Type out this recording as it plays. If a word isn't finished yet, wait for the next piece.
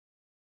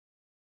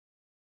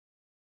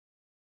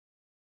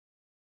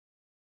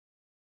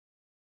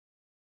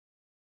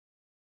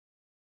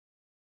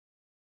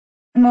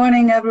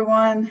Morning,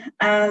 everyone,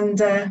 and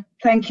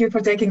thank you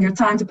for taking your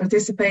time to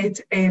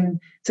participate in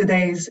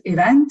today's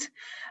event.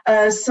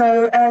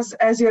 So,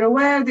 as you're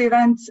aware, the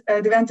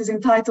event is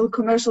entitled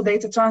 "Commercial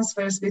Data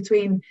Transfers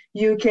Between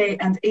UK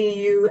and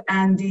EU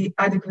and the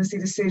Adequacy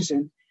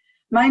Decision."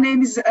 My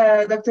name is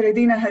Dr.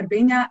 Edina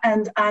Harbinja,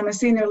 and I'm a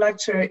senior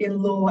lecturer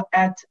in law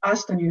at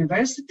Aston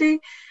University.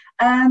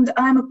 And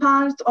I'm a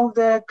part of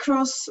the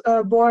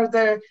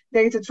cross-border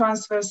data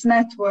transfers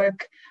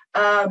network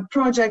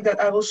project that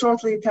I will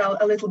shortly tell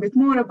a little bit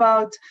more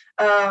about,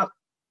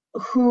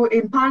 who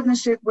in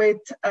partnership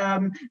with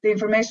the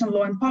Information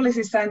Law and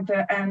Policy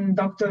Center and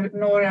Dr.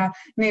 Nora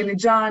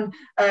Neely-Jan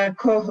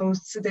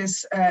co-hosts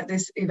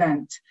this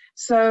event.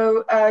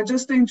 So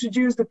just to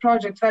introduce the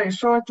project very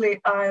shortly,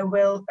 I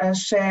will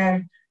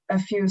share a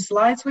few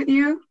slides with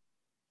you.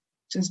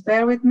 Just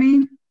bear with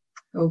me.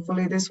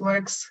 Hopefully this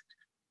works.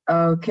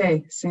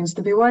 Okay, seems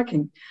to be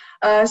working.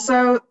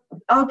 So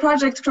our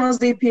project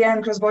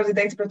CrossDPN, Cross-Border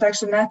Data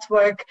Protection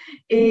Network,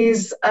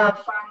 is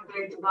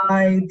funded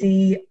by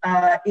the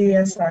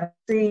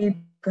ESRC,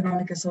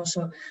 Economic and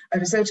Social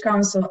Research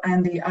Council,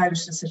 and the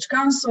Irish Research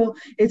Council.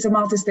 It's a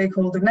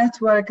multi-stakeholder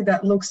network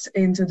that looks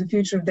into the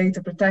future of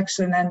data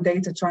protection and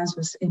data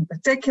transfers in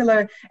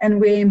particular,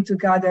 and we aim to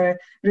gather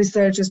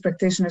researchers,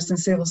 practitioners, and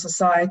civil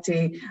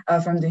society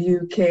from the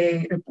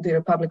UK, the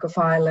Republic of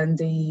Ireland,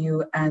 the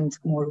EU, and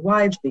more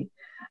widely.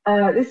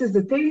 This is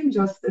the team,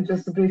 just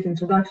a brief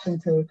introduction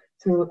to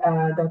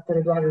Dr.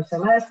 Eduardo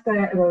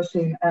Celeste,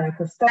 Roisin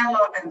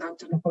Costello, and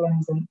Dr.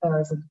 Napoleon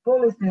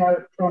Zantopoulos. They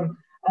are from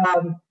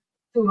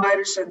two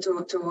Irish and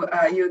two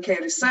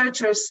UK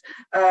researchers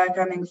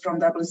coming from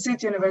Dublin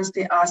City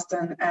University,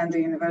 Aston, and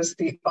the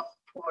University of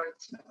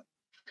Portsmouth.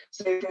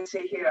 So you can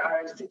see here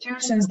our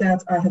institutions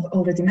that I have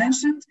already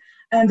mentioned,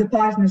 and the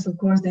partners, of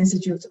course, the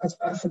Institute of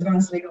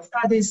Advanced Legal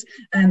Studies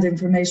and the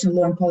Information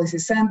Law and Policy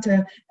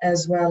Center,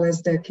 as well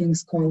as the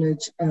King's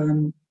College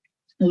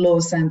Law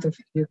Center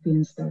for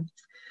European Studies.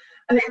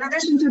 In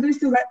addition to this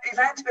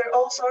event, we're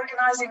also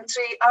organizing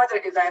 3 other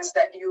events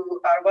that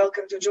you are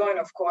welcome to join,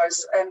 of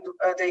course. And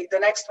the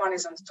next one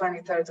is on the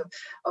 23rd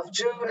of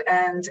June,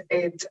 and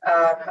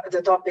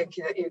the topic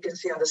that you can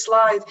see on the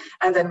slide.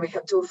 And then we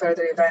have 2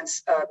 further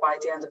events by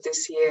the end of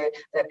this year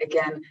that,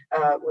 again,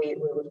 we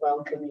would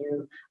welcome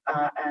you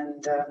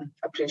and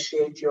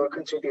appreciate your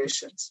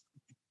contributions.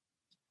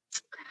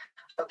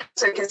 Okay,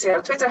 so you can see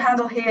our Twitter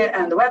handle here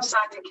and the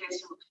website in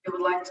case you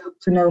would like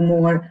to know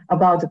more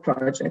about the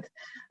project.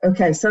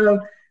 Okay, so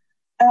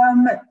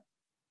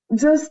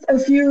just a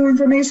few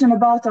information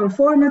about our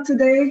format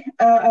today.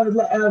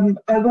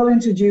 I will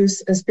introduce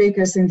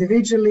speakers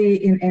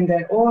individually in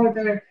their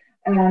order,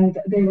 and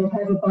they will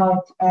have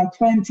about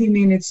 20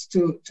 minutes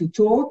to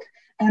talk.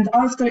 And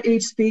after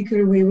each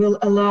speaker, we will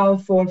allow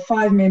for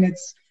 5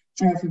 minutes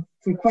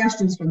for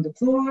questions from the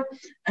floor,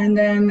 and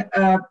then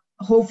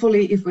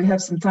hopefully, if we have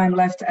some time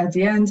left at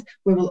the end,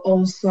 we will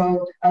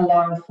also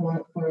allow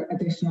for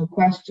additional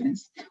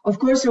questions. Of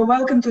course, you're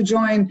welcome to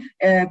join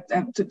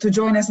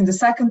us in the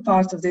second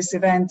part of this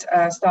event,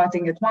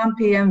 starting at 1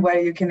 p.m., where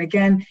you can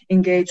again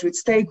engage with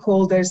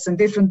stakeholders and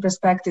different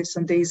perspectives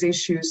on these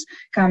issues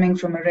coming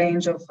from a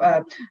range of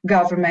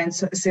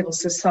governments, civil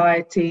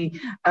society,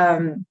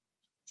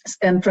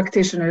 and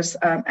practitioners'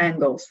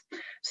 angles.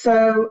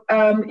 So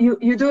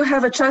you do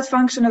have a chat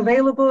function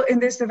available in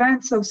this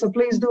event, so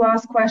please do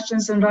ask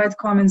questions and write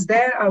comments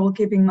there. I'll be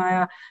keeping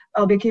my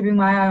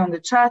eye on the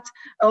chat.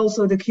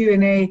 Also the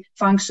Q&A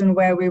function,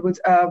 where we would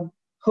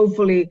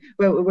hopefully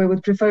we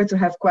would prefer to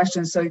have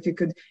questions. So if you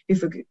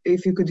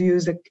could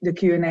use the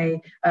Q&A,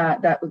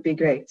 that would be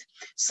great.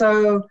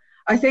 So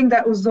I think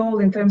that was all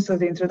in terms of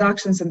the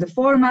introductions and the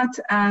format,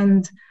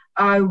 and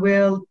I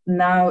will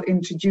now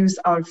introduce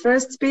our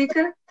first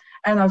speaker.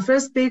 And our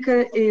first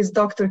speaker is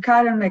Dr.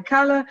 Karen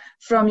McCullough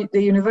from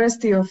the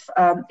University of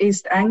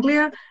East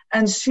Anglia,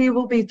 and she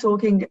will be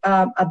talking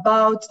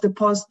about the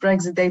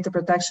post-Brexit data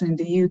protection in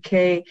the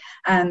UK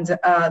and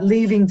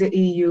leaving the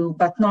EU,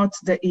 but not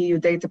the EU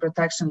data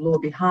protection law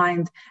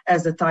behind,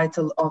 as the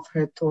title of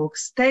her talk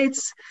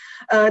states.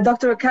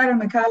 Dr.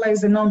 Karen McCullough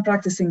is a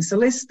non-practicing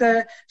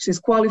solicitor. She's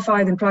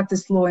qualified and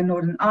practiced law in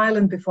Northern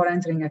Ireland before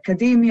entering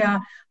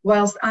academia.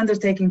 Whilst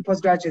undertaking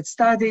postgraduate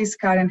studies,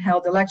 Karen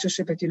held a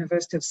lectureship at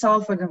University of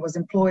Salford and was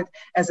employed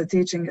as a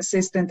teaching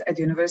assistant at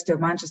the University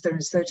of Manchester and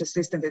research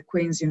assistant at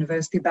Queen's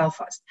University,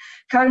 Belfast.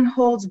 Karen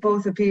holds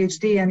both a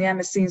PhD and the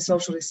MSc in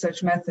Social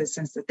Research Methods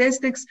and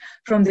Statistics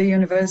from the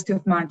University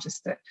of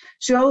Manchester.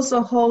 She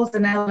also holds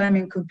an LLM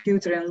in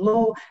Computer and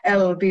Law,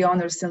 LLB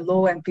Honours in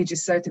Law, and PG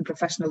Cert in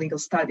Professional Legal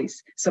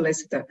Studies,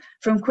 solicitor,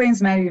 from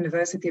Queen's Mary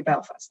University,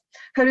 Belfast.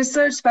 Her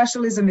research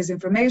specialism is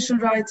information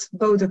rights,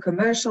 both the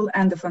commercial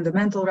and the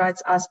fundamental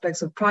rights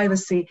aspects of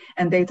privacy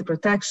and data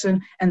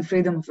protection, and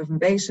freedom of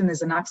information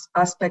as an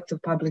aspect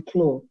of public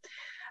law.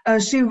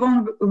 She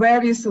won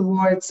various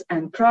awards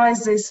and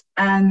prizes,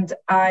 and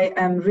I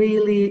am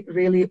really,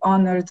 really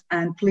honored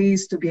and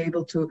pleased to be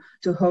able to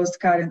host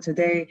Karen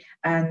today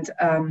and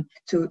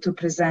to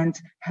present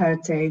her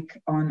take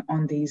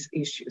on these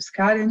issues.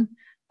 Karen,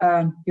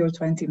 your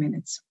 20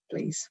 minutes,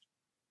 please.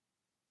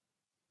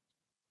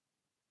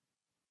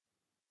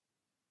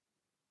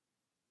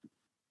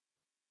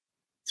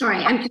 Sorry,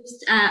 I'm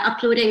just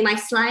uploading my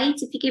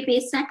slides. If you give me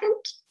a second.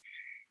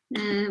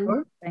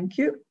 Sure, thank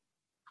you.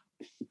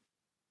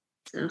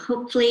 So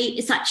hopefully,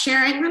 is that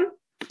sharing them?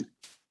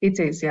 It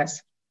is,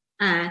 yes.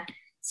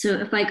 So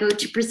if I go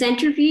to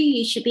presenter view,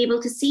 you should be able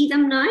to see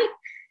them now.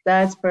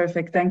 That's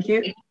perfect, thank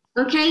you.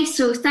 Okay,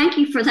 so thank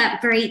you for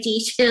that very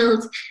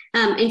detailed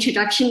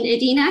introduction,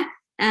 Adina.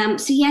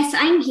 So yes,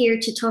 I'm here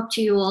to talk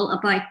to you all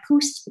about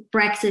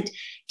post-Brexit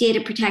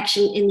data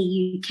protection in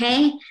the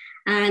UK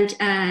and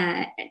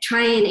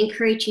try and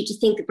encourage you to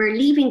think that we're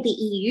leaving the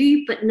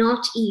EU, but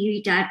not EU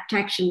data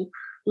protection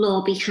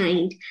law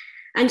behind.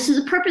 And so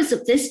the purpose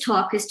of this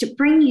talk is to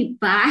bring you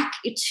back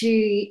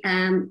to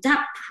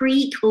that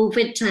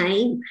pre-COVID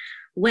time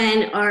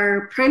when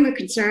our primary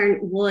concern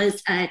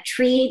was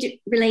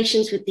trade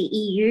relations with the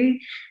EU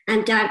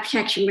and data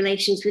protection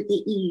relations with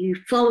the EU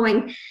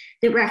following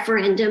the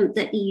referendum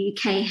that the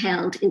UK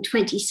held in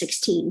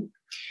 2016.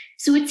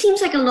 So it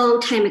seems like a long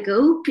time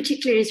ago,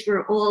 particularly as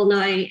we're all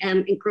now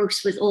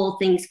engrossed with all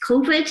things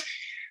COVID.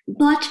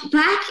 But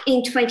back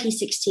in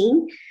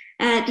 2016,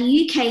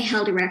 the UK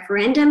held a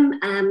referendum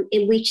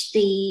in which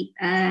the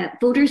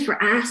voters were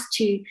asked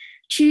to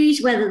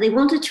choose whether they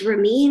wanted to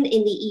remain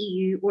in the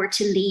EU or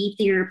to leave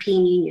the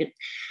European Union.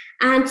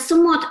 And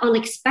somewhat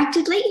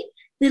unexpectedly,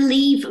 the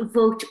Leave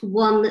vote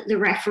won the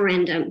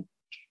referendum.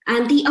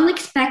 And the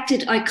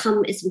unexpected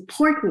outcome is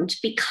important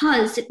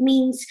because it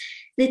means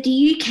that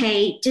the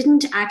UK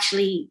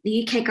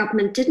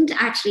government didn't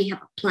actually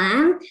have a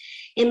plan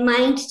in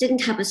mind,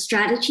 didn't have a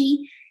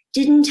strategy,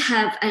 didn't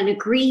have an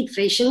agreed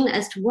vision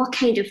as to what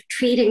kind of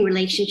trading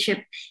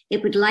relationship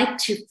it would like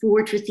to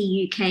forge with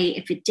the UK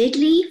if it did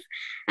leave,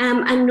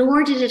 and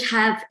nor did it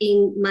have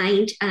in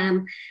mind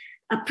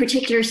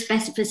particular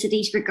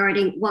specificities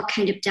regarding what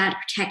kind of data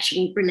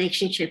protection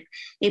relationship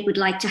it would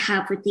like to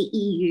have with the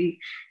EU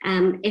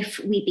if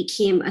we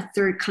became a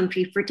third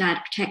country for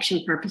data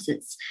protection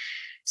purposes.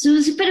 So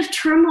there's a bit of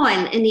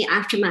turmoil in the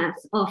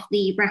aftermath of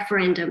the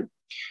referendum.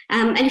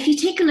 And if you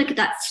take a look at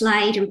that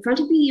slide in front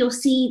of you, you'll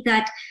see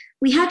that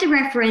we had the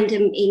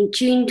referendum in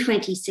June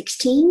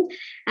 2016.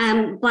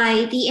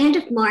 By the end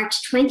of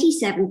March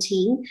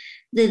 2017,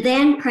 the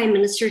then Prime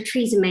Minister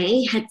Theresa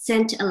May had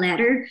sent a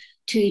letter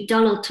to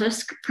Donald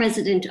Tusk,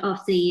 President of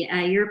the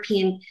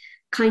European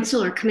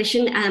Council or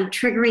Commission,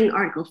 triggering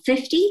Article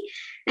 50.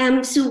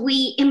 So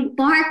we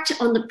embarked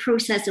on the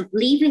process of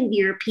leaving the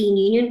European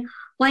Union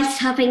whilst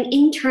having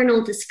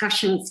internal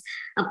discussions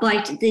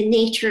about the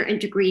nature and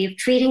degree of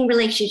trading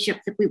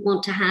relationship that we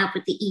want to have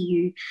with the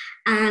EU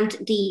and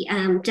the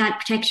data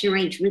protection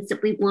arrangements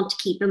that we want to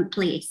keep in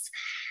place.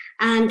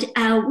 And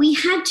we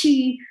had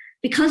to,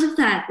 because of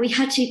that, we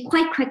had to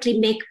quite quickly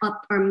make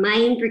up our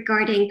mind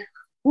regarding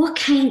what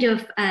kind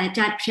of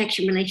data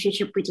protection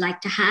relationship we'd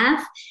like to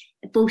have,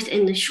 both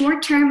in the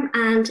short term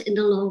and in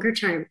the longer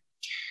term.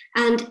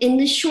 And in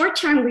the short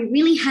term, we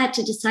really had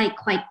to decide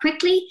quite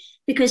quickly,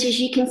 because as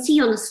you can see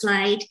on the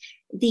slide,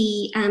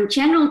 the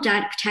General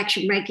Data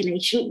Protection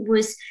Regulation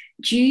was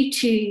due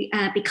to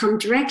become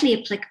directly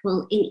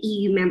applicable in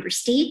EU member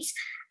states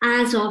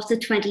as of the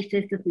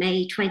 25th of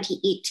May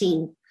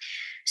 2018.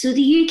 So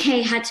the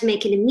UK had to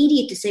make an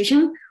immediate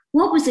decision.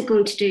 What was it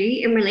going to do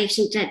in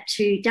relation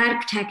to data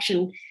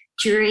protection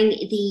during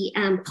the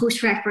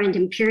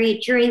post-referendum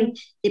period, during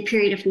the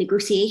period of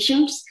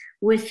negotiations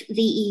with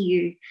the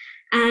EU?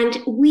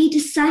 And we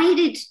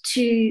decided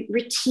to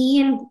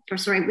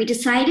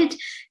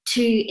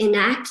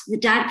enact the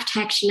Data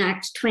Protection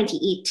Act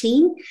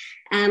 2018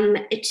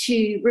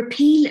 to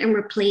repeal and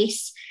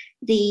replace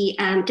the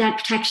Data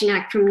Protection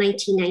Act from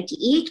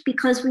 1998,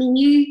 because we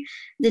knew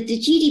that the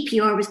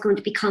GDPR was going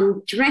to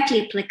become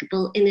directly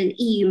applicable in an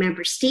EU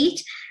member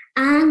state,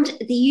 and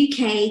the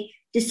UK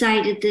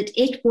decided that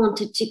it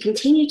wanted to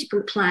continue to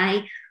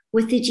comply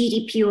with the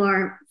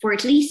GDPR for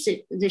at least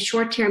the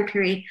short-term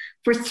period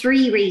for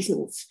three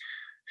reasons.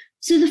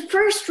 So the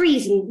first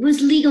reason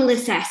was legal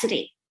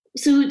necessity.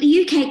 So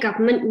the UK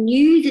government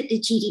knew that the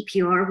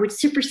GDPR would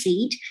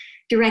supersede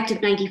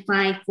Directive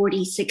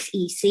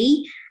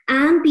 95/46/EC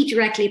and be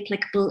directly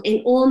applicable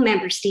in all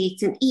member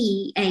states and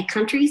EEA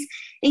countries,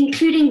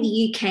 including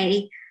the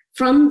UK,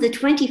 from the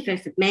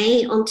 25th of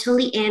May until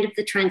the end of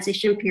the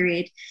transition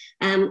period,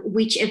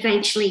 which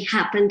eventually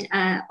happened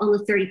on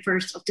the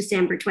 31st of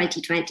December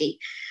 2020.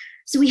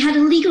 So we had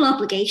a legal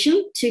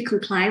obligation to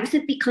comply with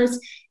it, because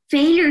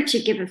failure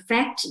to give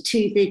effect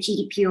to the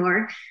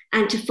GDPR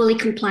and to fully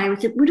comply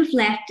with it would have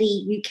left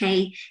the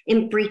UK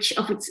in breach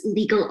of its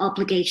legal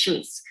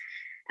obligations.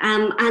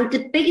 And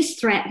the biggest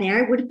threat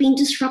there would have been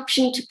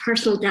disruption to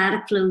personal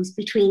data flows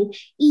between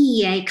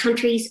EEA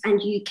countries and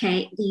the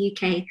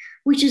UK,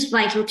 which is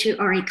vital to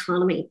our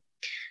economy.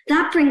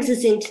 That brings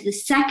us into the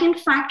second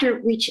factor,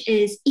 which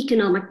is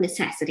economic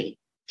necessity.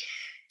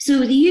 So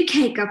the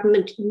UK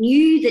government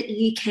knew that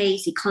the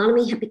UK's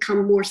economy had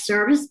become more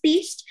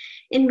service-based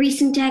in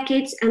recent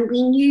decades, and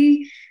we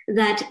knew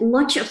that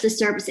much of the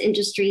service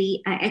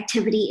industry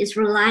activity is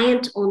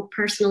reliant on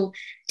personal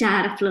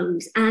data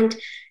flows, and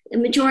the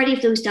majority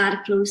of those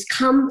data flows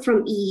come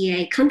from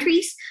EEA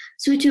countries.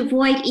 So to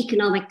avoid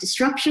economic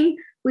disruption,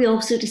 we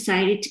also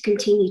decided to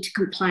continue to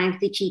comply with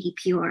the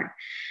GDPR.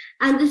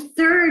 And the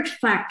third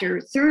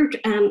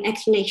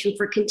explanation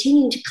for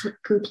continuing to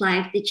comply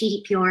with the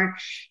GDPR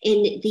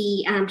in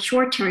the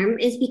short term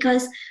is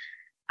because,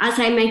 as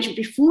I mentioned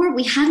before,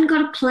 we hadn't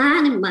got a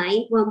plan in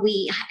mind when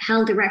we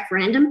held a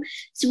referendum,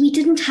 so we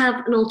didn't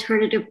have an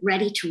alternative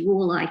ready to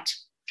roll out.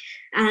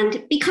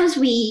 And because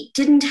we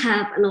didn't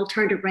have an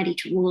alternative ready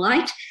to roll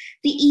out,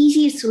 the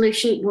easiest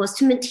solution was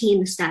to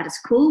maintain the status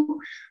quo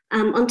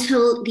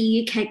until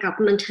the UK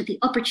government had the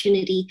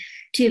opportunity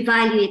to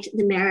evaluate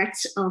the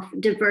merits of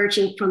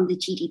diverging from the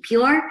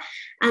GDPR.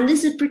 And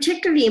this is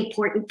particularly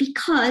important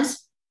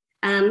because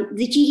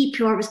the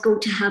GDPR was going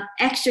to have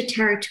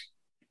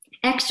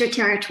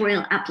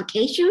extraterritorial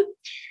application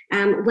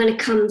when it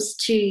comes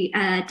to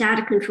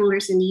data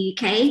controllers in the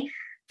UK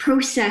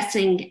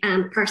processing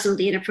personal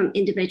data from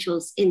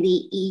individuals in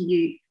the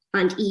EU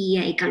and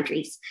EEA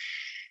countries.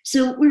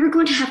 So we were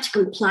going to have to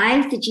comply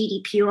with the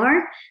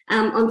GDPR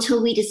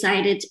until we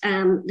decided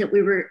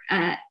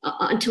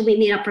until we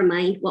made up our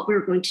mind what we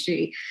were going to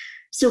do.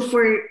 So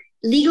for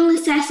legal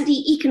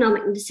necessity,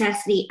 economic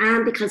necessity,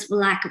 and because of a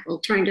lack of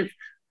alternative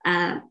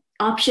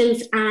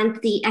options and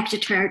the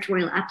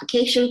extraterritorial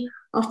application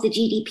of the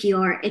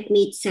GDPR, it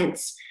made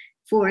sense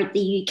for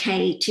the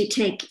UK to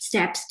take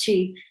steps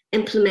to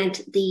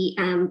implement the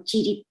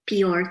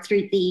GDPR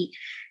through the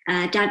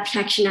Data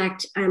Protection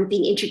Act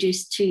being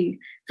introduced to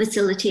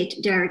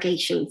facilitate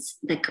derogations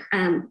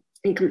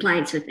in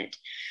compliance with it.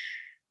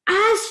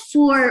 As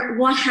for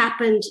what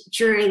happened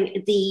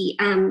during the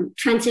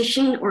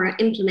transition or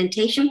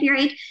implementation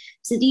period,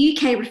 so the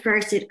UK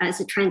refers it as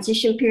a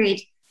transition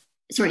period.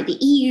 Sorry, the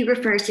EU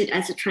refers it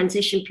as a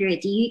transition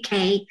period. The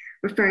UK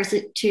refers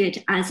to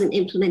it as an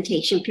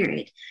implementation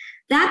period.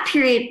 That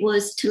period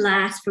was to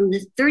last from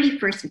the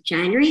 31st of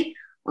January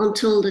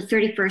until the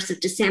 31st of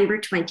December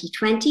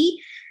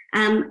 2020.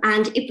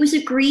 And it was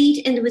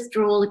agreed in the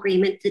withdrawal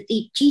agreement that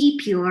the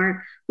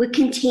GDPR would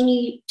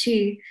continue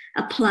to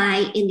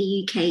apply in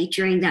the UK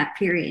during that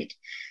period.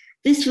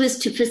 This was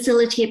to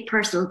facilitate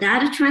personal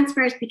data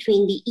transfers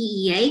between the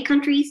EEA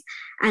countries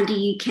and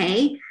the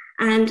UK.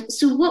 And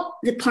so what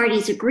the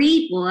parties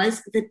agreed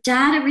was that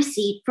data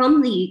received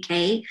from the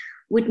UK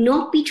would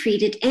not be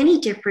treated any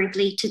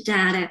differently to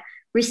data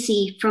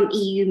received from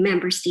EU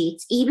member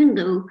states, even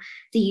though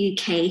the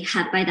UK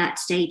had by that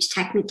stage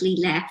technically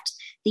left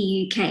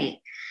the UK.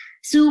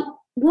 So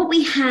what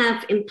we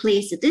have in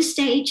place at this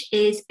stage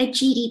is a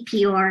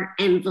GDPR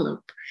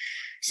envelope.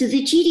 So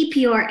the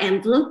GDPR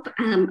envelope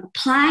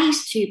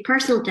applies to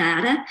personal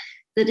data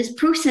that is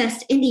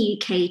processed in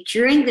the UK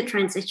during the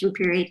transition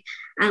period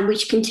and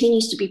which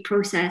continues to be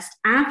processed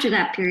after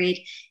that period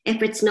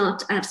if it's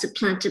not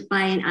supplanted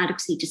by an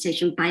adequacy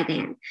decision by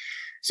then.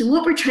 So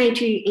what we're trying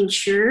to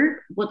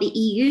ensure, what the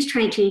EU is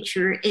trying to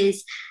ensure,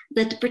 is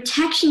that the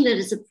protection that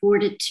is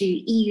afforded to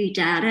EU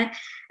data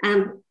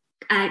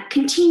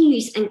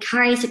continues and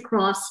carries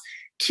across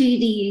to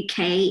the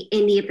UK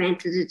in the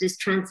event that it is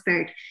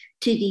transferred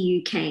to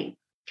the UK.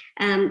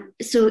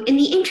 So in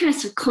the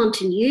interest of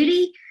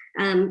continuity,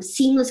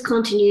 seamless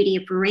continuity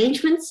of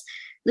arrangements,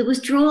 the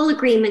withdrawal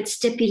agreement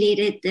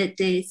stipulated that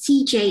the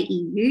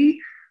CJEU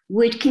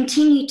would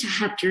continue to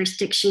have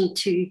jurisdiction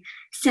to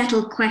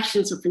settle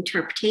questions of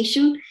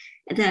interpretation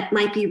that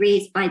might be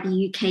raised by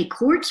the UK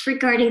courts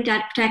regarding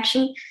data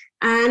protection,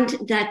 and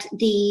that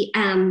the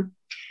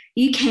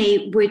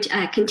UK would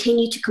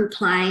continue to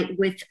comply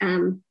with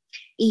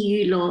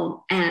EU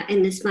law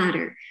in this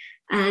matter.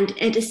 And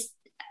it is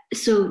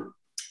so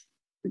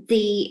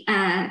the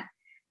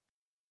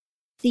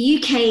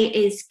UK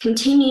is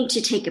continuing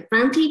to take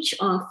advantage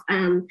of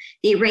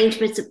the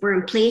arrangements that were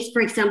in place.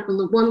 For example,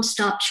 the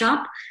one-stop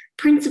shop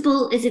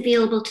principle is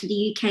available to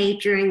the UK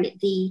during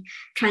the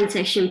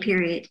transition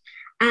period.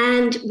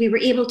 And we were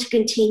able to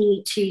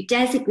continue to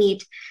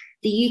designate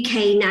the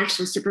UK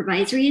National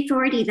Supervisory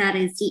Authority, that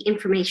is the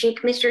Information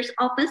Commissioner's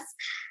Office,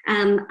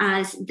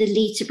 as the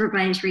lead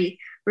supervisory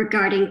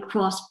regarding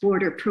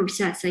cross-border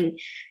processing,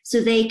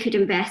 so they could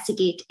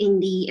investigate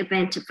in the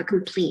event of a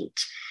complaint.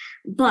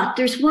 But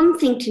there's one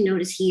thing to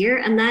notice here,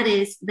 and that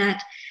is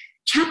that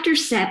Chapter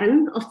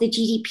 7 of the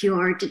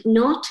GDPR did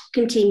not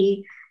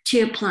continue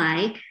to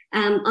apply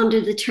under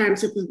the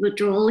terms of the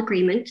withdrawal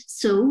agreement.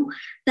 So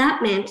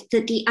that meant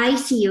that the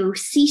ICO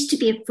ceased to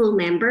be a full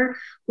member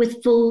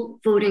with full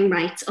voting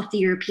rights of the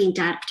European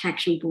Data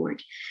Protection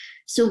Board.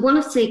 So one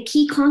of the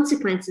key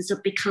consequences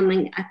of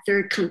becoming a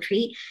third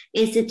country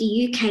is that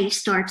the UK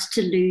starts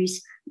to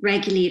lose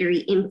regulatory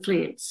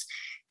influence.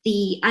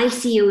 The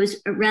ICO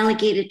is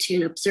relegated to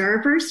an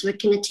observer, so it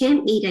can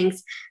attend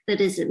meetings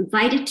that is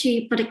invited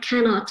to, but it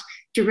cannot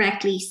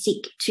directly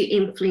seek to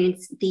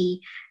influence the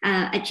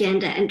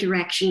agenda and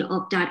direction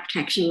of data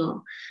protection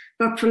law.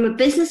 But from a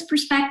business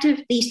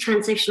perspective, these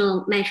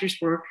transitional measures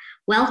were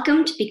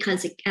welcomed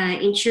because it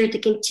ensured the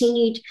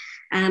continued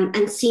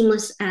and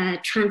seamless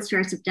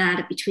transfers of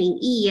data between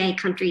EEA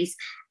countries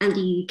and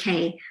the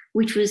UK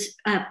which was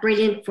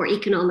brilliant for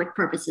economic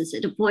purposes.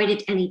 It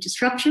avoided any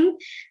disruption.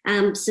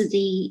 So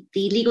the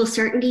legal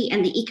certainty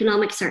and the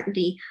economic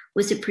certainty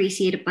was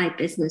appreciated by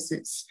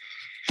businesses.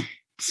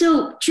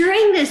 So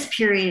during this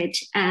period,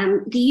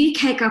 the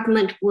UK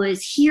government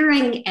was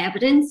hearing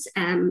evidence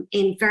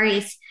in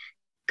various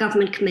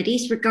government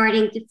committees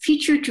regarding the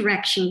future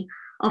direction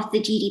of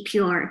the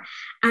GDPR.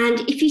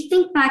 And if you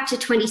think back to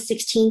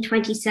 2016,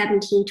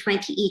 2017,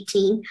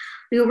 2018,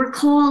 you'll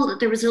recall that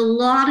there was a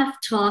lot of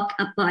talk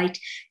about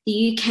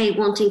the UK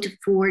wanting to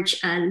forge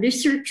a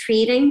looser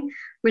trading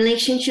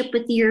relationship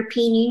with the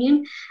European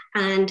Union,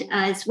 and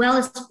as well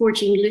as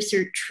forging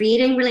looser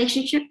trading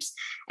relationships.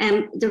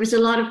 There was a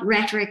lot of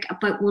rhetoric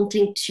about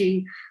wanting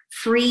to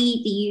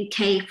free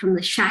the UK from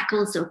the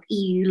shackles of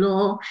EU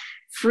law,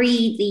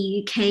 free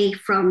the UK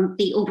from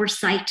the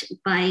oversight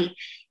by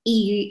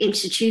EU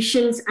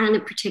institutions, and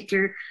in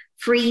particular,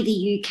 free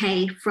the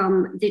UK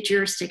from the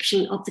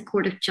jurisdiction of the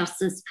Court of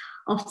Justice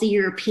of the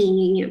European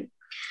Union.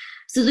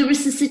 So there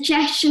was a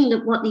suggestion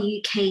that what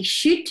the UK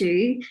should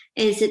do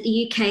is that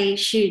the UK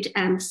should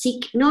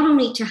seek not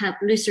only to have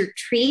looser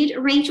trade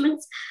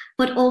arrangements,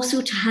 but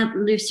also to have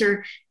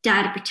looser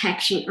data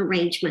protection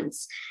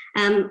arrangements.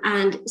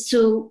 And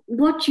so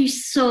what you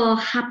saw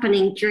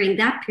happening during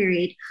that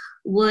period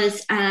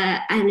was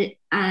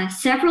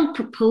several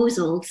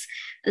proposals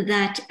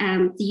that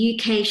the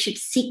UK should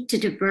seek to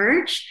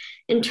diverge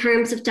in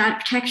terms of data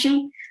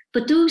protection.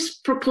 But those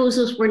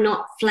proposals were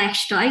not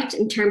fleshed out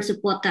in terms of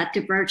what that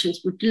divergence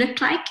would look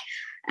like,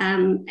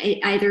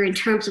 either in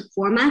terms of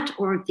format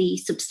or the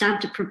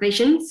substantive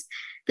provisions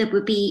that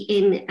would be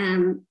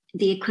in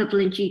the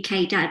equivalent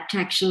UK data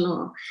protection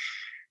law.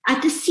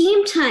 At the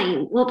same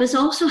time, what was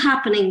also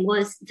happening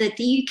was that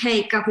the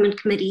UK government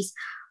committees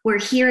were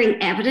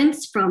hearing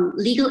evidence from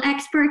legal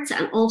experts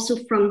and also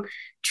from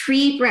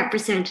trade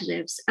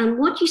representatives. And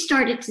what you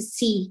started to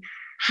see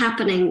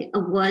happening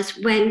was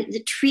when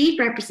the trade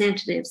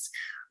representatives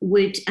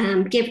would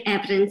give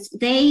evidence,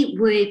 they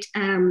would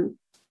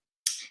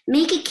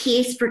make a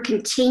case for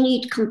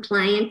continued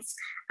compliance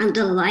and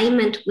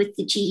alignment with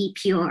the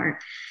GDPR.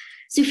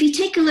 So if you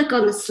take a look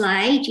on the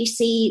slide, you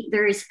see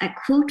there's a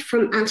quote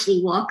from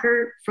Anthony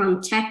Walker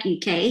from Tech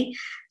UK,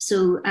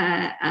 so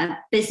a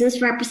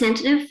business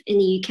representative in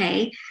the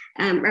UK,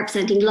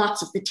 representing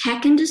lots of the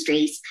tech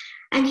industries.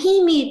 And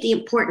he made the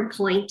important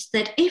point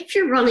that if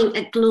you're running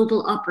a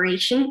global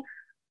operation,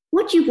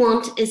 what you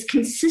want is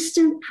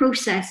consistent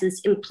processes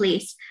in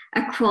place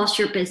across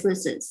your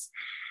businesses.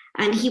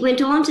 And he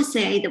went on to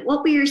say that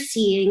what we are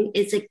seeing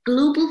is that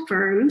global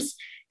firms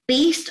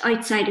based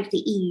outside of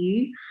the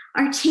EU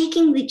are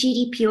taking the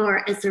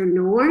GDPR as their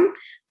norm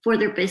for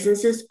their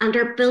businesses and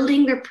are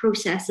building their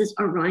processes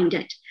around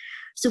it.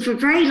 So for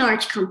very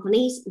large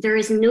companies, there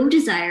is no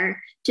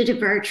desire to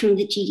diverge from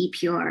the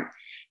GDPR.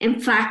 In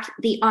fact,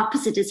 the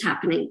opposite is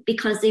happening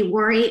because they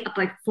worry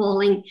about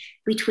falling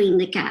between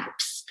the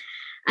gaps.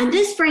 And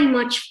this very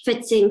much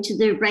fits into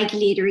the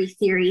regulatory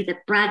theory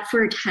that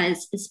Bradford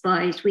has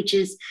espoused, which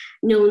is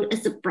known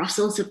as the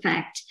Brussels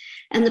effect.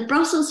 And the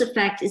Brussels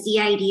effect is the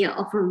idea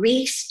of a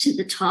race to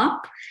the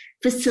top,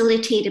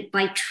 facilitated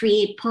by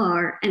trade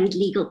power and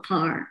legal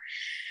power.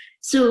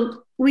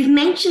 So we've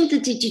mentioned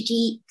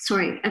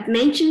that I've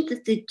mentioned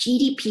that the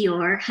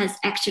GDPR has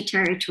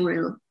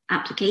extraterritorial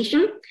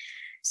application.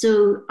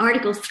 So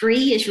Article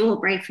 3, as you're all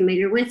very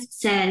familiar with,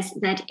 says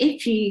that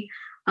if you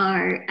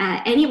are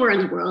anywhere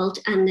in the world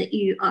and that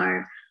you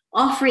are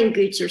offering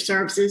goods or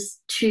services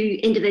to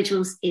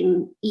individuals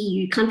in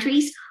EU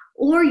countries,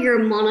 or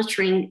you're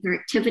monitoring their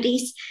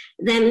activities,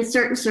 then in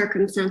certain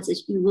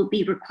circumstances, you will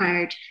be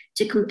required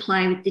to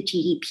comply with the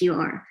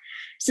GDPR.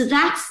 So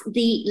that's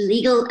the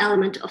legal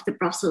element of the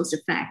Brussels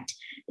effect.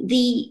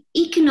 The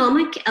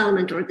economic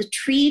element or the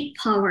trade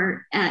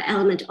power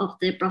element of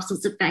the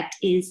Brussels effect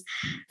is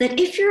that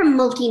if you're a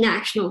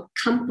multinational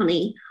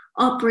company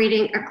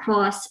operating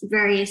across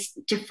various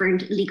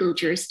different legal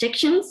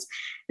jurisdictions,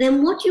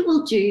 then what you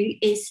will do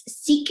is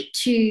seek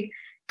to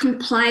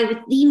comply with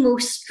the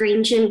most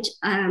stringent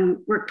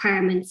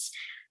requirements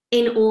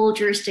in all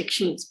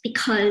jurisdictions,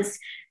 because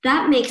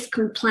that makes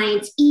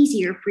compliance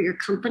easier for your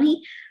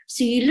company.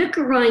 So you look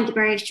around the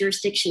various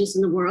jurisdictions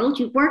in the world,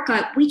 you work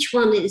out which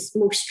one is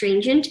most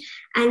stringent,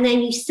 and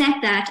then you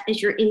set that as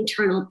your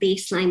internal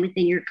baseline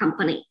within your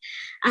company.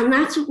 And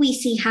that's what we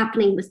see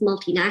happening with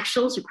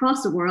multinationals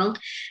across the world.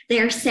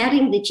 They are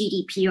setting the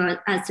GDPR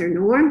as their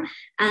norm,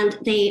 and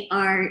they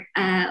are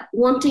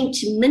wanting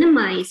to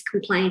minimize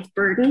compliance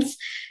burdens.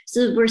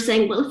 So we're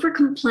saying, well, if we're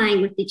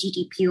complying with the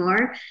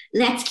GDPR,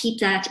 let's keep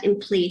that in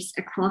place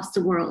across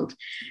the world.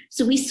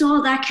 So we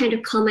saw that kind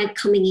of comment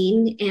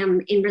coming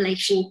in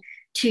relation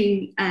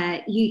to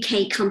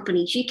UK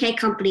companies. UK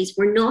companies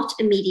were not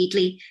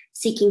immediately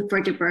seeking for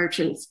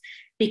divergence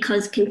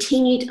because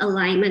continued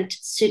alignment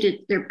suited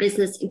their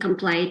business and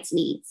compliance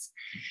needs.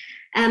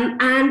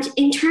 And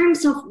in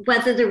terms of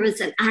whether there was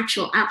an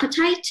actual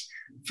appetite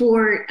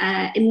for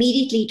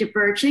immediately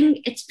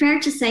diverging, it's fair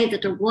to say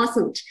that there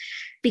wasn't.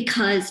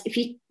 because if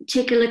you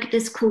take a look at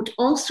this quote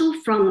also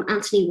from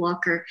Anthony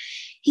Walker,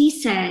 he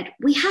said,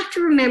 we have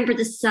to remember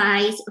the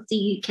size of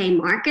the UK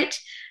market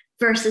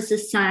versus the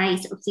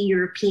size of the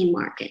European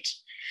market.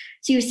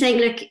 So he was saying,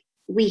 look,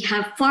 we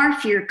have far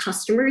fewer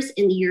customers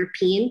in the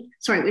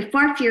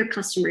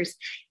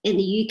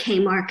UK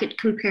market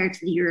compared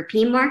to the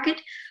European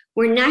market.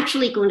 We're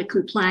naturally going to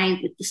comply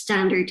with the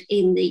standard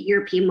in the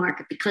European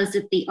market because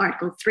of the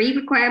Article 3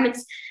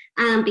 requirements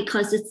and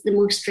because it's the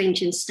most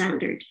stringent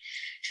standard.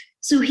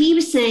 So he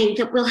was saying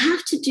that we'll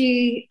have to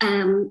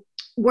do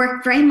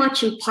work very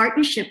much in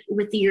partnership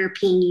with the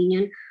European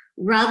Union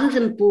rather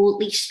than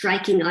boldly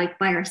striking out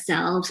by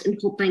ourselves and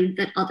hoping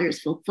that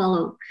others will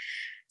follow.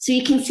 So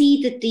you can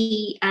see that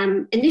the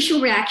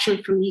initial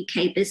reaction from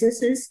UK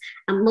businesses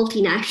and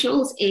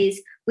multinationals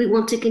is we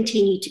want to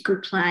continue to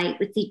comply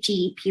with the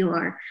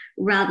GDPR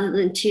rather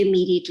than to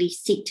immediately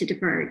seek to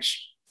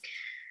diverge.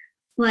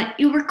 But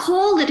you'll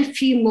recall that a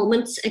few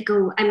moments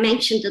ago, I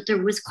mentioned that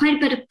there was quite a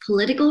bit of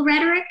political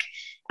rhetoric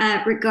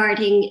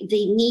regarding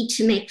the need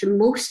to make the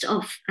most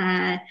of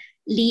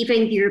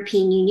leaving the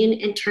European Union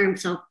in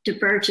terms of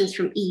divergence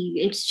from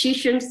EU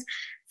institutions,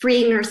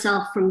 freeing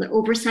ourselves from the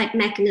oversight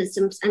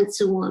mechanisms and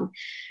so on.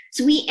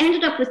 So we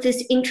ended up with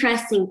this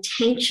interesting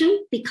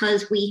tension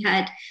because we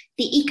had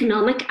the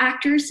economic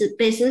actors, the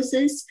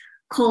businesses,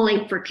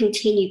 calling for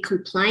continued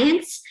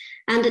compliance.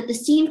 And at the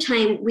same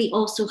time, we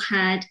also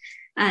had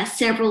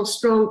several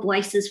strong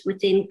voices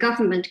within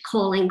government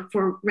calling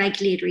for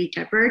regulatory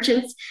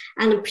divergence,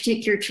 and in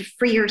particular to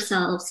free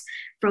ourselves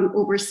from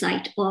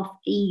oversight of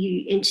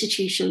EU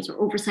institutions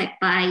or oversight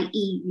by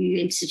EU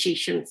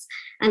institutions,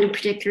 and in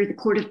particular the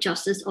Court of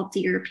Justice of the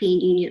European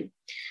Union.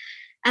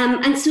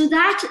 And so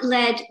that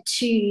led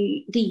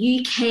to the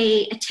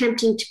UK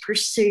attempting to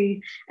pursue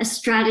a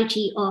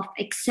strategy of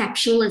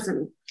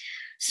exceptionalism.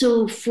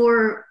 So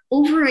for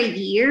over a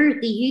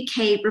year, the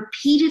UK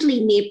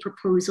repeatedly made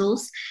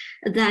proposals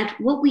that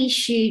what we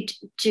should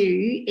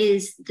do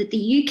is that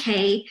the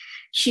UK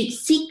should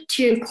seek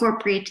to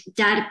incorporate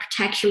data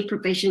protection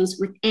provisions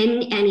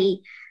within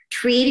any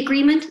trade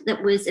agreement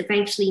that was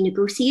eventually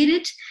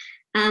negotiated.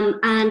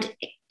 And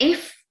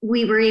if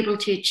we were able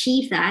to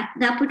achieve that,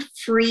 that would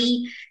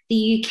free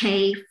the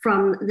UK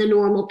from the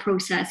normal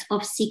process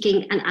of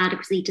seeking an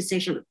adequacy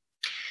decision.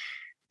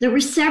 There were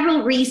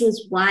several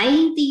reasons why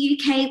the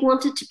UK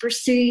wanted to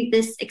pursue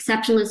this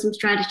exceptionalism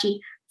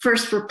strategy.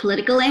 First, for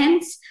political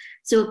ends.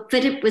 So it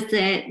fitted with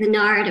the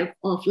narrative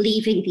of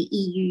leaving the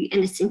EU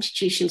and its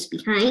institutions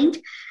behind.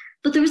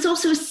 But there was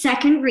also a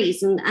second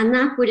reason, and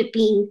that would have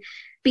been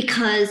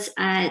because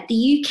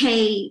the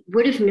UK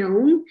would have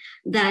known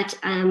that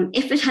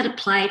if it had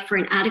applied for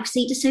an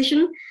adequacy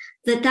decision,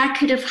 that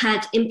could have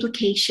had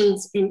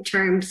implications in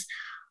terms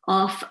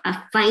of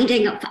a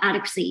finding of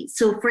adequacy.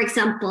 So, for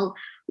example,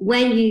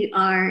 when you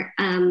are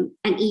an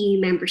EU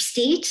member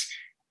state,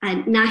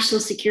 national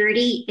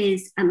security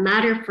is a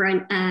matter for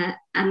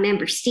a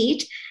member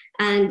state,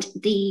 and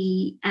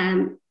the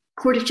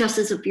Court of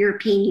Justice of the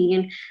European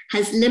Union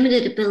has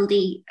limited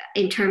ability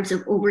in terms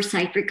of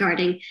oversight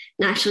regarding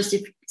national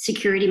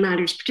security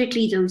matters,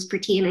 particularly those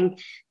pertaining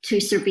to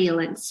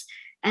surveillance.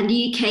 And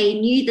the UK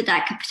knew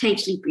that could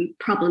potentially be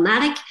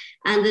problematic,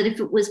 and that if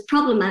it was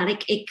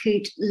problematic, it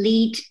could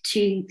lead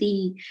to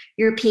the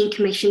European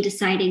Commission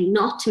deciding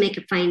not to make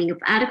a finding of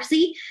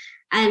adequacy.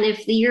 And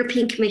if the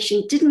European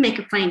Commission didn't make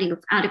a finding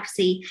of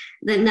adequacy,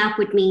 then that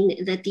would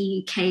mean that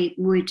the UK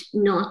would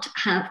not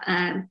have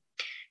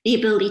the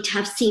ability to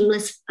have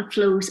seamless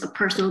flows of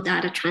personal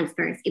data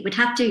transfers. It would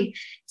have to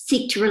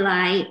seek to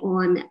rely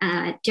on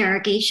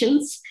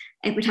derogations.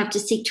 It would have to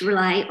seek to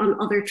rely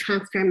on other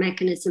transfer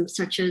mechanisms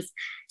such as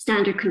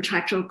standard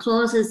contractual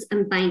clauses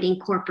and binding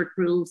corporate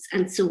rules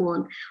and so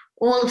on.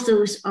 All of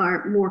those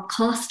are more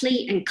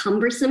costly and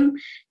cumbersome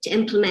to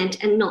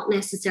implement and not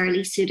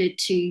necessarily suited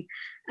to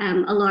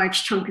a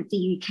large chunk of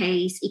the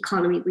UK's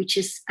economy, which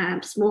is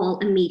small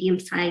and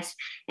medium-sized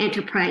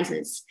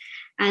enterprises.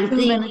 And 2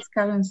 minutes,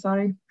 Karen,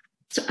 sorry.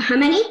 So how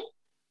many?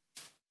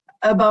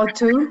 About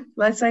 2,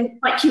 let's say.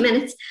 About 2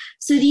 minutes.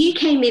 So the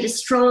UK made a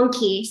strong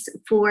case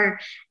for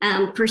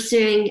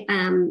pursuing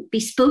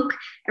bespoke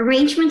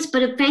arrangements,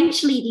 but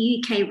eventually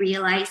the UK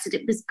realised that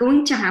it was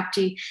going to have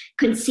to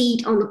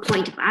concede on the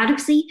point of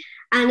adequacy,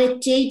 and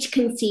it did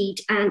concede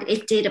and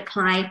it did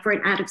apply for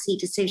an adequacy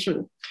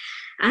decision.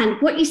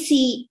 And what you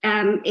see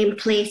in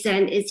place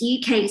then is the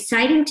UK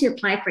deciding to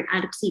apply for an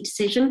adequacy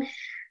decision.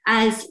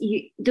 As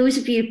those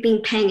of you who've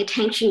been paying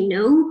attention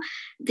know,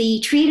 the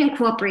Trade and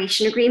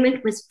Cooperation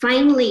Agreement was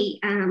finally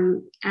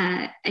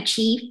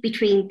achieved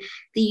between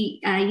the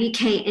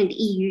UK and the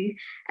EU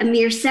a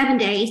mere 7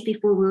 days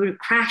before we would have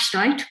crashed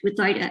out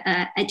without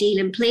a deal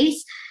in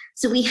place.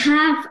 So we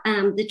have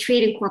the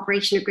Trade and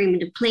Cooperation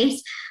Agreement in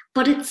place,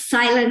 but it's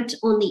silent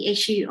on the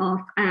issue of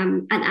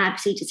an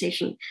adequacy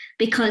decision,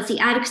 because the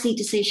adequacy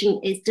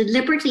decision is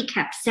deliberately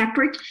kept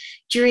separate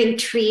during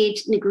trade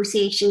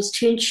negotiations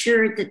to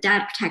ensure that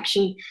data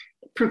protection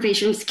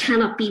provisions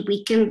cannot be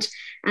weakened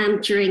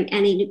during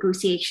any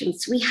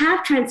negotiations. We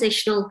have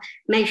transitional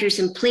measures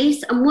in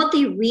place, and what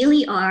they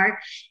really are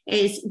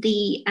is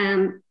the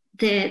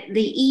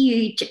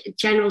EU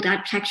General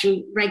Data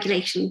Protection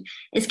Regulation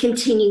is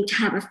continuing to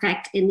have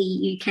effect in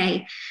the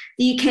UK.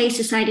 The UK has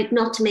decided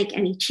not to make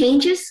any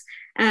changes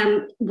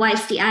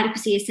whilst the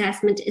adequacy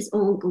assessment is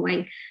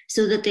ongoing,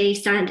 so that they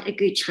stand a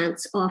good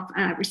chance of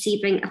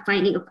receiving a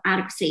finding of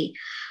adequacy.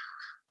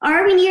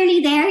 Are we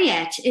nearly there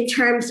yet in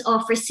terms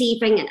of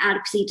receiving an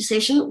adequacy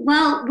decision?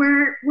 Well,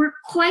 we're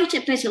quite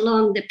a bit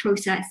along the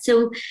process.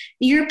 So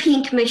the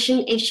European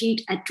Commission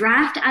issued a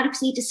draft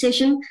adequacy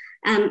decision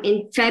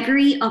in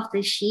February of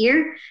this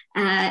year.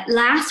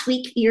 Last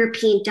week, the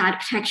European Data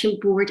Protection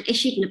Board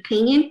issued an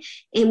opinion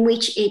in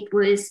which it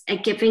was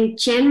giving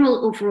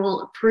general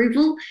overall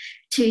approval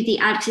to the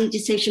adequacy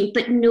decision,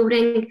 but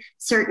noting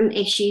certain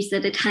issues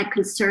that it had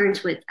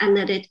concerns with and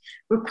that it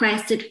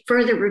requested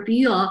further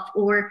review of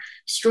or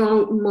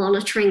strong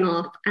monitoring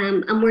of.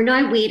 And we're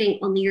now waiting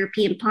on the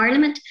European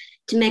Parliament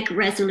to make a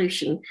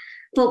resolution.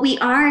 But we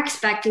are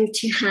expecting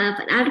to have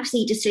an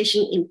adequacy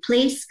decision in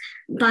place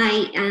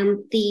by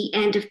the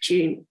end of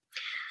June.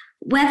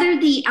 Whether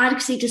the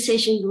adequacy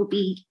decision will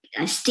be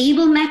a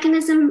stable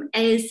mechanism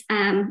is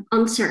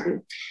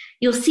uncertain.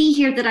 You'll see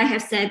here that I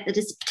have said that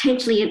it's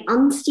potentially an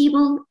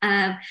unstable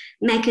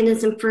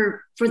mechanism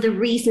for the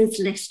reasons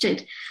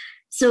listed.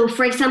 So,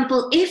 for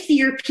example, if the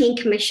European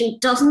Commission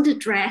doesn't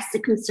address the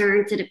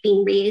concerns that have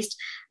been raised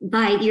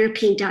by the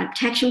European Data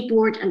Protection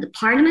Board and the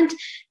Parliament,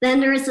 then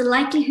there is a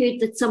likelihood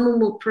that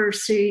someone will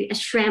pursue a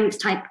Schrems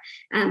type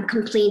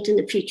complaint in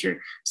the future.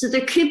 So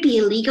there could be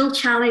a legal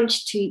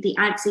challenge to the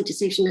adequacy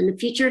decision in the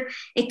future.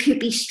 It could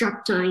be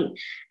struck down.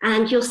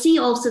 And you'll see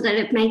also that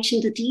I've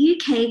mentioned that the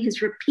UK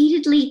has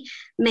repeatedly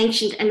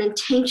mentioned an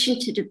intention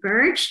to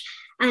diverge.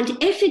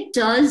 And if it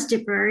does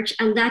diverge,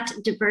 and that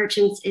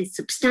divergence is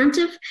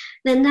substantive,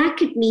 then that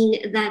could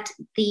mean that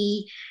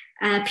the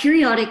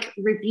periodic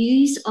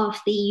reviews of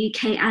the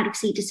UK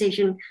adequacy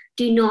decision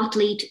do not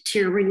lead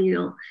to a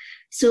renewal.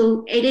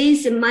 So it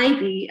is, in my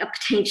view, a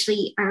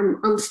potentially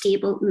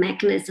unstable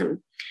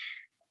mechanism.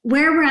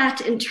 Where we're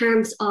at in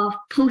terms of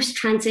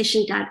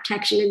post-transition data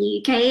protection in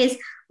the UK is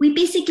we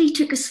basically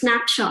took a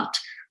snapshot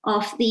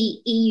of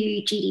the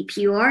EU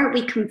GDPR.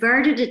 We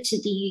converted it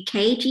to the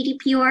UK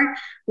GDPR.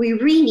 We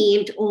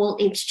renamed all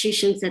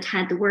institutions that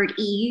had the word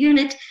EU in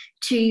it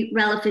to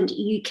relevant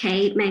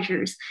UK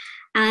measures.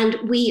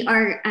 And we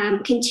are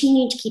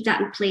continuing to keep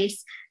that in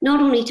place, not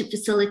only to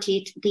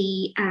facilitate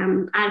the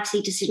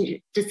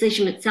adequacy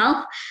decision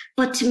itself,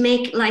 but to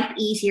make life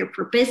easier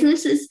for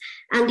businesses.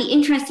 And the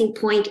interesting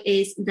point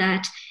is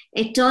that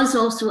it does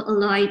also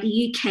allow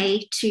the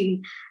UK to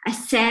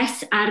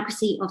assess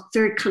adequacy of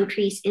third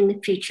countries in the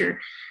future.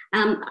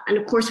 And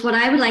of course, what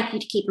I would like you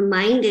to keep in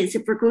mind is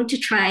if we're going to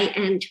try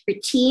and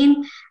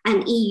retain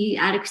an EU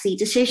adequacy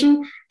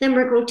decision, then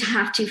we're going to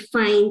have to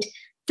find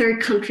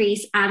third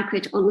countries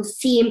adequate on the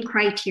same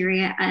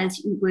criteria as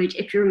you would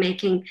if you're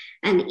making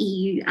an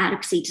EU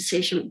adequacy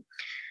decision.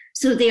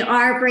 So they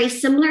are very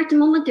similar at the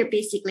moment. They're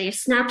basically a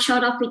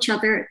snapshot of each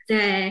other.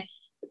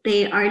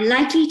 They are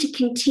likely to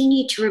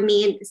continue to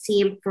remain the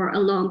same for a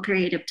long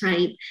period of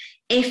time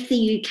if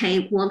the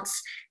UK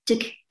wants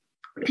to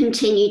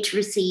continue to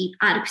receive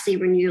adequacy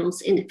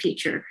renewals in the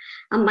future.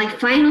 And my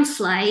final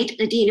slide,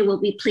 Adina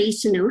will be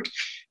pleased to note,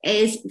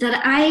 is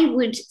that I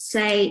would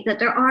say that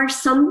there are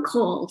some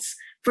calls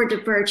for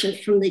divergence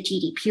from the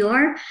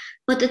GDPR,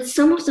 but that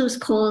some of those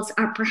calls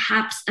are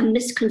perhaps a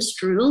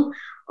misconstrual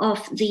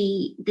of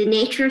the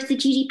nature of the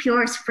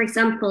GDPR. So, for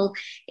example,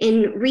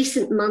 in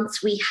recent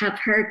months, we have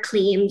heard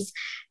claims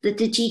that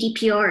the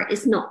GDPR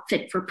is not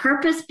fit for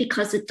purpose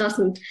because it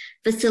doesn't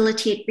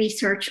facilitate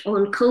research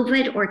on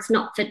COVID, or it's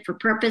not fit for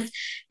purpose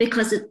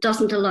because it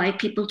doesn't allow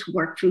people to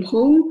work from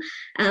home,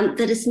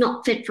 that it's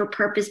not fit for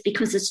purpose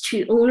because it's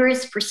too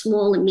onerous for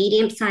small and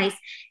medium-sized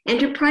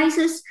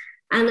enterprises.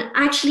 And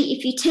actually,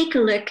 if you take a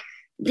look,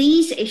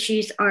 these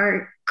issues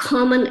are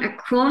common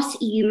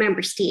across EU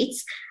member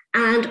states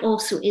and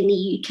also in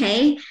the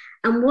UK.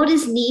 And what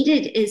is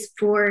needed is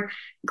for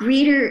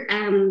greater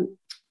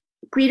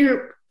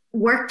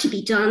work to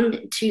be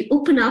done to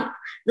open up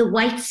the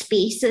white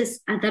spaces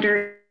that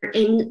are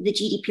in the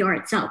GDPR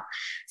itself.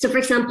 So, for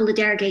example, the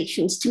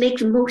derogations, to make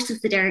the most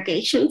of the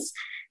derogations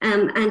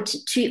and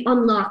to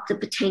unlock the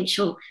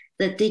potential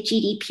that the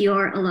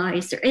GDPR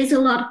allows. There is a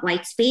lot of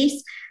white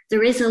space.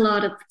 There is a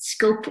lot of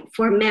scope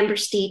for member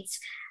states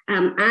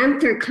and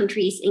third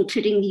countries,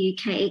 including the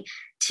UK,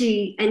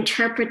 to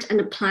interpret and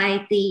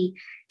apply the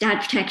data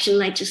protection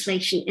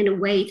legislation in a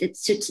way that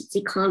suits its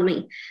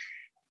economy.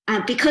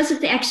 Because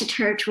of the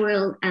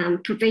extraterritorial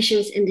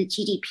provisions in the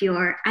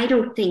GDPR, I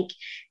don't think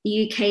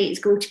the UK is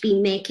going to be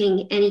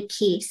making any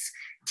case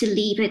to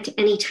leave it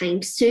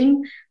anytime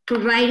soon,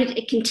 provided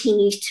it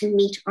continues to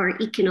meet our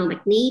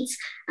economic needs.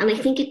 And I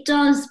think it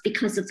does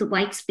because of the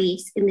white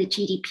space in the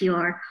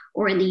GDPR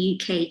or in the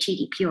UK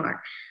GDPR.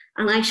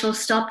 And I shall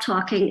stop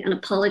talking and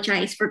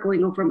apologise for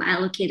going over my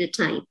allocated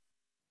time.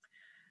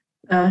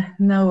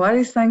 No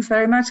worries. Thanks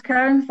very much,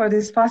 Karen, for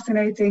this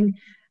fascinating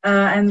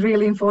and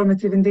really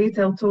informative and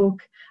detailed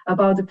talk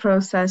about the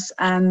process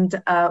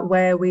and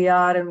where we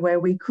are and where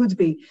we could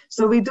be.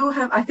 So we do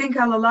have, I think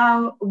I'll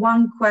allow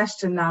one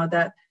question now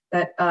that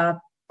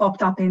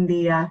popped up in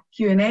the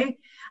Q&A.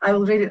 I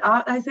will read it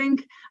out, I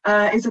think.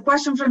 It's a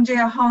question from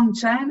Jia Hong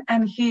Chen,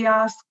 and he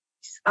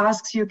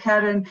asks you,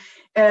 Karen,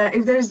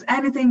 if there's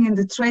anything in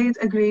the trade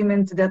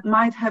agreement that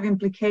might have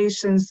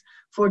implications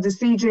for the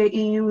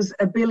CJEU's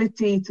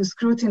ability to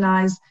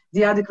scrutinize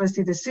the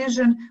adequacy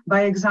decision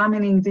by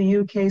examining the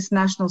UK's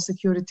national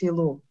security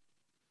law.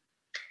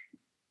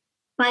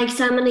 By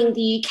examining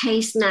the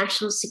UK's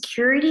national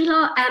security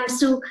law?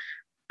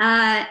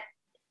 I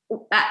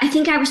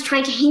think I was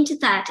trying to hint at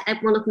that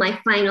at one of my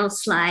final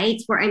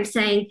slides, where I'm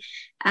saying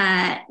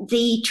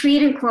the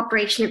Trade and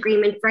Cooperation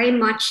Agreement very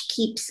much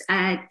keeps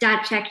data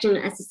protection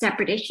as a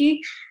separate issue.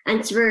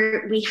 And so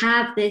we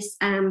have this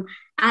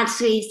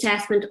adequacy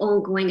assessment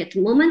ongoing at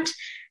the moment.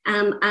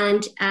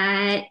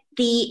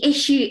 The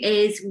issue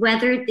is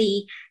whether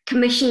the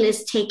Commission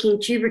is taking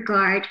due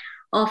regard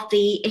of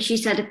the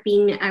issues that have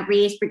been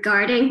raised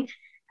regarding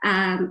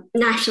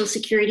national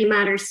security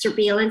matters,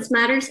 surveillance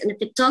matters, and if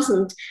it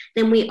doesn't,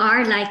 then we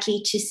are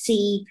likely to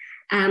see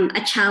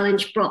a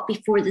challenge brought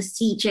before the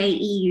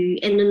CJEU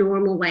in the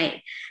normal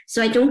way.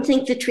 So I don't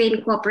think the Trade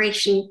and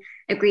Cooperation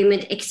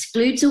Agreement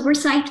excludes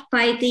oversight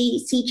by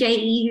the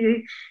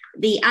CJEU.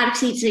 The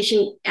adequacy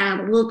decision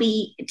will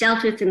be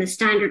dealt with in the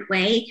standard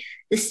way.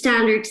 The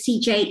standard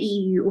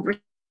CJEU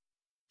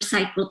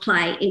oversight will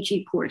apply in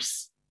due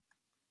course.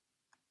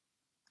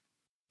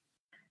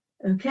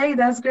 Okay,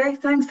 that's great.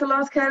 Thanks a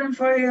lot, Karen,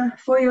 for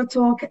your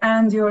talk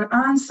and your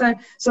answer.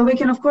 So we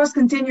can, of course,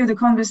 continue the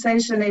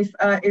conversation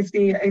if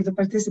the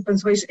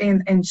participants wish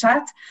in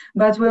chat.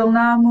 But we'll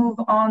now move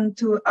on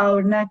to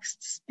our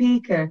next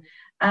speaker,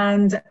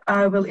 and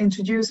I will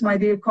introduce my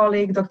dear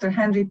colleague, Dr.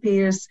 Henry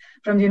Pearce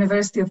from the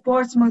University of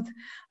Portsmouth.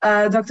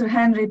 Dr.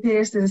 Henry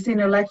Pearce is a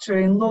senior lecturer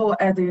in law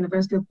at the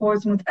University of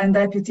Portsmouth and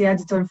deputy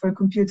editor for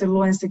Computer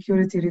Law and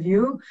Security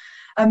Review,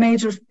 a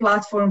major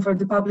platform for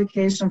the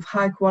publication of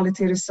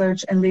high-quality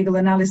research and legal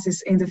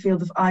analysis in the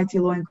field of IT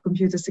law and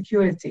computer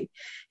security.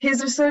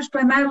 His research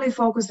primarily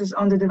focuses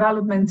on the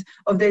development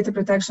of data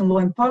protection law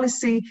and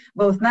policy,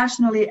 both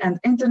nationally and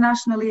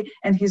internationally,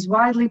 and he's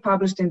widely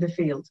published in the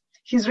field.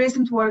 His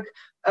recent work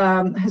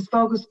has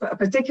focused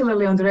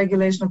particularly on the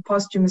regulation of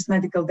posthumous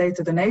medical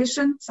data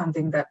donation,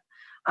 something that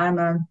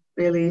I'm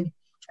really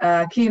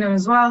keen on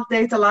as well,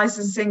 data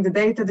licensing, the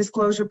data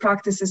disclosure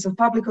practices of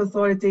public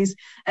authorities,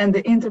 and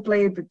the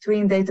interplay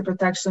between data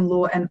protection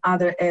law and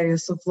other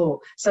areas of law,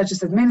 such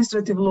as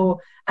administrative law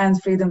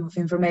and freedom of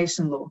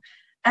information law.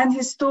 And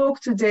his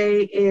talk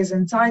today is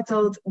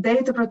entitled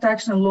Data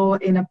Protection Law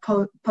in a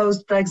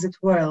Post-Brexit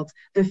World.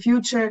 The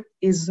Future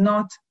is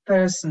Not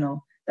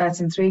Personal. That's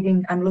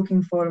intriguing. I'm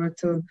looking forward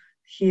to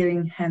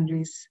hearing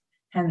Henry's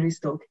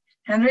talk.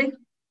 Henry?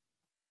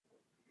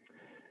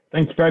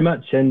 Thank you very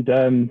much, and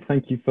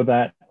thank you for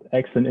that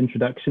excellent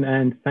introduction,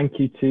 and thank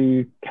you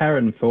to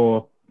Karen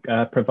for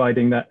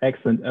providing that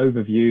excellent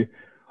overview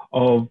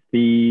of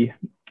the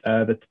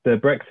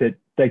Brexit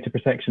data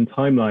protection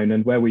timeline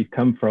and where we've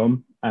come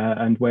from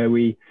and where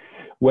we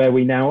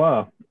now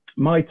are.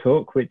 My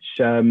talk, which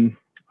I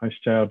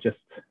shall just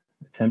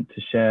attempt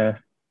to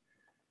share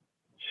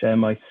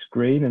my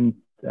screen and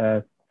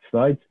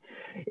slides,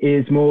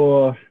 is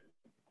more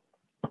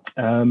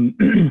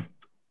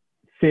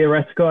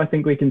theoretical, I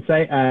think we can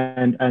say,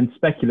 and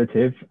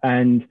speculative.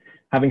 And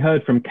having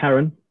heard from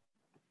Karen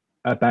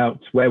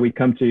about where we've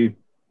come to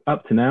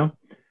up to now,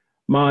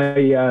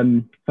 my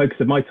focus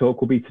of my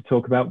talk will be to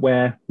talk about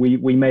where we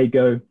may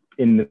go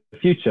in the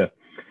future.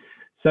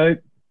 So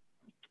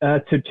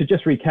to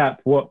just recap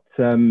what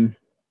the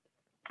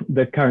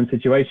current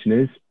situation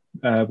is,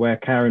 where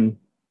Karen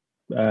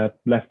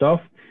left off,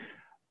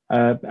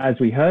 as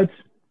we heard,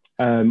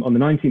 on the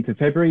 19th of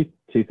February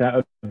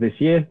of this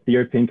year, the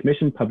European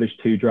Commission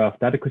published 2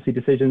 draft adequacy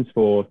decisions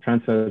for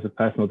transfers of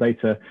personal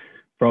data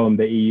from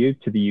the EU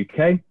to the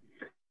UK.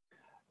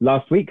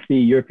 Last week, the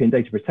European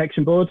Data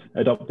Protection Board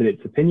adopted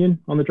its opinion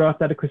on the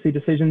draft adequacy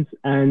decisions,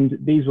 and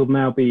these will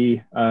now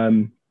be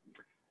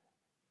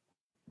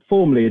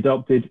formally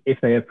adopted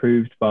if they are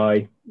approved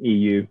by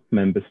EU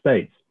member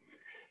states.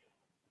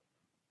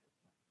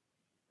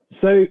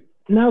 So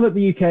now that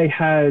the UK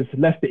has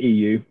left the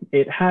EU,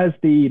 it has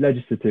the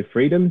legislative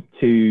freedom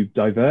to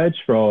diverge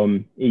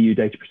from EU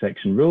data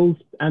protection rules,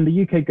 and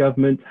the UK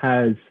government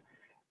has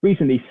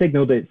recently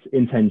signalled its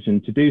intention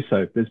to do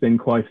so. There's been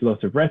quite a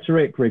lot of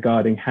rhetoric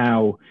regarding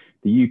how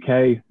the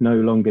UK no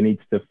longer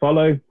needs to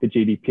follow the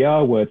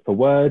GDPR word for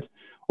word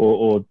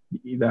or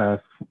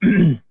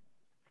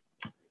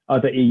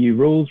other EU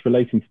rules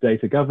relating to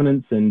data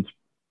governance and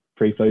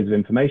free flows of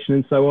information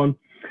and so on.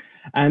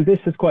 And this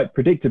has quite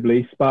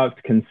predictably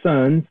sparked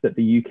concerns that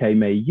the UK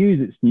may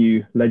use its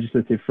new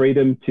legislative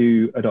freedom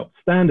to adopt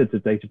standards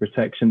of data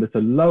protection that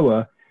are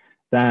lower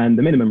than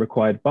the minimum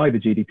required by the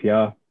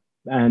GDPR,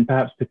 and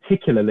perhaps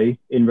particularly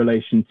in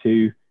relation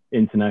to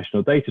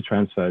international data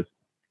transfers.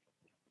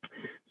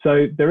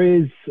 So there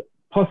is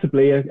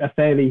possibly a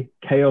fairly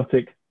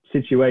chaotic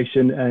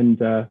situation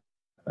and a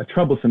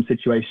troublesome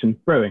situation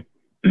brewing.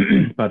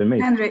 Pardon me.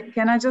 Henry,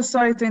 can I just,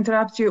 sorry to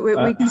interrupt you.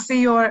 We can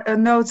see your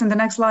notes in the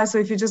next slide. So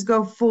if you just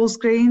go full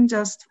screen,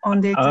 just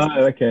on the.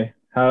 Oh, okay.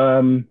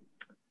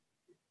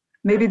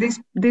 Maybe this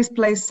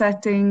display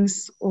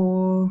settings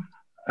or.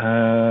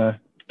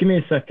 Give me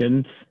a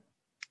second.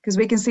 Because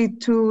we can see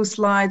two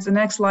slides, the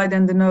next slide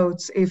and the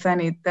notes, if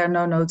any. There are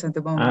no notes at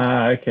the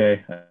moment.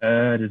 Okay.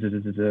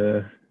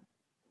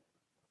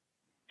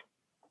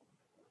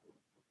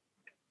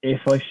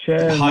 If I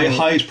share.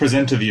 Hide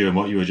presenter view and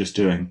what you were just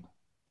doing.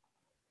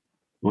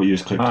 What you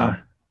just clicked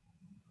on.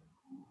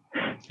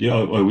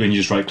 Yeah, when you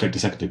just right clicked a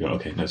second ago.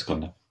 Okay, no, it's gone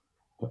now.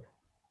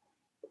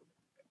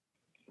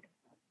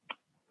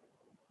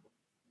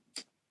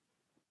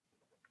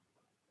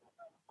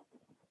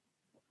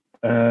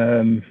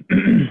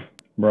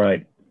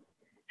 Right.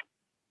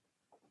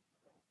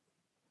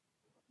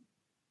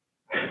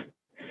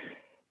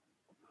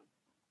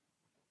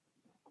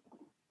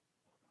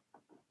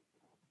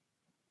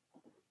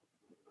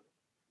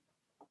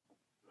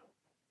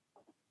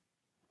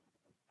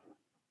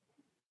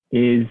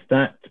 Is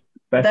that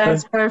better?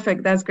 That's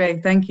perfect. That's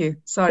great. Thank you.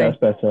 Sorry. That's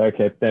better.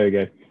 Okay, there we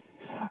go.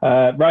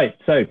 Right.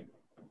 So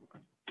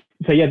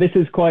yeah, this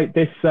is quite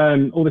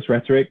all this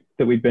rhetoric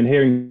that we've been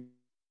hearing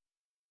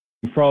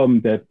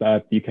from the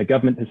UK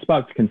government has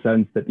sparked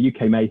concerns that the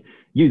UK may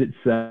use its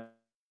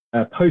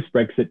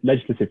post-Brexit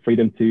legislative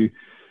freedom to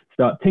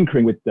start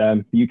tinkering with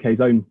the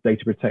UK's own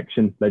data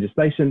protection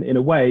legislation in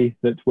a way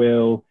that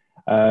will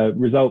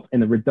result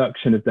in a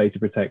reduction of data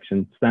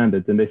protection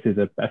standards. And this is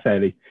a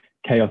fairly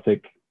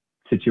chaotic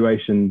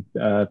situation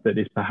that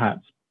is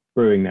perhaps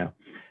brewing now.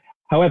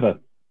 However,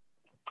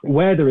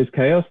 where there is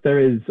chaos, there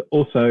is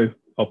also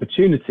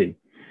opportunity.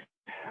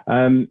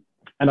 And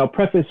I'll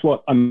preface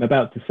what I'm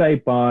about to say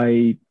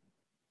by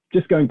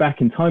just going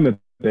back in time a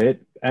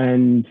bit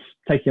and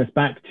taking us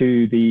back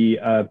to the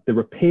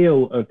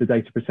repeal of the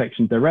Data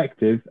Protection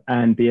Directive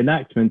and the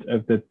enactment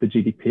of the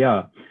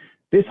GDPR.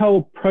 This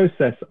whole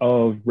process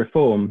of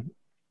reform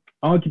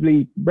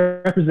arguably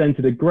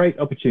represented a great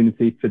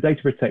opportunity for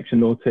data protection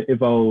law to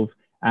evolve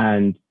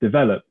and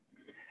develop.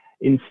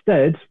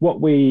 Instead,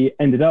 what we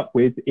ended up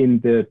with in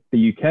the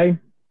UK,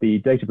 the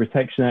Data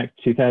Protection Act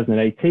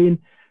 2018,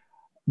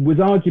 was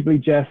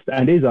arguably just,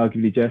 and is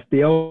arguably just,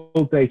 the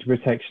old Data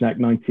Protection Act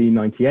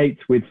 1998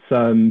 with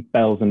some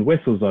bells and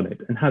whistles on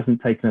it, and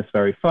hasn't taken us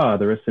very far.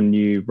 There are some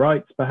new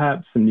rights,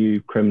 perhaps, some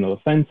new criminal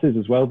offences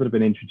as well that have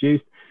been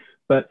introduced,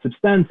 but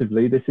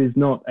substantively, this is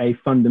not a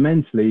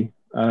fundamentally,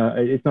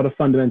 it's not a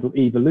fundamental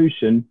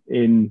evolution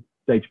in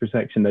data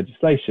protection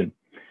legislation.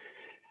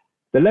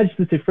 The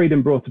legislative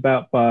freedom brought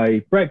about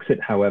by Brexit,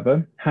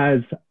 however,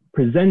 has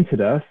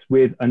presented us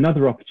with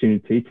another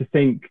opportunity to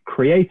think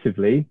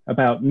creatively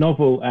about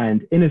novel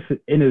and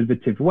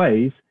innovative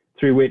ways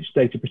through which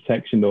data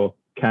protection law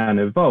can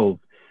evolve.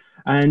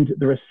 And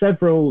there are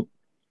several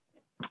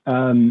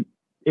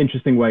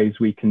interesting ways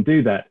we can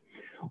do that.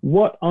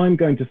 What I'm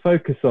going to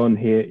focus on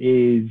here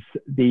is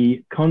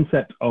the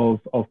concept of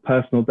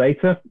personal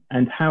data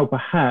and how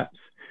perhaps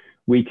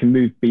we can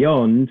move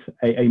beyond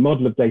a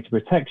model of data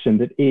protection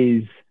that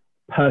is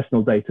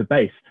personal data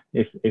based,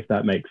 if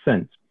that makes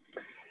sense.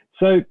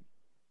 So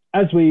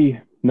as we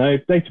know,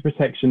 data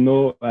protection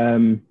law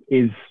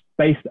is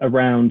based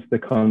around the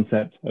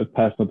concept of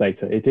personal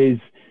data. It is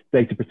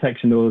data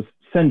protection law's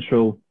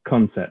central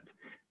concept.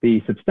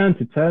 The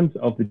substantive terms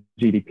of the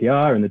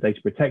GDPR and the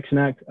Data Protection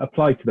Act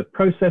apply to the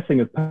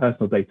processing of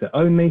personal data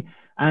only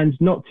and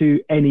not to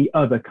any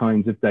other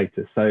kinds of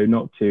data, so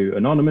not to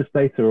anonymous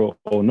data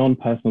or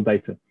non-personal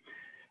data.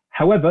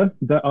 However,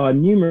 there are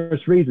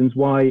numerous reasons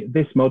why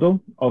this model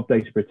of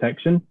data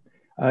protection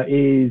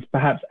is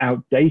perhaps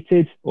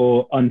outdated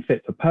or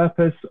unfit for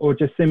purpose or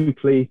just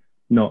simply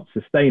not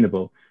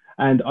sustainable.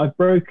 And I've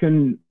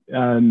broken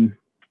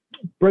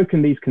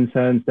these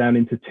concerns down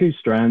into two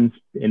strands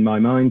in my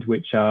mind,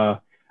 which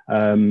are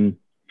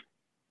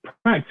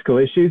practical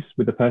issues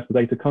with the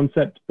personal data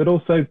concept, but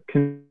also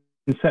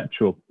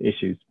conceptual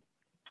issues.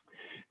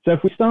 So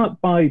if we start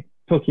by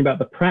talking about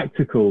the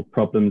practical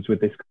problems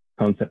with this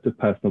concept of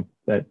personal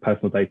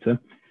data,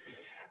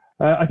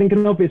 I think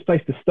an obvious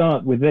place to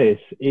start with this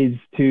is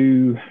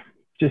to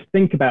just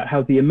think about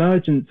how the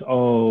emergence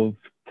of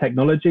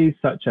technologies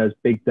such as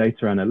big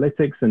data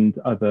analytics and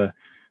other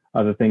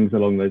things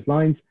along those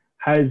lines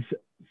has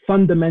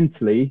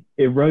fundamentally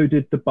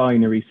eroded the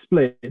binary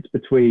split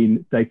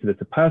between data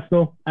that are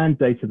personal and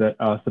data that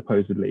are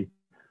supposedly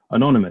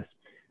anonymous.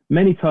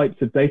 Many types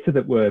of data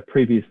that were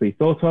previously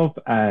thought of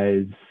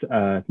as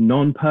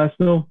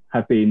non-personal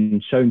have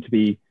been shown to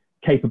be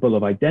capable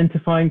of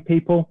identifying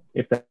people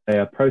if they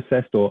are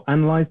processed or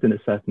analyzed in a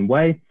certain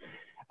way.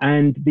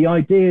 And the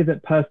idea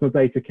that personal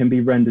data can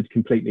be rendered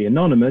completely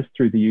anonymous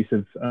through the use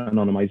of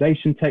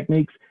anonymization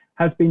techniques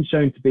has been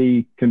shown to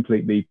be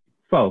completely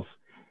false.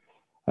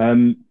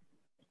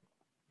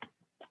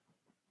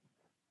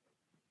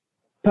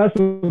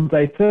 Personal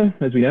data,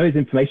 as we know, is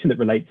information that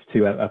relates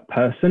to a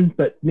person,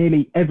 but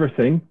nearly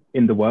everything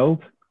in the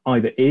world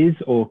either is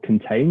or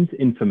contains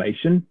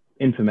information.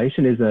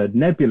 Information is a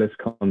nebulous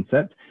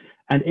concept.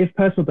 And if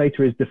personal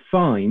data is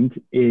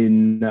defined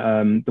in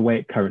the way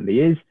it currently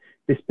is,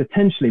 this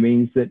potentially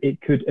means that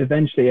it could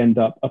eventually end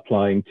up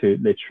applying to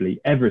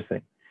literally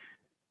everything.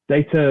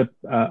 Data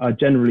are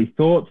generally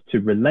thought to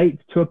relate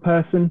to a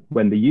person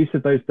when the use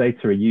of those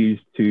data are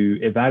used to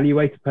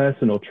evaluate a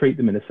person or treat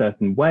them in a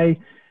certain way.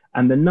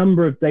 And the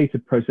number of data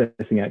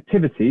processing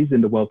activities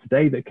in the world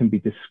today that can be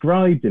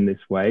described in this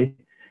way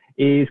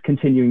is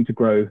continuing to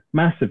grow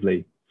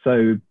massively.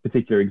 So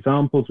particular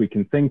examples we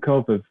can think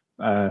of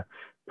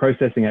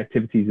processing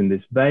activities in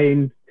this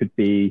vein could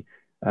be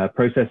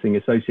processing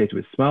associated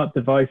with smart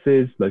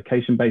devices,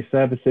 location-based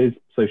services,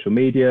 social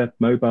media,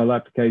 mobile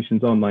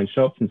applications, online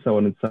shops, and so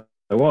on and so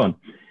on.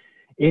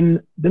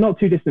 In the not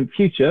too distant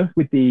future,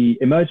 with the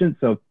emergence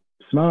of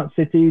smart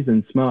cities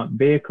and smart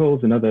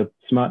vehicles and other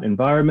smart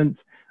environments,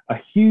 a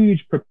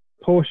huge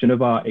proportion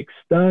of our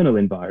external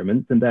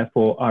environment, and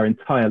therefore our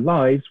entire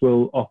lives,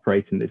 will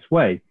operate in this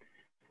way,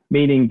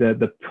 meaning that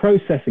the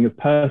processing of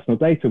personal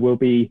data will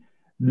be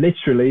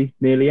literally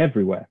nearly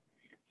everywhere.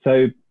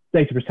 So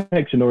data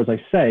protection, or as I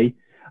say,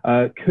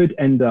 could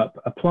end up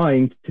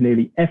applying to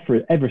nearly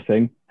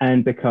everything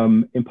and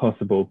become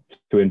impossible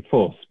to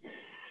enforce.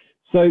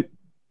 So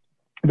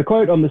the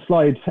quote on the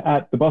slide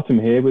at the bottom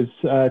here was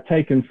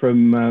taken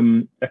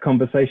from a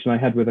conversation I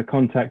had with a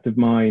contact of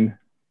mine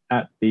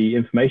at the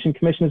Information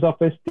Commissioner's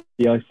Office,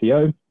 the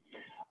ICO,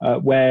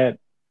 where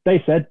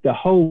they said the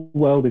whole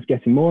world is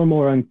getting more and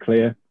more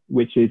unclear,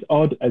 which is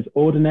odd, as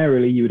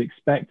ordinarily you would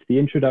expect the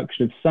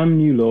introduction of some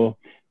new law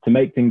to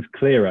make things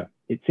clearer.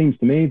 It seems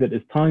to me that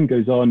as time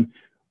goes on,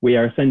 we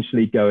are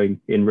essentially going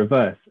in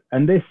reverse.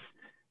 And this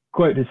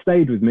quote has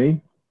stayed with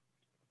me.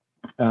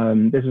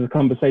 This was a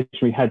conversation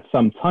we had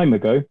some time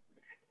ago,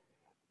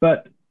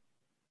 but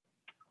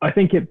I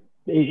think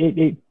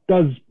it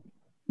does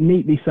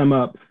neatly sum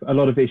up a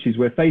lot of issues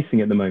we're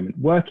facing at the moment.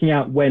 Working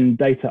out when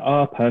data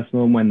are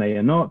personal and when they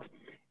are not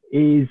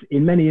is,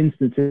 in many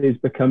instances,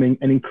 becoming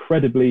an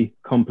incredibly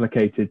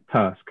complicated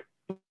task.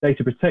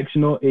 Data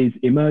protection law is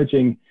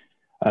emerging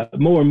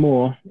more and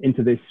more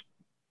into this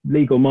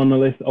legal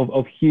monolith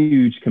of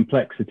huge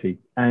complexity.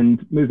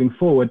 And moving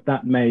forward,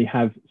 that may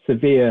have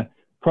severe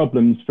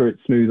problems for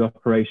its smooth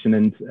operation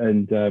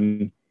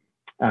and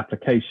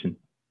application.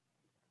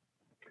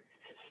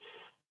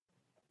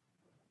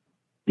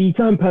 The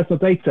term personal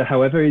data,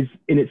 however, is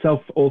in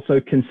itself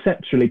also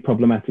conceptually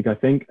problematic, I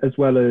think, as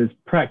well as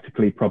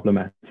practically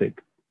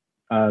problematic.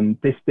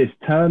 This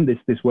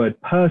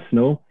word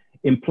personal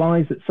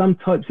implies that some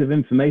types of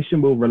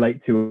information will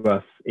relate to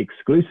us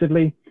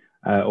exclusively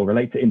or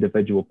relate to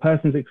individual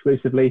persons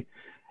exclusively.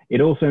 It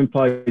also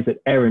implies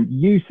that errant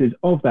uses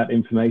of that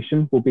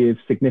information will be of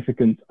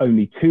significance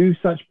only to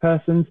such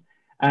persons,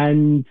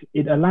 and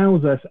it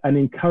allows us and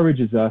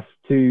encourages us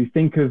to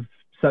think of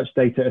such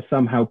data as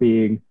somehow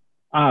being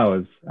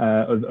ours,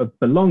 of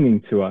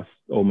belonging to us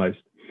almost.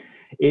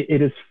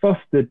 It has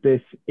fostered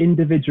this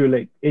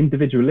individualistic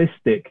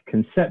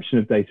conception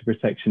of data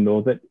protection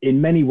law that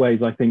in many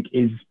ways I think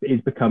is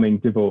becoming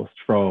divorced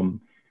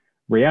from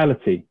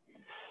reality.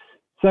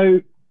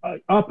 So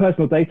our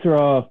personal data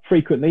are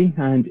frequently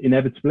and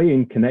inevitably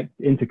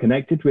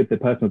interconnected with the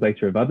personal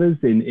data of others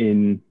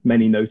in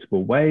many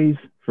notable ways.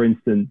 For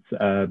instance,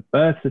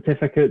 birth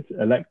certificates,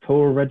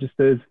 electoral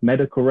registers,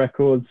 medical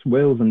records,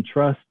 wills and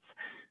trusts,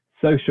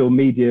 social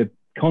media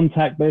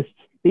contact lists.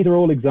 These are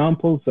all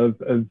examples of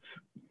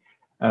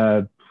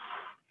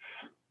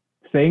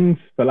things,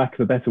 for lack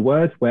of a better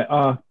word, where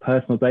our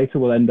personal data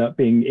will end up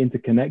being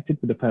interconnected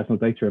with the personal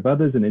data of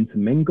others and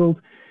intermingled.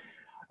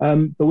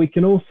 But we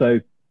can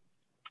also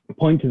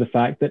point to the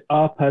fact that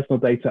our personal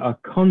data are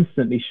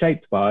constantly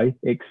shaped by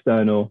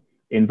external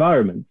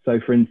environments. So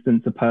for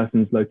instance, a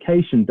person's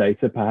location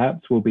data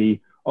perhaps will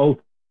be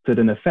altered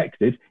and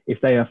affected if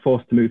they are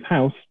forced to move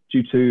house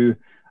due to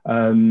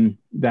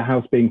their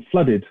house being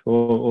flooded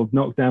or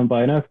knocked down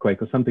by an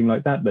earthquake or something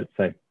like that, let's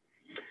say.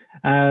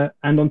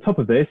 And on top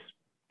of this,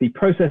 the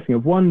processing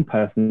of one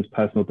person's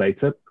personal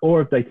data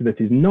or of data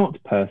that is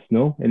not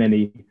personal in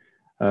any,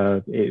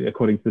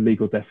 according to the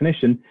legal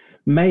definition,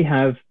 may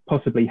have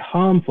possibly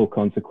harmful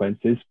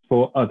consequences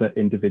for other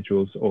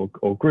individuals or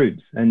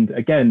groups. And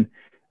again,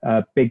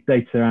 big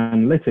data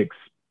analytics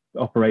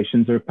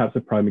operations are perhaps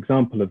a prime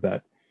example of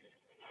that.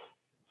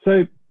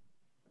 So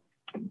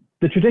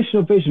the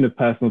traditional vision of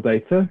personal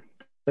data,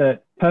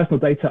 that personal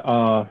data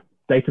are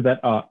data that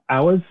are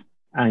ours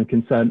and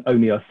concern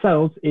only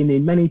ourselves,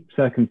 in many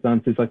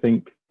circumstances, I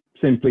think,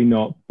 simply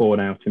not borne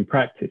out in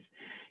practice.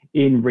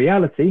 In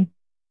reality,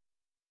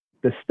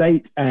 the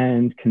state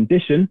and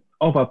condition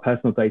of our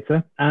personal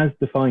data, as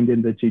defined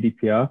in the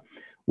GDPR,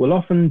 will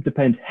often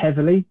depend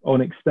heavily on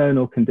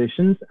external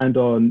conditions and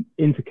on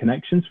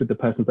interconnections with the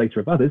personal data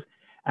of others,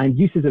 and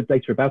uses of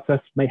data about us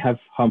may have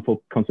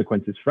harmful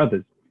consequences for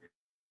others.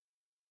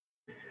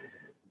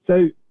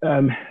 So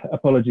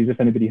apologies if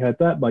anybody heard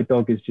that. My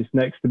dog is just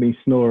next to me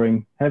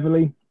snoring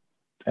heavily.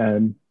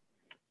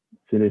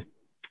 It's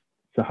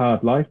a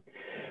hard life.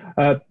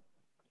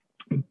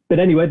 But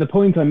anyway, the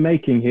point I'm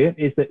making here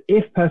is that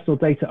if personal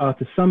data are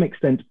to some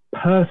extent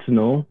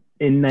personal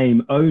in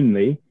name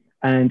only,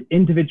 and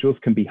individuals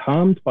can be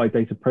harmed by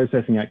data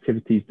processing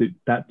activities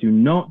that do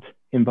not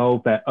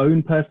involve their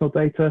own personal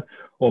data,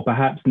 or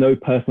perhaps no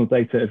personal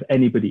data of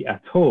anybody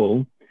at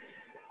all,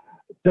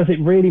 does it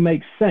really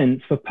make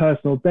sense for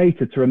personal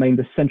data to remain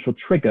the central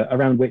trigger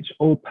around which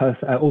all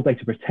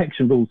data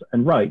protection rules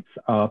and rights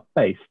are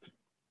based?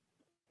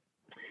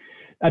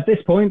 At this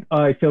point,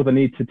 I feel the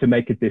need to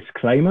make a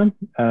disclaimer,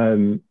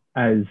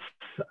 as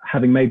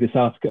having made this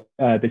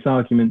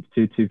argument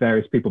to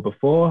various people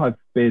before, I've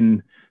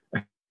been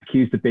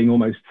accused of being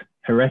almost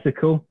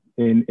heretical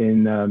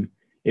in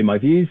my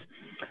views.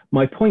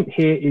 My point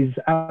here is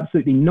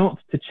absolutely not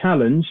to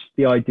challenge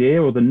the idea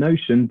or the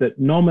notion that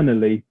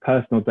nominally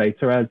personal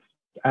data,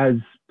 as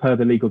per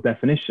the legal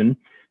definition,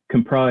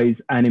 comprise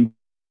an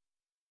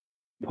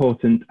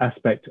important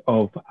aspect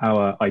of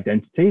our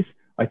identities.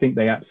 I think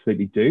they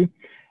absolutely do.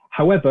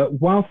 However,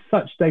 while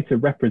such data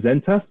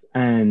represent us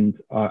and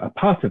are a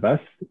part of us,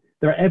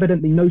 there are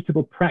evidently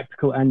notable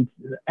practical and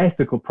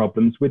ethical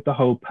problems with the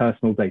whole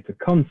personal data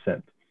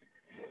concept.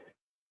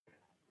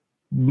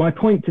 My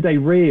point today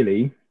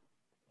really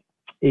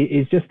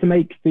is just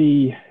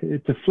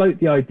to float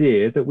the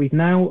idea that we've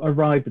now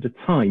arrived at a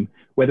time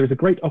where there is a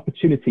great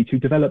opportunity to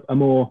develop a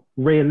more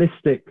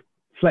realistic,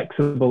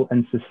 flexible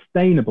and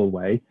sustainable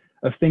way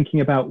of thinking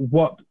about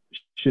what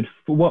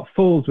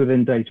falls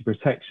within data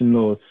protection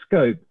law's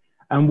scope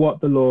and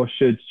what the law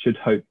should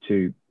hope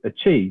to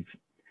achieve.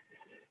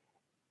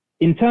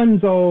 In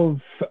terms of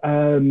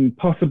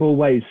possible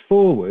ways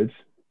forward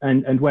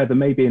and where there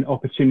may be an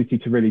opportunity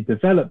to really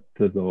develop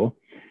the law,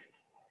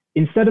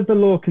 instead of the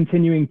law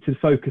continuing to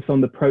focus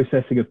on the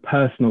processing of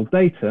personal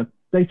data,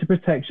 data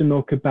protection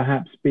law could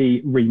perhaps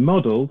be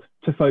remodeled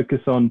to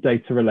focus on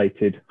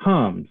data-related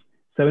harms.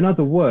 So in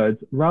other words,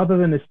 rather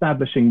than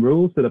establishing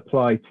rules that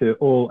apply to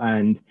all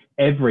and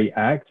every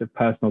act of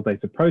personal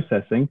data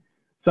processing,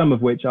 some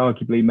of which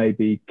arguably may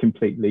be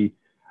completely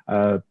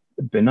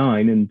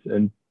benign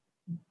and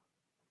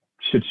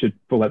should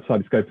fall outside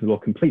the scope of the law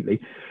completely,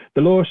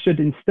 the law should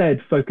instead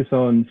focus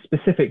on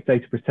specific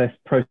data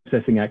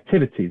processing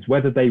activities,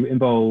 whether they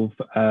involve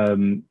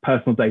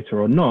personal data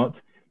or not,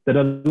 that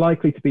are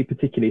likely to be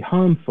particularly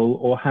harmful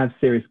or have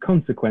serious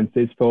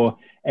consequences for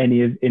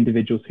any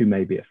individuals who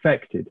may be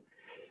affected.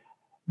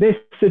 This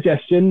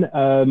suggestion,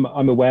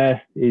 I'm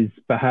aware, is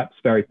perhaps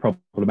very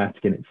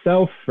problematic in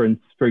itself.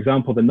 For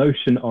example, the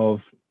notion of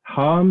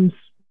harms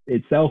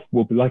itself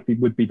would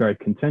be very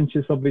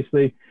contentious,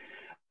 obviously.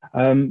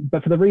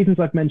 But for the reasons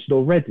I've mentioned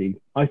already,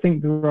 I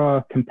think there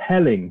are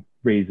compelling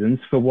reasons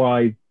for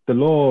why the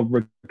law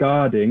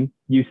regarding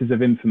uses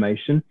of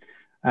information,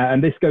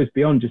 and this goes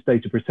beyond just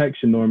data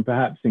protection law and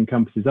perhaps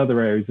encompasses other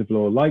areas of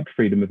law like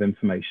freedom of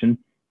information.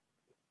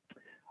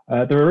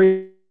 There are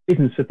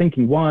reasons for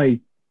thinking why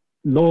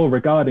law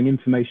regarding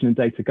information and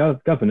data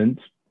governance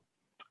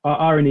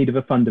are in need of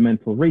a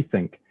fundamental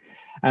rethink.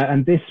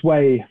 And this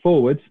way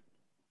forward,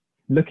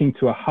 looking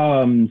to a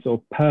harms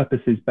or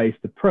purposes-based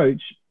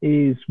approach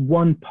is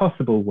one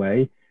possible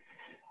way,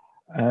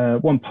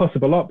 one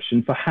possible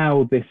option for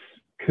how this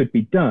could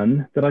be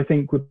done that I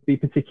think would be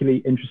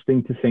particularly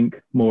interesting to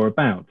think more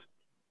about.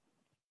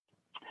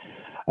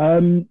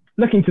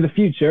 Looking to the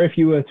future, if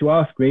you were to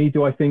ask me,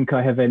 do I think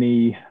I have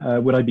any,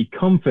 would I be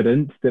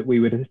confident that we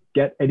would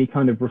get any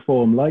kind of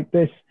reform like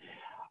this?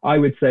 I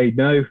would say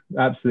no,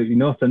 absolutely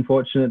not.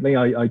 Unfortunately,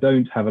 I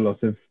don't have a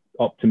lot of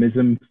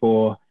optimism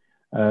for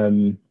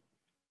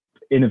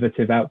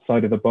innovative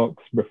outside of the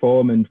box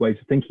reform and ways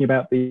of thinking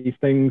about these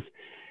things.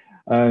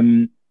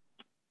 The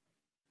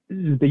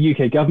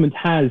UK government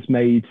has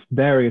made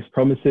various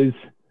promises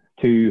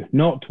to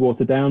not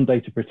water down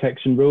data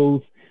protection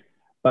rules,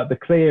 but the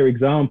clear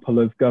example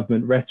of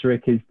government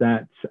rhetoric is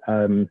that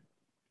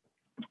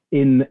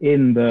in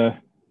the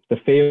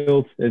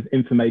field of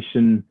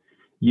information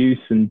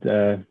use and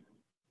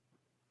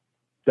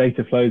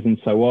data flows and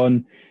so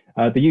on,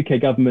 the UK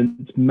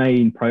government's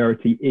main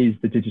priority is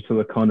the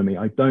digital economy.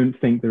 I don't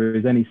think there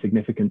is any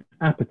significant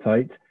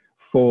appetite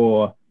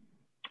for,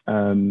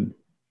 for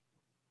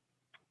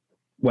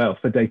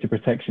data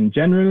protection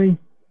generally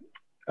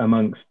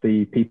amongst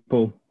the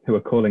people who are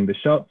calling the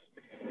shots.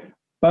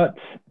 But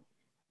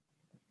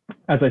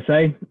as I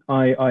say,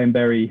 I am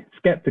very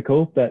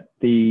skeptical that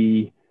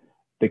the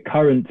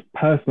current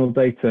personal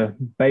data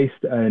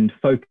based and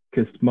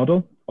focused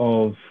model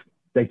of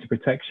data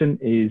protection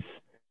is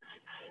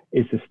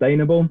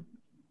sustainable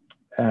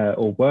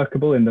or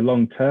workable in the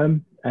long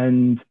term.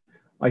 And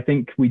I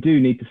think we do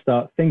need to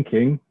start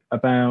thinking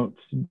about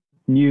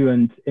new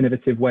and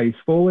innovative ways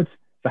forward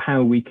for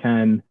how we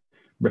can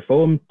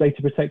reform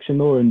data protection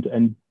law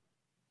and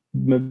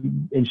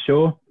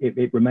ensure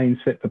it remains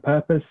fit for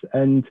purpose,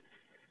 and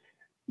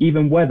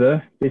even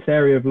whether this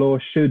area of law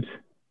should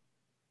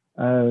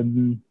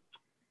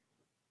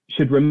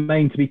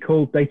remain to be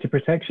called data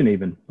protection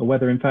even, or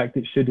whether in fact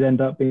it should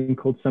end up being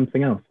called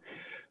something else.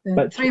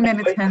 But 3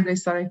 minutes, Henry,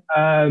 sorry.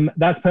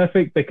 That's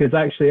perfect, because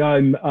actually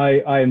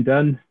I am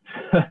done.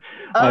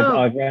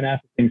 I've ran out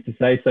of things to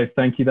say, so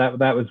thank you.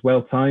 That was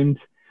well timed.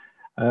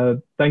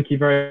 Thank you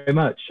very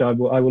much. I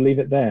will leave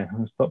it there.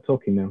 I'll stop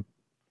talking now.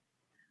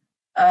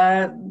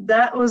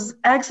 That was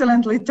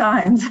excellently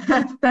timed.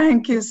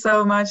 Thank you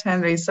so much,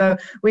 Henry. So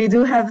we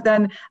do have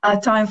then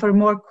time for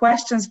more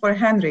questions for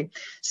Henry.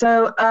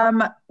 So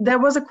there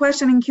was a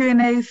question in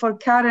Q&A for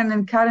Karen,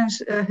 and Karen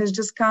has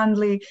just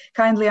kindly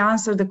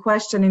answered the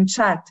question in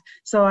chat.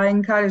 So I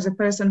encourage the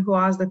person who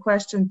asked the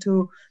question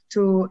to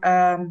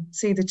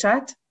see the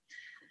chat.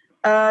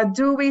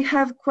 Do we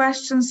have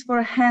questions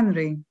for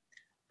Henry?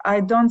 I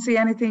don't see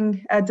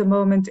anything at the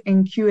moment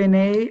in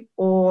Q&A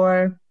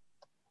or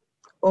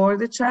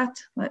the chat.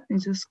 Let me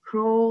just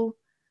scroll.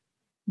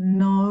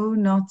 No,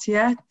 not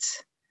yet.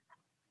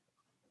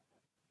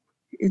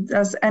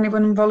 Does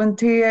anyone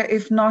volunteer?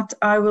 If not,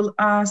 I will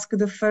ask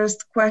the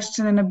first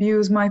question and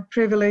abuse my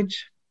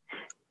privilege.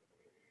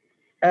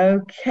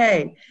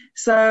 Okay,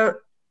 so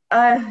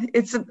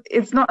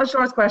it's not a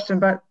short question,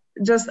 but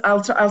just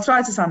I'll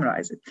try to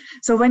summarize it.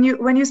 So when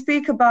you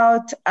speak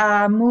about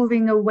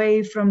moving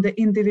away from the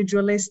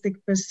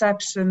individualistic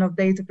perception of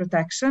data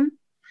protection,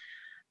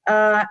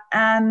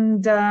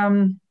 and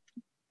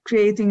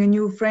creating a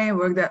new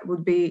framework that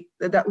would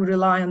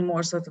rely on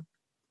more sort of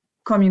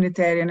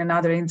communitarian and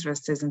other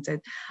interests, isn't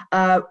it?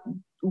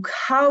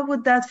 How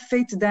would that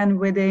fit then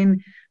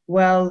within,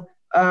 well,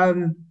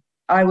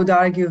 I would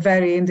argue,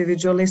 very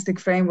individualistic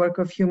framework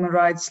of human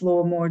rights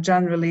law more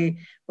generally,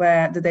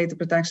 where the data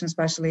protection,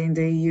 especially in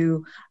the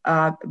EU,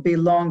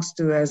 belongs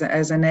to as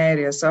an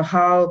area? So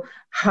how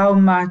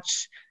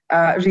much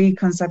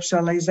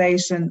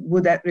reconceptualization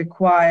would that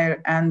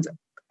require, and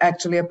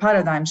actually a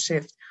paradigm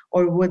shift,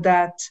 or would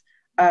that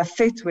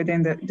fit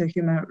within the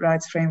human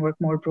rights framework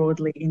more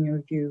broadly, in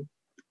your view,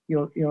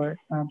 your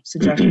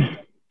suggestion?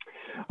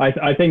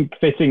 I think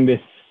fitting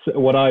this,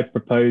 what I've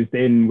proposed,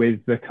 in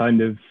with the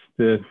kind of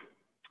the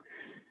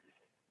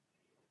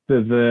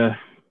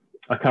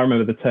I can't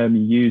remember the term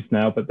you used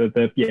now, but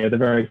the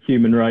very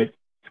human rights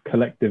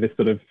collectivist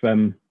sort of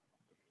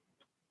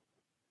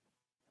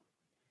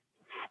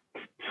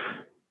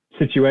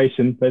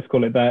situation, let's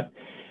call it that,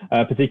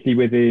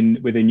 particularly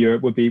within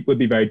Europe, would be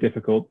very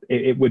difficult.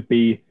 It would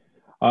be.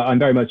 I'm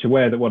very much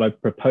aware that what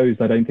I've proposed,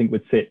 I don't think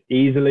would sit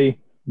easily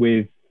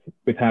with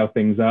how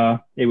things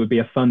are. It would be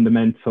a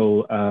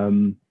fundamental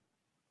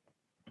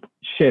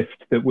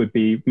shift that would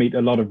meet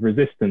a lot of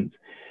resistance,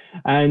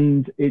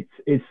 and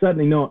it's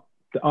certainly not.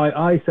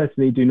 I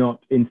certainly do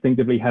not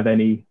instinctively have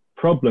any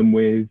problem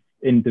with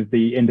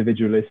the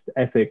individualist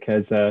ethic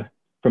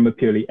from a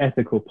purely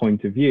ethical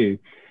point of view.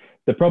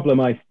 The problem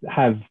I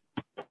have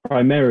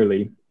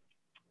primarily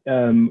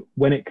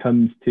when it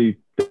comes to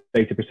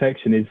data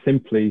protection is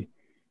simply,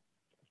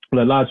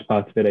 well, a large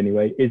part of it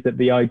anyway, is that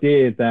the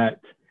idea that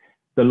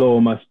the law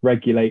must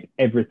regulate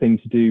everything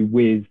to do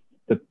with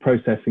the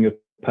processing of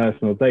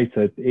personal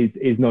data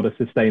is not a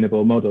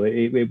sustainable model.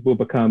 It will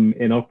become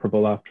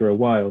inoperable after a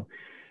while.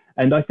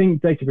 And I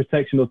think data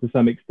protection law, to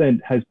some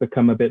extent, has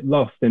become a bit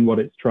lost in what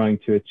it's trying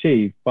to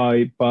achieve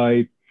by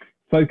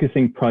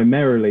focusing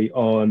primarily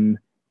on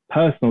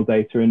personal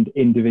data and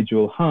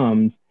individual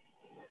harms.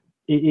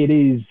 It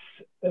is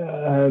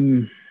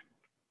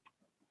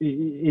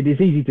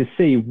easy to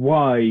see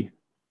why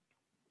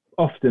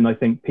often I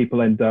think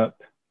people end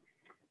up,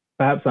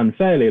 perhaps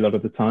unfairly a lot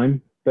of the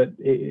time, but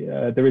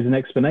there is an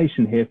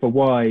explanation here for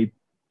why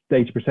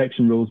data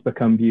protection rules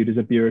become viewed as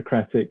a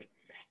bureaucratic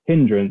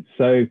hindrance.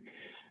 So,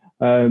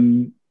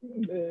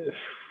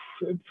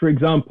 for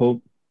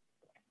example,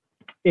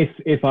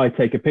 if I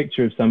take a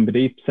picture of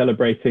somebody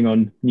celebrating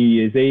on New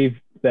Year's Eve,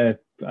 they're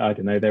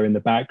in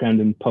the background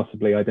and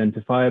possibly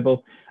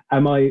identifiable.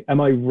 Am I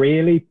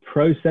really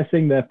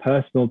processing their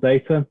personal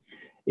data?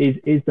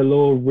 Is the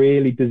law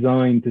really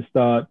designed to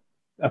start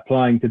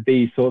applying to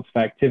these sorts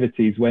of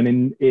activities, when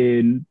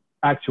in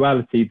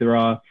actuality there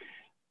are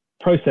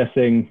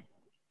processing?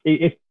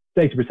 If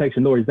data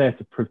protection law is there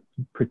to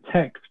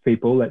protect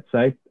people, let's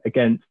say,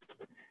 against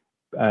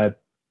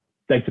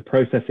data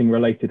processing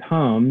related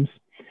harms,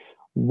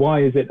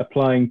 why is it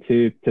applying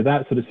to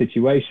that sort of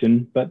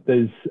situation, but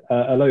there's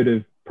a load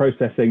of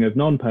processing of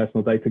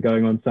non-personal data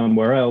going on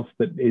somewhere else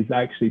that is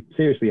actually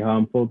seriously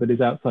harmful, that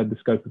is outside the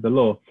scope of the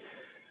law?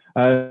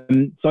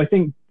 So I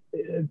think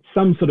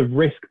some sort of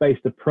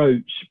risk-based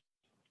approach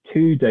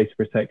to data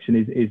protection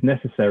is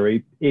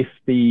necessary if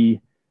the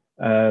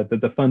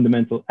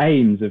fundamental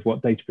aims of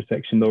what data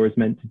protection law is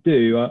meant to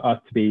do are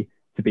to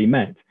be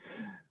met.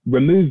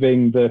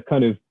 Removing the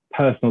kind of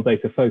personal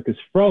data focus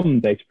from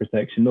data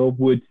protection law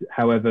would,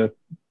 however,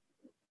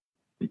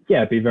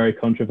 be very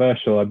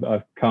controversial.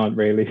 I can't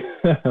really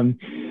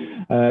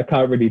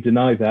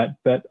deny that,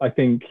 but I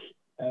think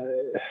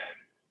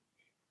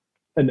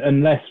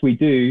unless we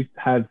do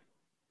start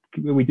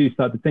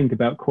to think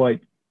about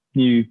quite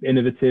new,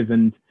 innovative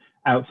and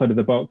outside of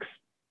the box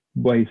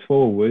ways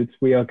forward,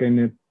 we are going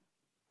to,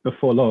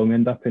 before long,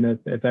 end up in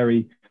a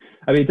very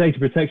I mean, data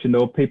protection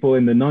law, people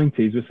in the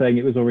 90s were saying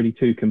it was already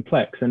too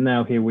complex. And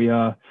now here we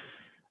are,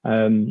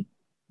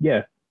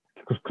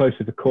 close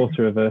to a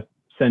quarter of a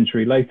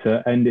century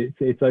later, and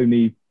it's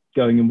only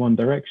going in one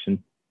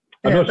direction.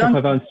 I'm not sure if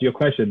I've answered your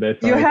question there.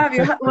 Sorry. You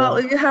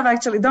have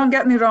actually. Don't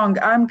get me wrong.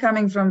 I'm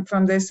coming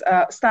from this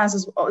stance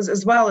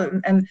as well,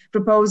 and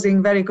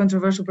proposing very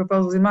controversial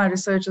proposals in my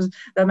researches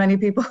that many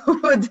people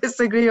would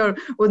disagree or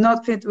would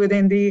not fit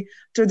within the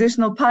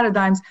traditional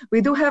paradigms.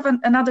 We do have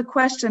another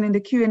question in the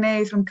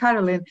Q&A from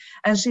Caroline,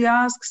 and she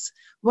asks,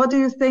 what do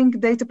you think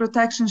data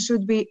protection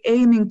should be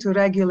aiming to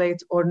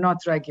regulate or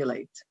not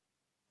regulate?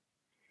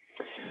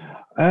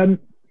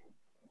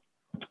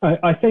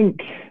 I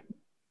think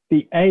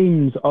the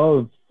aims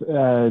of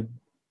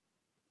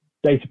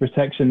data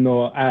protection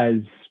law as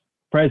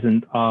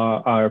present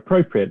are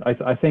appropriate.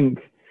 I think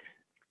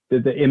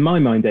that in my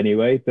mind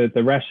anyway,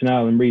 the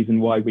rationale and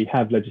reason why we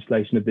have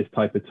legislation of this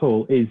type at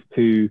all is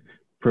to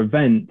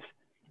prevent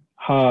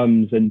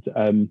harms and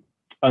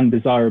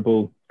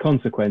undesirable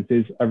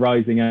consequences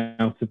arising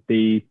out of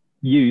the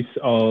use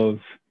of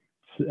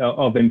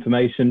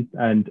information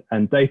and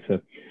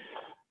data.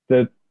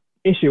 The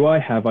issue I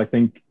have, I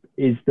think,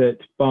 is that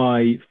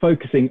by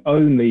focusing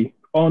only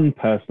on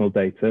personal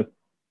data,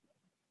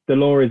 the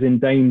law is in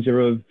danger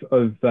of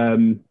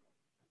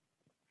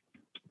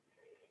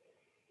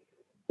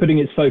putting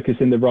its focus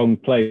in the wrong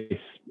place,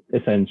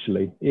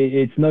 essentially.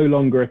 It's no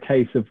longer a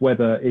case of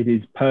whether it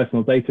is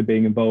personal data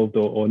being involved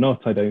or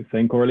not, I don't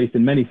think, or at least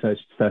in many such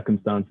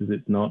circumstances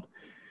it's not,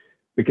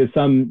 because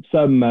some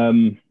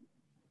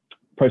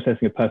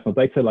processing of personal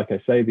data, like I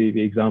say,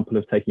 the example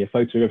of taking a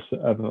photograph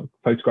of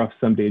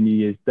somebody on New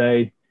Year's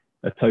Day,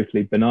 are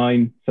totally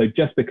benign. So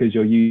just because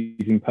you're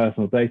using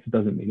personal data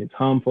doesn't mean it's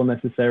harmful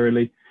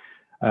necessarily.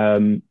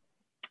 And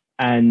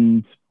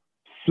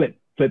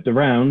flipped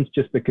around,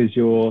 just because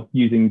you're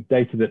using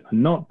data that are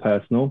not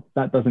personal,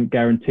 that doesn't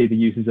guarantee the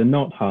uses are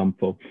not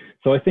harmful.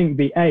 So I think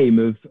the aim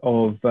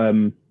of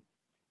data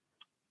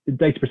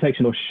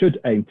protection law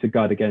should aim to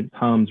guard against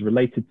harms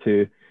related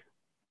to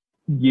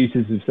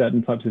uses of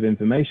certain types of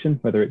information,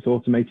 whether it's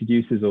automated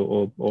uses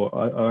or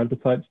other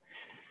types,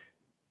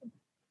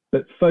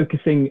 but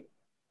focusing,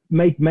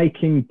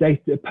 making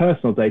data,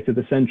 personal data,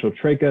 the central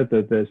trigger,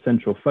 the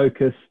central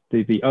focus,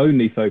 the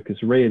only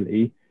focus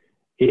really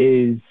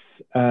is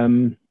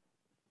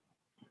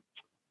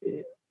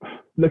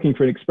looking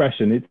for an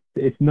expression.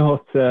 It's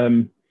not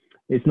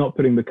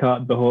putting the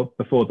cart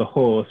before the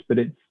horse, but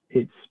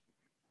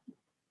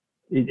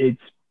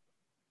it's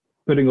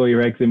putting all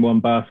your eggs in one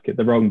basket,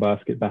 the wrong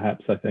basket,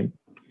 perhaps, I think.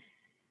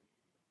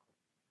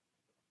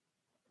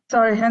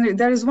 Sorry, Henry,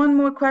 there is one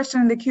more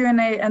question in the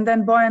Q&A, and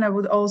then Bojana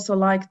would also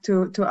like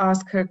to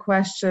ask her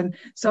question.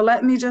 So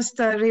let me just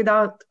read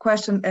out the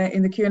question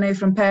in the Q&A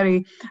from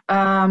Perry.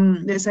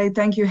 They say,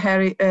 thank you,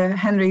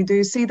 Henry. Do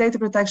you see data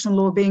protection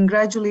law being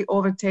gradually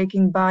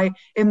overtaken by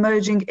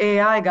emerging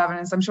AI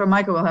governance? I'm sure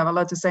Michael will have a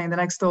lot to say in the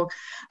next talk.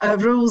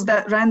 Rules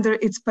that render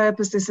its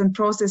purposes and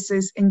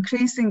processes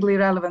increasingly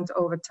relevant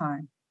over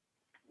time.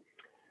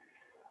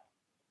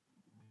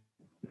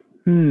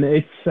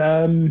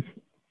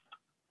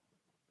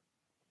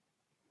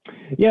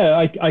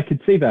 Yeah, I could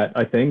see that.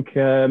 I think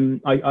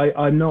I'm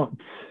not.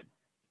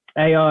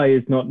 AI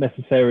is not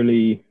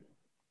necessarily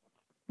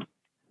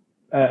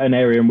an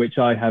area in which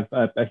I have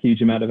a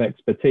huge amount of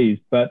expertise,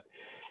 but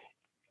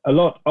a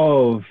lot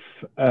of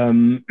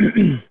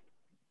the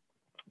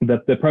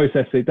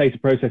data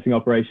processing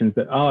operations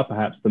that are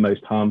perhaps the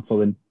most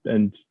harmful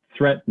and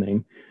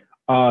threatening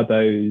are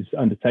those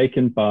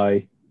undertaken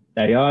by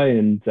AI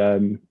and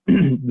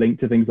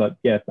linked to things like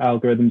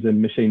algorithms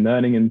and machine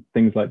learning and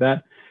things like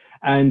that.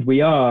 And we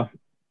are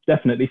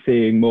definitely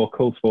seeing more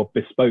calls for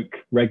bespoke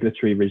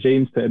regulatory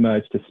regimes to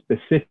emerge to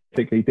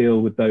specifically deal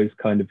with those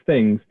kind of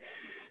things.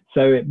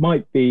 So it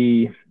might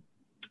be,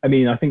 I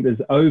mean, I think there's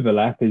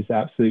overlap is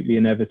absolutely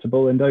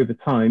inevitable. And over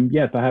time,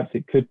 perhaps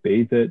it could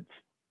be that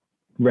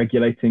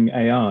regulating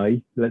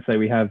AI, let's say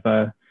we have,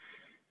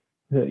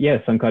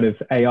 some kind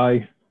of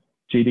AI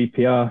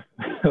GDPR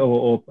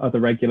or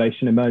other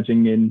regulation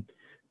emerging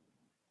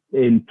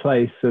in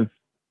place of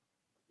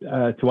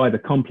to either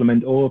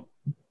complement or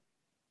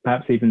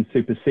perhaps even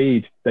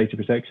supersede data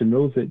protection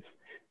rules. It's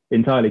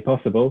entirely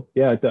possible.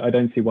 I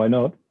don't see why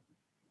not.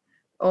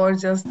 Or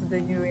just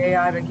the new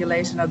AI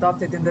regulation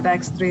adopted in the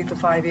next 3 to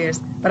 5 years.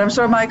 But I'm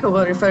sure Michael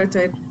will refer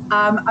to it.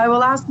 I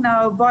will ask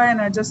now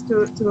Bojana just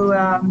to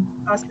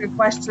ask a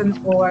question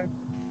or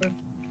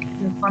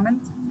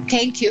comment.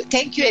 Thank you,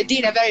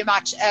 Edina, very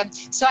much.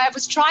 So I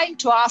was trying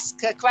to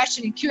ask a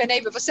question in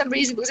Q&A, but for some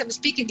reason, because I'm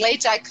speaking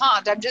later, I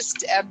can't. I'm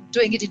just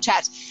doing it in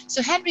chat.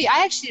 So Henry,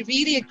 I actually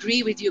really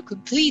agree with you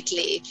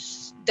completely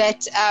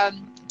that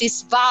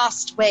this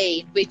vast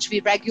way in which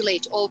we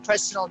regulate all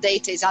personal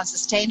data is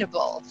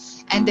unsustainable,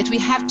 and that we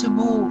have to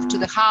move to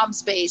the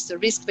harms-based or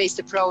risk-based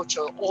approach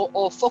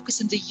or focus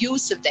on the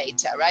use of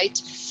data,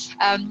 right?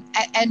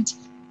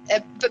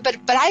 But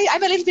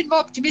I'm a little bit more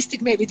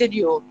optimistic maybe than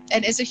you.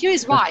 And so here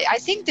is why. I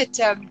think that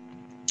a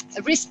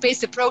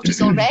risk-based approach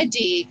is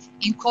already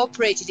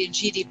incorporated in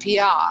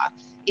GDPR.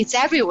 it's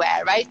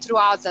everywhere, right?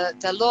 Throughout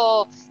the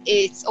law.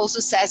 It also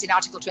says in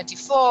Article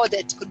 24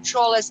 that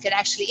controllers can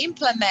actually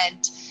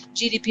implement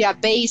GDPR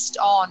based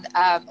on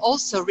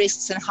also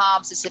risks and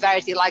harms and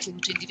severity likely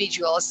to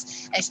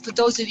individuals. As for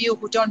those of you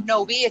who don't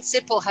know, we at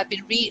CIPL have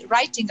been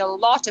writing a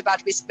lot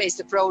about risk-based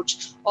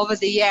approach over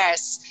the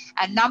years,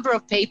 a number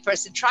of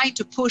papers, and trying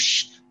to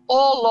push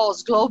all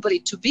laws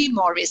globally to be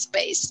more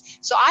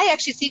risk-based. So I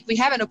actually think we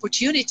have an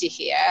opportunity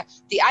here.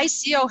 The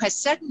ICO has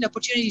certain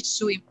opportunities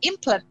to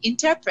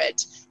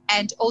interpret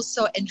and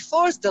also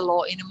enforce the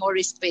law in a more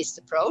risk-based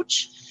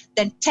approach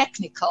than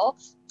technical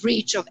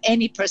breach of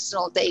any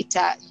personal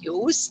data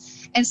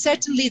use. And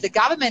certainly the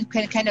government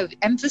can kind of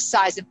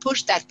emphasize and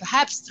push that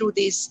perhaps through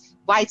these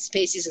white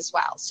spaces as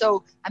well.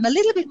 So I'm a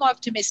little bit more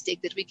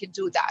optimistic that we can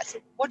do that.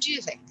 What do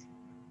you think?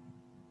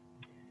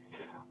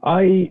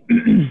 I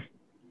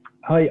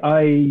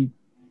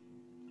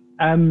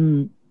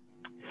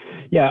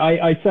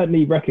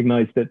certainly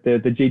recognise that the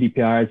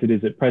GDPR as it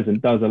is at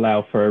present does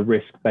allow for a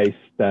risk-based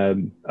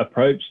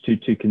approach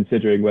to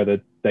considering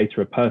whether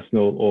data are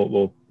personal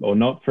or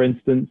not, for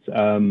instance.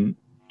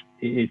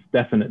 It's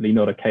definitely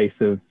not a case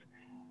of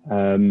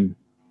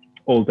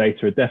all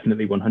data are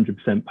definitely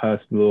 100%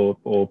 personal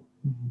or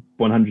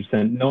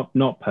 100%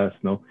 not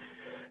personal.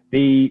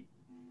 The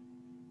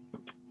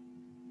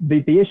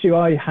issue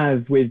I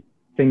have with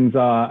things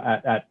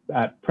are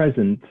at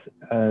present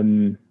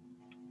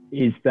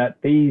is that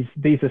these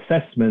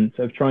assessments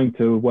of trying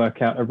to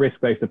work out a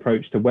risk-based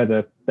approach to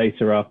whether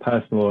data are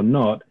personal or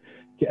not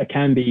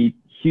can be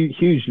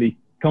hugely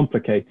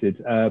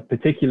complicated,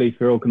 particularly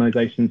for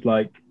organizations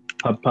like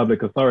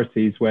public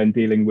authorities when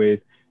dealing with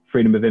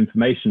freedom of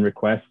information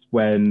requests,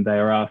 when they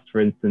are asked, for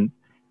instance,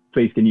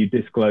 please can you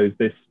disclose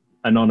this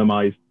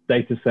anonymized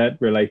data set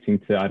relating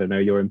to, I don't know,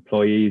 your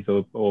employees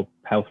or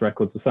health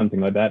records or something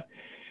like that.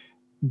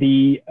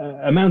 The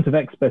amount of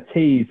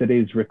expertise that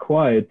is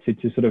required to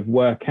sort of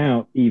work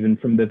out, even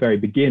from the very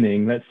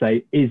beginning, let's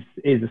say, is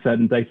a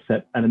certain data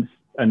set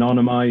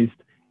anonymized?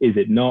 Is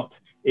it not?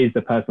 Is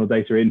the personal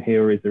data in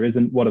here or is there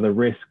isn't? What are the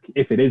risks?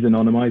 If it is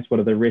anonymized, what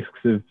are the risks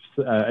of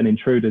an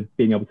intruder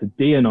being able to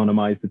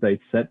de-anonymize the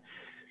data set?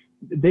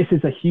 This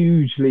is a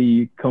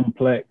hugely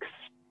complex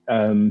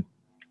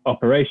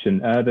operation.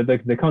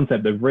 The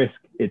concept of risk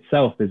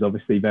itself is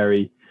obviously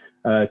very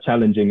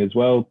challenging as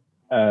well.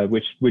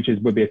 Which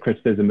would be a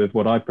criticism of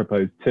what I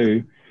propose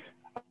too,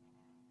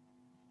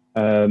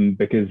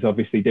 because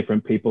obviously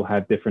different people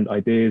have different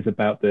ideas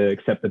about the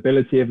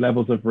acceptability of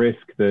levels of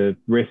risk. The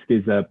risk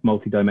is a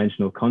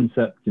multidimensional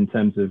concept in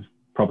terms of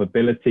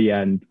probability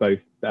and both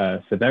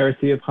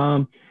severity of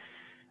harm.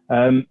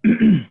 And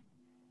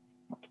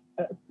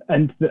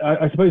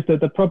I suppose that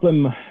the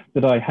problem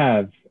that I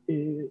have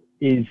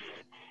is,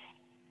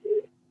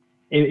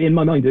 in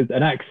my mind,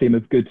 an axiom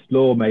of good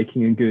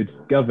lawmaking and good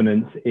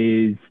governance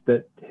is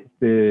that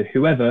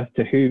whomever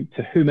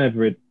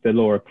the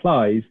law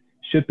applies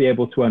should be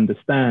able to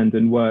understand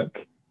and work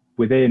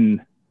within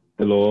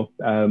the law,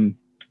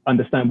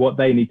 understand what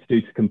they need to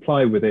do to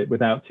comply with it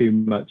without too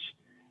much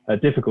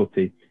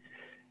difficulty.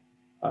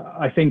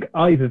 I think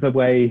either the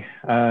way,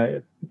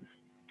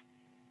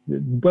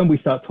 when we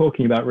start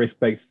talking about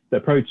risk-based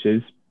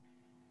approaches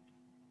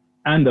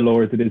and the law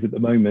as it is at the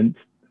moment,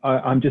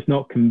 I'm just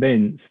not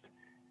convinced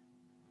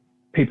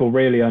people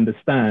really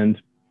understand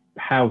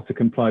how to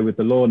comply with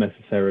the law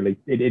necessarily.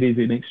 It is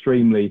an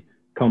extremely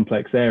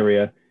complex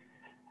area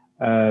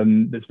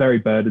that's very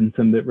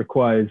burdensome, that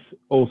requires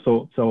all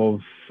sorts of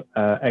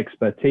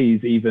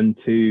expertise even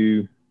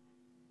to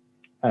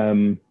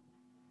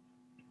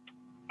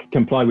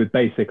comply with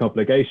basic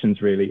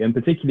obligations, really, and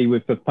particularly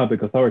with the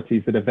public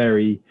authorities that are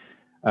very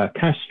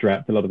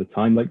cash-strapped a lot of the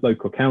time, like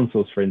local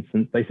councils, for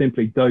instance. They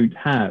simply don't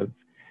have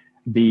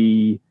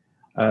the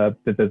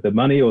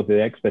money or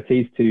the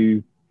expertise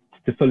to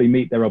fully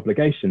meet their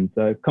obligations.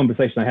 A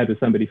conversation I had with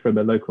somebody from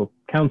a local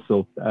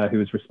council who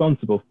was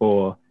responsible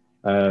for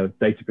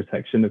data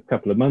protection a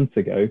couple of months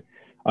ago,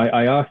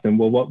 I asked them,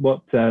 well,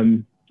 what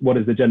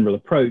is the general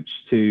approach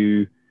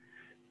to,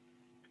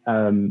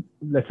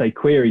 let's say,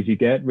 queries you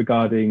get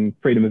regarding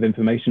freedom of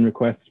information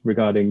requests,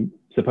 regarding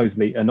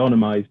supposedly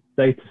anonymized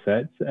data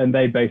sets? And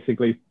they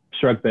basically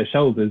shrugged their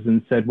shoulders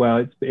and said,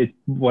 well, it's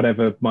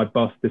whatever my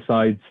boss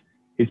decides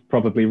is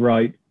probably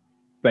right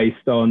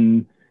based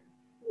on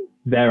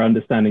their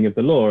understanding of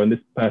the law, and this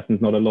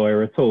person's not a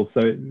lawyer at all,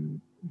 so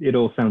it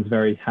all sounds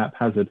very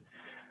haphazard.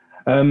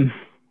 And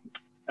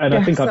yeah,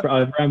 I think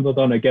I've rambled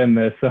on again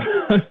there, so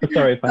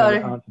sorry if I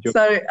haven't answered your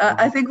question.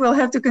 I think we'll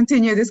have to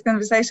continue this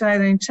conversation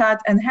either in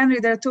chat. And Henry,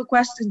 there are 2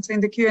 questions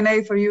in the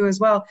Q&A for you as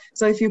well,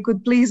 so if you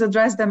could please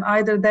address them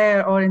either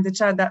there or in the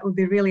chat, that would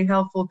be really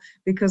helpful,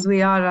 because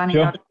we are running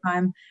out of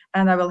time,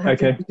 and I will have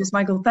to introduce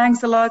Michael.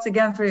 Thanks a lot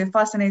again for your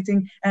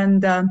fascinating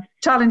and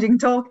challenging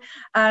talk,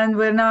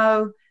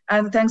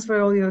 and thanks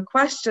for all your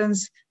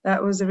questions.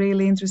 That was a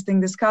really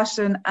interesting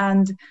discussion.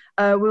 And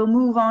we'll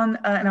move on,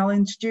 and I'll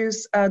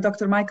introduce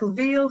Dr. Michael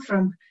Veal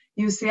from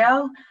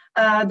UCL.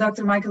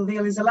 Dr. Michael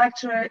Deal is a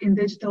lecturer in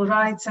digital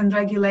rights and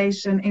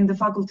regulation in the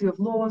Faculty of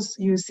Laws,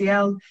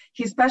 UCL.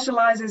 He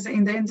specializes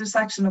in the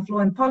intersection of law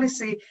and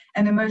policy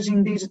and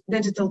emerging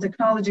digital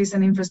technologies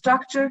and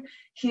infrastructure.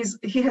 He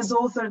has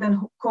authored and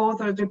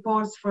co-authored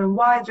reports for a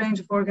wide range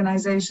of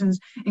organizations,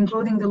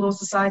 including the Law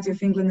Society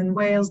of England and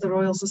Wales, the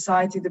Royal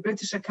Society, the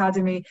British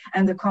Academy,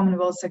 and the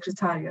Commonwealth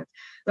Secretariat.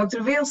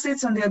 Dr. Veal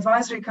sits on the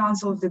Advisory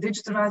Council of the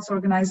digital rights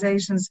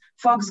organizations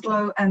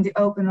Foxglove and the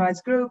Open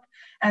Rights Group,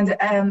 and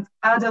the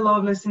Ada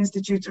Lovelace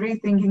Institute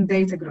Rethinking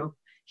Data Group.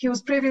 He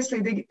was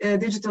previously the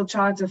Digital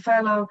Charter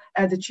Fellow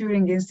at the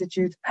Turing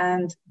Institute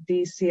and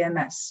the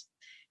CMS.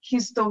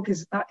 His talk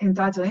is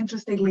entitled,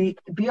 interestingly,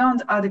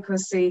 Beyond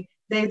Adequacy,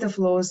 Data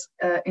Flows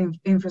in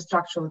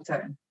Infrastructural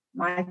Turn.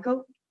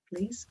 Michael,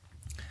 please.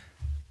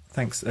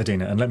 Thanks,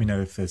 Adina. And let me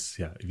know if if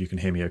you can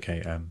hear me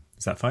okay.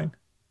 Is that fine?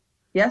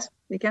 Yes,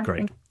 we can.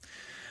 Great.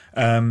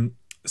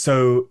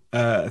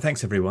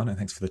 Thanks everyone, and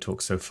thanks for the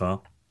talk so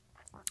far.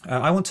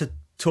 I want to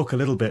talk a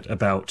little bit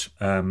about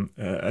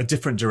a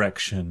different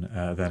direction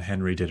than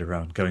Henry did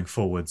around going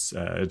forwards,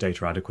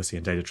 data adequacy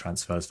and data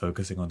transfers,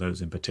 focusing on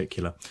those in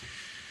particular.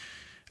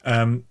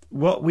 I'm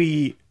not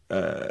going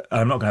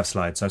to have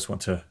slides, so I just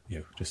want to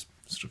just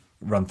sort of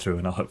run through,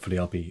 and hopefully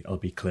I'll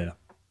be clear.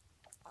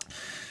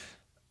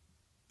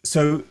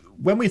 So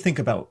when we think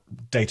about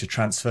data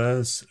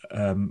transfers,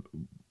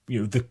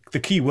 the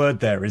key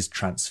word there is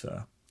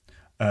transfer.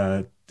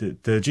 The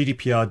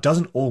GDPR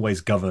doesn't always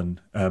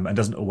govern and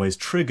doesn't always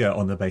trigger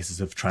on the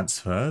basis of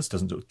transfers,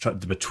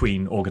 doesn't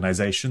between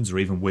organizations or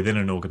even within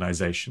an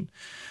organization.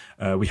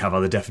 We have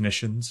other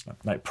definitions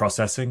like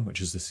processing, which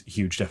is this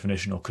huge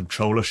definition, or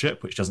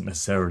controllership, which doesn't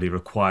necessarily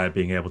require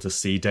being able to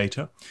see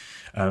data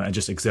and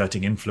just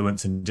exerting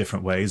influence in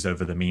different ways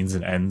over the means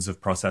and ends of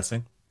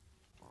processing.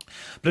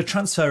 But a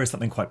transfer is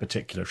something quite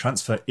particular.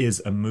 Transfer is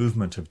a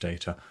movement of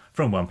data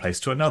from one place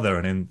to another.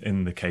 And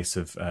in the case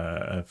of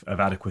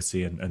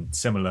adequacy and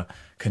similar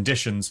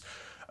conditions,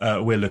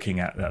 we're looking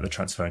at the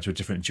transfer into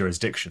different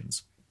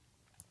jurisdictions.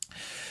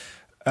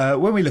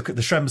 When we look at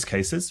the Schrems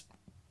cases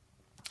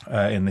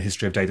in the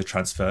history of data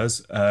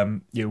transfers,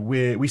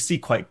 we see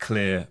quite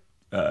clear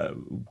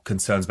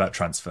concerns about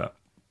transfer.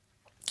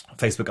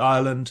 Facebook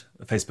Ireland,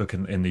 Facebook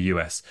in the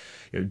US,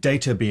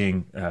 data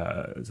being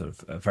sort of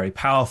very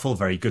powerful,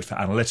 very good for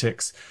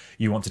analytics.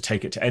 You want to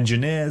take it to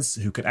engineers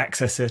who can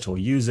access it or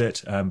use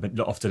it, but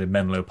often in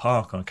Menlo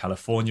Park or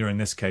California in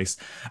this case.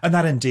 And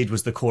that indeed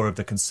was the core of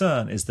the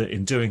concern, is that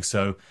in doing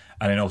so,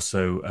 and in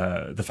also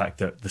the fact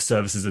that the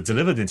services are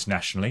delivered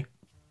internationally,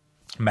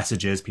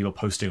 messages, people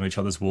posting on each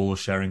other's walls,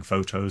 sharing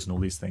photos and all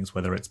these things,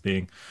 whether it's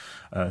being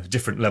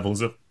different levels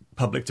of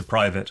public to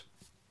private,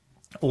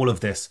 all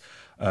of this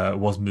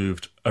was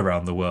moved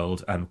around the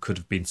world and could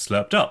have been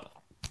slurped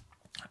up,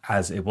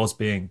 as it was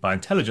being by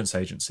intelligence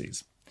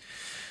agencies.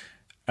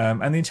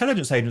 And the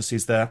intelligence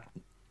agencies there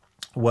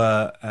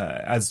were,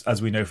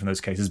 as we know from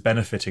those cases,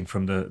 benefiting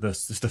from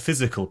the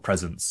physical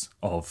presence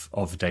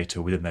of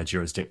data within their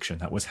jurisdiction.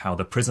 That was how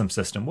the PRISM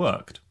system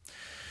worked.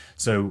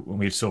 So when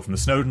we saw from the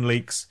Snowden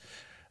leaks,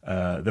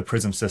 the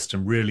PRISM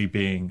system really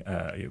being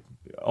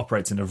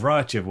operates in a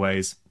variety of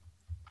ways,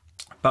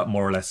 but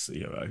more or less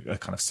a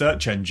kind of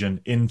search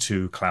engine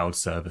into cloud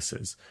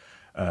services.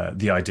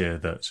 The idea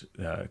that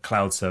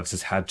cloud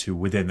services had to,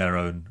 within their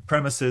own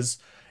premises,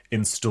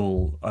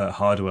 install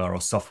hardware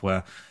or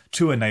software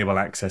to enable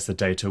access to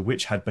data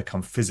which had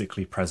become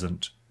physically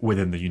present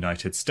within the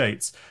United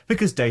States,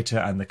 because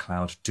data and the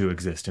cloud do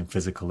exist in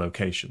physical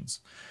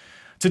locations.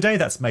 Today,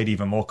 that's made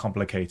even more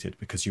complicated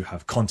because you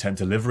have content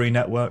delivery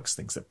networks,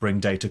 things that bring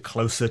data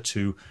closer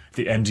to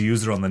the end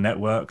user on the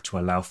network to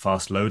allow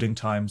fast loading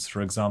times,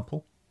 for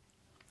example.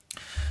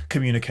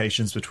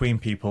 Communications between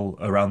people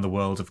around the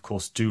world, of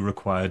course, do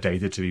require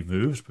data to be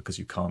moved, because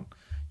you can't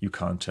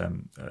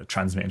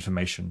transmit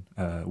information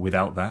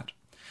without that.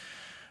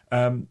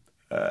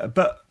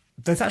 But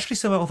there's actually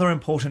some other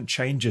important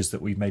changes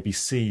that we've maybe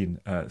seen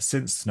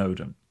since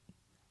Snowden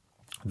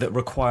that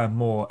require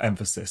more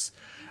emphasis,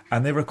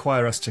 and they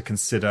require us to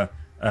consider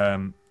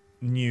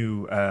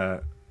new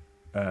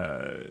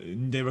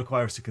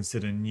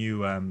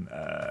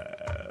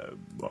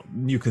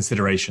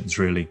considerations,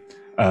 really,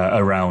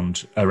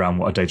 around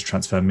what a data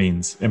transfer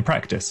means in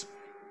practice.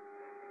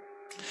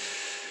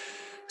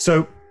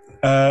 So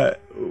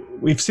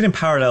we've seen in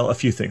parallel a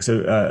few things.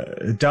 So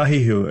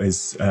Dahi, who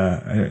is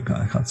I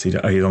can't see,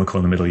 he's on the corner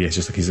in the middle. Yes,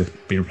 just like he's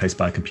been replaced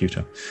by a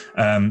computer,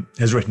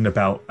 has written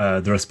about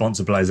the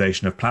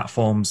responsibilization of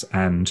platforms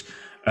and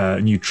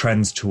new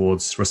trends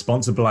towards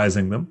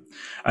responsibilizing them,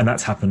 and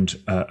that's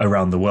happened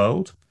around the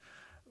world.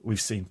 We've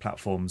seen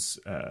platforms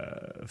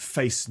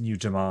face new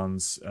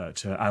demands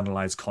to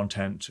analyze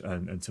content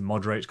and to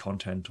moderate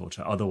content, or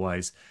to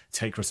otherwise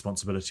take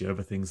responsibility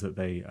over things that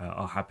they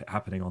are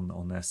happening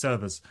on their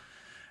servers.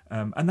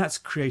 And that's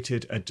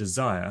created a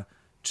desire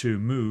to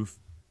move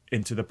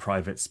into the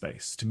private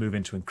space, to move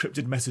into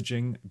encrypted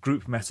messaging,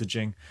 group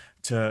messaging,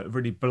 to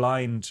really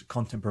blind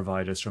content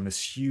providers from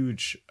this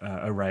huge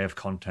array of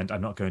content.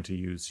 I'm not going to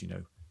use,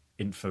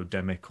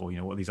 infodemic or,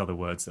 what these other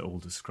words that all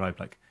describe,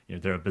 like,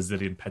 there are a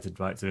bazillion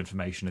petabytes of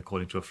information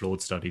according to a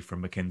flawed study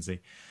from McKinsey.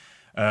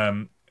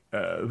 The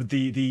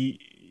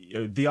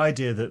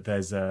idea that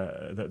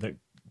that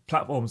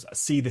platforms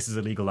see this as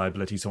a legal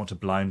liability, so want to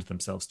blind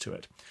themselves to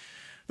it.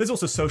 There's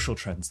also social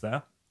trends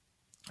there.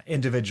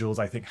 Individuals,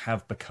 I think,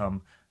 have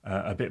become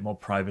a bit more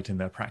private in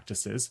their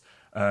practices,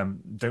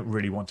 don't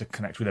really want to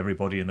connect with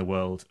everybody in the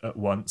world at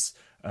once,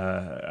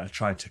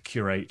 trying to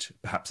curate,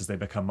 perhaps as they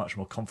become much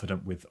more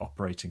confident with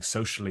operating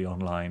socially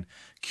online,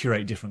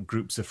 curate different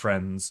groups of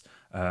friends,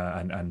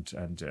 and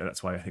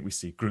that's why I think we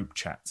see group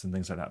chats and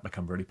things like that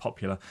become really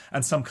popular.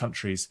 And some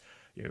countries,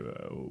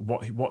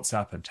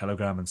 WhatsApp and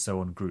Telegram and so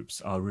on groups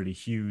are really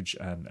huge,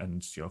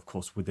 and of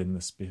course within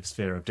the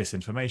sphere of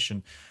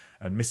disinformation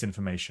and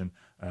misinformation,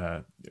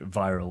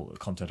 viral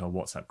content on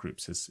WhatsApp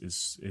groups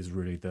is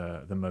really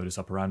the modus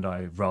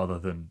operandi, rather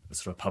than a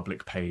sort of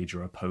public page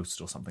or a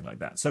post or something like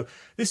that. So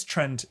this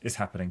trend is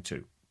happening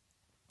too.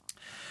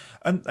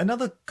 And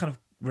another kind of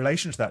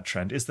relation to that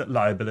trend is that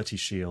liability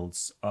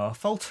shields are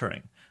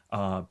faltering,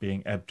 are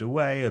being ebbed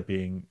away, are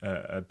being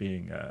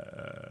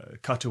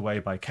cut away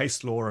by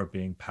case law, are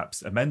being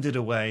perhaps amended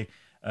away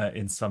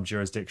in some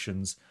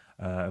jurisdictions.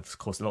 Of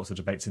course, lots of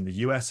debates in the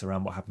US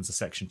around what happens to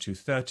Section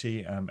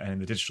 230, and in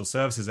the Digital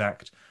Services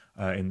Act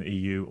in the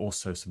EU,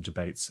 also some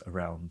debates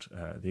around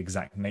the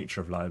exact nature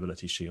of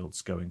liability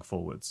shields going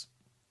forwards,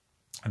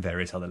 and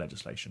various other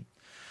legislation.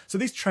 So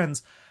these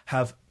trends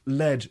have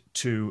led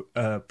to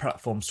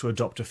platforms to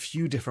adopt a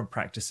few different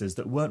practices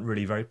that weren't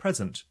really very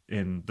present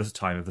in the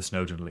time of the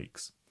Snowden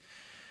leaks.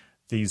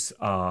 These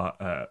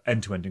are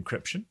end-to-end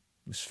encryption.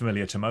 It's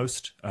familiar to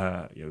most.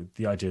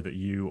 The idea that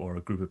you or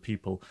a group of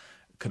people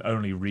can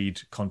only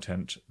read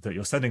content that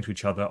you're sending to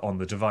each other on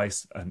the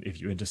device, and if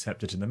you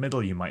intercept it in the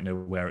middle, you might know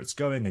where it's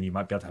going, and you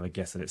might be able to have a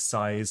guess at its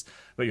size,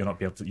 but you're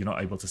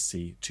not able to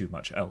see too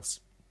much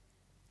else.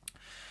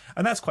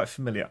 And that's quite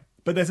familiar.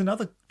 But there's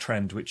another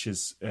trend which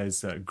is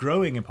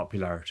growing in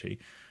popularity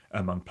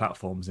among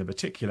platforms in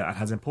particular, and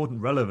has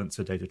important relevance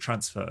for data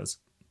transfers,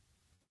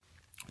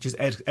 which is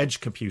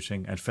edge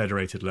computing and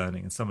federated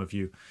learning. And some of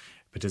you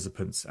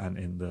participants and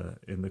in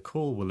the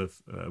call will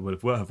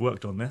have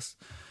worked on this.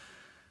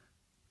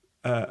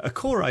 A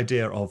core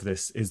idea of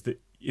this is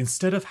that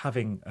instead of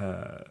having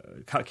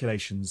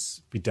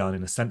calculations be done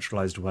in a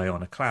centralized way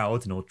on a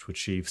cloud in order to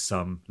achieve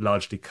some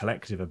largely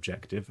collective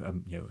objective,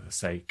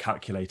 say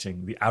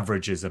calculating the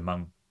averages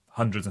among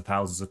hundreds of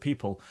thousands of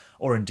people,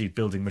 or indeed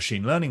building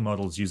machine learning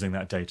models using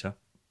that data,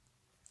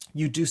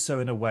 you do so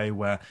in a way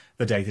where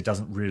the data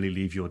doesn't really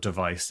leave your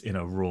device in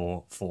a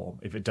raw form.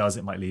 If it does,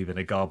 it might leave in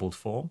a garbled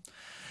form.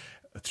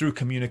 Through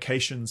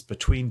communications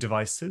between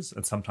devices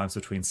and sometimes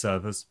between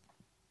servers,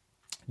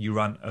 you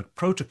run a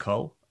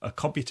protocol, a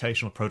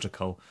computational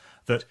protocol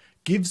that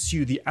gives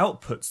you the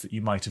outputs that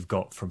you might have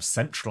got from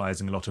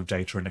centralizing a lot of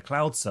data in a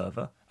cloud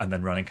server and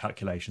then running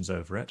calculations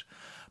over it,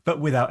 but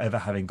without ever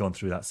having gone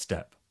through that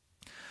step.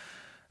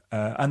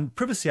 And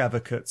privacy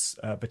advocates,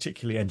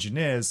 particularly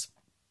engineers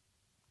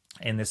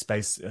in this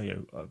space,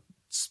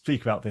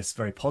 speak about this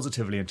very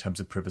positively in terms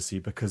of privacy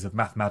because of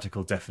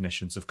mathematical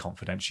definitions of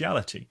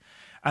confidentiality.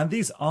 And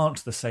these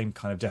aren't the same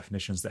kind of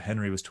definitions that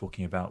Henry was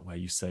talking about, where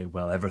you say,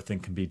 well, everything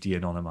can be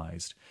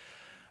de-anonymized.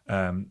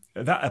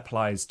 That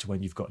applies to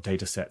when you've got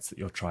data sets that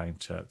you're trying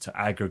to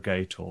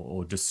aggregate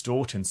or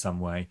distort in some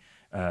way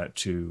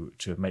to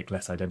make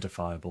less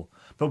identifiable.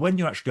 But when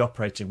you're actually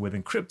operating with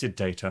encrypted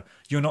data,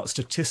 you're not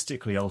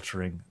statistically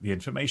altering the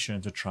information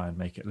to try and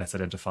make it less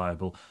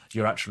identifiable.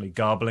 You're actually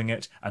garbling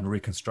it and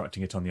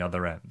reconstructing it on the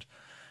other end.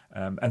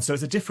 And so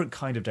it's a different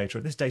kind of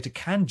data. This data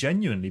can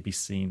genuinely be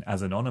seen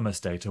as anonymous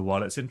data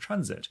while it's in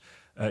transit.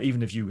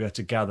 Even if you were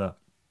to gather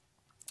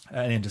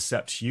and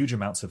intercept huge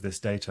amounts of this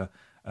data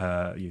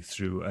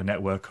through a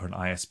network or an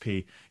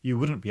ISP, you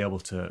wouldn't be able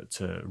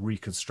to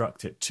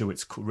reconstruct it to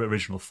its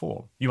original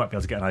form. You might be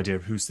able to get an idea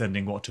of who's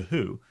sending what to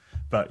who,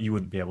 but you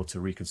wouldn't be able to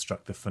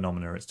reconstruct the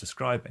phenomena it's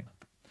describing.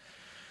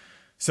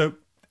 So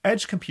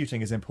edge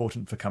computing is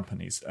important for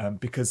companies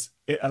because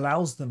it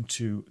allows them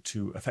to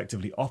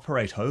effectively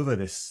operate over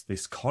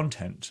this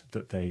content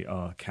that they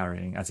are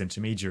carrying as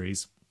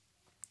intermediaries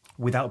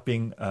without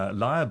being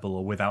liable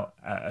or without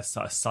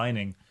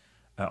assigning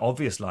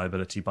obvious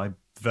liability by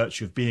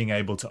virtue of being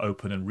able to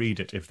open and read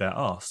it if they're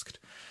asked.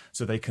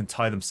 So they can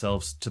tie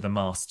themselves to the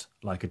mast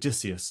like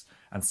Odysseus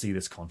and see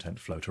this content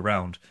float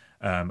around,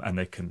 and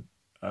they can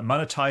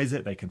monetize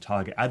it. They can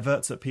target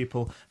adverts at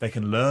people. They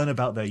can learn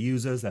about their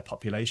users, their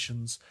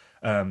populations.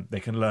 They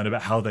can learn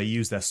about how they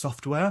use their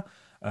software.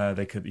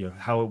 They could,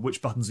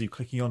 which buttons are you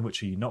clicking on,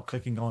 which are you not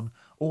clicking on?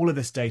 All of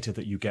this data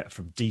that you get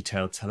from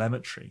detailed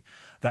telemetry.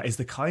 That is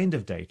the kind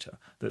of data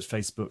that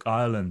Facebook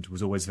Ireland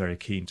was always very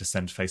keen to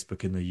send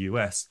Facebook in the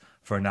US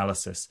for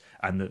analysis,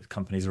 and that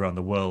companies around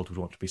the world would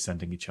want to be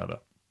sending each other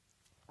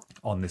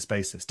on this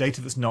basis. Data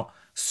that's not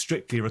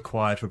strictly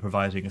required for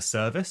providing a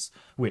service,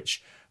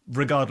 which,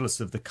 regardless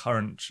of the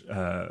current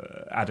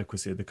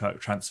adequacy of the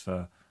current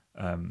transfer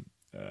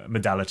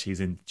modalities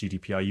in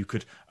GDPR, you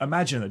could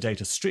imagine that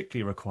data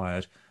strictly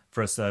required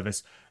for a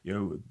service,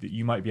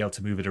 you might be able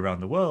to move it around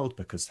the world,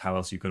 because how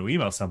else are you going to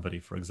email somebody,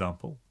 for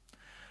example?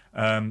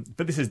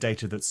 But this is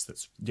data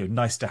that's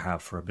nice to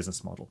have for a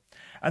business model.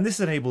 And this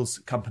enables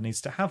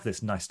companies to have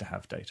this nice to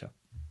have data.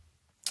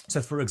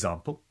 So, for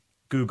example,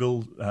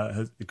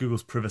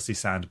 Google's privacy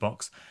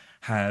sandbox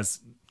has,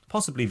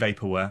 possibly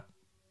vaporware,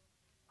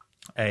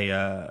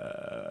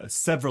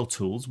 several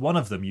tools. One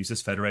of them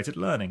uses federated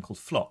learning called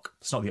Flock.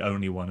 It's not the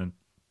only one, and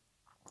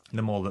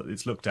the more that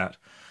it's looked at,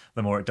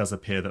 the more it does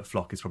appear that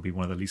Flock is probably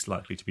one of the least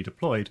likely to be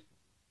deployed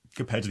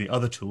compared to the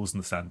other tools in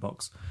the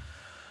sandbox,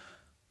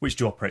 which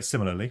do operate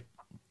similarly.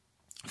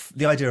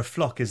 The idea of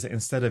Flock is that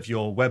instead of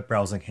your web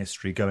browsing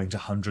history going to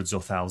hundreds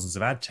or thousands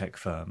of ad tech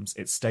firms,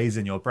 it stays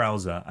in your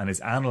browser and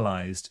is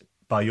analysed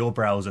by your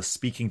browser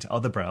speaking to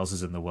other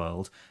browsers in the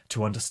world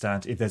to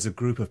understand if there's a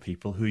group of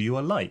people who you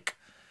are like.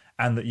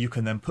 And that you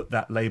can then put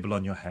that label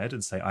on your head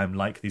and say, I'm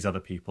like these other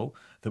people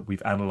that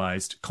we've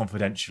analysed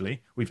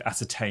confidentially. We've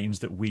ascertained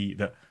that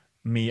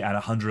me and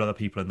 100 other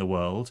people in the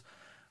world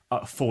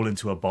fall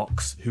into a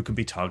box who can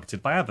be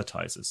targeted by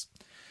advertisers.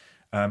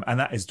 And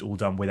that is all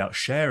done without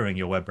sharing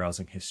your web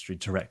browsing history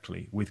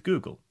directly with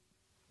Google.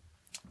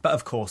 But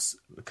of course,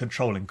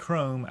 controlling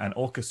Chrome and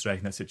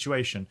orchestrating that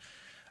situation,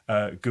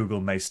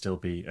 Google may still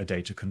be a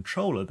data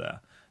controller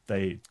there.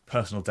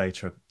 Personal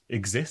data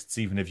exists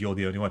even if you're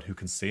the only one who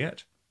can see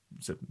it.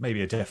 So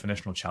maybe a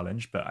definitional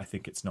challenge, but I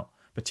think it's not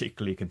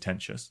particularly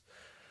contentious.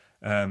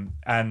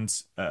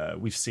 And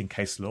we've seen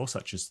case law,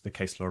 such as the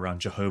case law around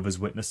Jehovah's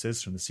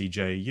Witnesses from the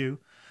CJEU,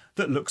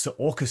 that looks at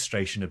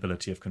orchestration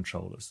ability of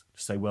controllers.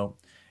 To say, well,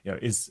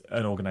 is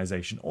an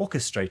organization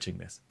orchestrating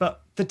this?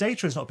 But the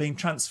data is not being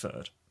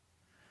transferred.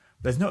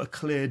 There's not a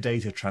clear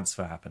data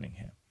transfer happening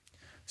here.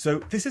 So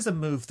this is a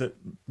move that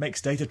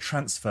makes data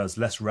transfers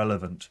less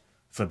relevant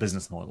for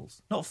business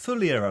models. Not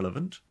fully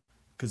irrelevant,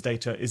 because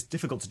data is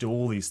difficult to do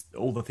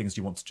all the things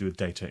you want to do with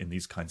data in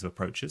these kinds of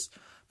approaches,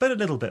 but a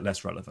little bit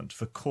less relevant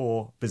for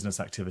core business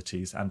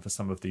activities and for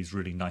some of these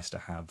really nice to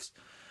haves.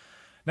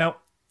 Now,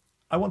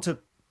 I want to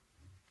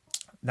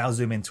now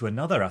zoom into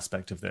another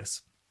aspect of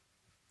this,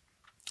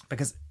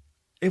 because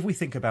if we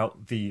think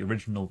about the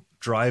original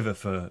driver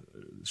for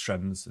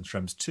Schrems and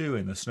Schrems 2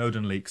 in the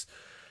Snowden leaks,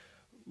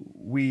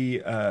 we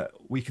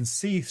can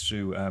see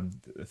through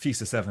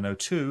FISA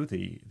 702,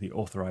 the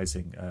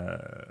authorizing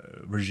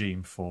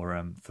regime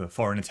for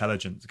foreign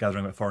intelligence,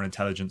 gathering of foreign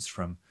intelligence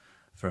from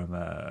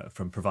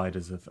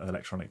providers of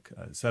electronic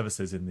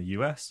services in the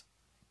US,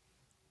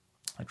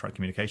 electronic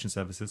communication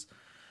services.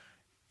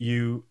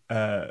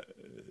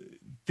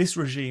 This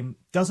regime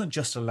doesn't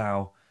just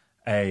allow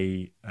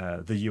the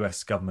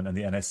US government and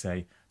the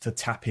NSA to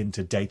tap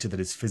into data that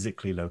is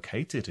physically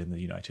located in the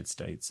United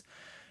States.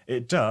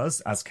 It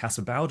does, as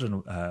Casa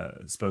Bowden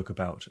spoke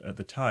about at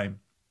the time,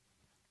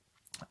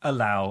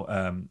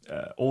 allow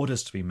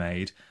orders to be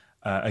made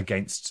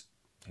against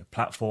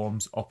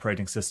platforms,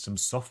 operating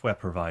systems, software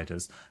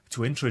providers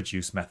to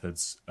introduce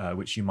methods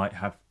which you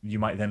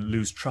might then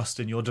lose trust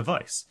in your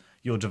device.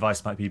 Your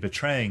device might be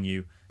betraying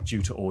you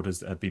due to orders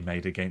that have been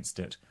made against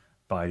it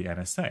by the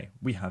NSA.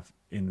 We have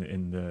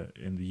in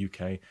the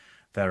UK.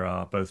 There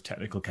are both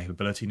technical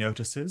capability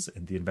notices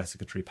in the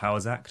Investigatory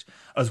Powers Act,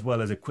 as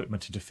well as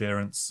equipment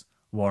interference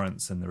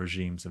warrants in the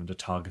regimes under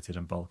targeted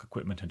and bulk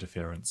equipment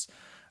interference,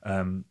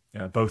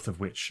 both of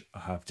which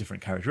have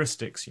different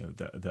characteristics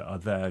that are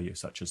there,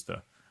 such as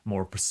the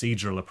more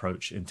procedural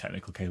approach in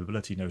technical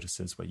capability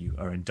notices, where you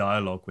are in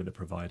dialogue with the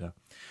provider.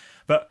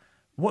 But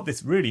what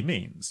this really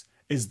means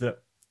is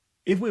that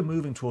if we're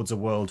moving towards a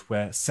world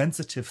where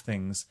sensitive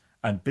things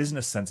and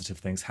business sensitive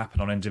things happen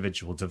on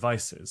individual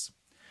devices,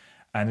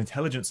 and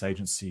intelligence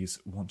agencies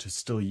want to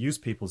still use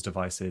people's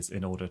devices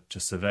in order to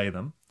survey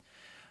them,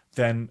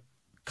 then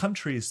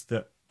countries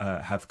that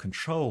have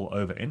control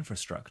over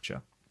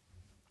infrastructure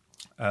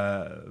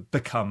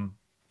become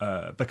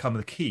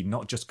the key,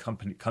 not just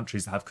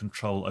countries that have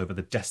control over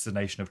the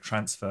destination of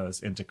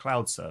transfers into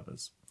cloud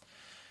servers.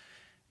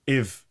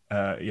 If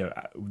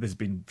there's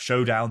been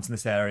showdowns in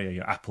this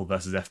area, Apple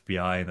versus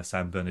FBI in the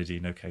San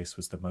Bernardino case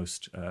was the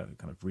most kind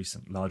of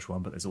recent large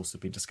one, but there's also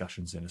been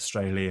discussions in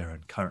Australia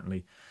and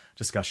currently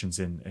discussions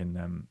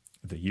in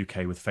the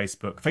UK with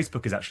Facebook.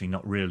 Facebook is actually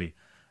not really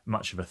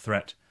much of a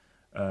threat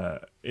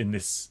in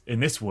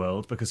this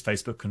world because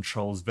Facebook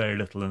controls very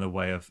little in the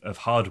way of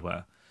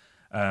hardware.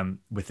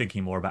 We're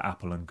thinking more about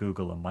Apple and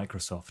Google and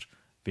Microsoft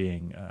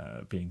being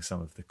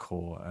some of the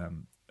core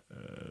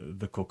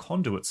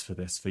conduits for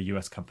this, for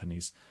US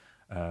companies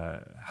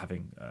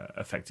having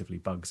effectively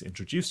bugs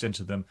introduced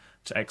into them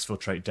to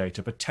exfiltrate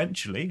data,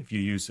 potentially, if you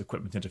use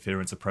equipment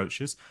interference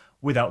approaches,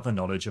 without the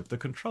knowledge of the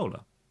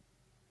controller.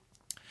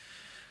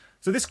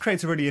 So this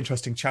creates a really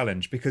interesting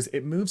challenge because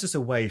it moves us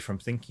away from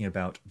thinking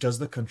about, does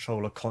the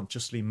controller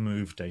consciously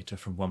move data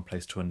from one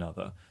place to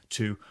another,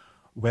 to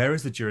where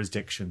is the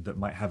jurisdiction that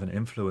might have an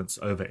influence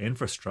over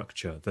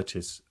infrastructure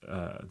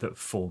that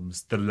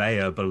forms the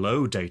layer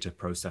below data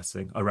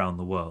processing around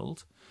the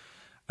world,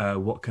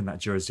 What can that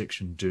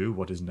jurisdiction do?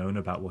 What is known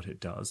about what it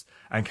does?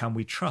 And can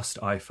we trust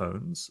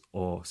iPhones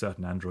or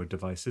certain Android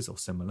devices or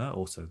similar?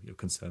 Also,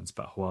 concerns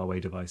about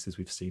Huawei devices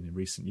we've seen in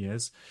recent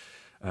years.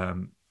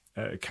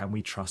 Can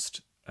we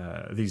trust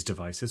these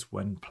devices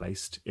when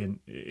placed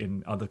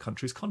in other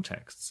countries'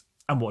 contexts?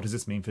 And what does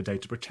this mean for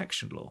data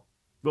protection law?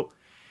 Well,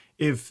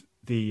 if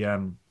the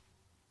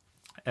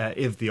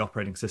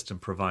operating system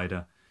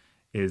provider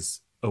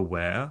is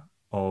aware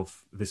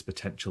of this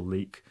potential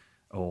leak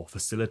or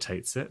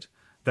facilitates it,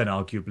 then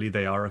arguably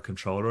they are a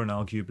controller and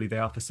arguably they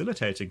are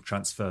facilitating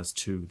transfers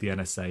to the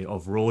NSA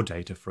of raw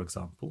data, for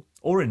example,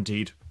 or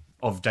indeed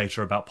of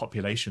data about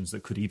populations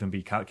that could even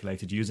be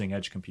calculated using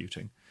edge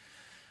computing.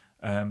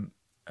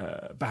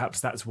 Perhaps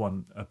that's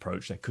one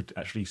approach. They could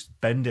actually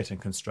bend it and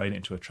constrain it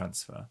into a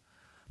transfer.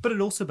 But it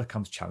also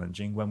becomes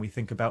challenging when we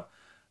think about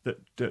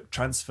that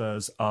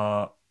transfers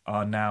are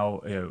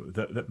now,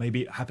 that may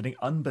be happening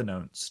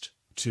unbeknownst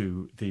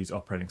to these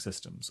operating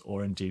systems,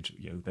 or indeed,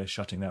 they're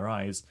shutting their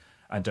eyes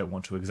and don't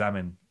want to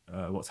examine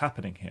what's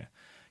happening here.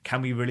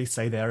 Can we really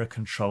say they're a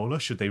controller?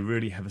 Should they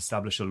really have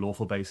established a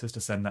lawful basis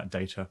to send that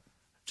data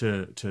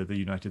to the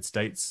United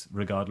States,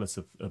 regardless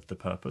of the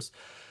purpose?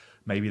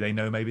 Maybe they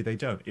know, maybe they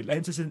don't. It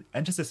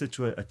enters us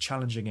into a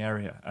challenging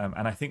area,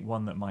 and I think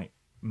one that might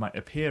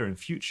appear in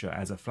future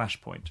as a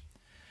flashpoint.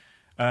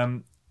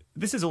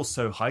 This is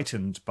also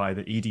heightened by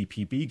the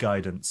EDPB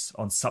guidance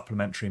on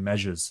supplementary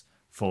measures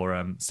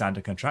for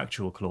standard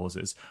contractual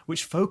clauses,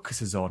 which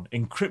focuses on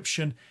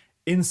encryption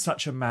in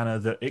such a manner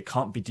that it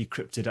can't be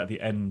decrypted at the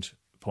end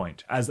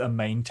point as a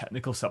main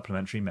technical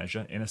supplementary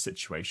measure in a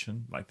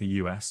situation like the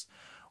US,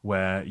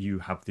 where you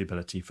have the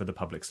ability for the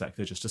public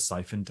sector just to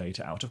siphon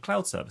data out of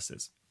cloud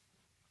services.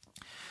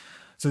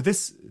 So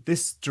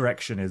this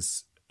direction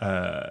is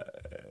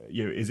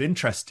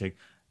interesting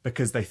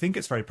because they think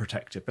it's very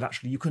protective, but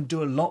actually you can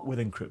do a lot with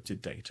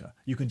encrypted data.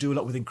 You can do a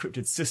lot with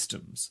encrypted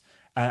systems.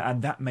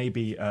 And that may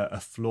be a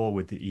flaw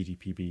with the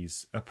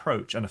EDPB's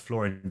approach, and a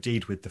flaw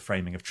indeed with the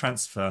framing of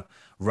transfer,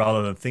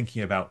 rather than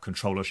thinking about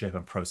controllership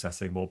and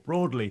processing more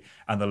broadly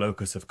and the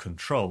locus of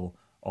control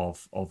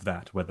of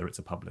that, whether it's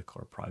a public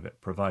or a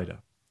private provider.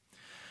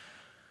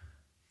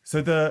 So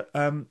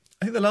I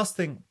think the last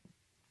thing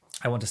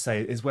I want to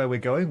say is where we're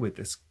going with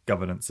this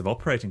governance of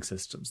operating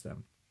systems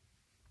then.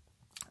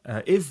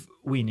 If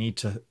we need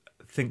to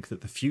think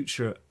that the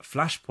future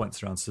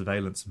flashpoints around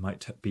surveillance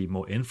might be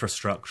more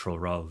infrastructural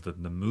rather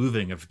than the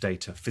moving of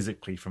data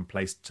physically from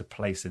place to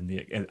place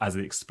as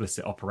the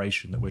explicit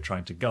operation that we're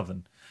trying to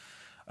govern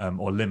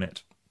or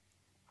limit,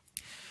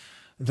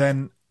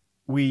 then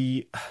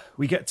we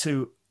get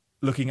to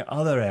looking at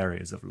other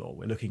areas of law.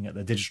 We're looking at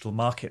the Digital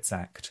Markets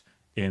Act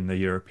in the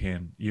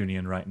European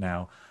Union right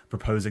now,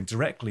 proposing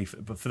directly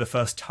for the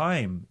first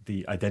time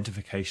the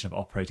identification of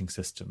operating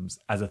systems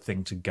as a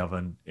thing to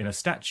govern in a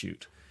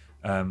statute.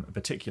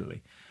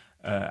 Particularly.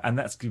 And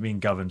that's being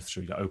governed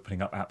through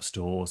opening up app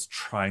stores,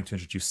 trying to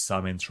introduce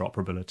some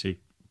interoperability,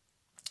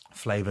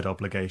 flavoured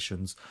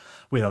obligations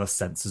with other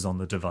sensors on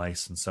the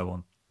device and so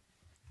on.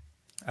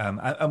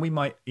 And we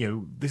might,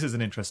 this is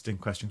an interesting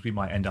question, because we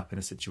might end up in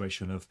a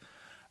situation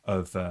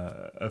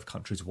of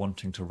countries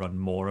wanting to run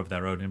more of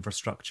their own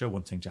infrastructure,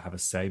 wanting to have a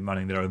say,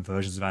 running their own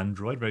versions of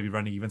Android, maybe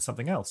running even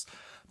something else.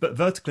 But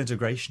vertical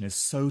integration is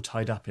so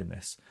tied up in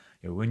this.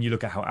 When you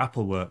look at how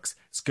Apple works,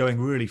 it's going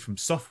really from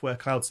software,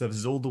 cloud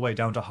services, all the way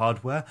down to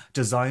hardware,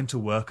 designed to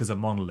work as a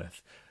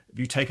monolith. If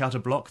you take out a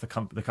block, the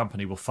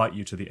company will fight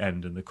you to the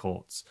end in the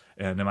courts,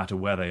 no matter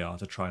where they are,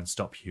 to try and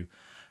stop you.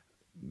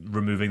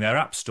 Removing their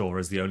app store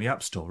as the only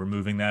app store,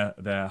 removing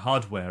their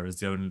hardware as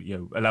the only,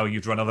 allowing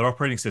you to run other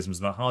operating systems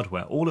in their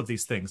hardware. All of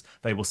these things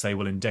they will say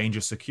will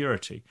endanger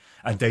security,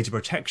 and data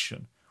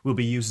protection will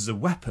be used as a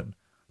weapon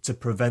to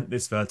prevent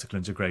this vertical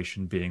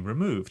integration being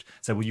removed.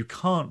 So, you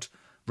can't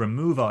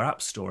remove our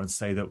app store and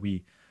say that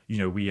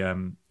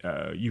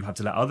you have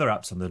to let other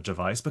apps on the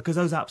device, because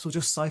those apps will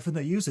just siphon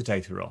their user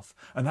data off,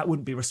 and that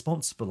wouldn't be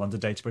responsible under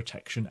data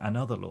protection and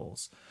other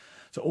laws.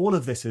 So all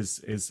of this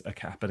is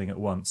happening at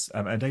once,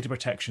 and data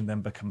protection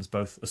then becomes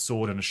both a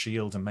sword and a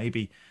shield, and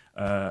maybe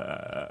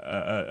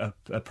an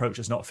approach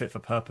that's not fit for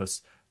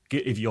purpose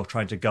if you're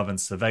trying to govern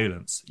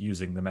surveillance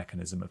using the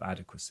mechanism of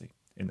adequacy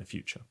in the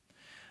future.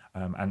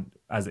 And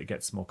as it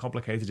gets more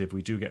complicated, if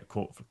we do get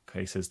court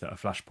cases that are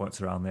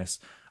flashpoints around this,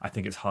 I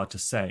think it's hard to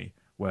say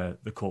where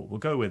the court will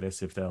go with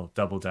this, if they'll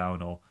double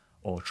down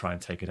or try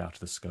and take it out of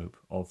the scope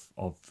of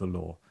the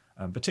law.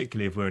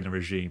 Particularly if we're in a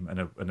regime,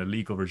 and a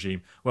legal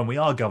regime, when we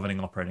are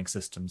governing operating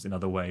systems in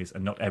other ways,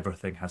 and not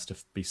everything has to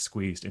be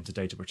squeezed into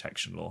data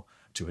protection law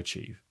to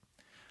achieve.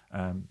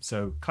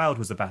 So cloud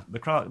was the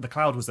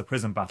cloud was the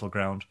PRISM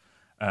battleground,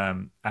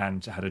 and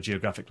had a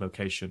geographic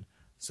location.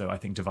 So I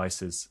think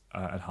devices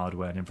and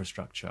hardware and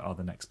infrastructure are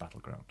the next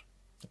battleground.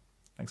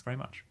 Thanks very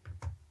much.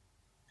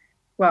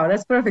 Wow,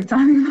 that's perfect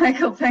timing,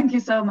 Michael. Thank you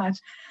so much.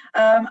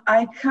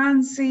 I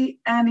can't see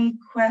any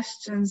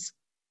questions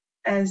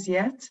as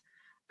yet.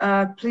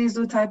 Please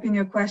do type in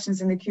your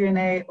questions in the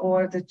Q&A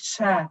or the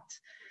chat.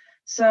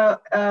 So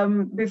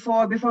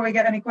before we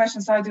get any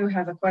questions, I do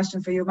have a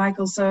question for you,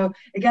 Michael. So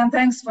again,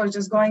 thanks for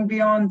just going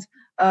beyond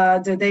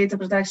the data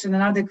protection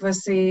and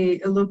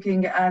adequacy,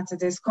 looking at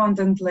this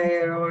content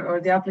layer or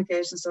the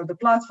applications or the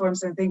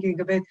platforms and thinking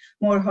a bit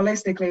more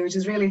holistically, which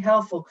is really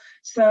helpful.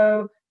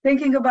 So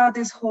thinking about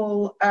this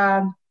whole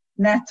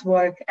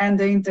network and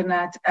the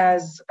internet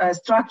as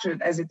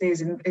structured as it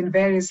is in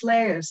various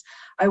layers,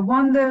 I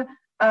wonder,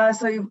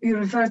 so you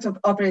refer to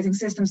operating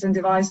systems and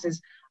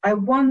devices. I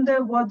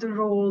wonder what the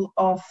role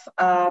of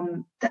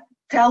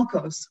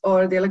telcos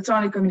or the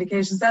electronic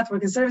communications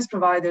network and service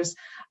providers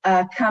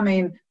come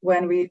in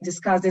when we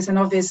discuss this. And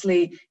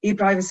obviously,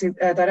 e-privacy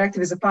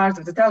directive is a part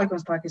of the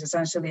telecoms package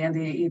essentially, and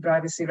the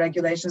e-privacy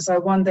regulations. So I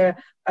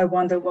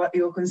wonder what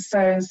your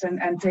concerns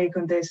and take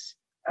on this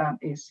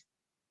is.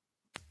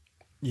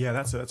 Yeah,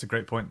 that's a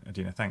great point,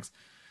 Adina. Thanks.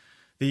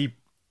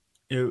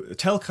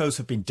 Telcos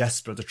have been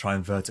desperate to try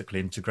and vertically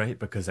integrate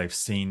because they've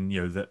seen,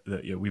 that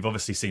we've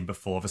obviously seen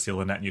before, obviously all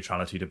the net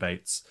neutrality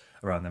debates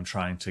around them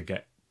trying to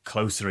get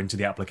closer into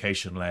the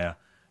application layer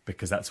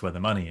because that's where the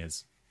money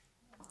is,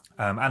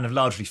 and have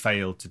largely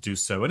failed to do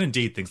so. And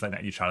indeed, things like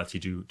net neutrality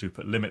do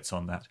put limits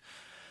on that.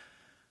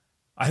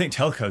 I think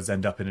telcos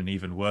end up in an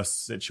even worse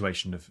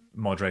situation of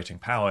moderating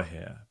power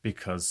here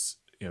because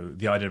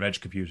the idea of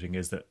edge computing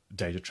is that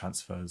data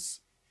transfers.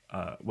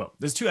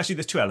 There's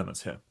two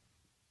elements here.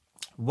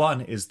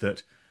 One is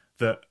that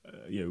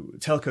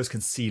telcos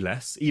can see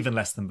less, even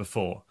less than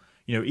before.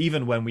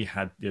 Even when we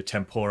had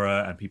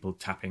tempora and people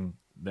tapping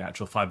the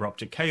actual fiber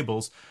optic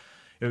cables,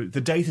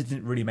 the data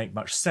didn't really make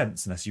much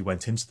sense unless you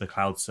went into the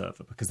cloud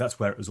server, because that's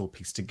where it was all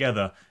pieced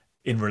together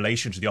in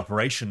relation to the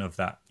operation of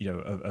that,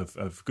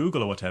 of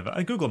Google or whatever.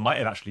 And Google might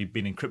have actually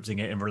been encrypting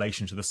it in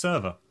relation to the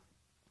server.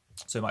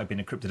 So it might have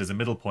been encrypted as a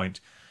middle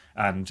point.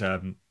 And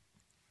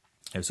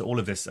so all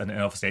of this, and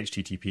obviously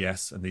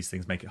HTTPS and these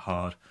things make it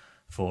hard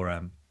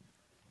for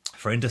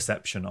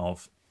interception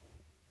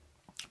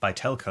by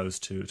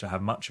telcos to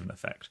have much of an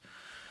effect.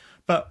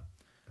 But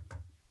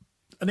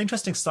an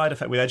interesting side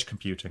effect with edge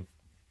computing,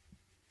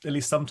 at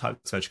least some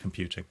types of edge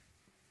computing,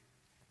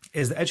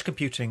 is that edge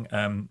computing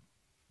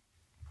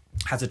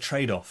has a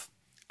trade-off.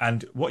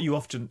 And what you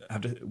often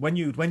have to, when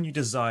you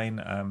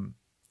design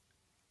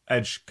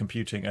edge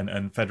computing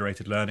and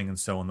federated learning and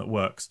so on that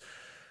works,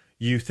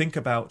 you think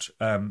about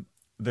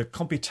the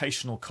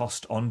computational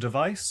cost on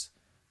device.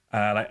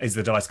 Is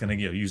the device going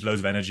to use loads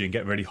of energy and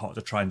get really hot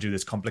to try and do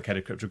this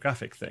complicated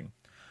cryptographic thing?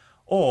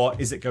 Or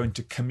is it going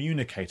to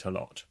communicate a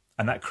lot?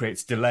 And that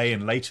creates delay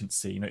and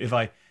latency. If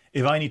I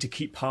need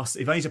to pass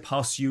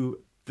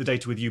you the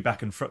data with you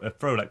back and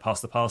fro, like pass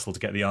the parcel to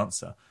get the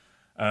answer,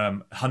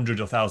 hundreds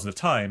or thousands of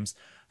times,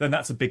 then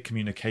that's a big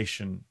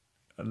communication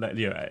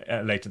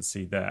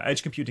latency there.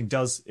 Edge computing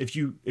does, if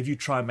you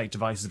try and make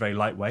devices very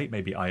lightweight,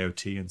 maybe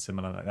IoT and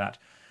similar like that,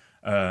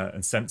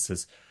 and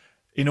sensors,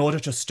 in order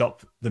to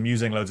stop them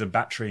using loads of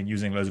battery and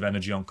using loads of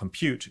energy on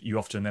compute, you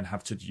often then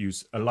have to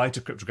use a lighter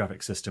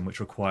cryptographic system, which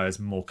requires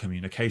more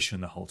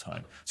communication the whole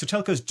time. So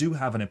telcos do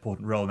have an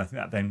important role, and I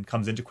think that then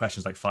comes into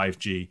questions like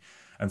 5G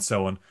and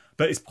so on.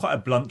 But it's quite a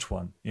blunt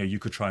one. You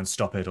could try and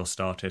stop it or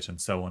start it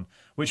and so on,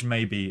 which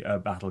may be a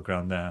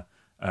battleground there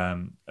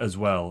as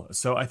well.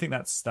 So I think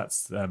that's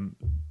the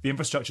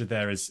infrastructure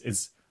there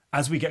is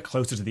as we get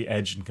closer to the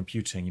edge in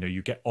computing,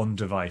 you get on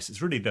device.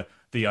 It's really the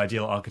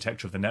ideal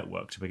architecture of the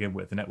network to begin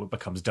with. The network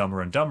becomes dumber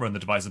and dumber, and the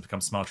devices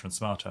become smarter and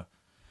smarter.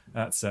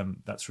 That's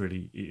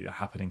really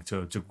happening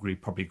to a degree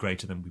probably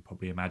greater than we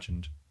probably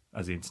imagined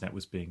as the internet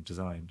was being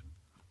designed.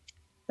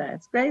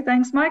 That's great.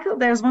 Thanks, Michael.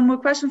 There's one more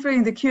question for you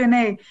in the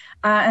Q&A.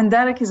 And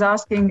Derek is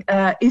asking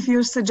if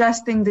you're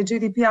suggesting the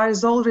GDPR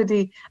is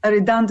already a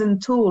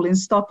redundant tool in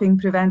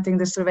preventing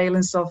the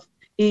surveillance of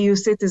EU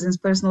citizens'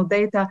 personal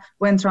data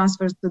when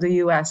transferred to the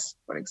US,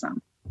 for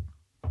example.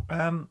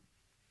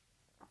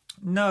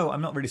 No,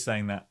 I'm not really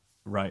saying that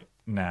right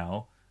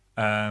now.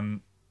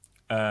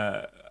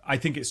 I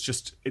think it's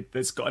just,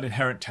 it's got an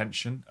inherent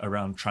tension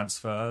around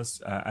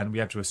transfers, and we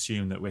have to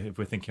assume that if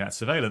we're thinking about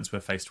surveillance, we're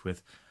faced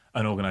with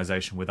an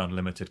organization with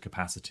unlimited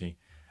capacity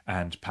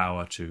and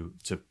power to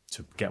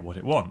get what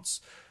it wants.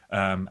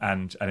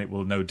 And it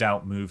will no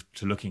doubt move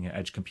to looking at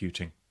edge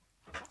computing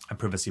and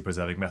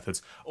privacy-preserving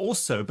methods.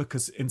 Also,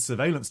 because in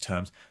surveillance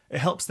terms, it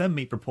helps them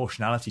meet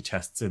proportionality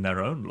tests in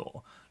their own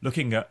law.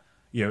 Looking at,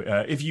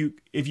 if you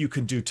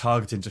can do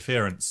target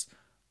interference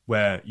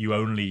where you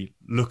only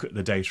look at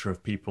the data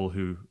of people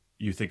who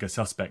you think are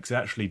suspects, it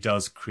actually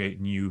does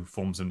create new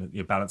forms of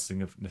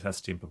balancing of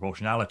necessity and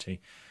proportionality.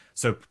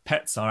 So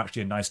PETs are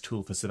actually a nice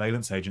tool for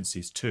surveillance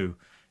agencies too,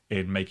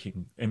 in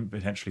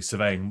potentially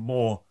surveying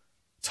more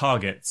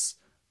targets,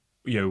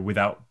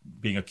 without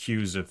being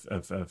accused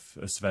of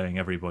surveying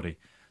everybody.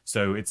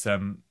 So it's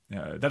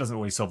that doesn't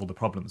always solve all the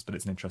problems, but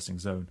it's an interesting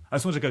zone. I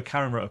just wanted to go.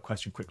 Karen wrote a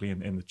question quickly in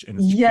the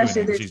yes,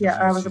 Q&A. it is.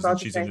 Yeah, I was about to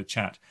say. She's in the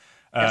chat.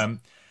 Yes.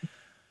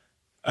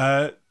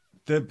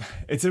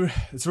 It's a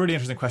really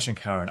interesting question,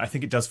 Karen. I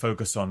think it does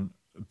focus on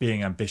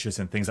being ambitious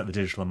in things like the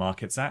Digital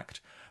Markets Act,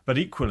 but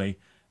equally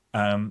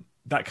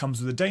that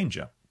comes with a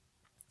danger.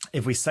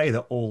 if we say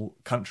that all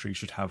countries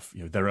should have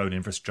their own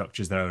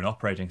infrastructures, their own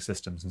operating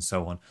systems, and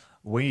so on,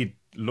 we need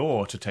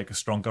law to take a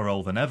stronger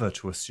role than ever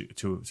to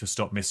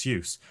stop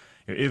misuse.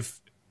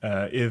 If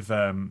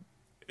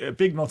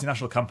big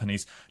multinational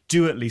companies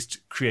do at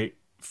least create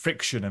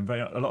friction and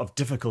a lot of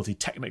difficulty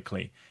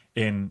technically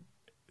in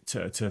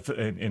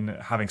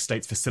having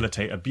states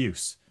facilitate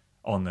abuse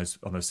on those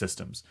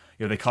systems.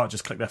 They can't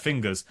just click their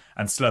fingers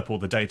and slurp all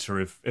the data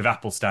if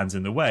Apple stands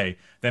in the way.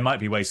 There might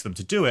be ways for them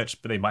to do it,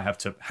 but they might have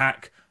to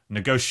hack,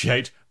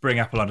 negotiate, bring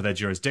Apple under their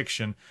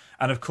jurisdiction.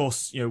 And of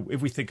course,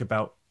 if we think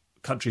about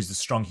countries with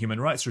strong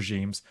human rights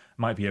regimes,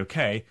 might be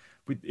okay.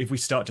 If we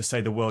start to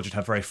say the world should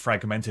have very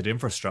fragmented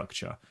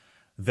infrastructure,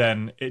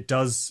 then it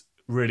does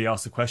really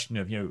ask the question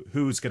of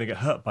who's going to get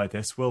hurt by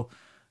this. Well,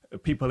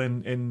 people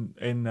in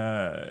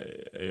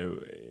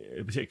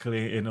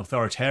particularly in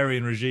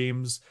authoritarian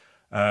regimes,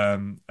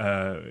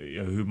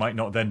 who might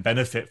not then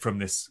benefit from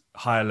this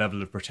higher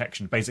level of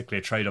protection, basically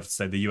a trade-off to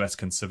say the US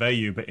can survey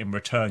you, but in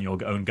return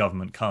your own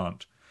government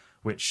can't,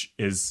 which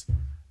is,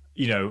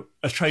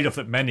 a trade-off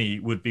that many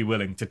would be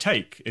willing to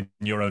take in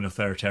your own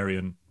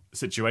authoritarian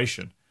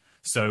situation.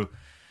 So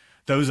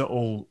those are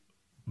all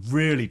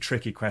really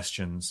tricky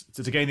questions.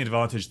 To gain the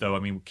advantage, though,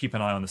 keep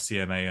an eye on the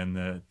CMA and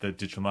the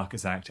Digital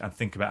Markets Act and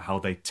think about how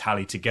they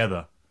tally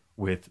together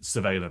with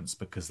surveillance,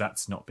 because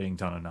that's not being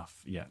done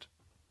enough yet.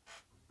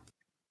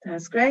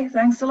 That's great.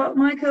 Thanks a lot,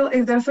 Michael.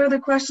 If there are further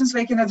questions,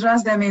 we can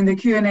address them in the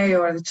Q&A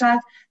or the chat.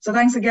 So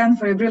thanks again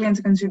for your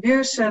brilliant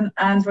contribution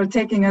and for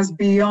taking us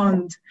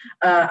beyond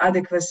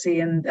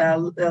adequacy and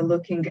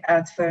looking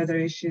at further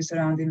issues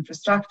around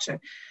infrastructure.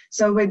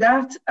 So with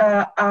that,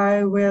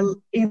 I will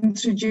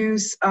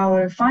introduce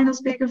our final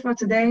speaker for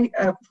today,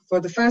 for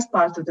the first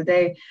part of the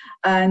day,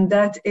 and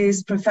that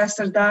is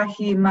Professor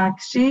Dahi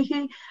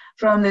McSheehy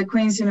from the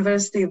Queen's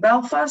University of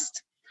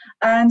Belfast.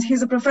 And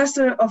he's a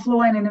professor of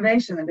law and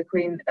innovation at the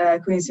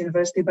Queen's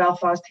University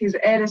Belfast. His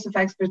areas of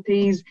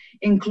expertise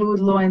include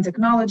law and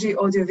technology,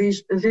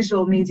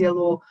 audiovisual media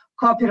law,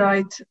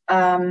 copyright,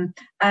 and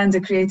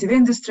the creative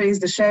industries,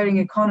 the sharing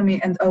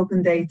economy, and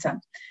open data.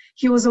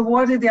 He was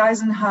awarded the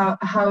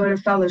Eisenhower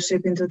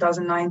Fellowship in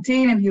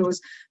 2019, and he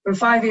was for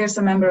 5 years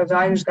a member of the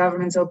Irish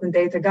Government's Open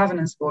Data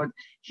Governance Board.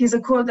 He's a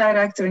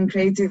co-director in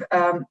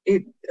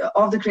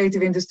of the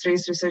Creative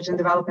Industries Research and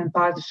Development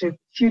Partnership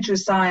Future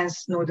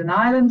Science Northern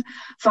Ireland,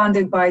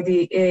 funded by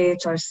the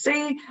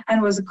AHRC,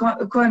 and was a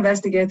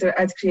co-investigator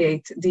at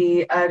CREATE,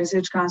 the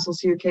Research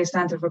Council's UK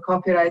Centre for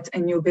Copyright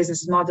and New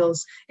Business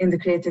Models in the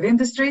Creative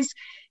Industries.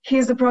 He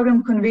is the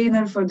program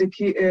convener for the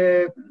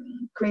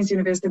Queen's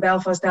University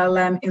Belfast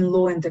LM in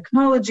Law and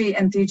Technology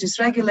and teaches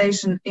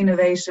regulation,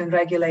 innovation,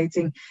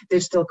 regulating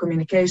digital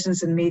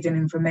communications and media and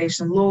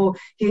information law.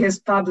 He has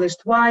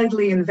published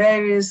widely in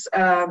various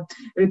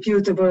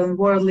reputable and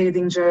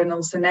world-leading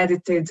journals and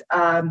edited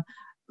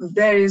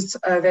various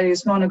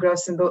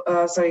monographs and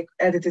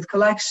edited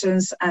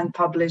collections and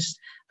published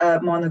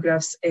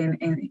monographs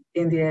in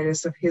the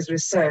areas of his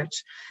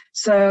research.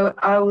 So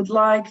I would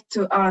like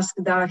to ask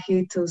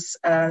Dahi to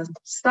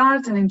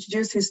start and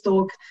introduce his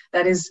talk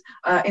that is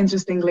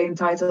interestingly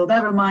entitled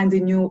 "Never Mind the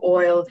New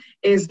Oil,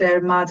 Is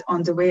There Mud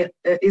on the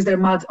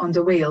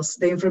Wheels?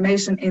 The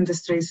Information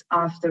Industries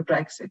After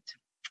Brexit."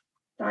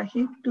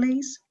 Dahi,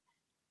 please.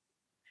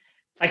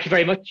 Thank you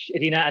very much,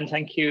 Edina, and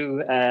thank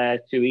you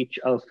to each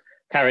of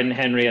Karen,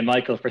 Henry, and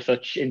Michael for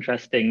such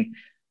interesting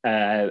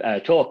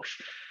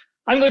talks.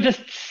 I'm going to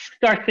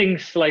start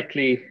things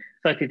slightly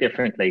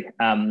differently.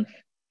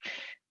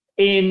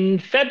 In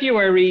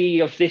February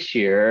of this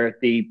year,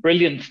 the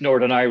brilliant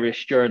Northern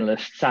Irish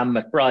journalist Sam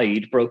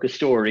McBride broke a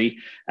story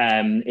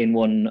in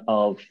one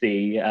of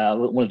the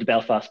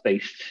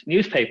Belfast-based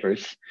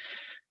newspapers,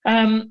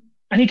 and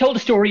he told a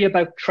story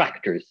about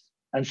tractors,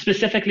 and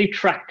specifically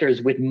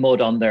tractors with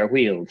mud on their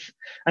wheels,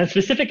 and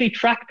specifically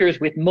tractors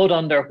with mud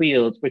on their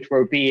wheels, which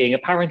were being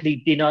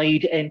apparently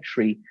denied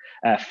entry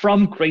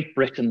from Great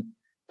Britain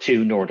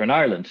to Northern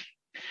Ireland.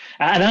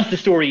 And as the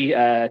story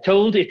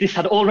told, this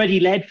had already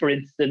led, for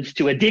instance,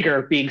 to a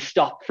digger being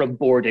stopped from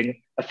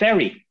boarding a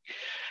ferry.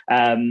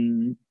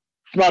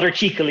 Rather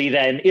cheekily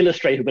then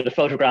illustrated with a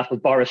photograph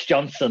of Boris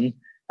Johnson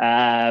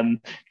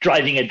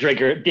driving a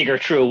digger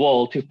through a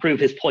wall to prove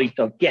his point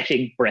of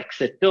getting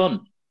Brexit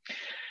done.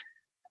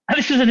 And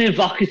this is an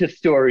evocative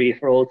story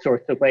for all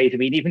sorts of ways. I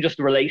mean, even just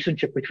the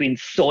relationship between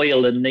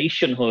soil and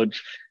nationhood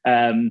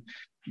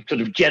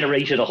sort of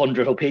generated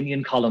 100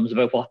 opinion columns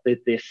about what did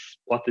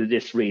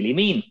this really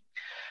mean.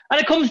 And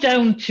it comes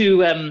down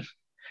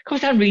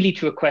really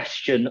to a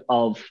question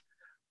of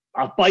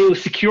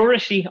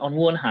biosecurity on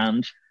one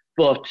hand,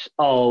 but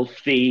of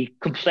the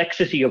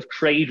complexity of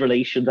trade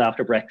relations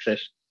after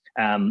Brexit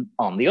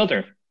on the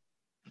other.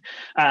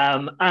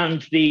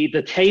 And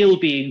the tale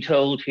being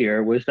told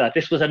here was that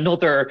this was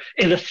another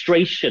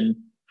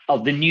illustration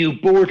of the new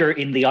border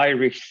in the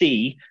Irish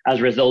Sea as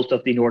a result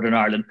of the Northern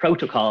Ireland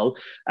Protocol,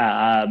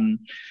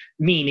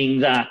 meaning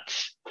that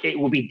it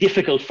will be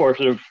difficult for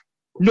sort of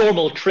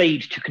normal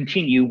trade to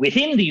continue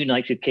within the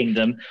United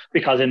Kingdom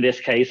because in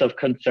this case of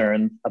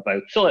concerns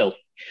about soil.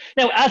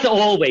 Now, as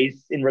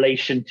always, in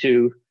relation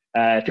to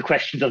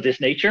questions of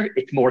this nature,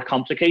 it's more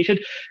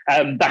complicated.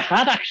 There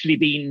had actually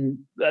been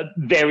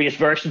various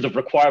versions of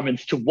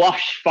requirements to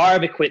wash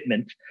farm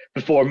equipment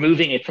before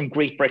moving it from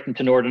Great Britain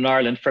to Northern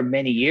Ireland for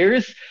many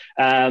years.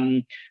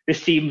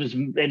 This seems,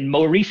 in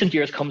more recent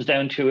years, comes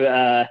down to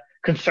a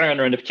concern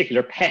around a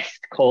particular pest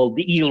called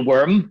the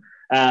eelworm,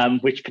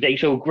 which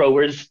potato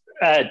growers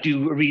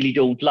really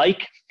don't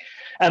like.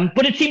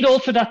 But it seemed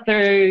also that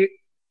there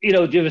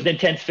was an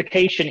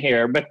intensification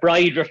here.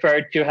 McBride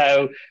referred to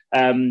how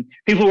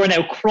people were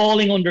now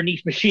crawling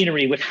underneath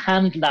machinery with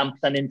hand lamps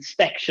and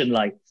inspection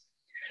lights.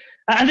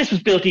 And this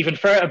was built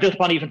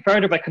upon even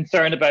further by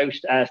concern about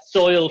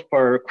soil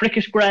for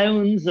cricket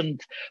grounds and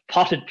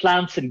potted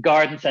plants in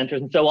garden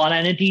centres and so on.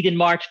 And indeed, in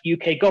March, the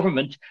UK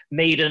government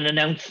made an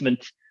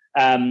announcement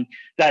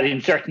that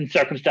in certain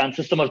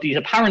circumstances, some of these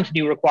apparent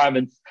new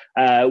requirements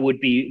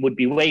would be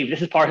waived.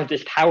 This is part of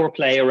this power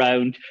play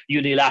around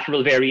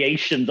unilateral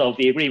variations of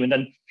the agreement.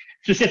 And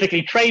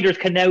specifically, traders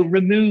can now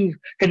move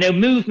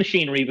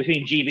machinery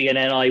between GB and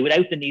NI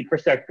without the need for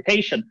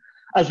certification,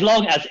 as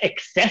long as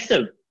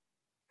excessive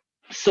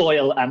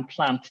soil and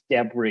plant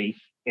debris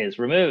is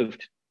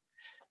removed.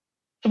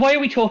 So why are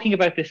we talking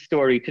about this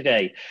story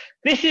today?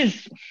 This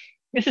is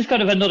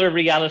kind of another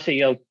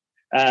reality of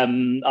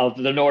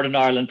the Northern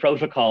Ireland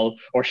Protocol,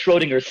 or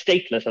Schrodinger's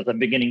stateless, as I'm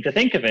beginning to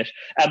think of it.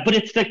 But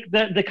it's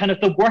the kind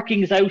of the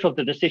workings out of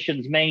the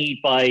decisions made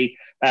by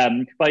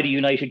the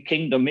United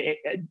Kingdom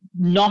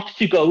not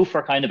to go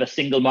for kind of a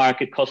single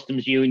market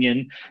customs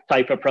union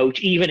type approach,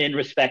 even in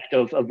respect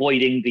of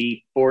avoiding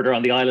the border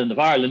on the island of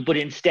Ireland, but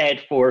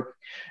instead for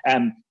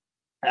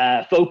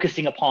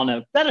focusing upon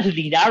a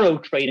relatively narrow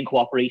trade and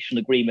cooperation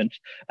agreement,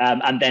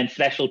 and then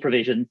special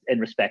provisions in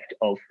respect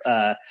of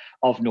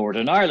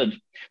Northern Ireland.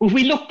 If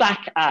we look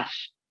back at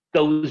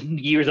those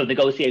years of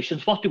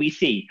negotiations, what do we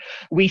see?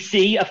 We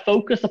see a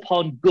focus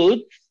upon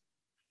goods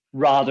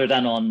rather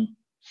than on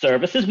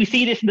services. We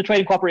see this in the trade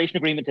and cooperation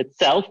agreement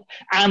itself,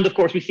 and of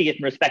course we see it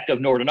in respect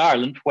of Northern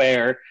Ireland,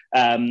 where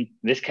in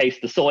this case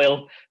the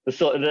soil is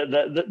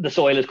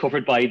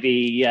covered by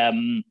the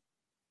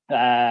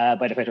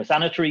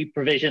phytosanitary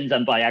provisions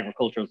and by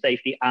agricultural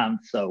safety and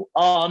so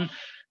on.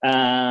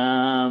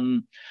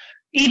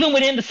 Even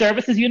within the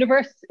services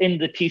universe, in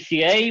the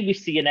TCA, we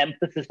see an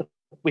emphasis,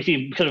 we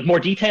see sort of more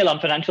detail on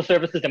financial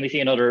services than we see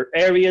in other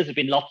areas. There's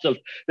been lots of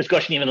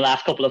discussion even in the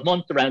last couple of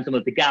months around some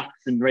of the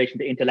gaps in relation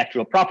to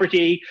intellectual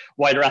property,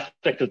 wider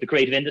aspects of the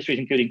creative industries,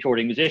 including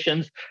touring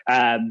musicians.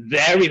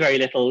 Very, very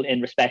little in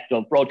respect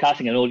of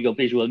broadcasting and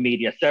audiovisual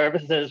media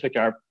services, which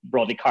are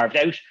broadly carved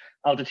out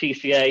of the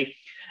TCA.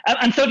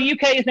 And so the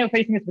UK is now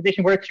facing this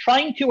position where it's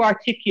trying to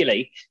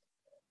articulate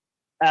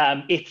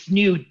its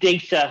new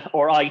data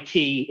or IT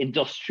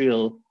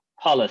industrial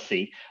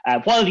policy,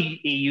 while the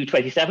EU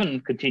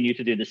 27 continue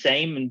to do the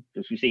same, and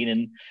as we've seen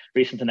in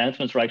recent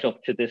announcements right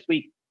up to this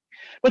week.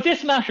 But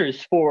this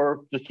matters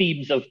for the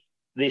themes of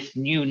this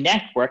new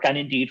network, and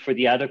indeed for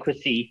the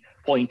adequacy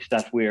point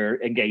that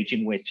we're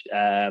engaging with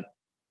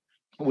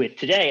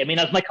today. I mean,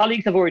 as my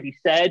colleagues have already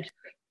said,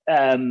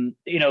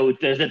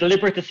 there's a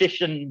deliberate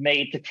decision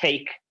made to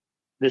take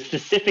the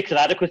specifics of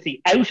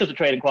adequacy out of the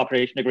trade and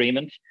cooperation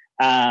agreement.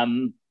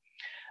 And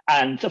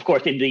of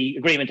course, in the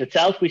agreement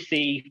itself, we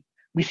see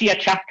a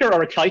chapter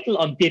or a title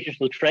on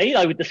digital trade.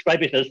 I would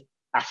describe it as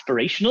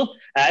aspirational.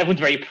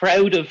 Everyone's very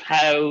proud of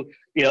how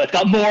it's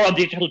got more on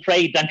digital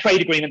trade than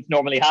trade agreements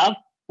normally have,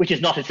 which is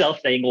not itself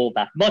saying all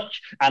that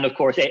much. And of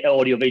course,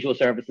 audiovisual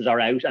services are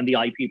out, and the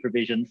IP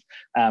provisions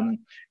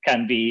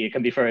can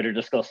be further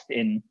discussed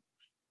in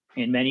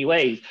many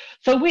ways.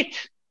 So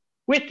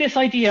with this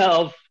idea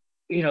of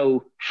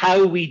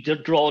how we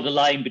draw the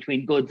line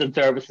between goods and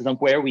services and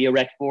where we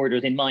erect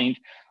borders in mind,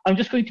 I'm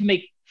just going to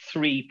make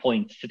 3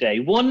 points today.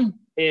 One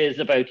is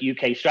about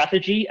UK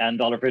strategy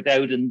and Oliver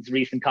Dowden's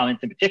recent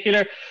comments in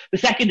particular. The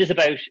second is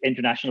about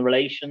international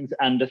relations.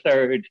 And the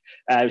third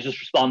is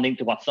just responding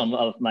to what some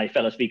of my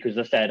fellow speakers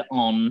have said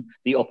on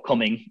the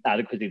upcoming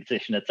adequacy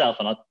decision itself.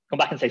 And I'll come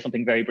back and say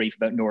something very brief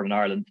about Northern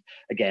Ireland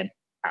again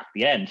at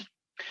the end.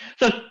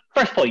 So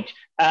first point,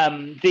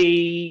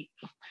 the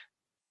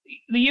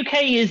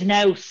UK is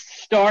now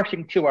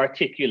starting to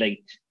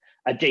articulate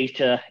a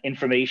data,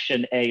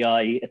 information,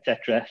 AI,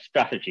 etc.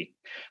 strategy,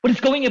 but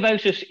it's going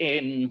about it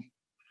in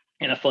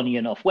a funny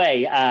enough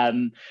way.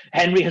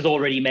 Henry has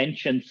already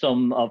mentioned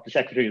some of the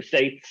Secretary of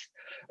State's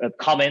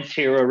comments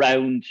here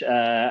around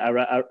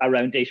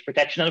data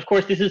protection, and of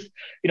course this is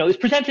is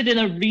presented in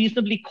a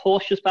reasonably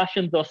cautious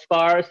fashion thus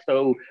far.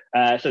 So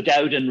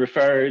Dowden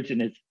referred in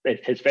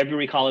his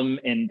February column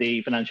in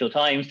the Financial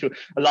Times to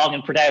a long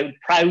and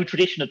proud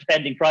tradition of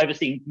defending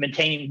privacy,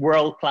 maintaining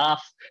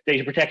world-class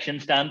data protection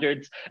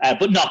standards,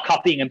 but not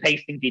copying and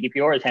pasting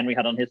GDPR, as Henry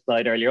had on his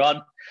slide earlier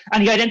on.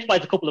 And he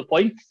identifies a couple of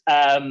points,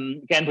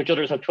 again, which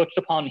others have touched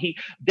upon.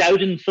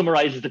 Dowden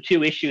summarizes the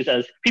two issues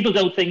as people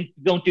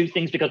don't do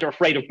things because they're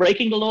afraid of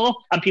breaking the law,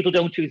 and people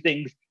don't do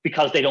things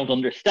because they don't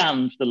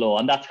understand the law.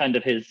 And that's kind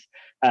of his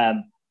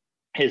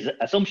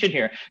assumption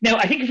here. Now,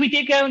 I think if we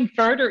dig down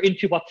further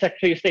into what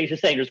Secretary of State is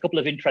saying, there's a couple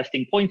of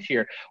interesting points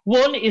here.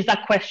 One is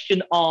that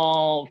question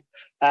of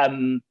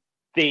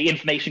the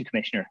Information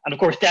Commissioner. And of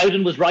course,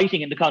 Dowden was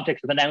writing in the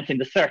context of announcing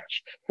the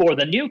search for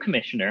the new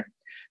commissioner.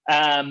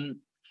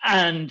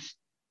 And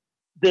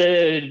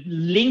the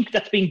link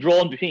that's being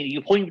drawn between the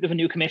appointment of a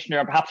new commissioner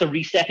and perhaps a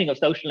resetting of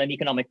social and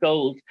economic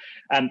goals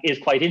is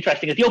quite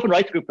interesting. As the Open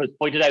Rights Group has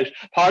pointed out,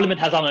 Parliament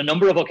has on a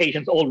number of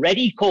occasions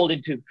already called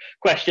into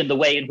question the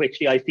way in which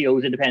the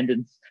ICO's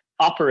independence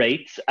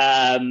operates.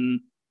 And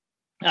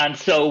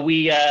so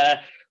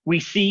we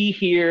see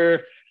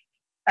here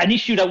an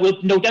issue that will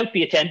no doubt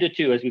be attended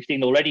to, as we've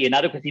seen already,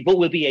 inadequacy, but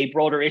will be a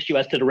broader issue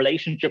as to the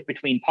relationship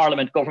between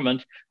Parliament,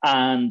 government,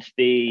 and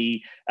the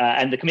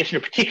Commissioner,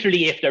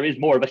 particularly if there is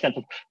more of a sense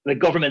of the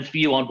government's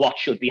view on what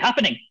should be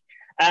happening.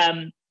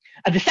 And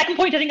the second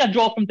point I think I'll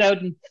draw from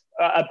Dowden's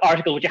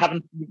article, which I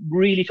haven't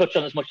really touched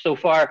on as much so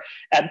far,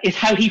 is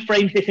how he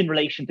frames this in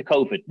relation to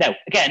COVID. Now,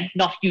 again,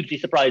 not hugely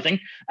surprising,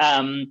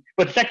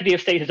 but the Secretary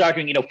of State is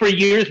arguing, for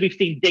years we've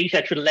seen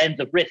data through the lens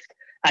of risk.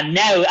 And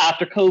now,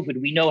 after COVID,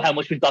 we know how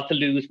much we've got to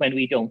lose when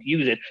we don't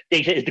use it.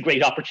 Data is the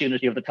great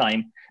opportunity of the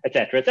time, et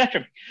cetera, et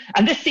cetera.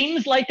 And this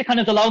seems like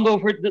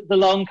the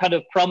long kind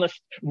of promised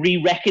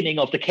re-reckoning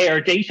of the care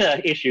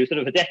data issue,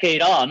 sort of a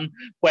decade on,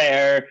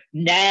 where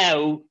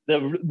now the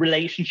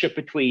relationship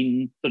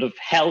between sort of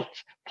health,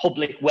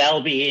 public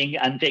well-being,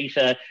 and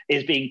data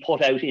is being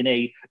put out in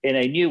a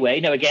new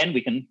way. Now, again,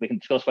 we can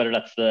discuss whether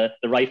that's the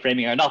right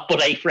framing or not,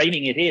 but a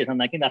framing it is,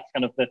 and I think that's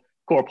kind of the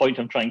core point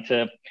I'm trying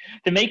to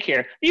make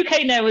here. The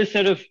UK now is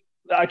sort of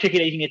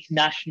articulating its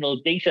national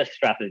data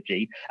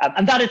strategy,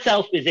 and that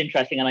itself is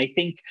interesting. And I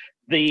think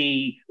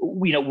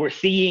we're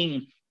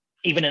seeing,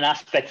 even in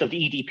aspects of the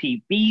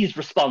EDPB's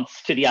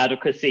response to the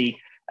adequacy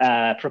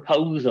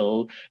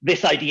proposal,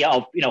 this idea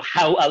of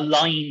how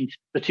aligned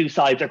the two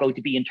sides are going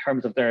to be in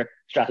terms of their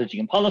strategy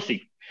and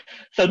policy.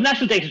 So the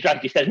National Data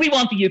Strategy says we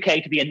want the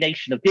UK to be a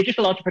nation of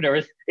digital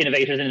entrepreneurs,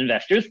 innovators, and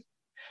investors,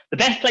 the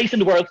best place in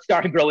the world to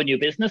start and grow a new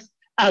business,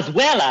 as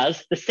well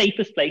as the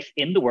safest place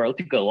in the world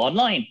to go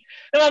online.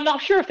 Now, I'm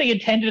not sure if they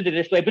intended it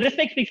this way, but this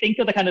makes me think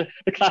of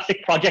the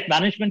classic project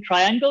management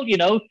triangle.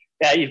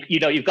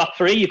 You've got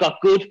three: you've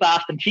got good,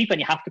 fast, and cheap, and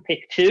you have to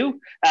pick two.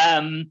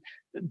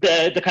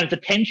 The kind of the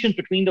tensions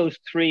between those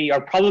three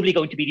are probably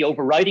going to be the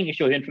overriding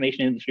issue of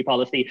information industry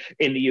policy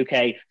in the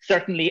UK,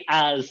 certainly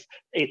as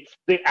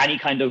any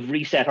kind of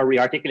reset or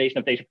rearticulation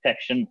of data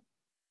protection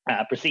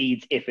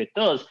proceeds, if it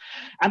does.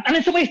 And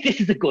in some ways, this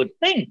is a good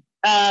thing.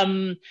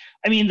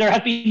 There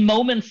have been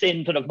moments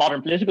in sort of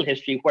modern political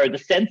history where the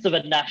sense of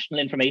a national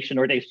information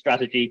or data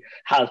strategy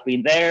has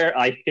been there.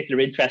 I have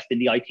particular interest in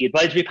the IT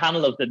advisory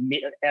panel of the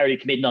early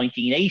to mid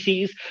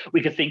 1980s.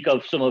 We could think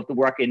of some of the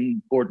work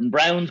in Gordon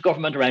Brown's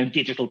government around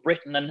Digital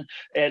Britain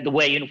and the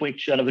way in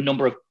which a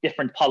number of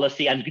different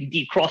policy and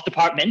indeed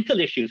cross-departmental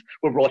issues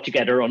were brought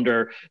together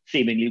under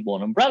seemingly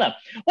one umbrella.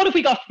 What have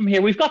we got from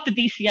here? We've got the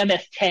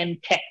DCMS 10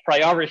 tech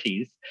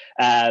priorities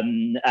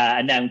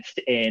announced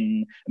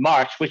in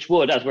March, which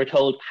would, as we're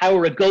told,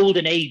 power a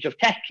golden age of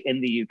tech in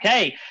the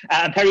UK.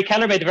 And Perry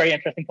Keller made a very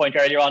interesting point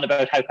earlier on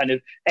about how kind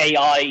of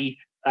AI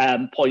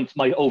points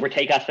might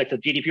overtake aspects of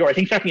GDPR. I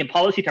think certainly in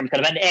policy terms,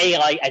 kind of an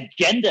AI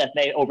agenda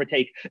may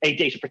overtake a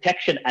data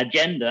protection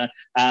agenda.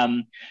 Now,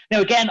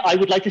 again, I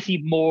would like to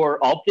see more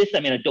of this.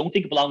 I don't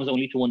think it belongs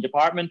only to one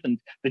department. And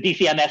the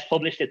DCMS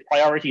published its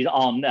priorities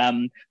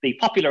on the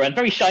popular and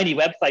very shiny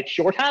website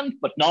Shorthand,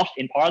 but not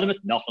in Parliament,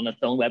 not on its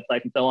own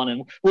website and so on.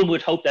 And one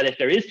would hope that if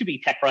there is to be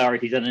tech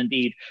priorities and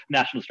indeed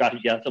national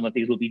strategy, some of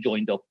these will be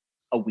joined up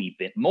a wee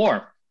bit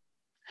more.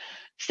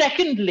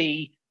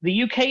 Secondly,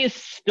 the UK is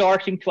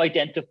starting to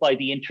identify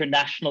the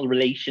international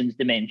relations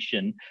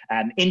dimension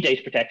in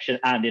data protection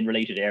and in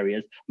related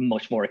areas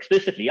much more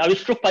explicitly. I was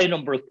struck by a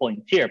number of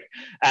points here.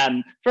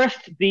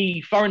 First,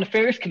 the Foreign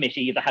Affairs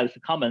Committee of the House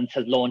of Commons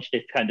has launched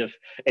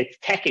its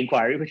tech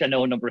inquiry, which I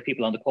know a number of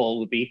people on the call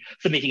would be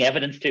submitting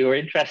evidence to or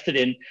interested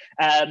in.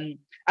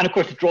 And of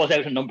course, it draws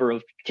out a number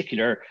of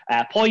particular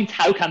points.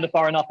 How can the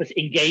Foreign Office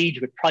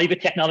engage with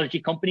private technology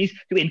companies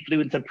to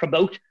influence and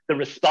promote the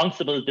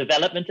responsible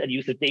development and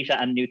use of data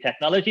and new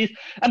technologies?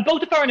 And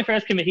both the Foreign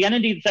Affairs Committee and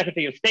indeed the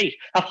Secretary of State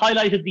have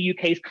highlighted the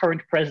UK's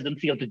current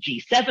presidency of the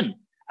G7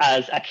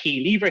 as a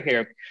key lever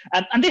here.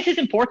 And this is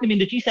important.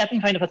 The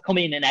G7 kind of has come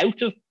in and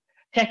out of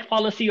tech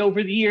policy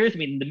over the years.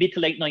 In the mid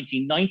to late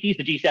 1990s,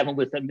 the G7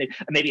 was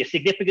maybe a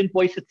significant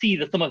voice that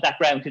sees some of that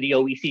ground to the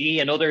OECD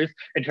and others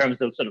in terms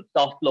of sort of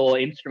soft law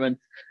instruments.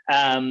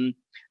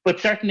 But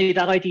certainly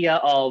that idea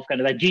of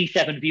kind of a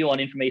G7 view on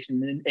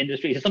information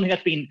industries is something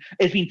that's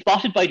been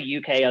spotted by the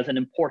UK as an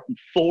important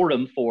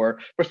forum for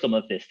some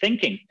of this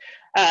thinking.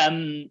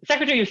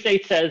 Secretary of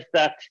State says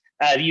that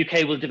the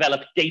UK will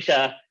develop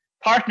data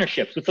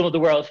partnerships with some of the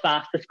world's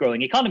fastest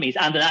growing economies,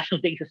 and the national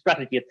data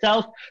strategy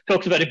itself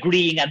talks about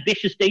agreeing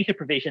ambitious data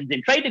provisions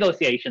in trade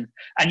negotiations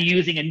and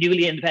using a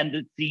newly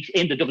independent seat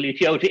in the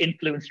WTO to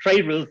influence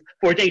trade rules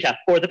for data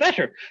for the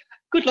better.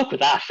 good luck with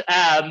that.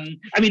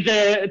 I mean,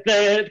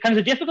 the kind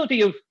of the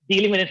difficulty of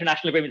dealing with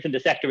international agreements in the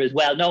sector is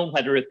well known,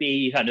 whether it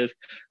be kind of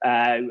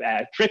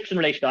TRIPS in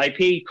relation to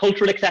IP,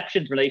 cultural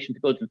exceptions in relation to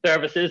goods and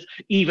services,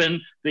 even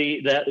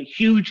the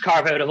huge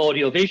carve out of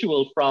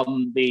audiovisual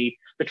from the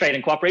Trade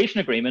and Cooperation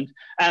Agreement.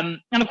 And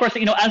of course,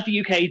 you know, as the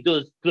UK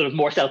does sort of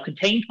more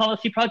self-contained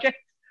policy projects,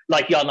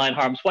 like the Online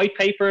Harms White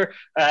Paper,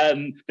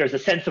 there's a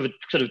sense of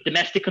sort of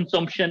domestic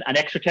consumption and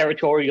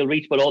extraterritorial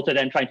reach, but also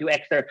then trying to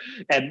exert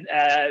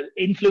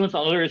influence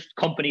on others,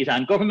 companies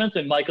and governments.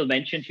 And Michael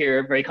mentioned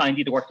here very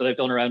kindly the work that I've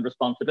done around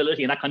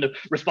responsibility and that kind of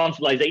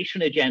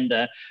responsibilization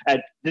agenda,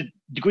 the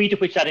degree to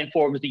which that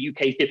informs the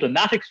UK's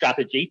diplomatic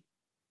strategy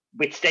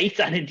with states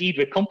and indeed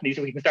with companies,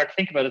 if we can start to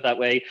think about it that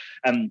way,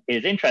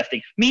 is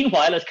interesting.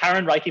 Meanwhile, as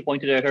Karen rightly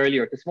pointed out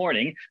earlier this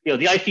morning, you know,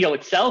 the ICO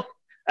itself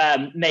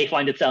may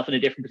find itself in a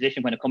different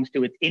position when it comes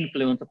to its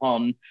influence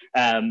upon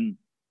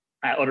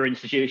other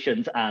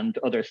institutions and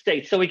other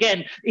states. So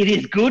again, it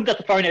is good that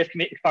the Foreign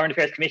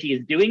Affairs Committee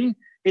is doing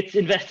its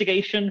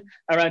investigation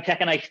around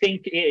tech, and I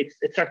think it's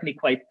certainly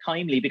quite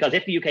timely, because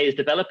if the UK is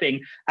developing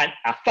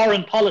a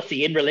foreign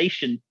policy in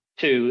relation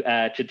to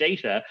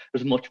data,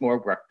 there's much more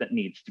work that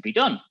needs to be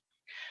done.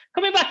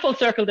 Coming back full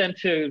circle then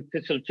to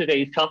sort of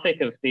today's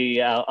topic of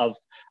the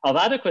of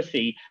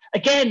adequacy.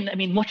 Again, I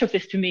mean, much of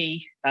this to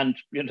me, and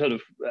you know, sort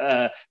of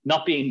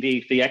not being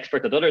the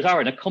expert that others are,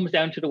 and it comes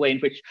down to the way in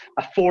which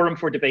a forum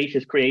for debate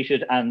is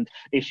created and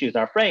issues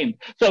are framed.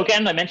 So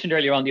again, I mentioned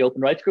earlier on the Open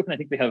Rights Group, and I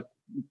think we have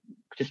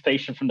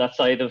participation from that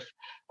side of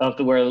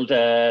the world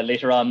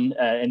later on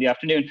in the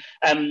afternoon.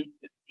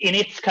 In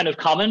its kind of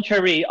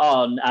commentary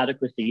on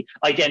adequacy,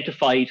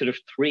 identified sort of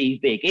three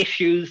big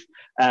issues: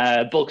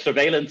 bulk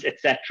surveillance,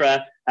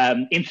 etc.,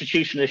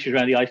 institutional issues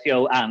around the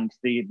ICO, and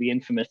the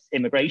infamous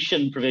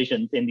immigration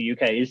provisions in the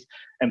UK's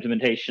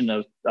implementation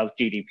of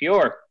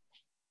GDPR.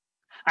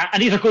 And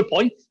these are good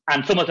points,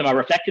 and some of them are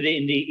reflected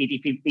in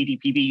the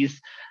EDPB's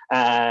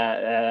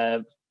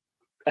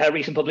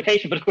recent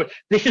publication. But of course,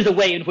 this is a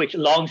way in which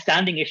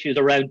long-standing issues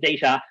around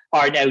data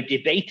are now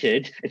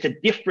debated. It's a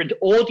different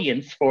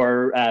audience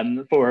for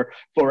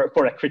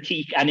a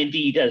critique, and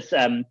indeed, as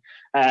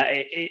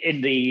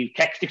in the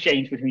text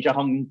exchange between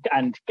Jahong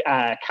and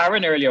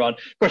Karen earlier on,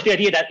 of course, the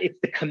idea that it's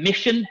the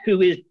Commission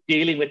who is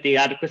dealing with the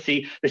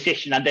adequacy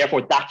decision, and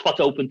therefore that's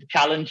what's open to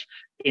challenge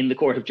in the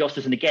Court of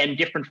Justice. And again,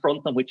 different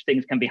fronts on which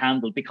things can be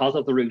handled because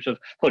of the route of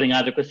putting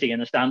adequacy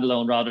in a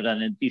standalone rather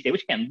than in DCA,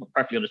 which again,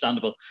 perfectly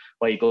understandable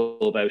why you go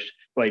about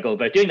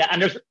doing that.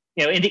 And there's,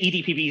 you know, in the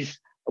EDPB's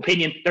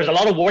opinion, there's a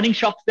lot of warning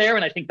shots there,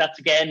 and I think that's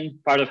again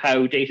part of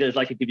how data is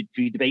likely to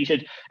be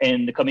debated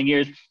in the coming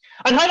years.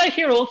 I'd highlight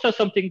here also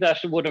something that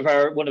one of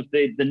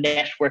the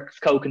network's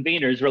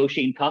co-conveners,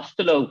 Roisin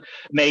Costello,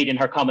 made in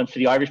her comments to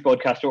the Irish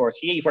broadcaster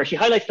RTE, where she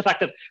highlights the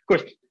fact that, of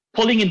course,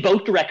 pulling in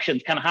both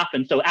directions can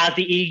happen. So as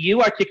the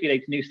EU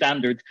articulates new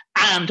standards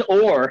and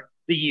or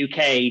the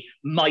UK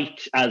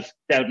might, as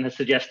Dowden has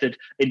suggested,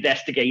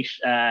 investigate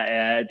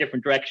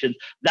different directions,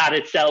 that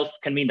itself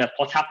can mean that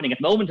what's happening at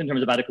the moment in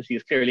terms of adequacy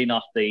is clearly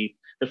not the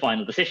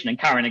final decision. And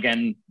Karen,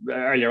 again,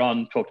 earlier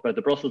on talked about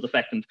the Brussels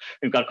effect, and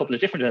we've got a couple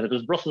of different methods.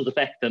 There's Brussels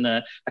effect and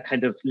a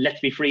kind of let's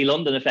be free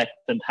London effect,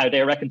 and how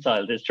they're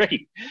reconciled is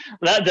tricky.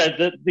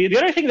 The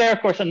other thing there, of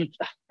course, and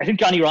I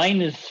think Johnny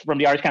Ryan is from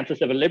the Irish Council of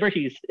Civil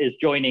Liberties is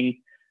joining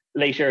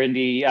later in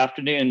the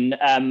afternoon.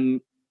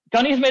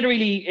 Johnny has made a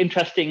really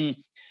interesting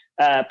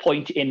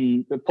point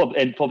in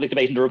public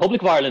debate in the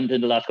Republic of Ireland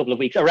in the last couple of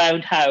weeks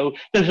around how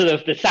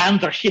the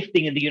sands are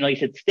shifting in the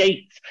United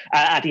States,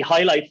 and he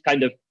highlights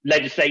kind of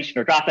legislation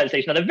or draft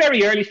legislation at a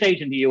very early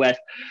stage in the US,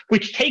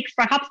 which takes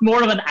perhaps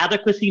more of an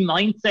adequacy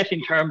mindset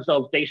in terms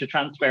of data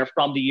transfer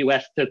from the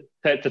US to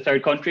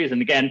third countries.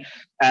 And again,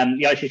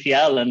 the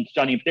ICCL, and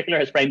Johnny in particular,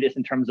 has framed this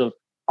in terms of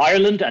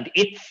Ireland and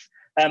its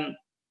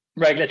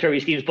regulatory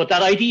schemes. But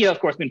that idea, of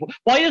course, I mean,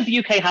 why does the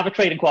UK have a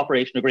trade and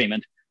cooperation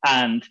agreement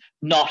and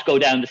not go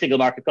down the single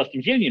market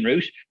customs union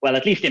route? Well,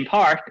 at least in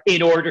part,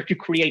 in order to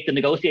create the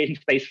negotiating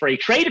space for a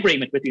trade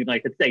agreement with the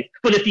United States.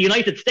 But if the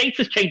United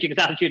States is changing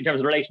its attitude in terms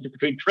of the relationship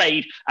between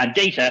trade and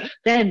data,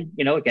 then,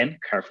 you know, again,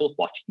 careful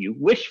what you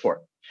wish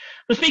for.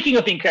 So speaking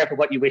of being careful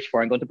what you wish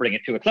for, I'm going to bring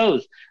it to a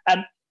close.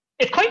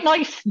 It's quite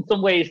nice in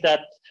some ways that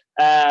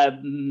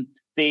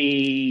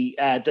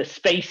the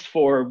space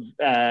for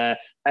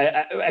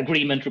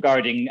agreement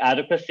regarding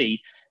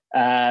adequacy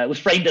was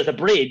framed as a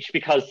bridge,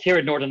 because here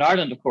in Northern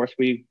Ireland, of course,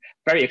 we're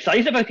very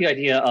excited about the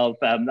idea of,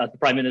 as the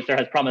Prime Minister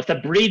has promised, a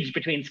bridge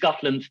between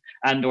Scotland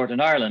and Northern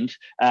Ireland.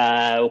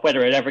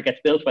 Whether it ever gets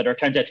built, whether it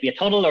turns out to be a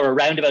tunnel or a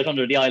roundabout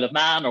under the Isle of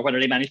Man, or whether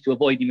they manage to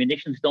avoid the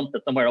munitions dump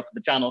that's somewhere up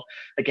the channel,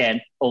 again,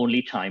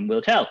 only time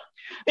will tell.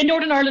 In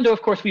Northern Ireland, though,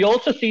 of course, we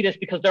also see this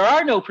because there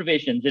are no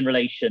provisions in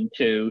relation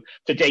to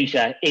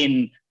data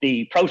in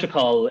the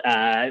protocol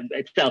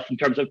itself in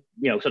terms of,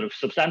 you know, sort of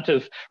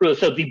substantive rules.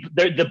 So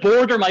the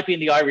border might be in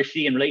the Irish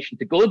Sea in relation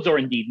to goods or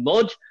indeed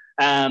mud,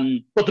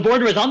 but the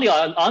border is on the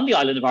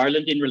island of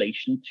Ireland in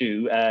relation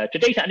to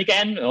data. And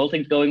again, all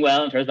things going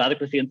well in terms of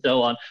adequacy and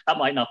so on, that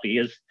might not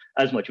be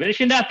as much.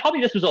 And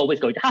probably this was always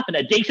going to happen.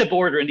 A data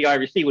border in the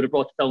Irish Sea would have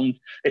brought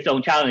its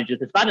own challenges.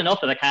 It's bad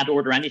enough that I can't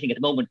order anything at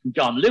the moment from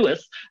John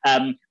Lewis,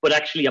 but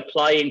actually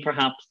applying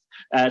perhaps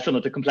some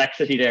of the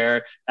complexity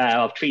there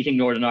of treating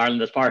Northern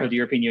Ireland as part of the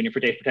European Union for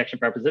data protection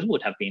purposes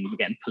would have been,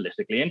 again,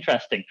 politically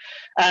interesting.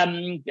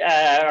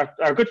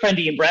 Our good friend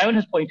Ian Brown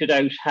has pointed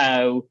out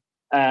how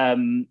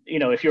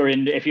if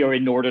you're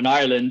in Northern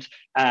Ireland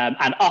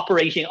and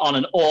operating on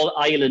an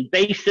all-island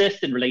basis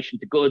in relation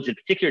to goods in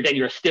particular, then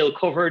you're still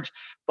covered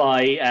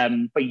by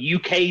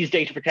UK's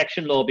data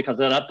protection law because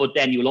of that, but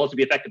then you will also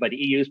be affected by the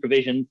EU's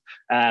provisions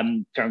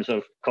in terms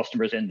of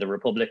customers in the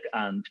Republic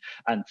and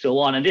so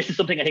on. And this is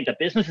something I think that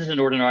businesses in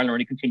Northern Ireland are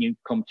only continuing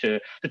to come to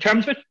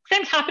terms with.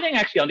 Same's happening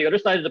actually on the other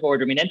side of the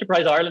border. I mean,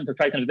 Enterprise Ireland have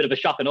tried kind of a bit of a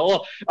shock and awe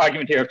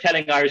argument here of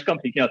telling Irish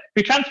companies, if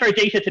you transfer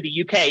data to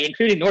the UK,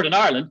 including Northern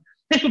Ireland,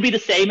 this would be the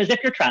same as if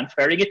you're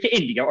transferring it to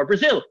India or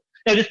Brazil.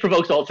 Now, this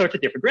provokes all sorts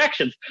of different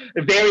reactions,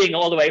 varying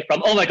all the way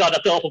from, oh my God,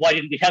 that's awful, why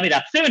didn't you tell me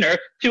that sooner,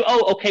 to,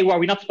 oh, okay, well, are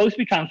we not supposed to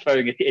be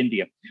transferring it to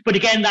India? But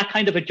again, that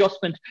kind of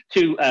adjustment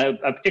to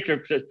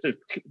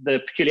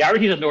the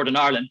peculiarities of Northern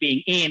Ireland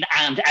being in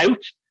and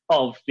out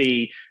of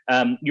the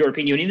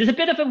European Union, there's a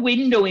bit of a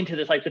window into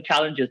the types of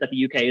challenges that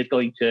the UK is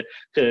going to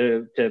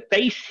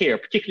face here,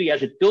 particularly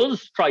as it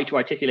does try to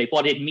articulate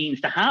what it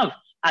means to have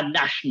a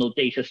national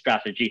data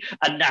strategy,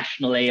 a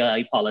national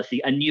AI policy,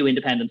 a new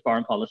independent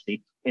foreign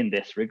policy in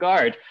this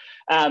regard.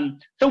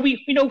 So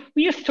we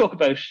used to talk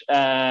about,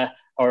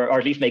 or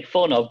at least make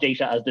fun of,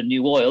 data as the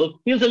new oil.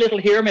 Feels a little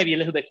here, maybe a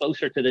little bit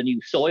closer to the new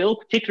soil,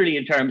 particularly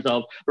in terms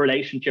of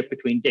relationship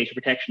between data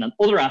protection and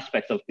other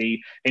aspects of the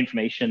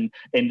information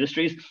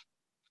industries.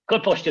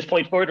 Could push this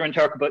point further and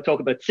talk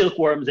about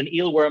silkworms and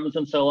eelworms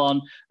and so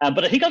on.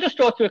 But I think I'll just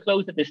draw it to a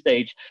close at this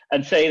stage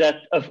and say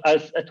that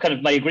as kind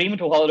of my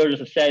agreement with what others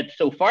have said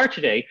so far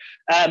today,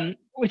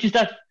 which is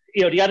that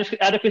the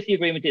adequacy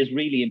agreement is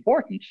really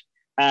important,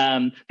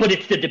 but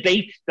it's the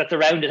debate that's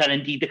around it and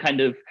indeed the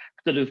kind of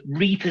sort of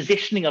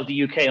repositioning of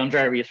the UK on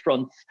various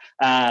fronts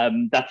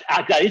that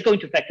is going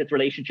to affect its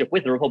relationship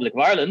with the Republic of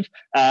Ireland,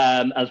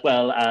 as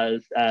well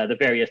as the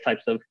various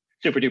types of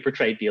super duper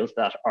trade deals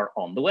that are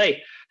on the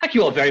way. Thank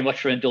you all very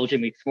much for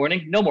indulging me this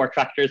morning. No more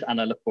tractors, and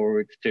I look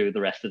forward to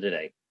the rest of the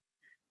day.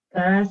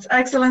 That's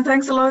excellent.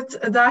 Thanks a lot,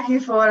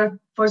 Dahi,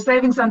 for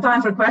saving some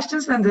time for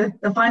questions and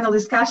the final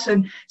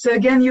discussion. So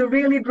again, you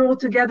really brought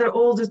together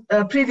all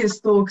the previous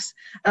talks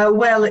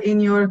well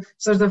in your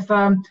sort of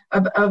a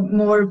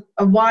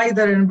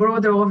wider and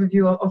broader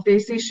overview of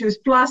these issues,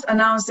 plus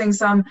announcing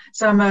some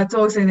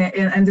talks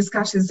and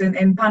discussions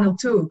in panel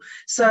 2.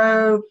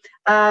 So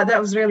that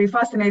was really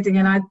fascinating,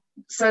 and I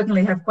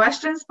certainly have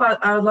questions,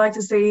 but I would like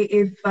to see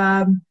if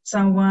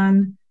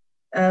someone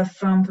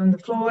from the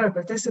floor, a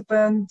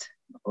participant,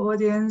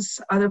 audience,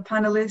 other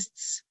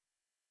panelists.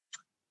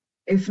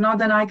 If not,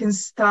 then I can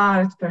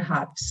start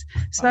perhaps.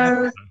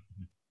 So,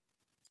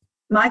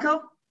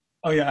 Michael?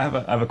 Oh yeah, I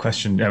have a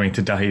question. I mean,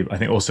 to Dahi, I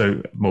think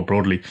also more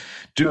broadly.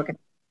 Do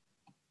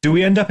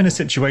we end up in a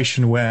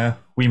situation where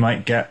we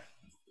might get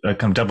a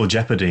kind of double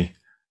jeopardy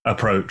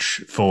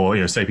approach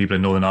for, say, people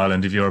in Northern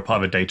Ireland? If you're a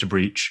part of a data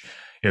breach,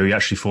 you're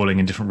actually falling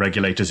in different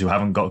regulators who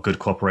haven't got good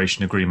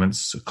cooperation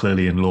agreements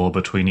clearly in law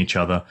between each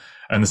other.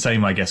 And the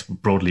same, I guess,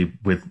 broadly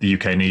with the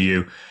UK and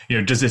EU.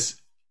 Does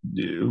this,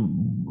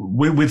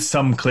 with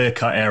some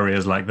clear-cut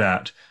areas like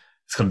that,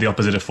 it's kind of the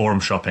opposite of forum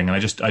shopping. And I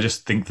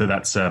just think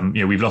that's,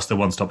 we've lost the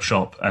one-stop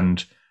shop.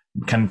 And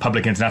can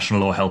public international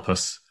law help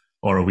us,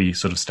 or are we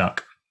sort of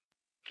stuck?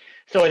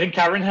 So I think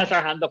Karen has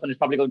her hand up and is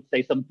probably going to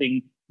say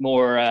something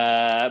more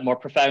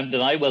profound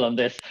than I will on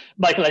this.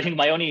 Michael, I think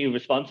my only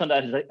response on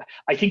that is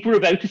I think we're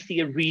about to see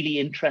a really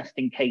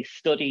interesting case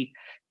study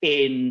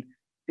in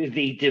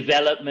the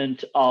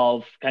development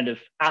of kind of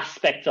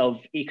aspects of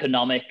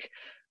economic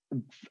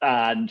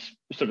and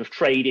sort of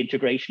trade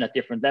integration at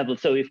different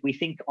levels. So if we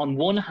think on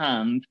one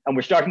hand, and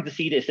we're starting to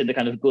see this in the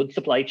kind of goods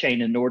supply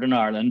chain in Northern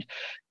Ireland,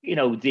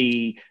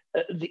 the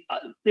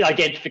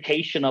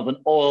identification of an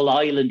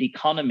all-island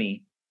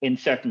economy in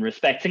certain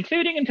respects,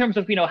 including in terms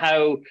of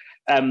how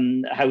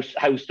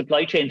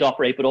supply chains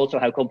operate, but also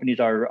how companies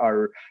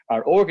are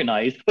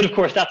organized. But of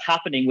course, that's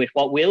happening with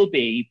what will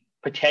be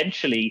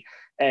potentially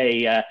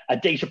a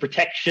data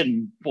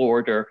protection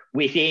border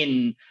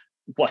within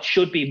what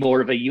should be more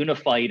of a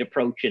unified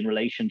approach in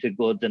relation to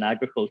goods and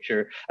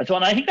agriculture and so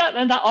on. I think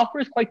that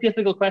offers quite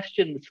difficult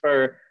questions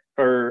for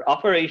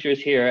operators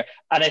here.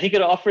 And I think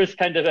it offers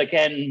kind of,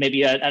 again,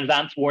 maybe an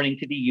advance warning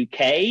to the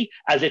UK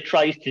as it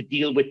tries to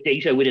deal with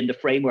data within the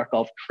framework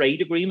of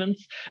trade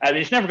agreements. I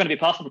mean, it's never going to be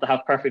possible to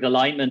have perfect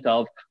alignment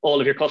of all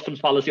of your customs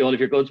policy, all of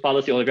your goods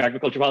policy, all of your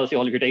agriculture policy,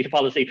 all of your data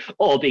policy,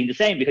 all being the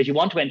same, because you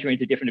want to enter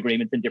into different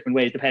agreements in different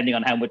ways, depending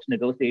on how much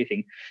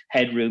negotiating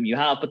headroom you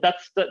have. But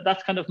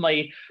that's kind of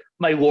my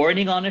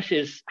warning on it,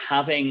 is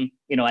having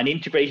an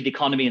integrated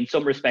economy in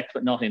some respects,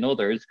 but not in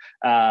others,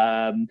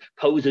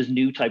 poses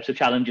new types of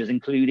challenges,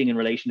 including in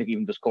relation to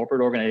even just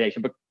corporate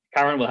organization. But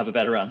Karen will have a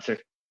better answer.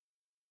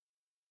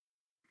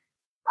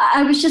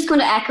 I was just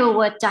going to echo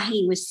what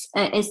Dahi is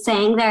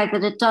saying there,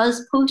 that it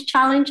does pose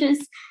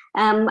challenges.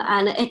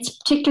 And it's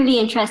particularly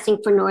interesting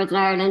for Northern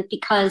Ireland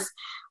because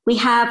we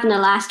have in the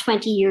last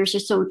 20 years or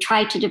so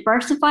tried to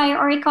diversify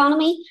our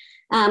economy.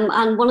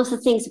 And one of the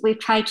things that we've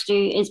tried to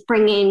do is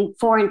bring in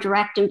foreign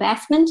direct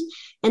investment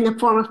in the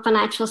form of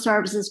financial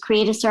services,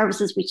 creative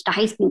services, which the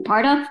High's been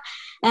part of.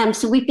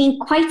 So we've been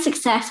quite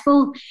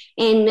successful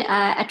in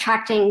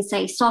attracting,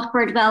 say,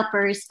 software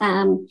developers,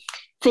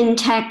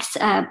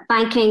 fintechs,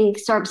 banking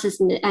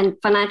services and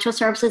financial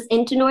services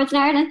into Northern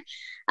Ireland.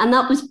 And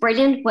that was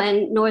brilliant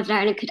when Northern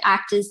Ireland could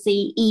act as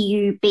the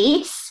EU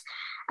base.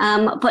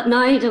 But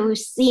now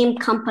those same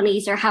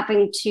companies are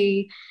having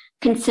to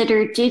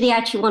consider, do they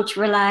actually want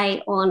to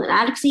rely on an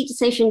adequacy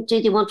decision?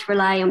 Do they want to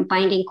rely on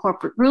binding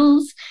corporate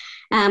rules?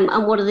 And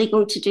what are they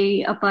going to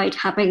do about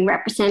having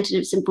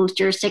representatives in both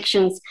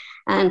jurisdictions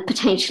and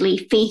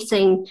potentially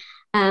facing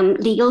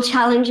legal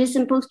challenges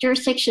in both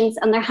jurisdictions?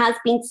 And there has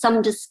been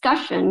some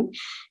discussion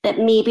that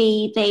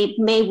maybe they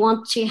may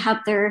want to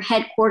have their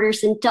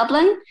headquarters in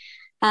Dublin.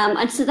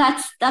 And so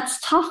that's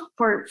tough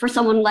for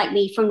someone like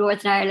me from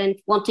Northern Ireland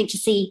wanting to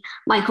see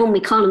my home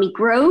economy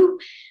grow.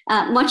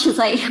 Much as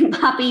I am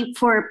happy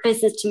for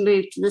business to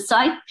move to the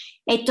south,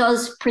 it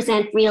does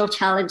present real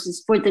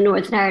challenges for the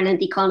Northern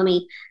Ireland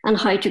economy and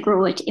how to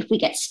grow it if we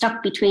get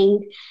stuck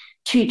between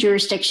two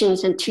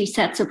jurisdictions and two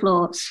sets of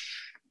laws.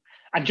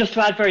 And just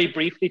to add very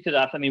briefly to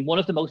that, I mean, one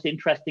of the most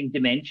interesting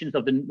dimensions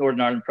of the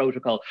Northern Ireland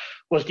Protocol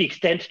was the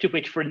extent to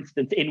which, for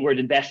instance, inward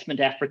investment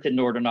efforts in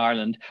Northern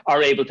Ireland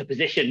are able to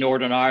position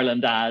Northern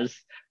Ireland as,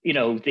 you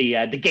know,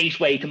 the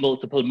gateway to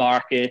multiple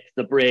markets,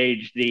 the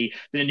bridge, the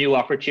new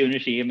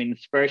opportunity. I mean,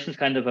 versions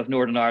kind of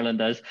Northern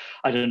Ireland as,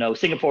 I don't know,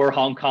 Singapore,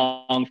 Hong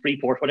Kong,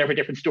 Freeport, whatever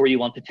different story you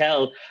want to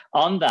tell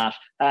on that.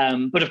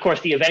 But of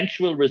course, the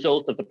eventual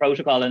result of the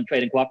protocol and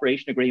trade and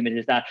cooperation agreement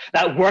is that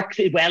works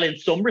well in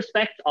some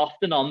respects,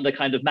 often on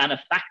the kind of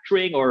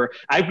manufacturing or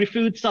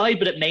agri-food side,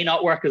 but it may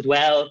not work as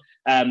well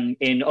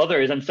in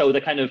others. And so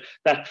the kind of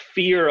that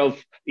fear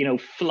of, you know,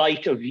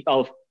 flight of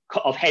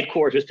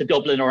headquarters to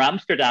Dublin or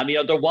Amsterdam, you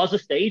know, there was a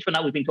stage when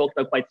that was being talked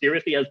about quite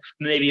seriously as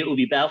maybe it would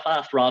be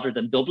Belfast rather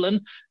than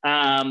Dublin.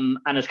 And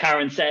as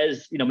Karen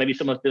says, you know, maybe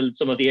some of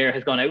the air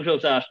has gone out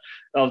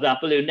of that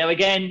balloon. Now,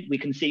 again, we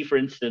can see, for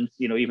instance,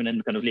 you know, even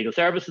in kind of legal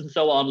services and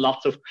so on,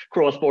 lots of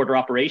cross-border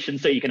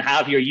operations. So you can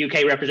have your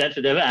UK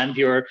representative and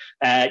your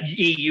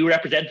EU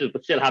representative,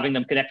 but still having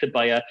them connected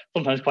by a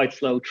sometimes quite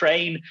slow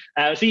train.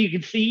 So you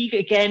can see,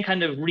 again,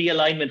 kind of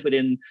realignment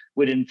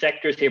within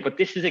sectors here. But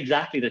this is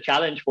exactly the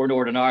challenge for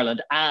Northern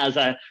Ireland as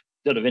a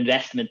sort of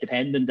investment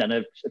dependent and,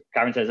 as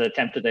Karen says, an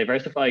attempt to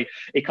diversify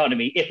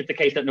economy. If it's the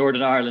case that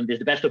Northern Ireland is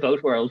the best of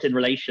both worlds in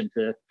relation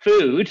to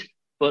food,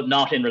 but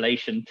not in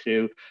relation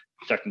to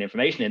certain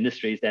information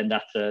industries, then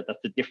that's a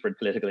different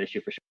political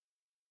issue for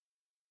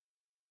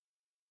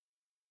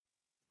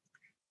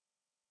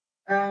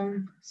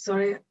sure.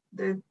 Sorry,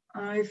 did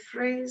I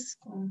freeze?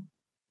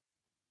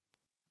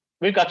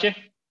 We've got you.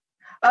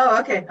 Oh,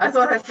 okay. I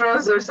thought I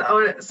froze or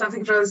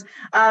something froze.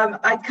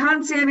 I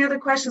can't see any other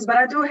questions, but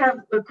I do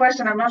have a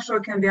question. I'm not sure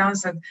it can be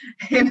answered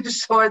in a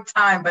short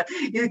time, but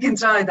you can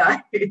try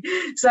that.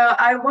 So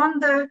I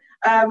wonder,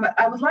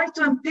 I would like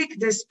to unpick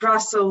this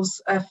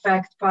Brussels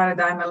effect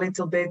paradigm a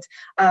little bit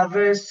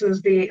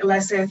versus the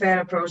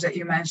laissez-faire approach that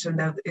you mentioned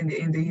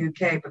in the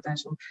UK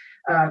potential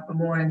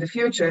more in the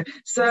future.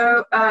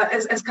 So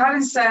as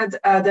Karen said,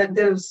 that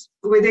there's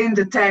within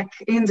the tech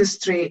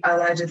industry,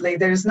 allegedly,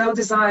 there is no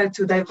desire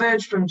to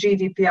diverge from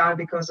GDPR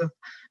because of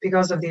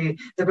the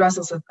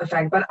Brussels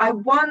effect. But I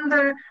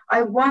wonder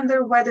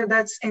whether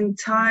that's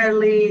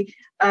entirely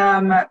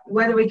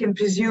whether we can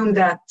presume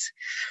that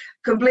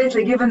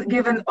completely,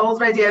 given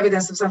already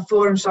evidence of some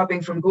forum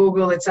shopping from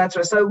Google,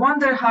 etc. So I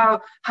wonder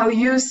how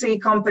you see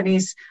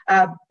companies,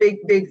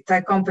 big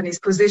tech companies,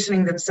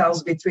 positioning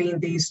themselves between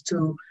these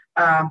two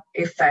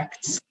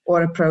effects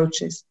or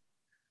approaches.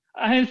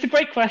 It's a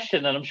great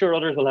question, and I'm sure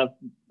others will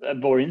have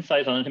more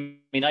insight on it. I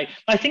mean,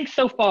 I think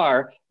so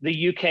far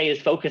the UK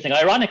is focusing,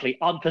 ironically,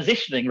 on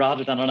positioning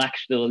rather than on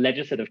actual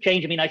legislative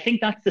change. I mean, I think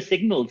that's the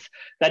signals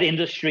that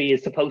industry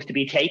is supposed to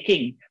be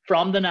taking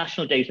from the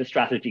National Data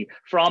Strategy,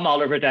 from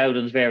Oliver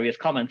Dowden's various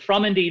comments,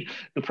 from indeed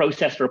the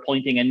process for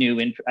appointing a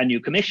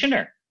new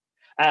commissioner.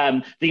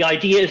 The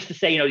idea is to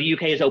say, you know, the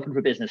UK is open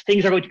for business.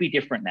 Things are going to be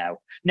different now.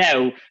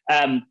 Now,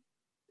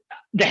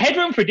 the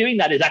headroom for doing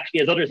that is actually,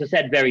 as others have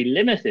said, very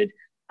limited.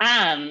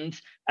 And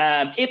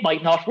it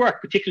might not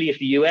work, particularly if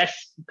the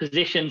US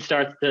position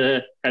starts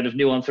to kind of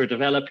nuance or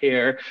develop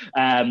here,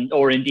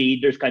 or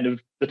indeed there's kind of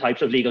the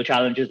types of legal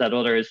challenges that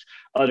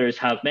others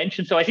have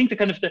mentioned. So I think the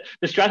kind of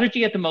the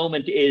strategy at the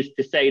moment is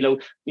to say,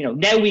 look, you know,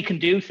 now we can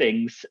do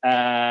things.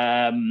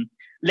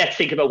 Let's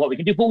think about what we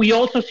can do. But we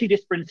also see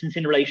this, for instance,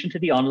 in relation to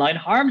the online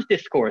harms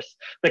discourse,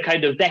 the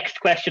kind of vexed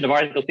question of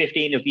Article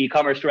 15 of the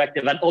e-commerce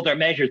directive and other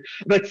measures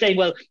about saying,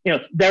 well, you know,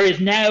 there is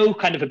now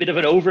kind of a bit of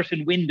an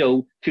Overton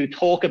window to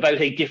talk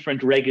about a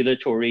different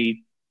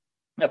regulatory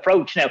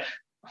approach. Now,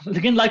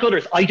 again, like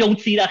others, I don't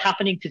see that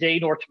happening today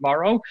nor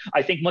tomorrow.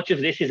 I think much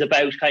of this is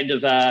about kind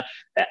of an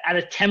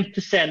attempt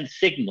to send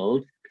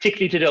signals,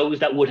 particularly to those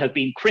that would have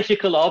been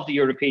critical of the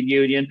European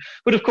Union.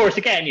 But of course,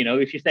 again,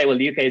 if you say, well,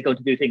 the UK is going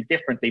to do things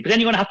differently, but then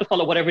you're going to have to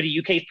follow whatever the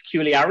UK's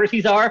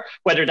peculiarities are,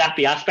 whether that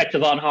be aspects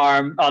of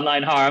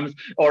online harms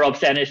or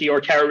obscenity or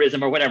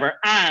terrorism or whatever.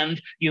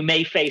 And you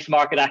may face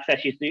market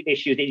access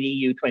issues in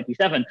EU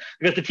 27,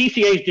 because the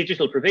TCA's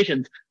digital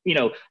provisions,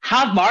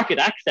 have market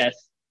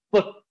access,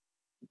 but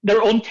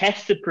they're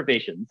untested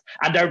provisions,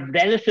 and they're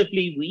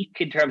relatively weak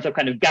in terms of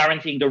kind of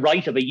guaranteeing the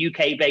right of a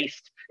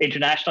UK-based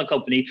international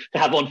company to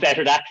have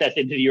unfettered access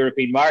into the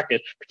European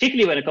market,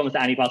 particularly when it comes to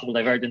any possible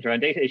divergence around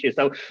data issues.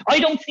 So I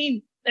don't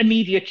see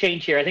immediate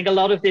change here. I think a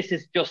lot of this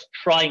is just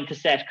trying to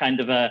set kind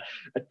of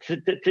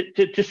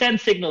to send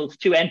signals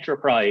to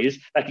enterprise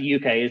that the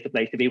UK is the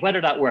place to be.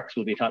 Whether that works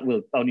will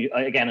only,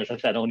 again, as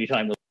I've said, only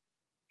time will.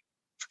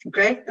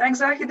 Great,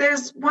 thanks, Aki.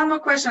 There's one more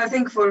question, I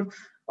think, for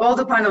all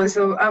the panelists.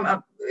 So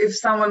if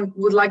someone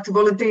would like to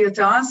volunteer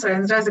to answer,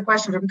 and there's a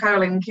question from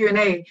Caroline in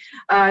Q&A.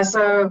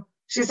 So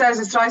she says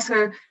it strikes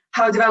her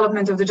how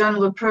development of the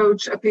general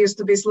approach appears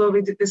to be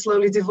slowly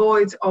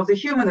devoid of the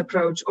human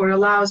approach or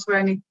allows for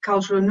any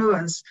cultural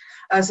nuance.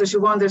 So she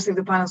wonders if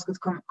the panelists could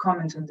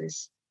comment on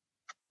this.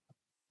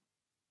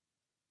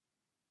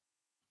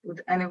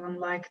 Would anyone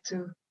like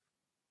to?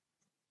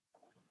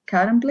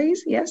 Karen,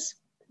 please. Yes.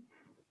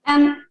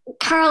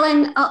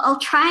 Caroline, I'll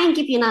try and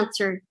give you an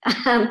answer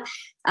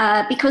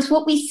because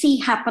what we see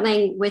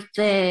happening with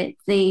the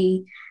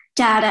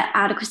data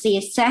adequacy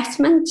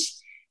assessment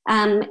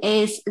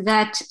is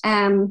that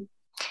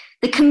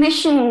the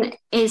Commission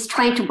is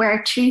trying to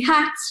wear two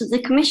hats. So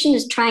the Commission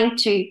is trying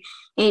to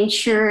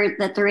ensure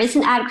that there is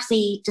an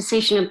adequacy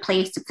decision in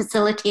place to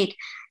facilitate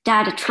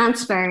data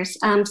transfers.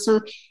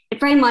 So it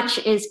very much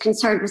is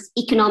concerned with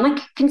economic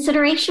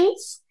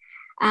considerations.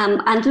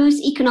 And those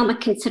economic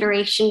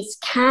considerations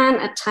can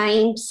at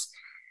times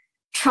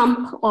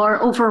trump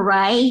or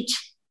override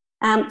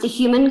the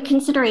human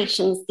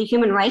considerations, the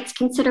human rights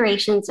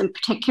considerations in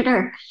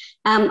particular.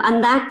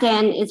 And that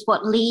then is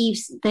what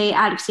leaves the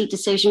adequacy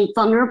decision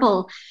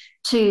vulnerable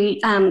to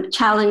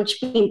challenge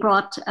being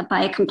brought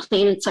by a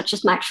complainant such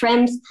as Max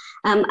Schrems,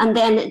 and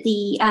then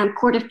the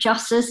Court of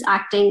Justice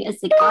acting as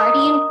the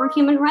guardian for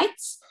human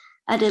rights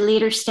at a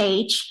later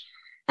stage.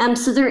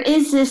 So there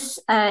is this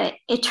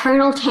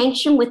eternal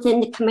tension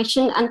within the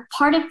Commission, and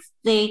part of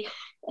the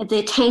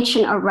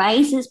tension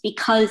arises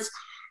because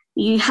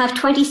you have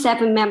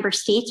 27 member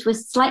states with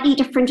slightly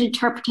different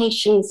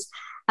interpretations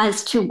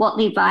as to what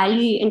they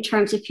value in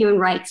terms of human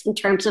rights, in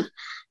terms of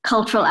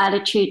cultural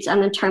attitudes,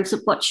 and in terms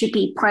of what should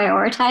be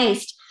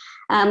prioritized.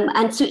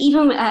 And so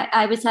even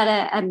I was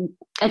at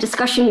a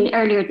discussion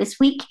earlier this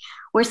week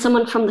where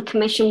someone from the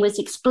Commission was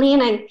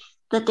explaining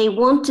that they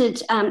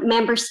wanted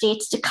member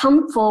states to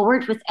come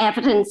forward with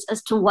evidence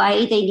as to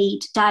why they need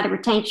data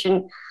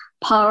retention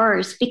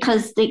powers,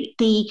 because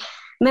the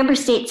member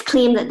states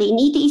claim that they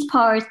need these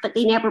powers, but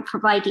they never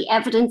provide the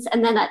evidence.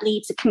 And then that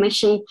leaves the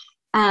Commission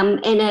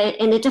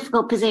in a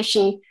difficult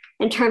position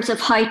in terms of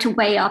how to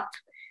weigh up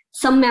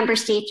some member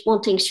states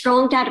wanting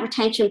strong data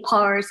retention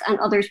powers and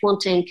others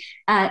wanting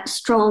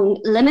strong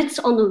limits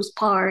on those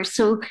powers.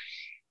 So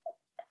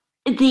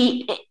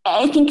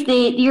I think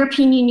the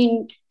European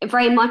Union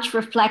very much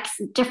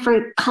reflects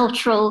different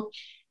cultural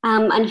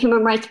and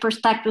human rights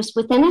perspectives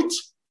within it.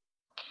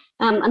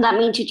 And that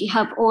means that you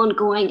have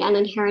ongoing and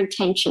inherent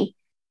tension.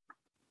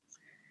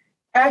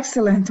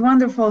 Excellent,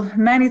 wonderful.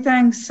 Many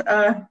thanks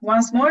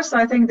once more. So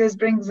I think this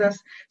brings us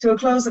to a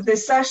close of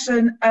this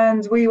session,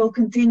 and we will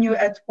continue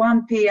at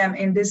 1 p.m.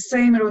 in this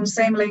same room,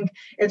 same link.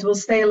 It will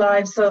stay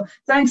live. So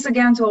thanks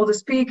again to all the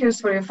speakers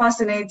for your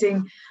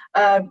fascinating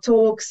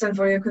talks and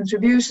for your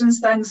contributions.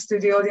 Thanks to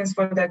the audience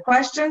for their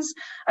questions.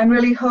 I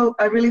really hope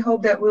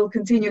that we'll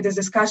continue this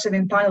discussion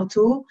in panel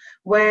 2,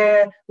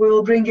 where we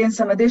will bring in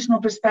some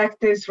additional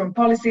perspectives from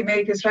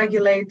policymakers,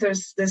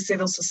 regulators, the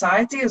civil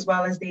society, as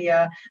well as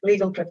the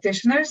legal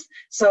practitioners.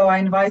 So I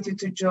invite you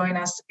to join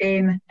us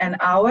in an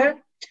hour.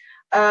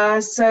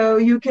 So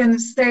you can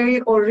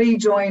stay or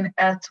rejoin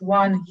at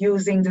 1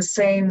 using the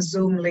same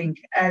Zoom link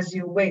as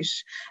you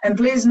wish. And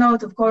please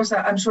note, of course,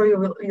 I'm sure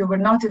you were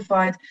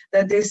notified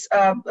that this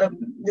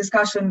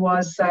discussion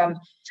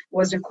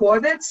was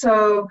recorded.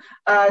 So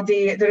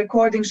the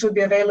recording should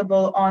be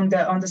available on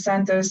the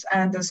centers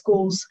and the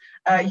schools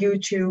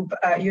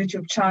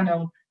YouTube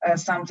channel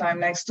sometime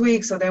next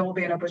week. So there will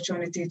be an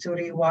opportunity to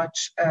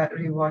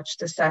rewatch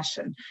the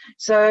session.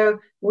 So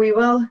we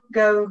will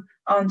go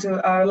on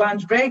to our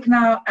lunch break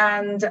now,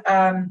 and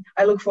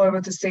I look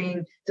forward to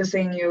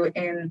seeing you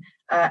in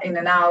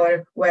an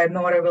hour, where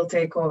Nora will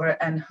take over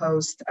and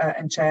host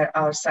and chair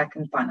our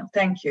second panel.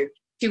 Thank you.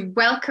 To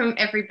welcome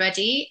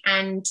everybody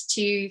and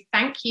to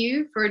thank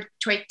you for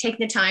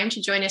taking the time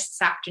to join us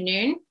this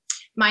afternoon.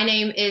 My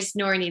name is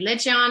Norani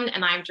Lidjan,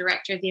 and I'm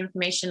Director of the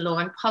Information Law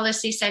and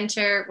Policy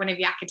Centre, one of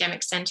the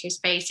academic centres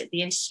based at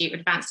the Institute of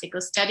Advanced Legal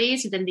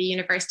Studies within the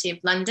University of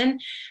London,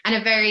 and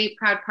a very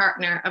proud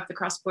partner of the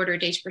Cross-Border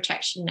Data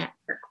Protection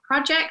Network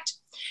project.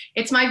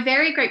 It's my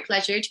very great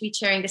pleasure to be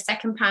chairing the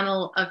second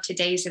panel of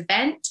today's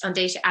event on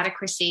data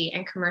adequacy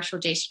and commercial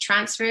data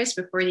transfers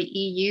before the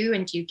EU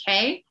and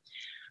UK.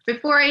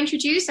 Before I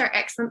introduce our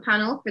excellent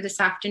panel for this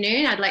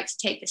afternoon, I'd like to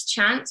take this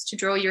chance to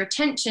draw your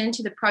attention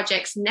to the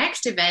project's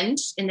next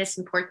event in this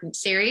important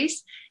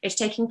series. It's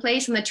taking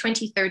place on the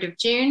 23rd of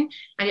June,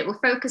 and it will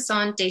focus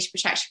on data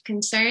protection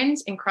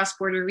concerns in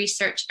cross-border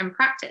research and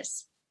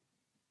practice.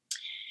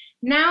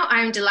 Now,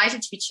 I'm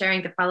delighted to be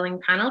chairing the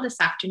following panel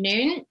this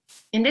afternoon.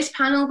 In this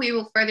panel, we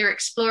will further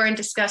explore and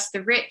discuss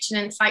the rich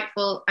and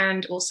insightful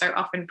and also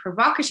often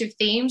provocative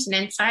themes and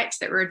insights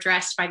that were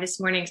addressed by this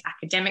morning's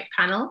academic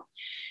panel.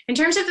 In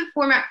terms of the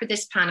format for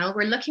this panel,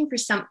 we're looking for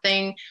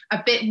something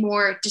a bit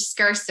more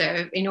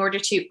discursive in order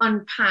to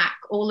unpack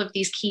all of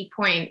these key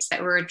points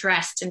that were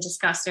addressed and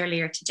discussed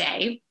earlier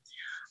today.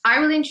 I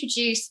will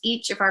introduce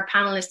each of our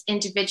panelists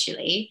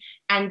individually,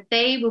 and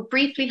they will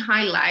briefly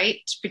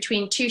highlight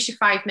between 2 to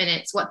 5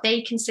 minutes what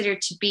they consider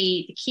to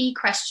be the key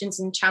questions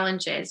and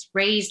challenges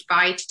raised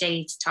by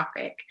today's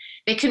topic.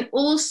 They can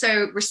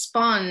also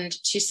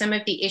respond to some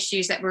of the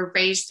issues that were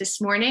raised this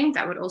morning.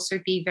 That would also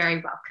be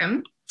very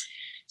welcome.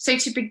 So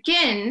to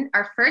begin,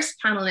 our first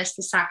panelist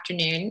this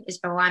afternoon is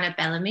Boana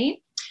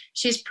Bellamy.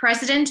 She's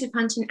president of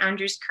Hunton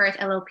Andrews Kurth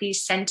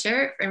LLP's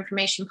Center for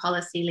Information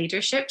Policy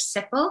Leadership,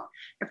 CIPL,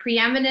 a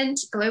preeminent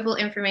global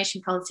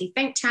information policy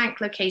think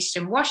tank located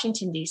in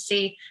Washington,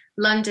 DC,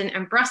 London,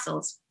 and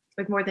Brussels.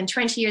 With more than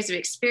 20 years of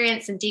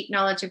experience and deep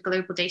knowledge of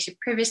global data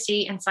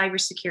privacy and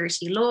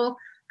cybersecurity law,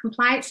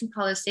 compliance, and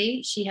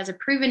policy, she has a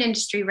proven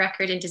industry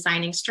record in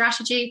designing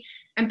strategy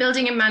and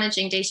building and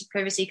managing data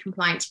privacy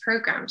compliance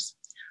programs.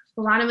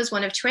 Boana was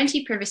one of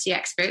 20 privacy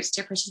experts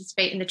to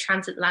participate in the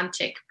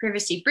Transatlantic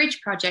Privacy Bridge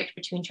project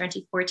between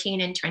 2014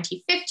 and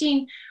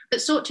 2015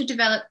 that sought to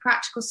develop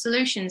practical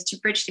solutions to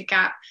bridge the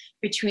gap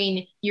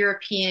between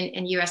European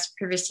and US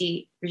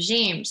privacy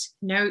regimes.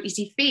 No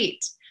easy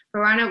feat.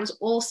 Boana was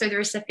also the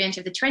recipient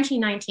of the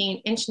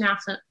 2019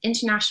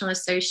 International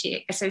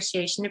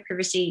Association of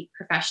Privacy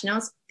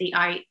Professionals, the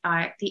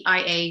IAPP,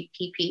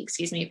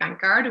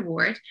 Vanguard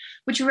Award,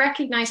 which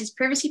recognizes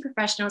privacy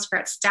professionals for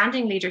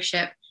outstanding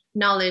leadership,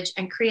 knowledge,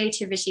 and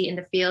creativity in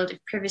the field of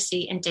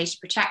privacy and data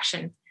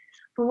protection.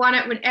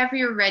 Boana, whenever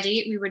you're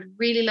ready, we would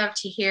really love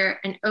to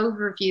hear an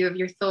overview of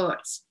your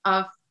thoughts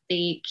of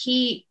the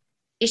key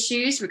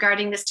issues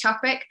regarding this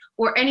topic,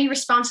 or any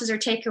responses or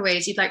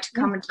takeaways you'd like to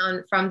comment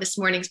on from this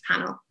morning's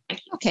panel.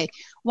 Thank you. Okay,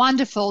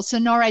 wonderful. So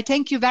Nora,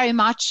 thank you very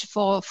much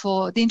for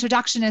the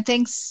introduction, and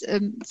thanks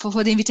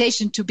for the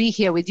invitation to be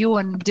here with you.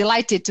 I'm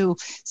delighted to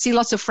see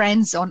lots of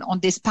friends on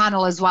this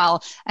panel as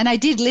well. And I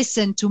did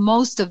listen to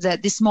most of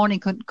this morning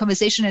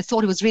conversation. I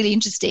thought it was really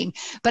interesting.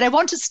 But I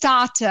want to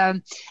start,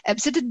 so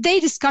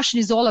today's discussion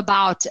is all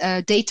about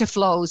data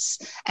flows.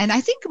 And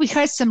I think we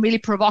heard some really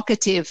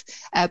provocative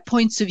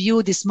points of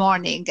view this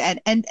morning.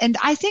 And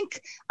I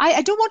think,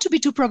 I don't want to be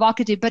too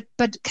provocative, but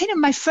kind of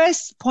my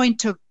first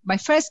point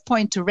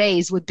to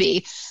raise would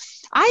be,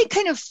 I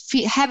kind of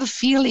have a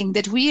feeling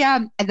that we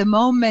are at the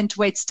moment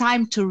where it's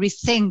time to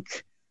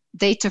rethink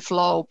data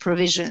flow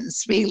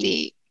provisions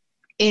really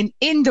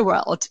in the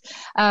world.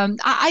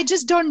 I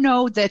just don't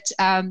know that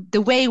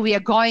the way we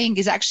are going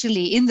is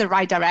actually in the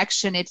right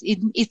direction.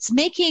 It's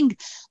making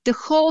the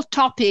whole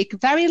topic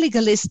very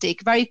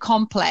legalistic, very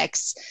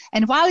complex.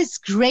 And while it's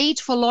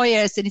great for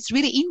lawyers and it's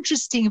really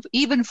interesting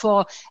even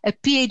for a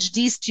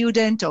PhD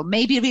student, or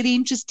maybe really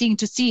interesting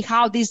to see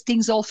how these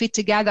things all fit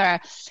together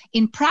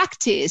in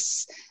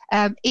practice,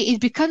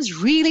 it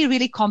becomes really,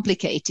 really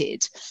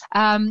complicated.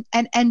 And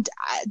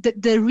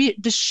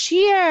the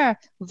sheer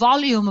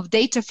volume of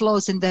data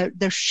flows and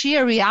the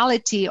sheer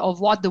reality of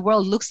what the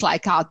world looks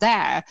like out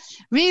there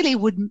really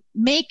would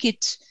make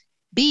it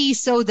be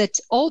so that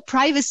all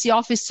privacy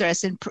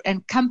officers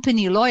and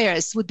company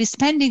lawyers would be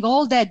spending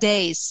all their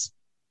days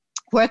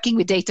working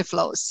with data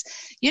flows.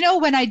 You know,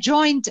 when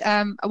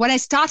I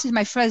started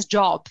my first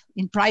job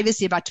in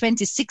privacy about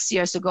 26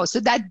 years ago, so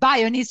that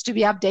bio needs to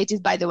be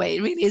updated, by the way,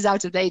 it really is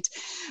out of date.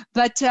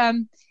 But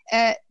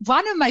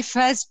one of my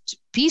first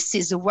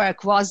pieces of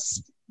work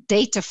was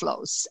data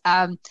flows.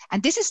 And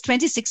this is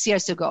 26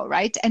 years ago,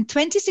 right? And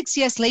 26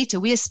 years later,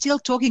 we are still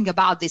talking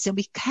about this and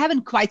we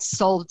haven't quite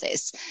solved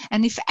this.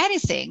 And if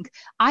anything,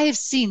 I have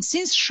seen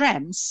since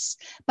Schrems,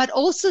 but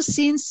also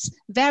since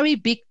very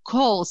big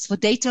calls for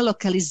data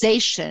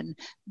localization,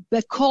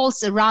 the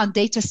calls around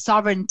data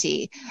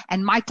sovereignty.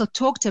 And Michael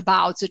talked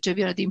about sort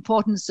of, the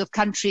importance of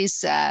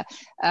countries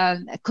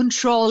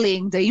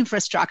controlling the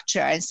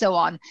infrastructure and so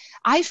on.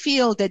 I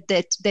feel that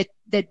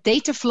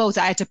data flows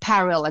are at a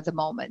peril at the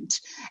moment.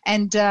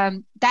 And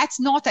that's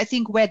not, I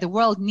think, where the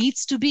world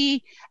needs to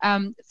be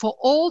for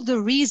all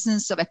the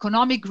reasons of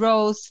economic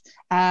growth,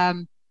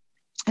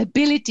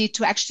 ability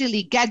to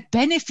actually get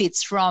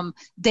benefits from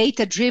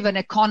data-driven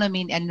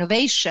economy and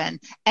innovation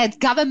at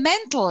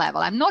governmental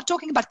level. I'm not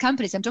talking about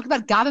companies, I'm talking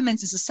about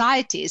governments and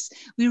societies.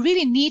 We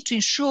really need to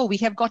ensure we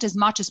have got as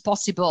much as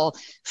possible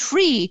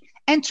free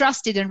and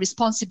trusted and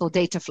responsible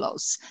data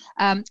flows.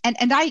 And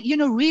I,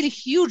 really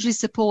hugely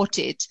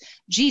supported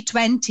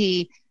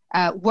G20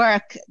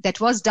 work that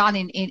was done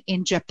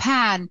in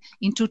Japan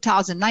in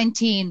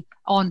 2019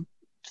 on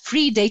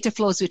free data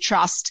flows with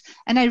trust.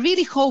 And I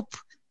really hope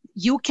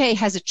UK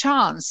has a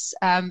chance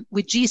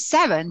with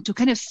G7 to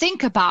kind of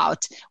think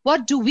about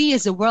what do we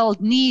as a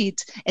world need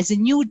as a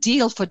new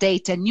deal for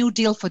data, new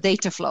deal for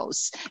data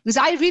flows, because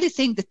I really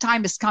think the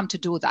time has come to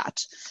do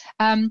that.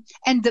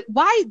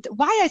 Why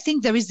I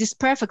think there is this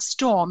perfect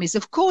storm is,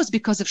 of course,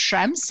 because of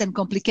Schrems and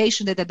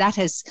complication that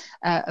has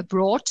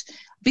brought,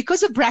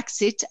 because of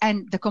Brexit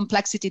and the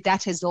complexity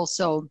that has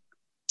also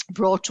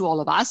brought to all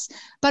of us,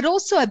 but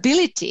also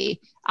ability,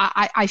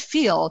 I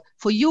feel,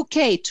 for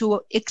UK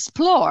to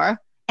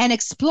explore and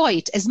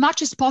exploit as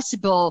much as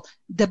possible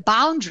the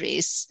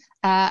boundaries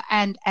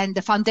and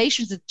the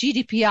foundations that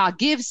GDPR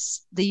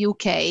gives the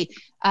UK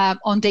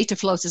on data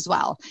flows as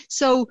well.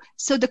 So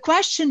the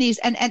question is,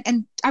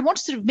 and I want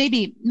to sort of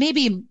maybe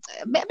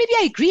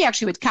I agree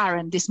actually with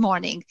Karen this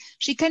morning.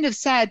 She kind of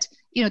said,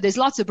 there's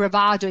lots of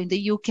bravado in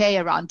the UK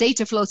around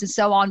data flows and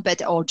so on,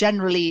 or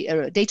generally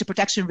data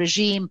protection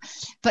regime.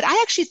 But I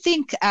actually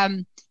think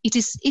it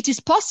is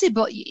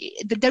possible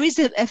that there is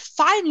a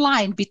fine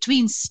line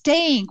between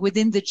staying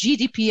within the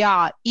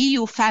GDPR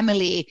EU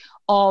family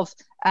of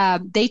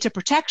data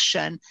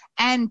protection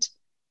and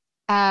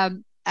sort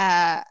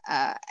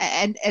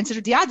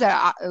of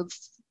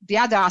the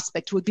other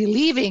aspect would be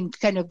leaving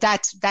kind of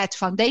that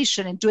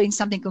foundation and doing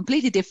something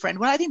completely different.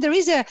 Well, I think there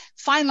is a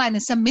fine line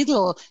and some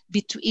middle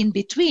in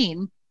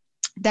between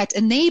that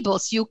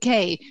enables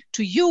UK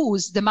to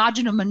use the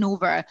margin of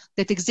maneuver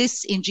that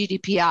exists in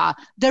GDPR,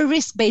 the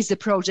risk-based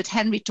approach that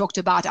Henry talked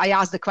about. I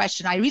asked the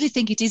question. I really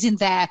think it is in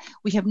there.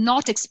 We have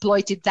not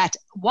exploited that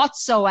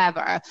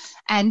whatsoever.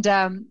 And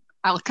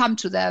I'll come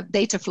to the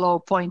data flow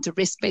point of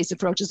risk-based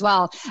approach as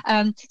well.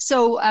 And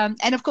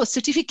of course,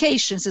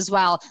 certifications as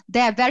well.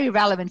 They're very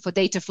relevant for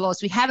data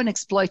flows. We haven't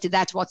exploited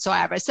that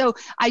whatsoever. So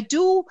I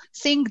do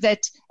think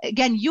that,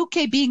 again,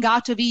 UK being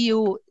out of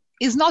EU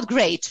is not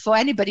great for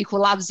anybody who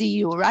loves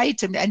EU,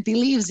 right? And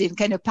believes in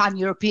kind of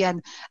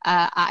pan-European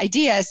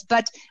ideas.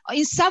 But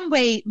in some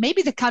way,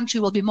 maybe the country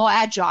will be more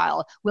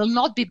agile, will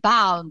not be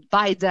bound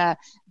by the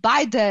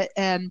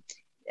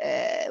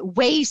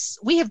ways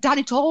we have done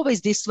it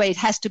always this way. It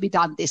has to be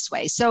done this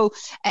way. So,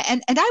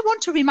 and I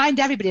want to remind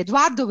everybody,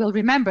 Eduardo will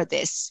remember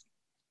this.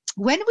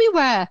 When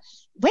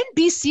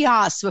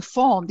BCRs were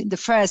formed in the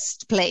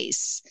first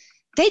place,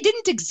 they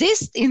didn't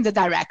exist in the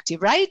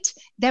directive, right?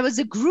 There was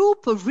a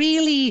group of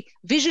really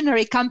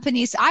visionary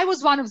companies. I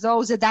was one of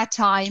those at that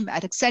time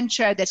at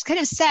Accenture that kind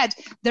of said,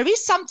 there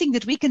is something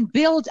that we can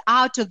build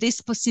out of this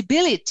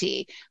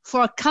possibility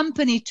for a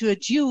company to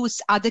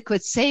adduce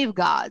adequate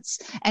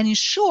safeguards and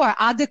ensure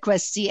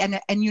adequacy and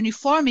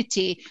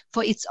uniformity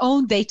for its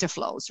own data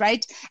flows,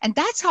 right? And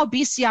that's how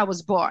BCR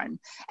was born.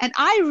 And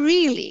I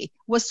really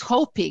was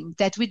hoping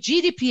that with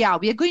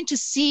GDPR, we are going to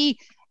see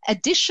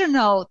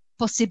additional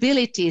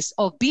possibilities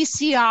of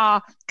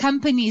BCR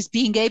companies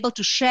being able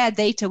to share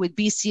data with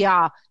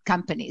BCR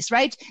companies,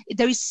 right?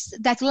 There is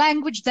that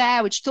language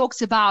there which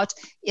talks about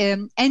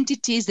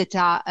entities that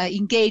are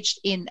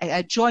engaged in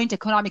joint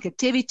economic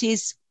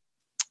activities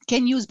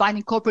can use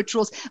binding corporate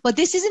rules. But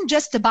this isn't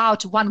just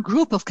about one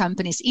group of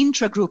companies,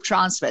 intra-group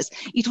transfers.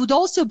 It would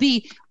also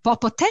be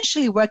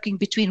potentially working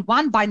between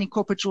one binding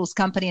corporate rules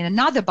company and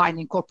another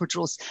binding corporate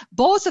rules.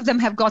 Both of them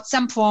have got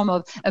some form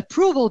of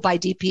approval by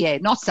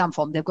DPA, not some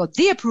form, they've got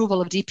the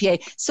approval of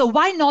DPA. So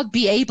why not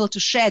be able to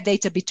share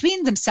data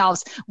between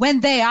themselves when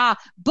they are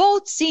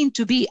both seen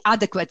to be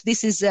adequate?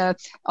 This is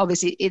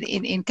obviously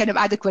in kind of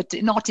adequate,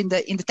 not in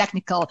the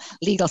technical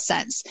legal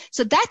sense.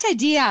 So that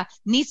idea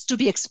needs to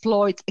be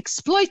explored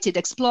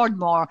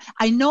more.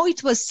 I know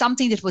it was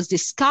something that was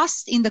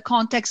discussed in the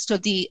context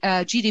of the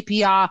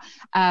GDPR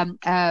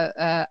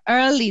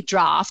early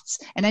drafts,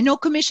 and I know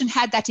Commission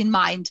had that in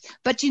mind,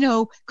 but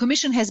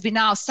Commission has been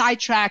now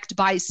sidetracked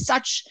by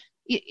such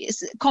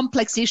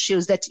complex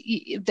issues that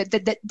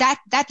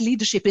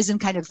leadership isn't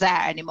kind of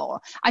there anymore.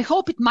 I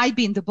hope it might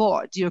be in the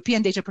board, the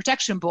European Data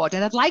Protection Board,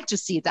 and I'd like to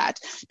see that,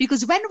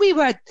 because when we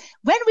were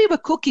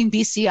cooking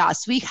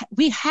BCRs,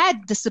 we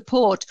had the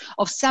support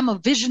of some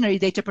of visionary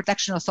data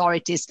protection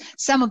authorities,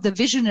 some of the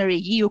visionary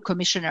EU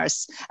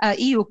commissioners,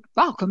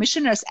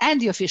 commissioners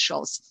and the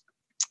officials.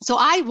 So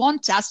I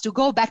want us to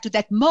go back to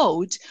that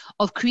mode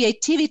of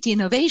creativity,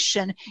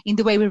 innovation in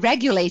the way we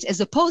regulate, as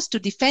opposed to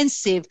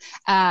defensive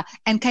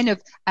and kind of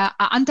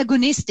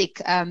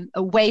antagonistic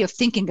way of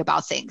thinking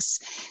about things.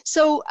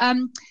 So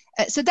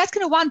that's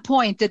kind of one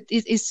point that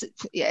is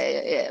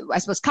I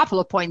suppose, a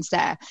couple of points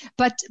there.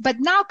 But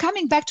now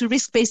coming back to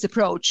risk-based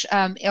approach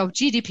of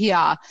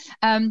GDPR,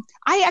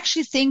 I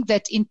actually think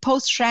that in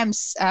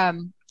post-Schrems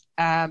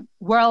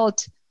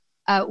world,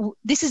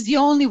 this is the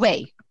only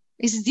way.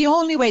 This is the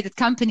only way that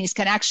companies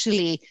can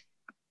actually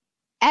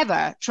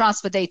ever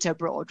transfer data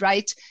abroad,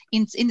 right?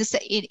 In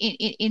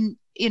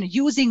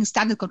using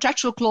standard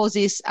contractual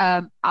clauses,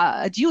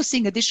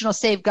 adducing additional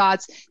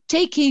safeguards,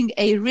 taking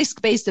a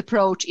risk-based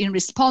approach in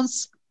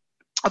response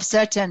of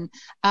certain,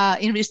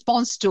 in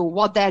response to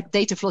what their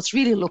data flows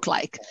really look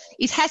like.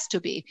 It has to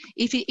be.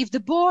 If the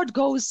board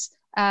goes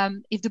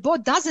if the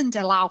board doesn't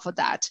allow for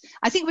that,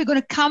 I think we're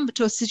going to come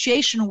to a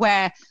situation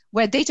where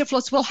data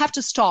flows will have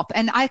to stop.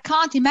 And I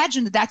can't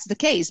imagine that that's the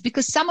case,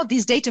 because some of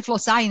these data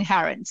flows are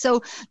inherent.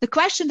 So the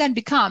question then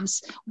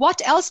becomes,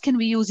 what else can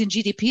we use in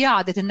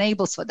GDPR that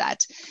enables for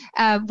that?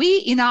 We,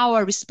 in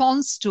our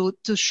response to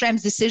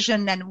Schrem's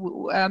decision,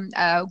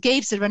 and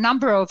gave a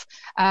number of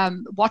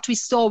what we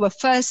saw were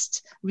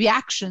first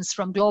reactions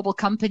from global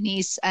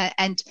companies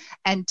and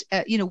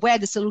where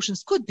the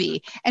solutions could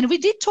be. And we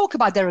did talk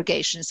about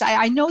derogations.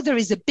 I know there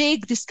is a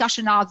big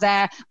discussion out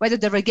there whether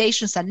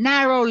derogations are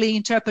narrowly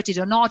interpreted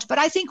or not, but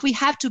I think we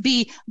have to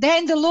be there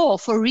in the law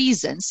for a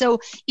reason. So,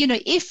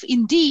 if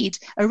indeed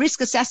a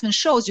risk assessment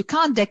shows you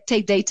can't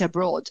take data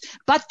abroad,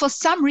 but for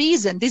some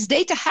reason this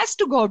data has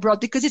to go abroad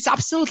because it's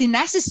absolutely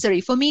necessary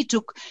for me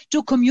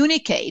to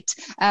communicate.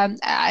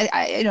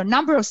 A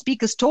number of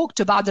speakers talked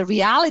about the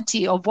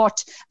reality of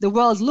what the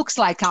world looks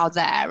like out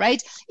there,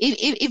 right?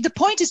 If the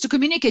point is to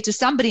communicate to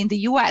somebody in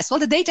the US,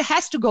 well, the data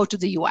has to go to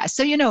the US.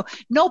 So,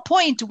 no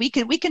point. We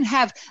can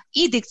have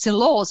edicts and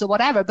laws or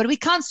whatever, but we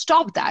can't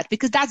stop that,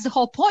 because that's the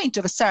whole point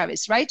of a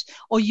service, right?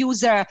 Or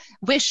user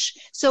wish.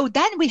 So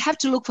then we have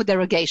to look for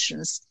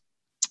derogations.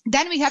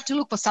 Then we have to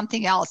look for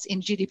something else in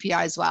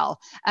GDPR as well,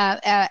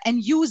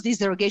 and use these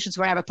derogations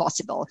wherever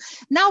possible.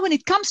 Now, when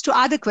it comes to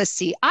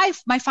adequacy,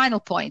 my final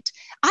point,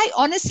 I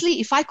honestly,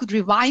 if I could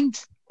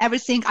rewind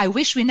everything, I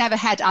wish we never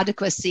had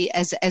adequacy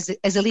as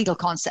a legal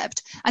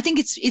concept. I think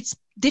it's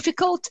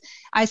difficult.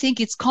 I think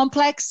it's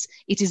complex.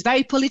 It is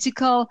very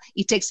political.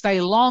 It takes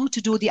very long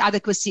to do the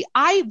adequacy.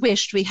 I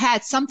wished we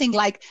had something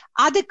like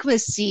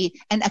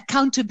adequacy and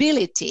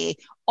accountability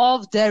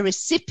of the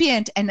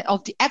recipient and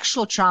of the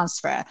actual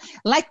transfer,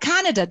 like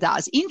Canada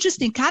does.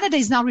 Interesting, Canada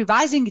is now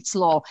revising its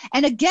law.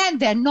 And again,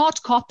 they're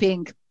not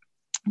copying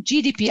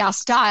GDPR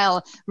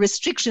style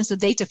restrictions of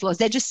data flows.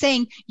 They're just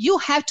saying you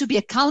have to be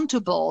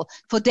accountable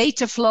for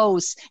data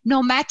flows,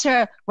 no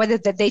matter whether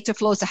the data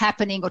flows are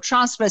happening or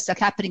transfers are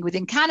happening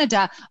within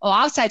Canada or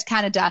outside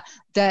Canada.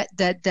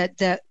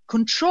 The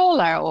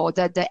controller or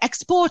the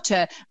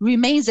exporter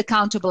remains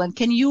accountable and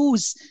can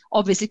use,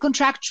 obviously,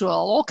 contractual,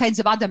 all kinds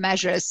of other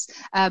measures,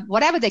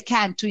 whatever they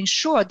can, to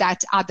ensure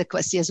that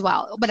adequacy as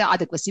well. But not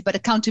adequacy, but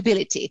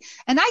accountability.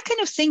 And I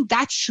kind of think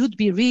that should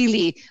be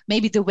really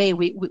maybe the way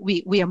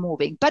we are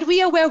moving. But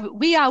we are where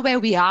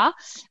we are.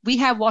 We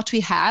have what we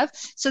have.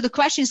 So the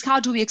question is,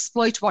 how do we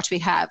exploit what we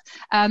have?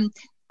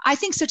 I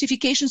think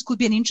certifications could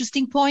be an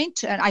interesting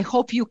point, and I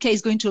hope UK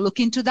is going to look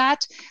into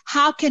that.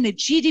 How can a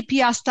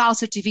GDPR-style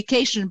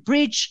certification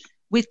bridge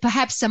with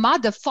perhaps some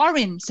other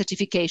foreign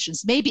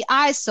certifications, maybe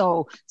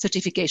ISO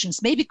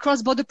certifications, maybe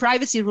cross-border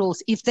privacy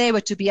rules, if they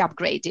were to be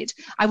upgraded?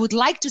 I would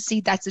like to see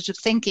that sort of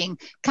thinking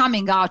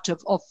coming out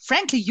of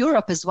frankly,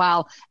 Europe as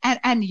well,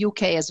 and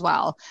UK as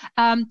well.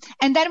 And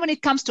then when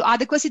it comes to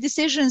adequacy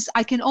decisions,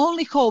 I can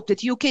only hope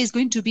that UK is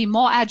going to be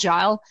more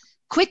agile,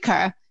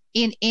 quicker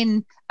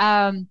in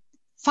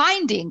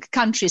finding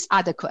countries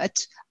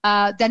adequate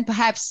than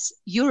perhaps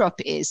Europe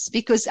is,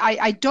 because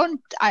I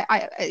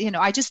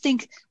just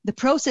think the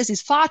process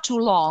is far too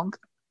long,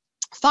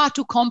 far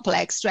too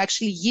complex to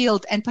actually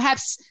yield, and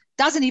perhaps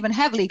doesn't even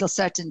have legal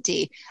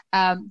certainty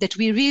that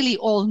we really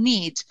all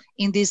need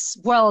in this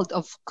world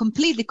of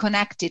completely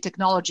connected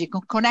technology,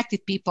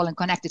 connected people, and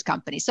connected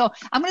companies. So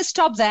I'm going to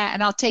stop there,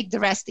 and I'll take the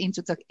rest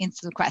into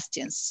the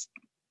questions.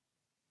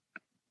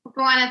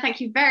 Boana,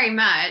 thank you very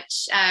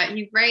much.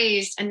 You've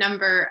raised a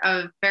number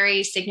of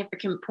very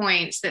significant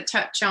points that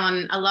touch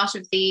on a lot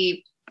of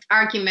the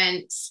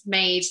arguments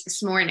made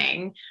this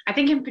morning. I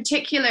think in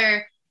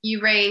particular,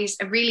 you raise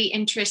a really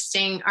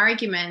interesting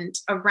argument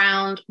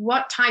around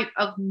what type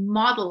of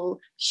model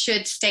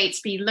should states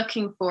be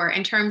looking for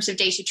in terms of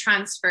data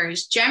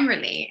transfers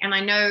generally. And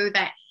I know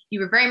that you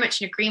were very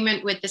much in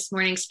agreement with this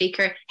morning's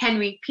speaker,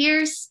 Henry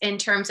Pearce, in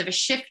terms of a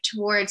shift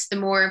towards the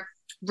more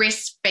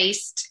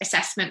risk-based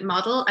assessment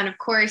model. And of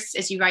course,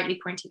 as you rightly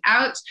pointed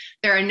out,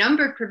 there are a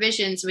number of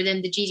provisions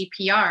within the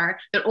GDPR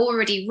that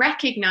already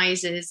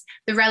recognizes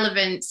the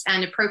relevance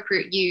and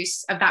appropriate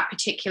use of that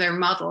particular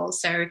model.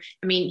 So,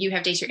 I mean, you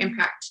have data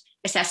impact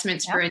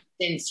assessments, for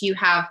instance, you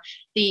have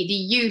the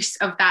use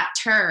of that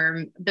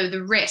term,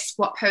 the risk,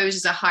 what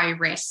poses a high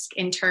risk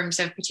in terms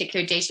of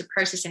particular data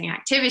processing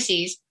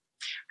activities.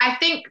 I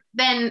think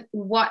then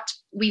what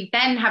we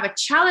then have a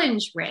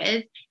challenge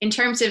with in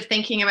terms of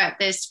thinking about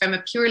this from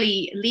a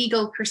purely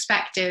legal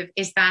perspective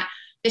is that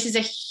this is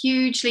a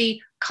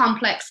hugely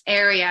complex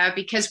area,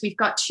 because we've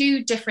got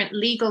two different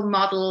legal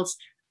models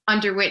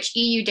under which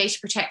EU data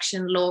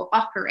protection law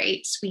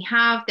operates. We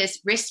have this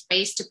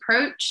risk-based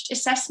approach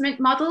assessment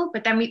model,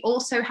 but then we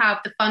also have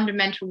the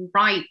fundamental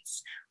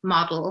rights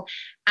model.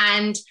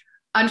 And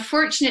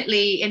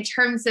unfortunately, in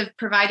terms of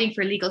providing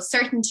for legal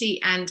certainty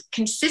and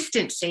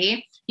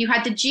consistency, you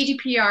had the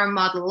GDPR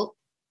model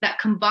that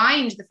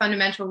combined the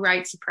fundamental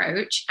rights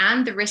approach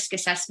and the risk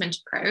assessment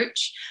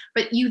approach,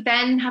 but you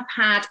then have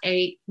had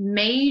a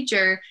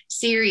major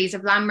series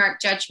of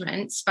landmark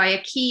judgments by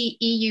a key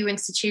EU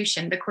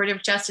institution, the Court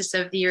of Justice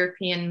of the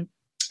European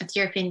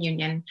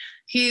Union,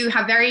 who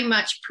have very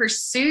much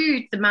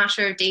pursued the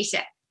matter of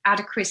data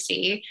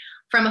adequacy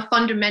from a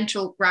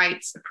fundamental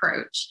rights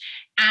approach.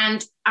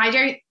 And I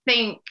don't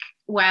think,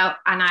 well,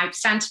 and I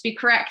stand to be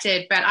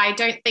corrected, but I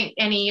don't think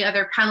any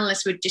other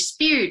panelists would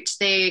dispute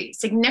the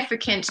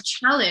significant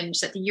challenge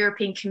that the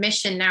European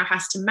Commission now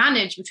has to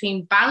manage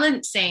between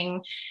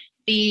balancing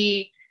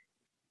the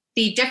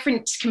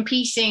different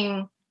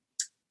competing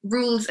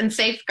rules and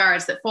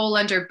safeguards that fall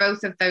under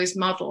both of those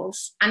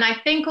models. And I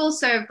think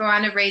also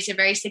Boana raised a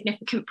very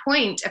significant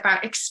point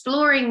about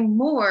exploring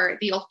more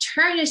the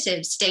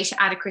alternatives to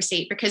data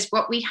adequacy, because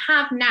what we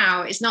have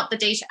now is not the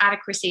data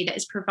adequacy that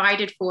is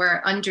provided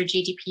for under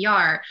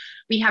GDPR.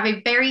 We have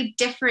a very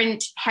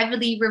different,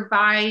 heavily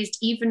revised,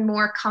 even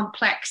more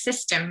complex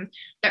system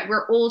that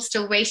we're all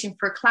still waiting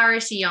for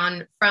clarity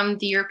on from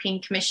the European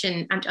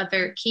Commission and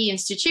other key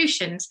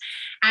institutions.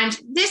 And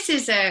this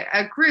is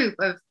a group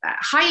of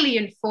highly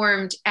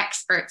informed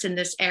experts in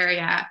this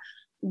area.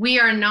 We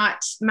are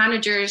not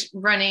managers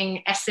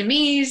running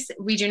SMEs.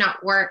 We do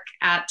not work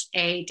at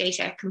a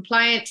data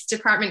compliance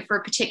department for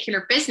a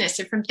particular business.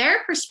 So from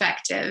their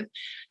perspective,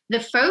 the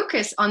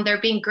focus on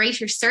there being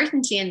greater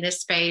certainty in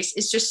this space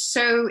is just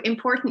so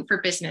important for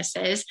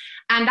businesses.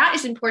 And that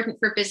is important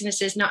for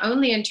businesses, not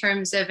only in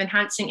terms of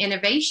enhancing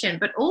innovation,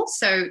 but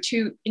also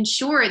to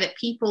ensure that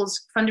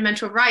people's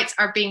fundamental rights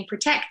are being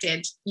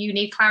protected. You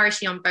need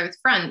clarity on both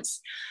fronts.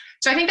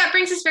 So I think that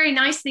brings us very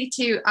nicely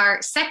to our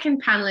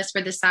second panelist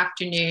for this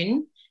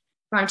afternoon,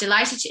 who I'm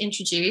delighted to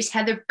introduce,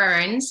 Heather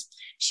Burns.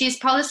 She is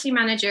Policy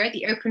Manager at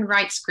the Open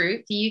Rights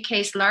Group, the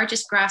UK's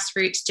largest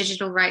grassroots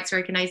digital rights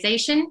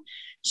organisation.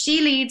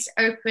 She leads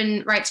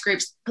Open Rights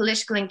Group's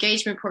political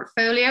engagement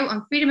portfolio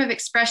on freedom of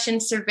expression,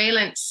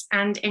 surveillance,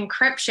 and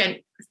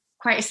encryption.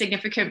 Quite a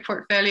significant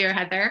portfolio,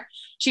 Heather.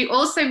 She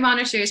also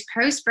monitors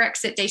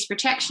post-Brexit data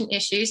protection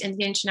issues in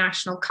the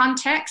international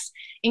context,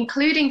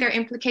 including their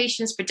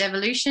implications for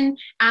devolution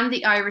and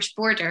the Irish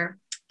border.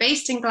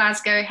 Based in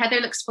Glasgow,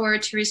 Heather looks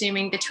forward to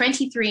resuming the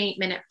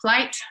 23-minute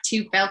flight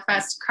to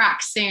Belfast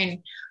crack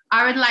soon.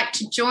 I would like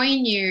to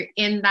join you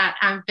in that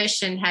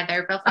ambition,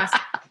 Heather. Belfast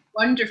is a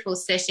wonderful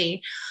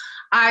city.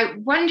 I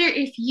wonder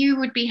if you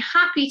would be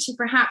happy to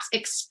perhaps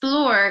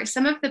explore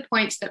some of the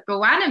points that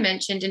Boana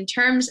mentioned in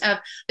terms of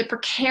the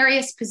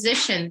precarious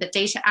position that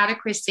data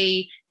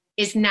adequacy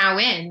is now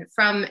in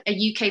from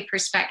a UK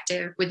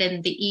perspective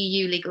within the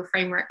EU legal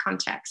framework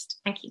context.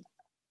 Thank you.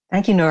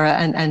 Thank you, Nora.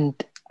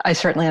 And I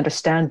certainly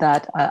understand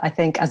that, I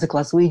think, as a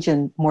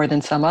Glaswegian more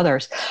than some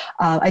others.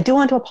 I do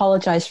want to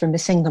apologize for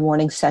missing the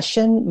morning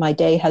session. My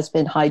day has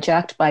been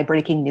hijacked by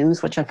breaking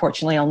news, which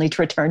unfortunately I'll need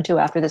to return to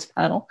after this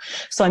panel.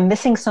 So I'm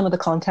missing some of the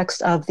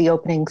context of the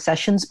opening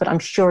sessions, but I'm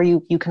sure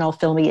you can all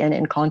fill me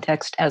in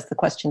context as the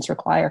questions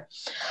require.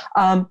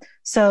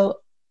 So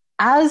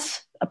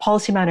as a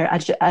policy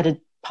manager at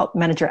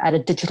a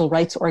digital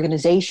rights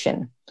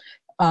organization,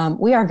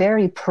 we are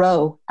very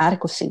pro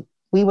adequacy.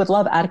 We would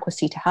love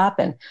adequacy to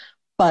happen,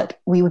 but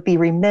we would be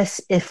remiss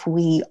if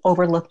we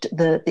overlooked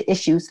the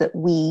issues that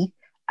we,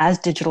 as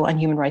digital and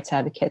human rights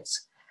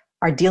advocates,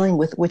 are dealing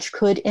with, which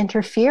could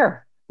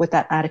interfere with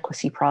that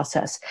adequacy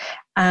process.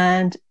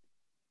 And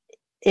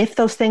if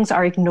those things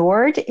are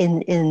ignored in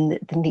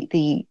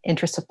the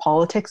interests of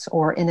politics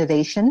or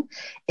innovation,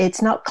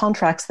 it's not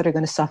contracts that are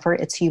going to suffer,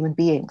 it's human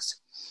beings.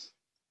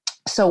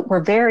 So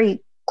we're very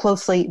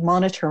closely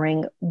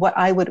monitoring what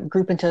I would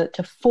group into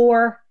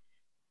four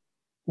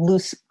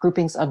loose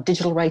groupings of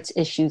digital rights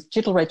issues,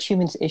 digital rights,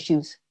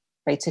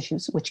 rights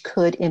issues, which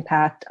could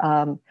impact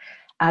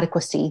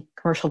adequacy,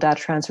 commercial data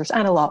transfers,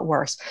 and a lot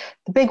worse.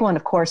 The big one,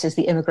 of course, is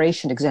the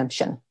immigration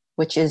exemption,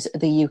 which is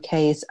the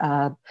UK's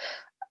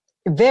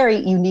very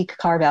unique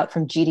carve out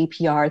from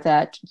GDPR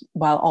that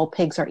while all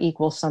pigs are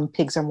equal, some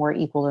pigs are more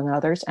equal than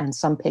others, and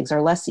some pigs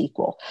are less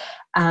equal.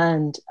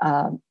 And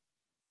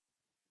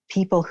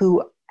people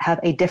who have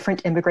a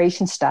different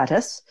immigration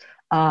status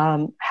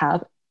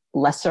have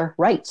lesser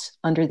rights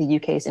under the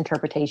UK's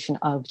interpretation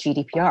of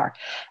GDPR.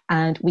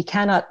 And we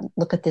cannot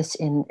look at this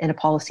in a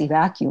policy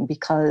vacuum,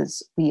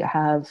 because we've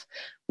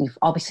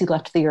obviously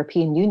left the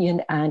European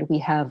Union, and we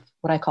have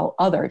what I call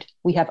othered.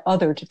 We have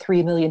othered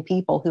 3 million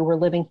people who were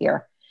living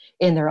here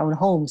in their own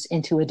homes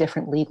into a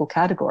different legal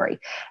category.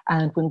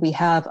 And when we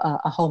have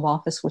a Home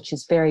Office, which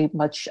is very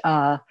much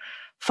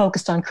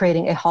focused on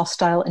creating a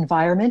hostile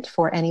environment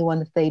for anyone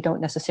that they don't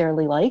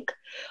necessarily like,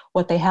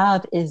 what they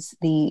have is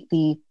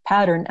the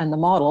pattern and the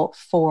model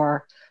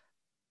for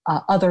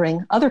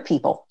othering other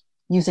people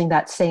using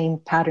that same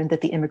pattern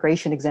that the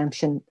immigration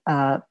exemption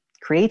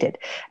created.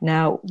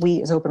 Now,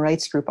 we as Open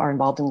Rights Group are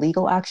involved in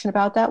legal action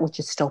about that, which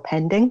is still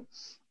pending.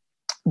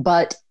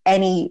 But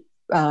any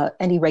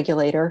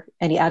regulator,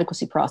 any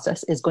adequacy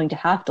process is going to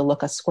have to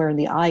look us square in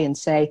the eye and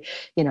say,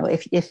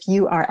 if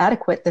you are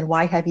adequate, then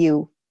why have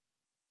you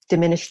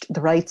diminished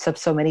the rights of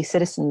so many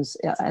citizens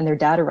and their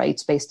data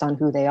rights based on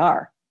who they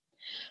are?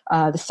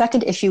 The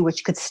second issue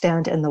which could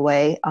stand in the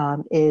way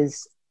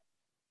is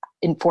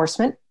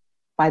enforcement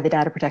by the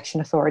Data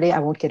Protection Authority. I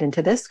won't get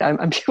into this.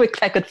 I'm sure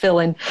that could fill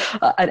in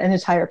an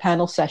entire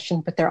panel session,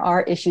 but there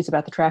are issues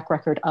about the track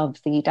record of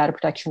the data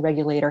protection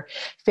regulator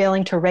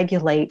failing to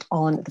regulate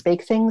on the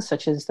big things,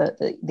 such as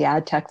the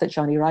ad tech that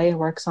Johnny Raya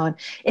works on.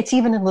 It's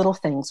even in little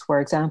things. For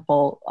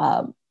example,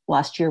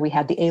 last year we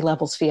had the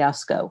A-levels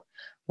fiasco,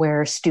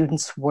 where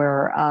students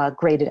were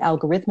graded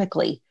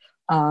algorithmically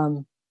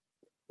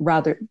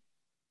rather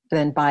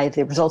than by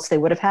the results they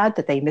would have had,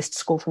 that they missed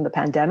school from the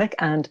pandemic.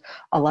 And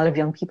a lot of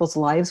young people's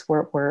lives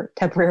were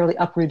temporarily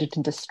uprooted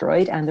and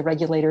destroyed. And the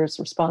regulator's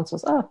response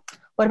was, oh,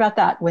 what about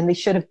that? When they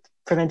should have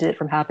prevented it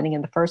from happening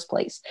in the first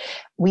place.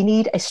 We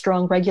need a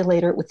strong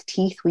regulator with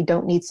teeth. We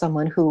don't need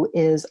someone who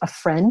is a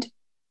friend.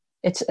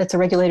 It's a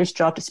regulator's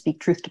job to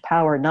speak truth to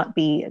power, not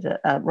be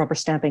a rubber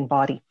stamping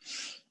body.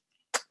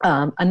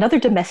 Another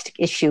domestic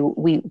issue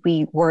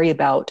we worry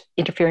about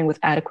interfering with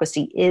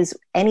adequacy is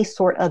any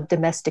sort of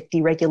domestic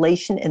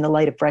deregulation in the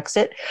light of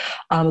Brexit.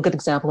 A good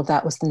example of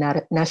that was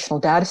the National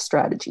Data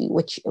Strategy,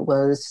 which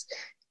was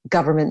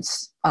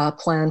government's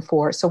plan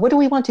for, so what do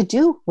we want to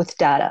do with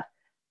data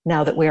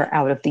now that we're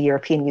out of the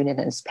European Union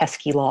and its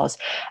pesky laws?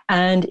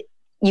 And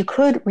you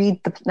could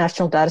read the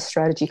National Data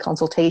Strategy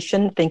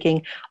consultation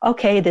thinking,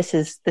 okay, this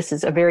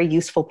is a very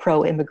useful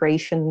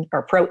pro-immigration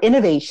or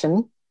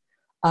pro-innovation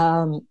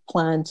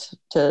plan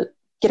to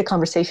get a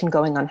conversation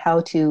going on how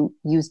to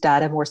use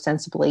data more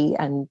sensibly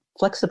and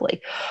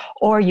flexibly.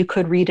 Or you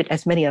could read it,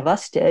 as many of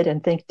us did,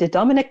 and think, did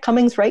Dominic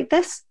Cummings write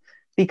this?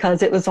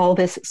 Because it was all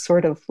this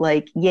sort of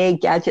like, yay,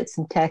 gadgets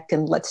and tech,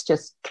 and let's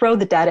just throw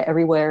the data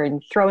everywhere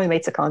and throw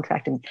inmates a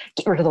contract and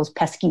get rid of those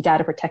pesky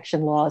data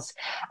protection laws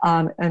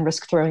and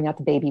risk throwing out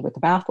the baby with the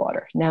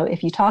bathwater. Now,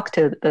 if you talk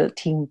to the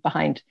team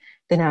behind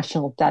the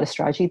National Data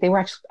Strategy, they were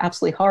actually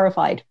absolutely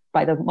horrified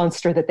by the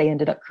monster that they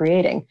ended up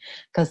creating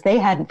because they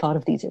hadn't thought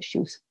of these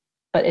issues.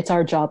 But it's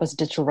our job as a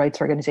digital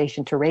rights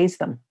organization to raise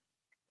them.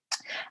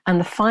 And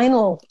the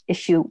final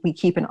issue we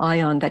keep an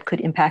eye on that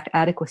could impact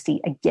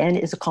adequacy, again,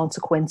 is a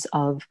consequence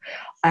of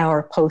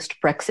our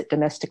post-Brexit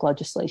domestic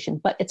legislation,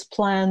 but it's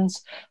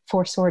plans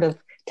for sort of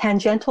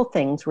tangential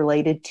things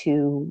related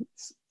to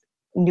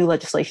new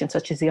legislation,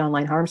 such as the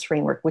Online Harms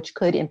Framework, which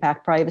could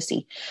impact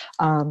privacy.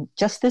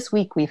 Just this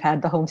week, we've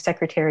had the Home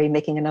Secretary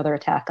making another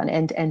attack on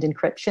end-to-end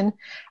encryption,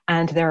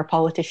 and there are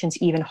politicians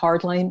even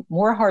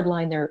more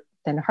hardline there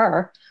than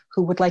her,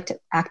 who would like to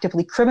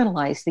actively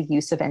criminalize the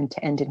use of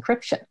end-to-end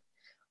encryption.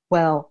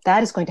 Well,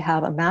 that is going to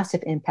have a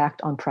massive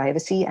impact on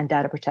privacy and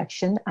data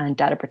protection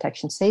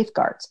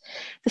safeguards.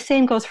 The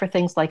same goes for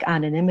things like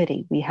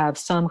anonymity. We have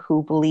some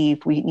who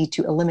believe we need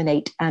to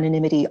eliminate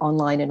anonymity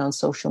online and on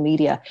social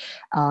media.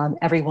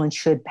 Everyone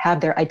should have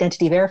their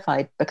identity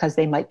verified because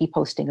they might be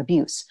posting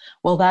abuse.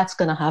 Well, that's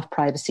going to have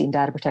privacy and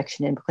data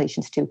protection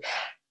implications too.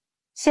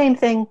 Same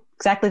thing,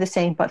 exactly the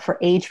same, but for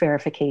age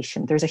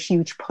verification. There's a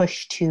huge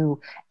push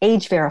to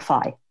age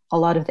verify a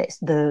lot of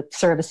the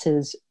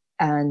services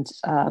and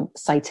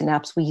sites and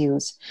apps we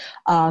use,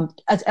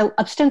 as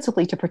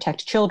ostensibly to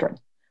protect children.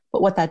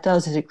 But what that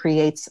does is it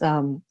creates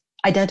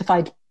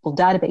identifiable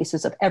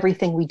databases of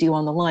everything we do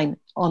online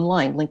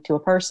linked to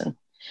a person.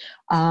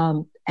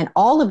 And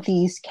all of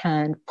these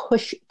can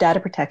push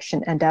data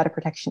protection and data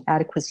protection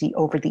adequacy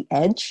over the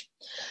edge.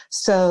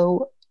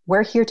 So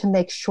we're here to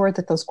make sure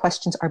that those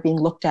questions are being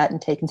looked at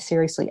and taken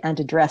seriously and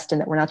addressed, and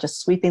that we're not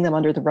just sweeping them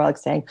under the rug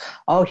saying,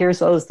 oh, here's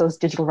those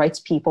digital rights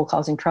people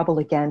causing trouble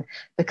again.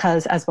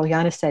 Because as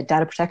Bojana said,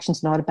 data protection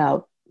is not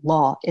about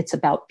law, it's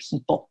about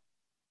people.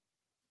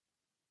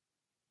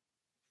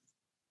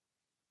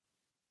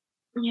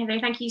 Heather,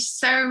 thank you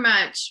so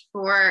much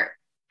for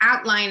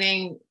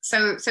outlining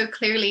so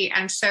clearly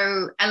and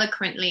so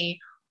eloquently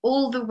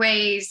all the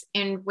ways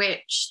in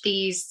which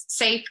these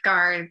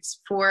safeguards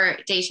for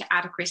data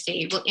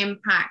adequacy will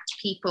impact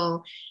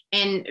people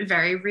in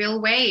very real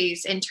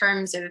ways in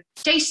terms of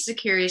data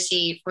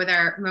security for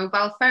their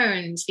mobile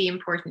phones, the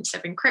importance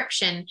of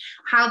encryption,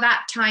 how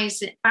that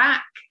ties it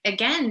back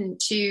again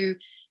to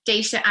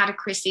data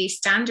adequacy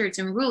standards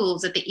and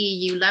rules at the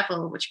EU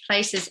level, which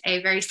places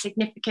a very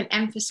significant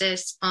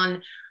emphasis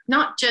on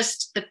not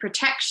just the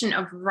protection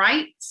of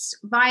rights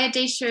via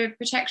data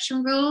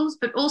protection rules,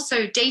 but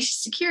also data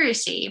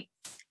security,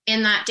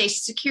 in that data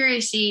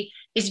security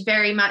is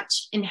very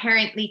much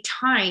inherently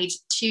tied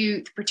to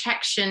the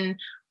protection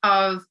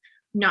of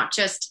not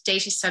just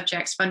data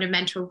subjects'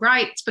 fundamental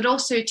rights, but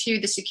also to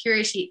the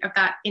security of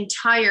that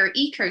entire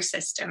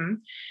ecosystem.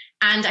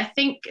 And I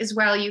think as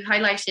well, you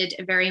highlighted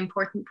a very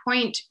important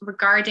point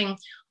regarding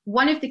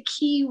one of the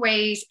key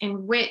ways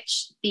in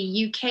which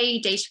the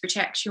UK data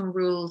protection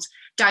rules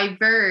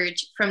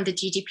diverge from the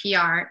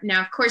GDPR.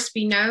 Now, of course,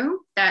 we know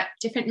that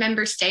different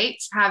member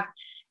states have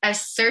a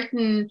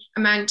certain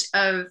amount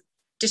of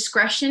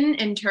discretion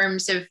in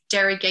terms of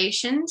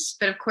derogations,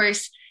 but of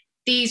course,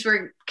 these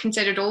were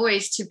considered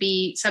always to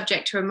be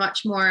subject to a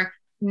much more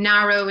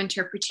narrow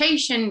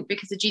interpretation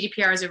because the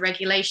GDPR is a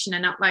regulation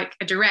and not like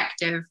a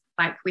directive.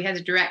 Like we had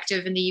a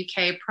directive in the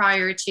UK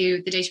prior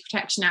to the Data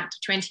Protection Act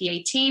of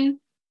 2018.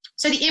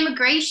 So the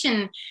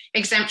immigration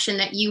exemption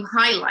that you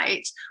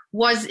highlight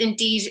was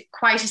indeed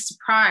quite a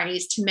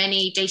surprise to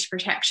many data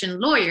protection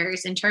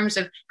lawyers in terms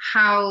of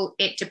how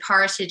it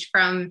departed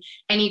from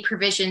any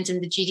provisions in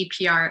the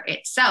GDPR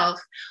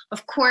itself.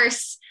 Of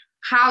course,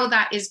 how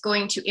that is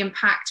going to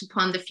impact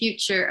upon the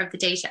future of the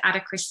data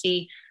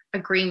adequacy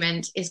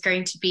agreement is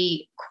going to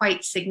be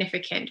quite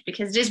significant,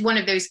 because it is one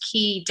of those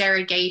key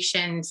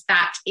derogations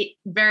that it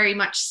very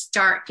much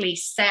starkly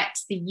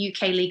sets the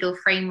UK legal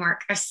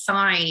framework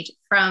aside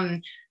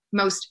from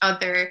most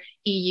other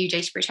EU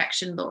data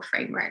protection law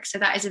frameworks. So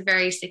that is a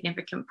very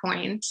significant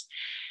point.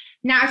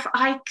 Now, if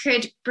I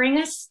could bring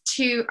us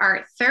to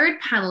our third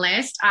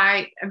panelist,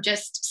 I am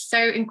just so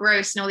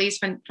engrossed in all these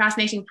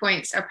fascinating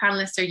points our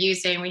panelists are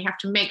using. We have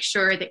to make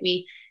sure that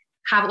we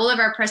have all of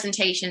our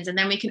presentations, and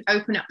then we can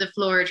open up the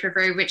floor to a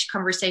very rich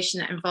conversation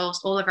that involves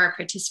all of our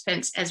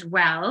participants as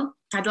well.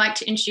 I'd like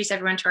to introduce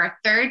everyone to our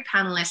third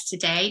panelist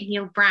today,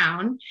 Neil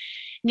Brown.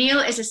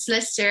 Neil is a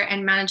solicitor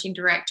and managing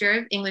director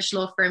of English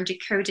law firm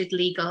Decoded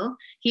Legal.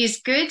 He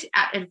is good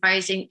at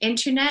advising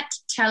internet,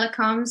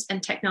 telecoms,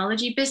 and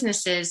technology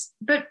businesses,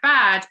 but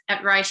bad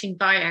at writing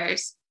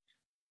bios.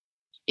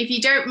 If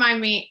you don't mind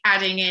me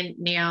adding in,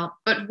 Neil,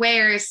 but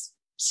wears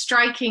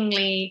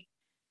strikingly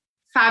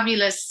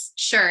fabulous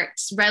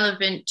shirts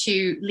relevant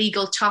to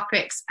legal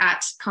topics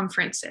at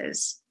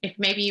conferences, if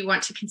maybe you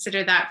want to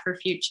consider that for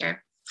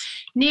future.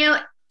 Neil,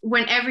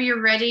 whenever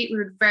you're ready, we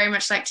would very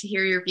much like to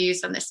hear your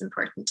views on this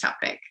important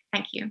topic.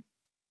 Thank you.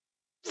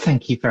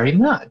 Thank you very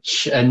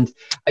much. And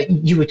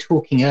you were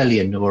talking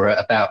earlier, Nora,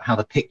 about how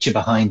the picture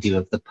behind you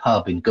of the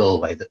pub in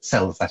Galway that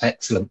sells that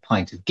excellent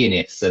pint of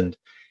Guinness, and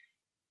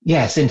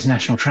yes,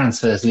 international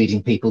transfers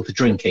leading people to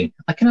drinking.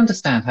 I can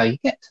understand how you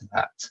get to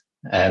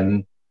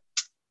that.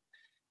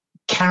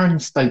 Karen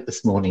spoke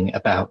this morning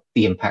about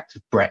the impact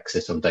of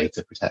Brexit on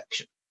data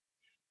protection.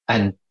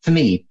 And for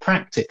me,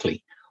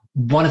 practically,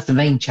 one of the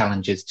main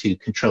challenges to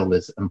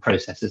controllers and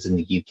processors in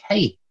the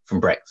UK from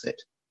Brexit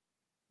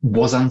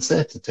was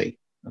uncertainty.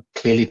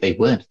 Clearly, they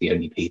weren't the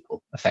only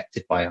people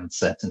affected by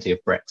uncertainty of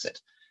Brexit,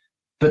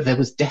 but there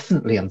was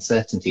definitely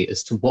uncertainty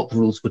as to what the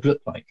rules would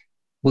look like.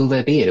 Would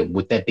there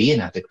be an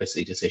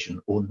adequacy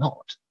decision or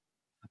not?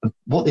 And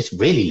what this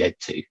really led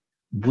to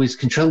was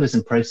controllers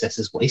and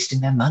processors wasting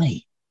their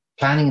money,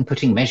 planning and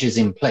putting measures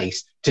in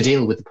place to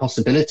deal with the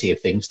possibility of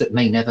things that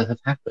may never have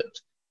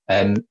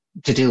happened,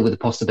 to deal with the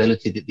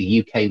possibility that the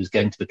UK was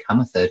going to become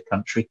a third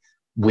country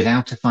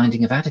without a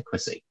finding of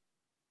adequacy.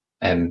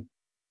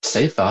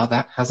 So far,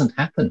 that hasn't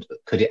happened,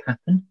 but could it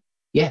happen?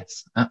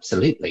 Yes,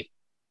 absolutely.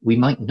 We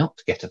might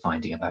not get a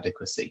finding of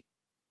adequacy.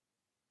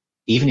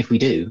 Even if we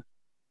do,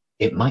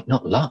 it might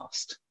not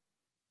last.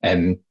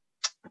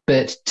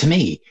 But to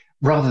me,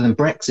 rather than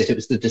Brexit, it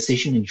was the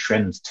decision in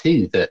Schrems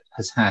II that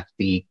has had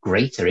the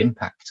greater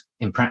impact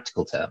in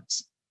practical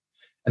terms.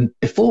 And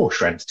before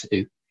Schrems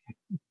II,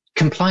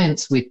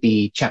 compliance with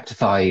the Chapter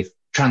 5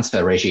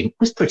 transfer regime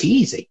was pretty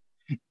easy.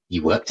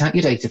 You worked out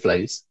your data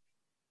flows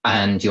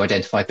and you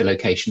identified the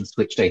locations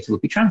to which data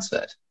would be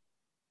transferred.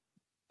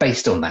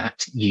 Based on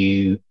that,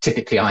 you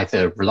typically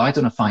either relied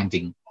on a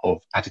finding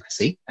of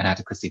adequacy, an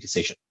adequacy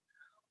decision,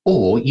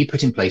 or you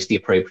put in place the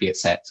appropriate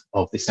set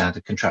of the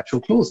standard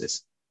contractual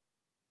clauses.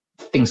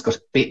 Things got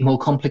a bit more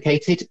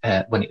complicated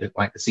when it looked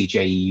like the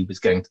CJEU was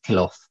going to kill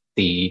off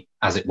the,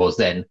 as it was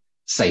then,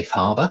 safe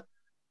harbour.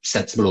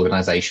 Sensible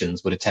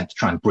organisations would attempt to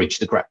try and bridge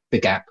the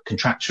gap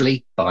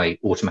contractually by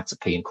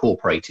automatically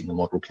incorporating the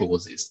model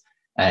clauses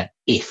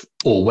if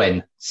or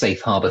when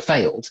safe harbour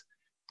failed.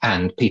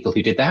 And people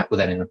who did that were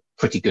then in a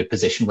pretty good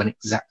position when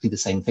exactly the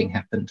same thing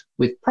happened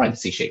with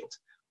Privacy Shield.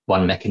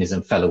 One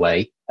mechanism fell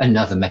away,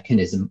 another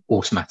mechanism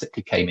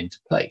automatically came into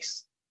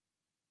place.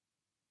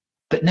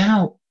 But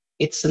now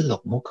it's a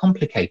lot more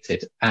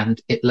complicated and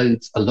it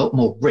loads a lot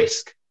more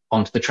risk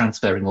onto the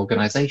transferring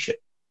organisation.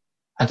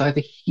 And I have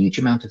a huge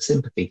amount of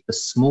sympathy for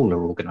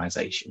smaller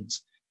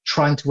organisations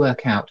trying to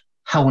work out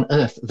how on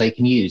earth they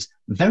can use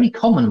very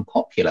common and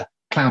popular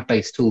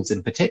cloud-based tools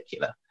in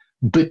particular,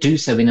 but do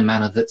so in a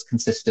manner that's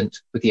consistent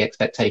with the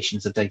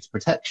expectations of data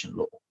protection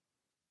law.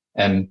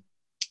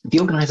 The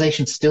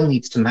organisation still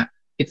needs to map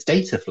its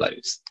data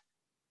flows.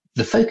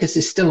 The focus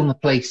is still on the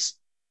place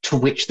to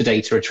which the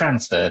data are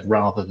transferred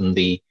rather than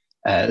the,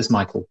 as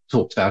Michael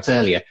talked about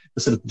earlier,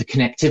 the sort of the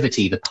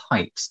connectivity, the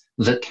pipes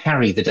that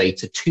carry the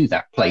data to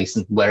that place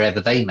and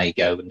wherever they may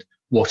go and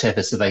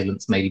whatever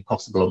surveillance may be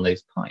possible on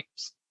those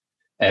pipes.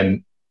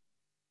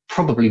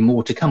 Probably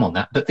more to come on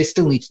that, but they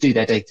still need to do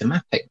their data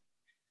mapping.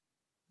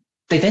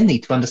 They then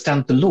need to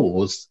understand the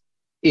laws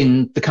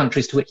in the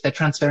countries to which they're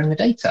transferring the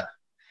data.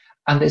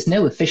 And there's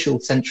no official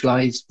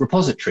centralized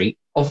repository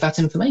of that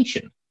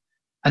information.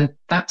 And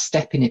that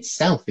step in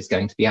itself is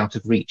going to be out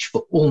of reach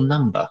for all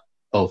number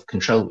of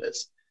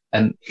controllers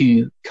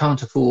who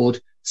can't afford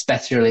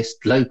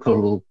specialist,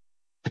 local, or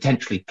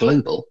potentially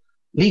global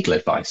legal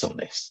advice on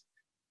this.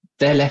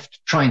 They're left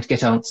trying to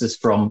get answers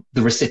from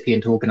the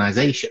recipient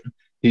organization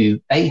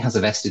who A, has a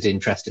vested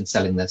interest in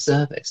selling their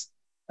service,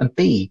 and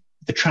B,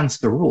 the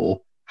transferor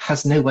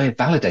has no way of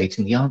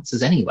validating the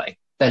answers anyway.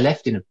 They're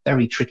left in a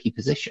very tricky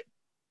position.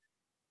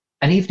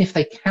 And even if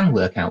they can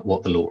work out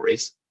what the law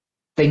is,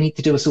 they need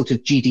to do a sort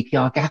of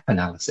GDPR gap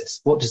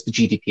analysis. What does the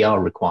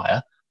GDPR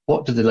require?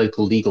 What do the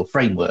local legal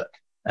framework,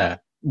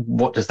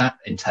 what does that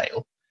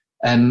entail?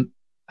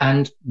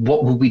 And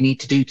what will we need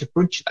to do to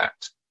bridge that?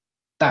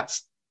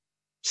 That's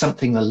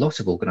something a lot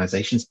of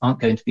organisations aren't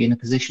going to be in a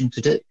position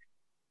to do.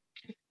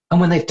 And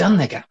when they've done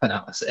their gap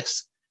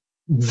analysis,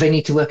 they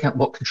need to work out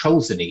what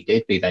controls are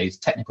needed, be those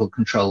technical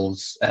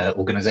controls,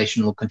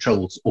 organisational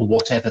controls, or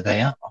whatever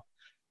they are,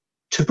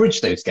 to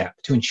bridge those gaps,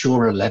 to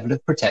ensure a level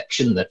of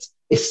protection that's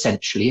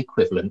essentially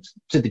equivalent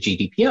to the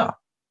GDPR.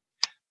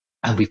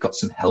 And we've got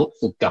some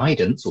helpful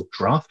guidance or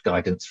draft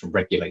guidance from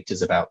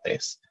regulators about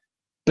this,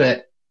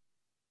 but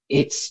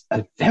it's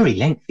a very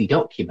lengthy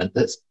document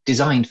that's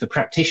designed for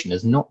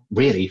practitioners, not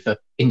really for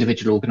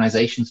individual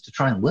organisations to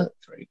try and work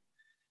through.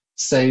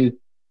 So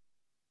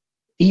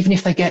even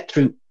if they get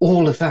through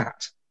all of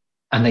that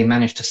and they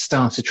manage to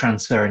start a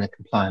transfer in a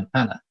compliant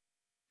manner,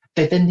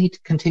 they then need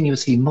to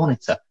continuously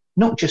monitor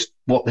not just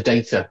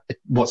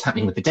what's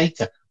happening with the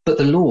data, but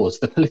the laws,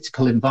 the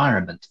political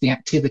environment, the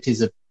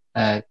activities of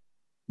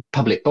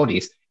public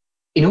bodies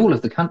in all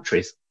of the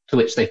countries to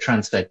which they've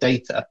transferred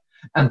data,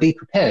 and be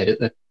prepared at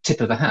the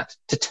tip of a hat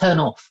to turn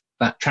off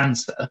that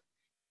transfer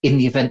in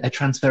the event they're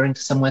transferring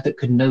to somewhere that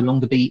could no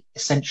longer be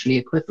essentially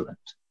equivalent.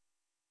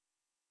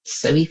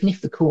 So even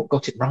if the court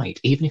got it right,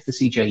 even if the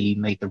CJE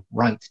made the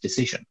right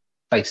decision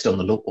based on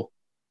the law,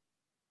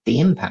 the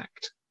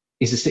impact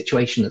is a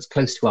situation that's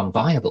close to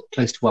unviable,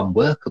 close to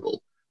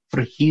unworkable for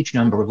a huge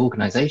number of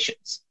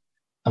organisations.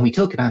 And we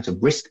talk about a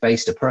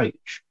risk-based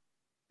approach.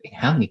 In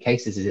how many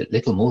cases is it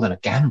little more than a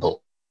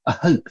gamble, a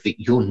hope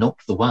that you're not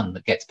the one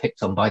that gets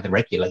picked on by the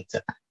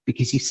regulator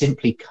because you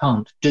simply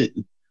can't do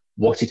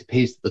what it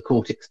appears that the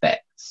court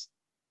expects?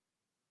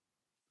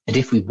 And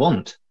if we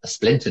want a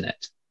splinter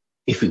net,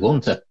 if we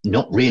want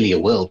not really a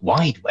World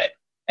Wide Web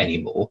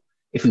anymore,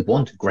 if we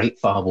want a great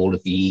firewall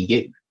of the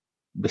EU,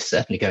 we're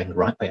certainly going the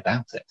right way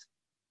about it.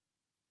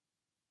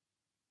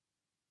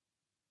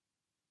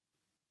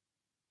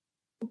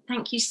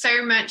 Thank you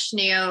so much,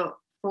 Neil,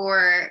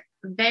 for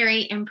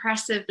very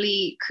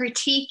impressively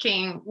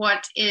critiquing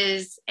what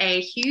is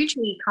a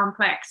hugely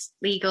complex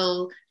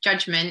legal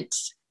judgment,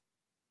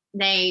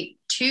 nay,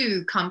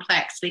 two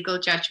complex legal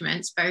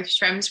judgments, both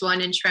Schrems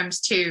 1 and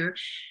Schrems 2,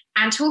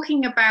 and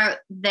talking about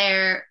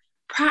their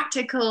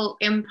practical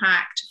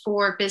impact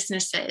for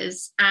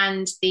businesses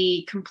and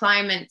the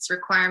compliance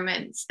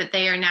requirements that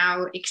they are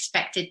now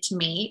expected to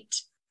meet.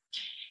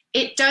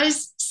 It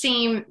does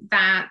seem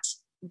that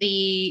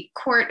the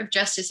Court of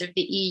Justice of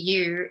the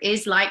EU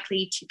is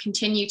likely to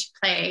continue to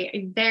play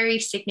a very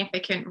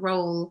significant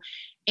role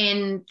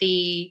in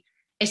the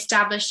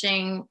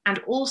establishing and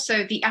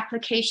also the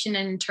application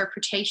and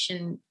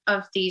interpretation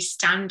of these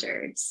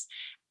standards.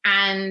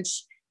 And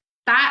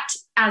that,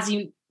 as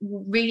you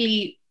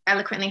really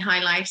eloquently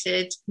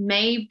highlighted,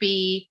 may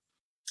be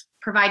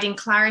providing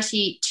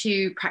clarity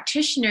to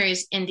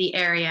practitioners in the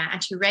area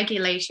and to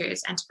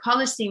regulators and to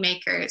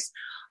policymakers.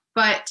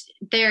 But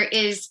there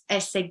is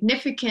a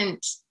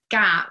significant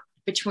gap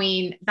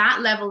between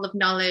that level of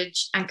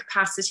knowledge and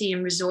capacity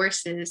and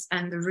resources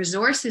and the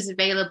resources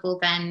available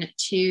then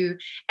to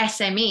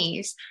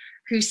SMEs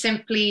who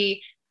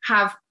simply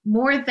have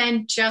more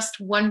than just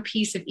one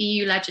piece of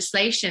EU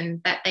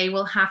legislation that they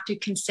will have to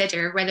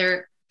consider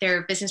whether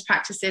their business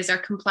practices are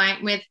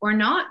compliant with or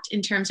not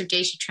in terms of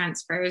data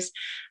transfers.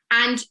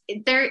 And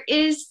there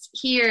is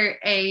here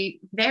a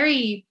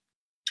very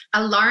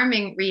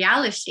alarming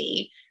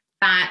reality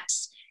that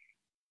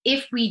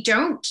if we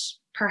don't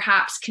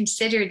perhaps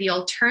consider the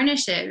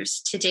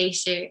alternatives to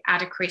data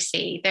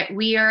adequacy, that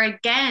we are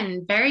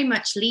again very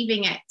much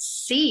leaving at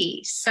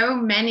sea so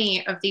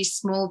many of these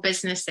small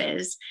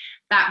businesses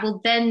that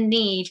will then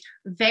need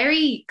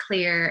very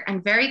clear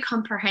and very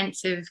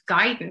comprehensive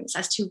guidance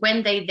as to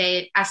when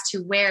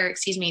where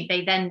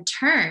they then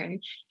turn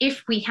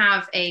if we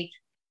have a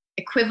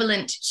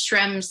equivalent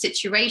Schrems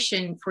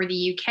situation for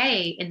the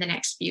UK in the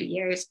next few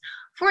years.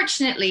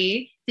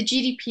 Fortunately, the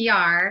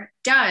GDPR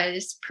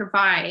does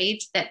provide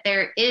that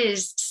there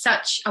is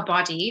such a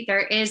body,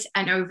 there is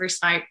an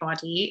oversight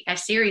body, a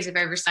series of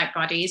oversight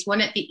bodies,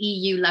 one at the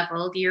EU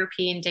level, the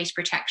European Data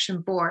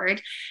Protection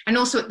Board, and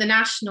also at the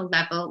national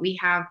level, we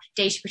have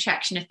data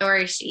protection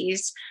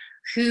authorities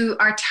who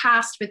are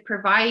tasked with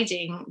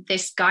providing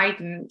this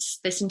guidance,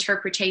 this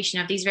interpretation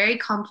of these very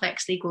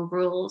complex legal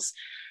rules,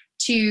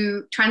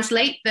 to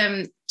translate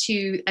them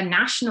to a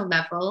national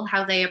level,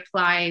 how they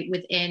apply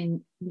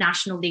within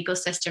national legal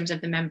systems of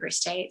the member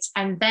states,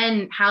 and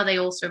then how they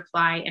also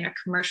apply in a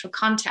commercial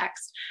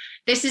context.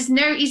 This is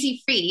no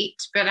easy feat,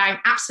 but I'm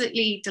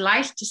absolutely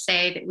delighted to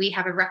say that we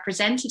have a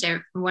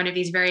representative from one of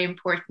these very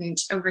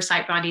important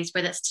oversight bodies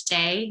with us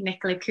today,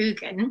 Nicola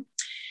Coogan.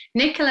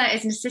 Nicola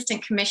is an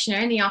Assistant Commissioner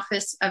in the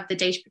Office of the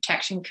Data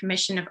Protection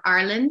Commission of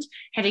Ireland,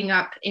 heading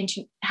up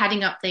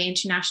the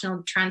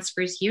International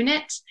Transfers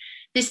Unit.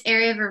 This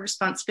area of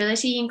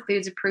responsibility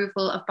includes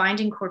approval of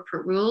binding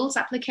corporate rules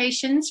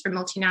applications for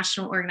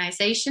multinational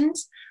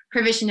organizations,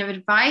 provision of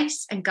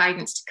advice and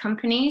guidance to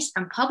companies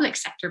and public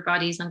sector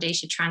bodies on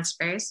data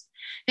transfers.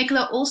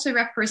 Nicola also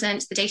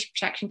represents the Data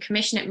Protection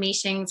Commission at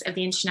meetings of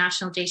the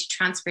International Data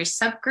Transfers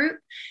Subgroup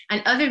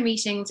and other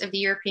meetings of the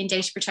European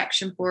Data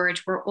Protection Board,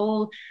 where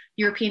all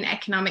European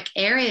Economic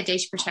Area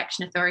data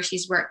protection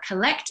authorities work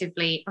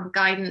collectively on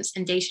guidance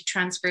and data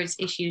transfers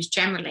issues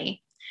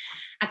generally.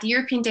 At the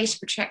European Data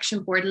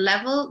Protection Board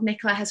level,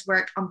 Nicola has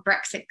worked on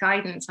Brexit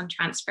guidance on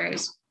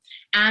transfers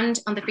and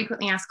on the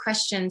frequently asked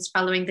questions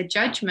following the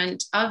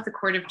judgment of the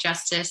Court of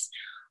Justice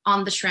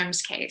on the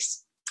Schrems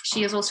case.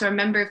 She is also a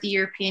member of the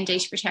European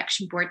Data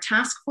Protection Board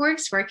Task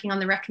Force, working on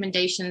the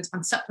recommendations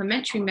on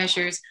supplementary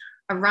measures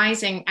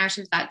arising out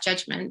of that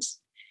judgment.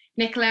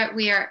 Nicola,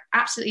 we are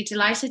absolutely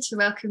delighted to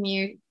welcome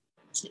you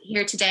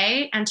here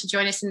today and to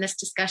join us in this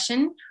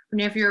discussion.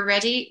 Whenever you're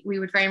ready, we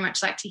would very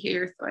much like to hear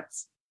your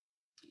thoughts.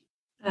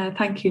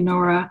 Thank you,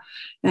 Nora.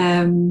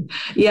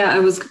 I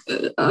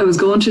was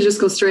going to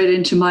just go straight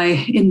into my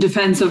in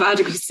defense of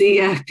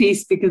adequacy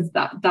piece, because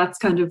that's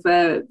kind of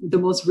the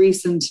most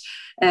recent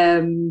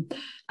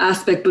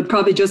aspect, but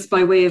probably just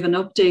by way of an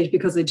update,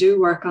 because I do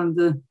work on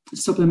the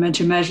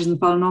supplementary measures and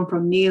following on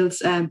from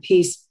Neil's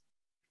piece.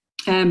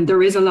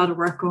 There is a lot of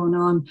work going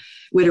on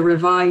with a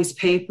revised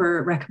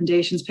paper,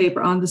 recommendations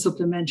paper on the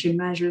supplementary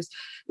measures,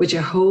 which I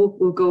hope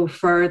will go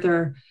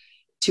further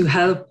to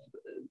help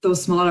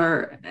those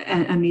smaller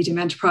and medium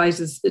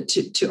enterprises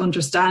to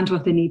understand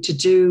what they need to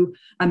do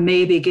and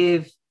maybe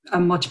give a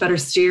much better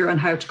steer on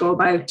how to go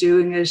about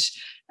doing it,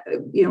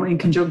 in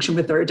conjunction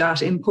with their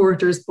data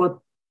importers. But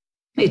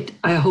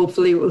I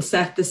hopefully will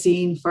set the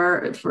scene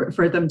for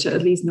them to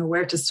at least know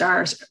where to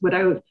start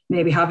without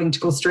maybe having to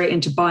go straight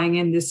into buying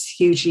in this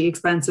hugely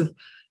expensive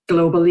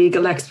global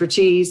legal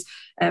expertise.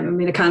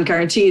 I can't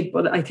guarantee it,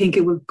 but I think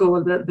it will go a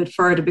little bit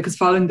further, because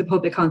following the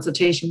public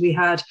consultation, we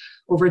had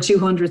over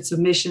 200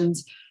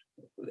 submissions.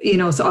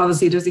 So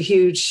obviously there's a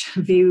huge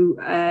view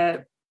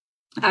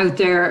out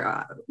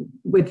there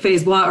with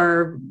phase one,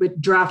 or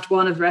with draft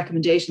one of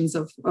recommendations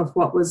of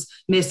what was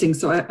missing.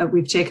 So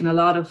we've taken a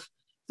lot of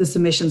the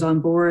submissions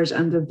on board,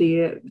 and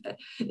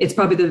it's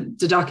probably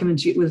the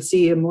document you will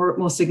see a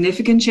most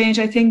significant change,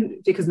 I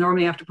think, because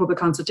normally after public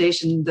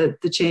consultation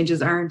the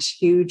changes aren't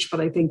huge,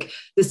 but I think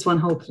this one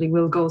hopefully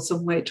will go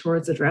some way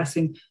towards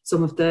addressing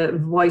some of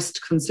the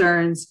voiced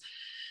concerns.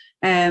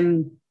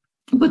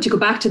 But to go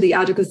back to the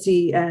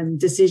adequacy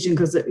decision,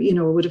 because it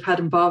would have had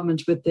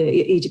involvement with the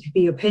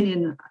EDPB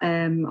opinion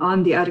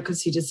on the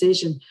adequacy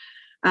decision,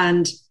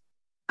 and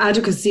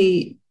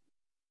adequacy,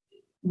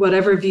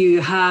 whatever view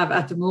you have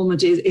at the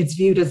moment, it's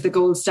viewed as the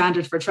gold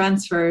standard for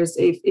transfers.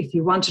 If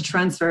you want to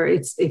transfer,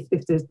 if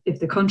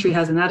the country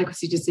has an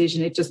adequacy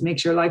decision, it just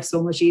makes your life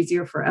so much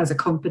easier as a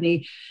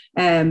company,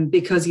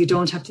 because you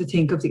don't have to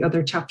think of the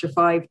other Chapter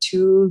 5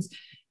 tools.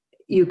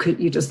 You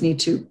just need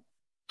to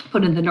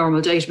put in the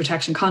normal data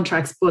protection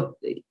contracts, but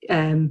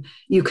the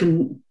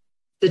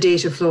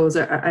data flows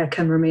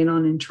can remain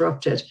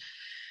uninterrupted.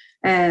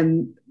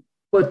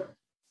 But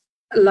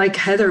like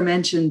Heather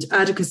mentioned,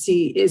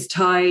 adequacy is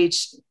tied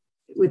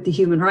with the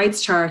Human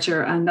Rights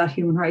Charter and that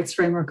human rights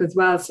framework as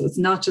well. So it's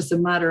not just a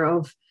matter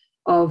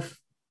of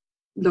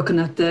looking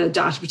at the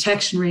data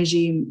protection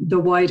regime. The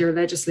wider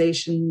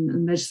legislation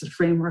and legislative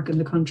framework in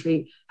the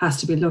country has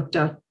to be looked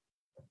at.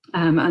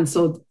 And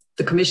so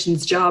the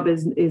Commission's job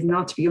is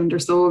not to be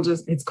undersold.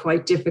 It's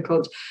quite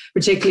difficult,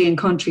 particularly in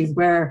countries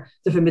where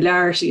the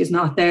familiarity is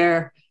not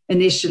there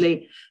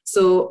initially.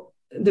 So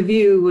the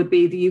view would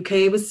be the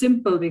UK was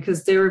simple,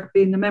 because they're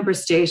being a member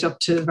state up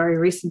to very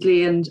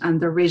recently, and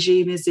their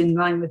regime is in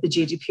line with the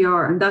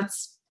GDPR, and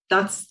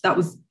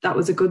that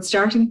was a good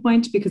starting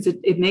point, because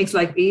it makes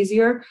life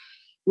easier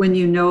when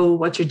you know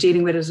what you're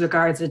dealing with as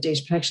regards the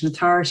Data Protection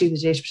Authority, the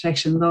data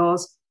protection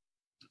laws.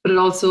 But it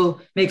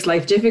also makes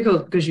life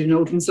difficult because you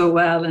know them so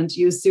well, and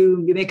you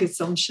make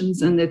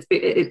assumptions, and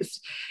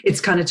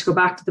it's kind of to go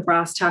back to the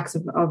brass tacks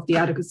of the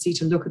adequacy,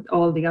 to look at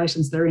all the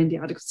items that are in the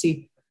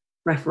adequacy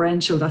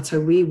referential. That's how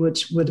we would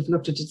have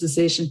looked at the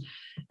decision,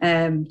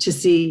 to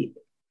see,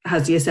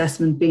 has the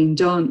assessment been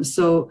done.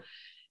 So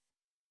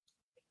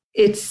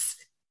it's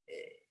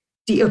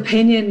the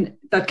opinion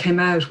that came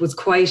out was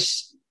quite,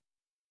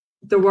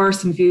 there were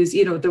some views,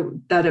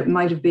 that it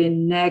might have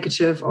been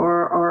negative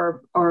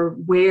or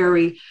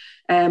wary,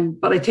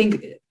 but I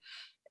think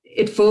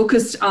it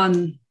focused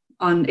on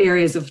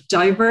areas of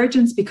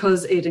divergence,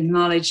 because it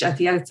acknowledged at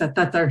the outset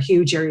that there are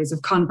huge areas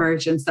of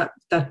convergence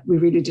that we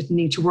really didn't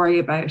need to worry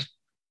about.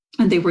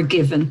 And they were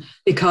given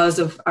because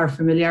of our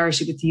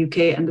familiarity with the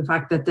UK and the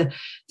fact that the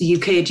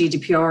UK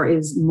GDPR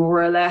is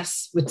more or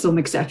less, with some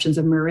exceptions,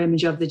 a mirror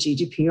image of the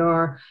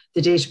GDPR.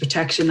 The Data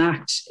Protection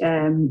Act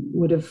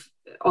would have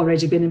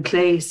already been in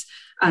place,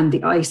 and the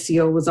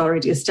ICO was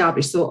already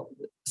established. So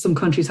some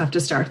countries have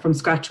to start from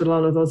scratch with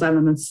all of those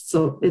elements.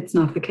 So it's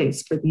not the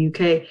case for the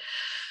UK.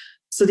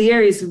 So the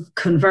areas of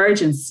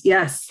convergence,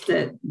 yes,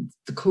 the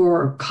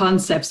core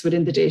concepts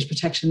within the data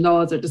protection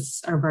laws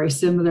are very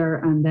similar,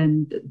 and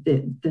then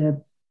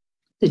the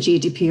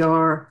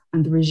GDPR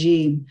and the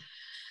regime.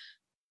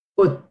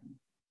 But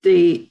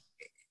the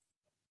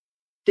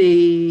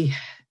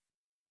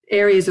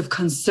areas of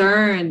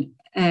concern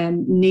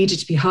needed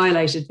to be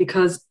highlighted,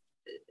 because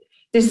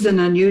this is an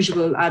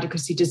unusual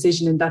adequacy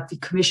decision in that the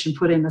Commission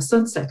put in a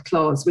sunset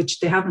clause, which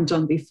they haven't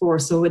done before.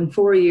 So in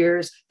 4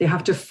 years, they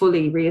have to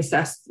fully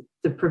reassess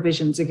the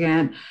provisions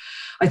again.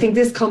 I think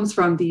this comes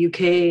from the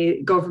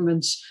UK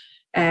government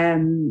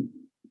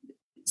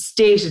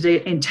stated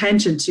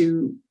intention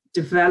to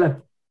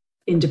develop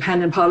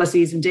independent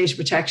policies and data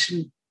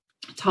protection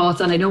thoughts.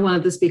 And I know one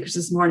of the speakers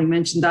this morning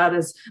mentioned that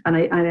and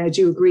I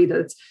do agree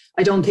that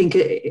I don't think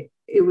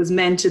it was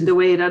meant in the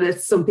way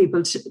that some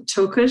people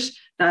took it,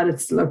 that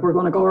it's like we're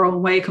going to go our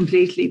own way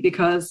completely,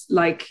 because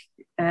like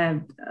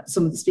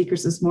some of the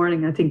speakers this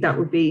morning, I think that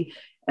would be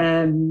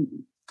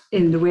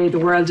in the way the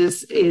world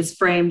is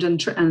framed and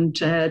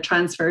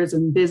transfers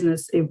in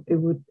business, it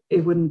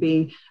wouldn't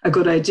be a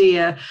good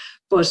idea.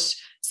 But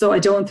so I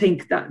don't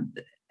think that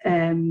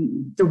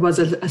there was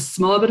a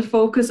small bit of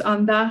focus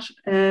on that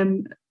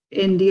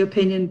in the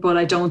opinion, but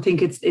I don't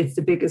think it's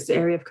the biggest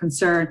area of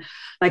concern.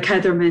 Like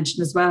Heather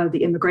mentioned as well,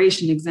 the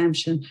immigration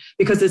exemption,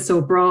 because it's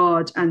so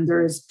broad and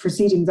there's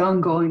proceedings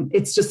ongoing,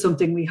 it's just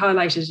something we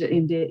highlighted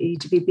in the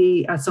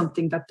EDPB as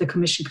something that the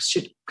Commission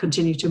should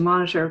continue to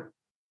monitor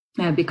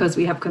because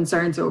we have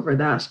concerns over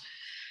that.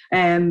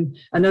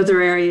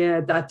 Another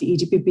area that the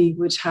EDPB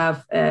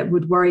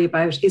would worry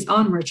about is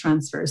onward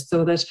transfers,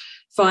 so that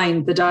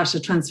fine, the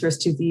data transfers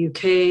to the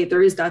UK,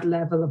 there is that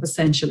level of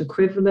essential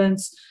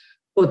equivalence,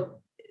 but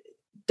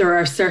there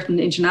are certain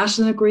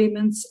international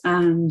agreements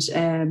and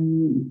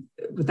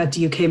that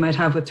the UK might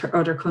have with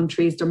other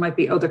countries. There might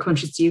be other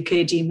countries the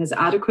UK deem as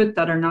adequate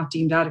that are not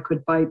deemed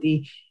adequate by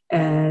the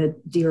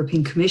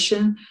European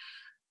Commission.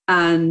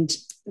 And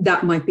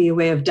that might be a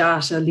way of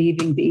data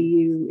leaving the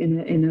EU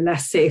in a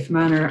less safe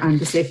manner, and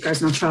the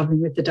safeguards not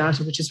travelling with the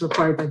data, which is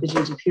required by the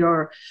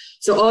GDPR.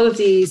 So all of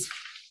these,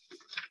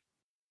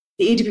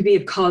 the EDPB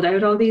have called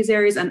out all these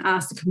areas and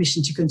asked the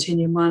Commission to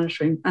continue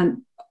monitoring.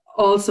 And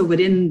also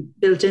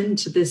built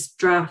into this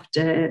draft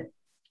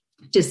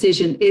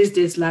decision is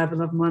this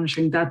level of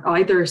monitoring that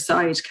either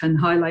side can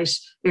highlight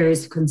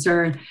areas of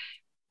concern.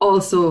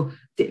 Also,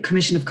 the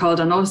Commission have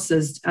called on us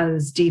as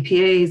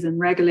DPAs and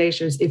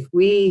regulators, if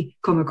we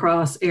come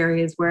across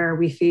areas where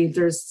we feel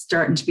there's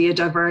starting to be a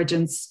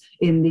divergence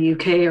in the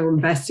UK or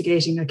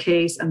investigating a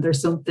case and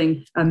there's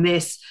something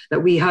amiss,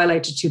 that we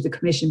highlight it to the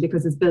Commission,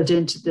 because it's built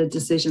into the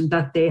decision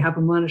that they have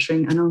a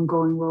monitoring and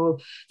ongoing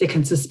role. They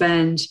can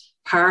suspend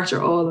part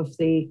or all of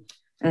the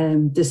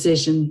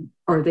decision,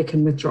 or they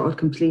can withdraw it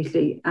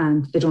completely,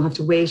 and they don't have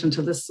to wait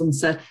until the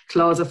sunset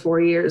clause of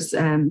 4 years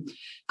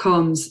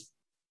comes.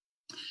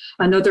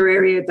 Another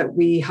area that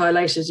we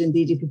highlighted in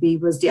the EDPB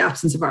was the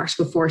absence of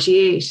Article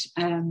 48.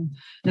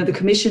 Now, the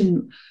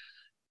Commission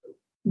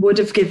would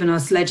have given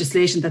us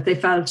legislation that they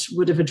felt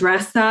would have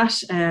addressed that,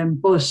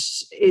 but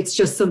it's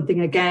just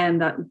something, again,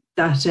 that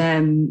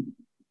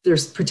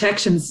there's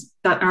protections.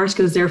 That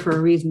article is there for a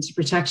reason, to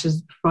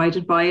protections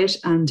provided by it,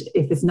 and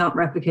if it's not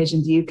replicated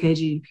in the UK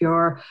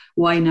GDPR,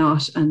 why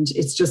not? And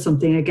it's just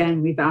something,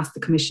 again, we've asked the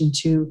Commission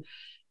to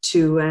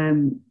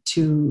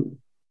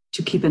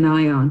keep an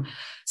eye on.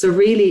 So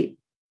really,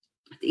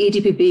 the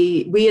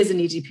EDPB, we as an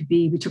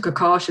EDPB, we took a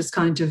cautious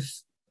kind of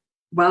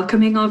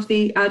welcoming of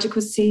the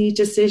adequacy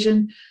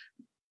decision,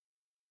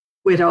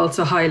 with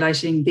also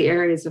highlighting the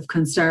areas of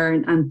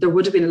concern. And there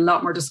would have been a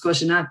lot more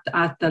discussion at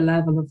the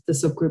level of the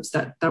subgroups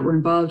that were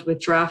involved with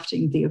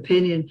drafting the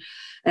opinion,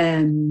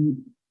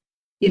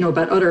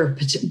 about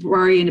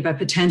worrying about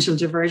potential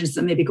divergence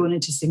and maybe going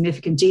into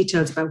significant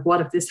details about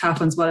what if this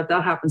happens, what if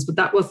that happens. But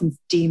that wasn't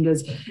deemed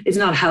as, it's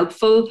not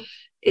helpful.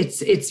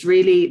 It's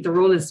really, the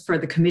role is for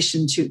the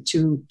Commission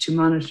to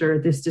monitor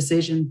this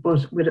decision,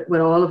 but with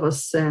all of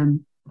us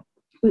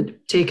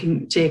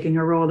taking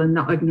a role and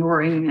not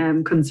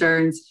ignoring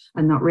concerns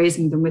and not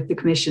raising them with the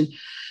Commission.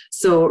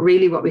 So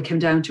really what we came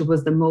down to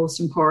was the most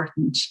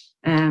important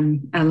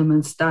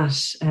elements that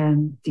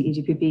the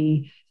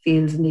EDPB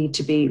feels need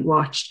to be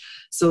watched.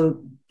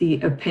 So the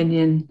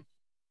opinion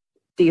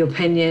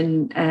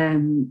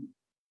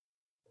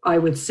I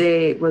would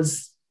say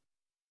was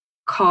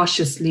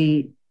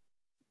cautiously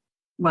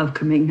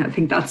welcoming. I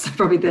think that's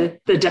probably the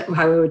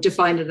how I would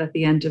define it at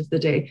the end of the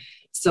day.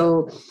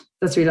 So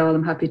that's really all.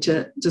 I'm happy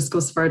to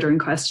discuss further in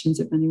questions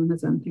if anyone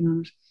has anything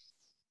on it.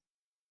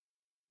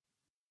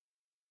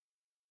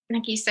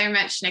 Thank you so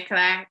much, Nicola.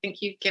 I think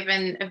you've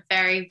given a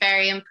very,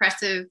 very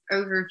impressive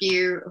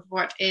overview of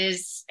what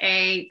is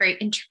a very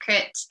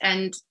intricate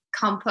and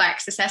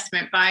complex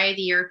assessment by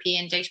the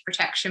European Data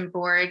Protection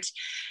Board.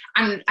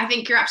 And I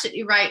think you're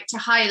absolutely right to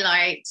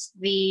highlight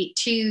the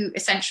two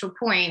essential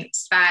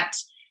points that,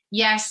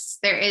 yes,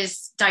 there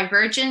is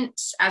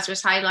divergence, as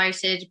was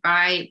highlighted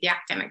by the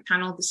academic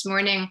panel this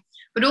morning,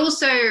 but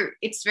also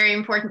it's very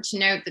important to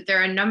note that there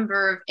are a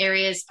number of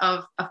areas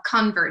of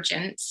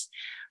convergence.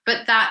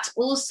 but that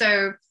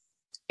also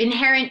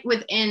inherent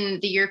within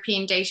the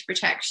European Data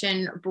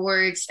Protection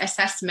Board's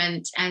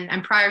assessment,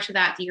 and prior to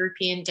that, the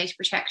European Data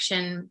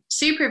Protection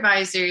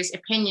Supervisor's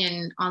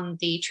opinion on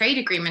the trade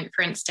agreement,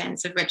 for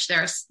instance, of which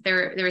there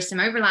is some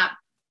overlap.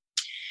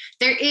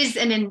 There is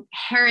an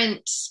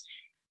inherent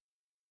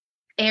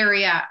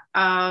area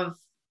of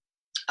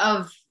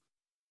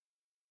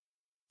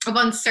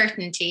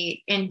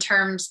uncertainty in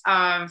terms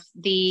of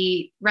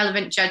the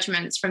relevant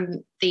judgments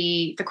from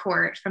the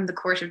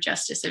Court of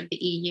Justice of the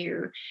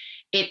EU.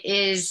 It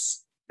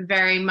is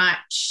very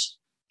much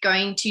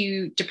going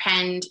to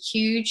depend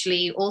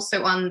hugely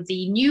also on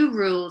the new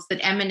rules that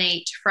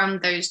emanate from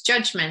those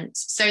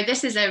judgments. So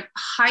this is a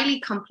highly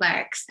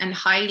complex and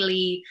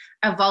highly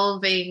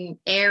evolving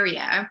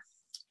area.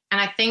 And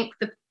I think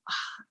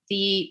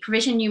the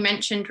provision you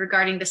mentioned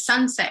regarding the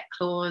sunset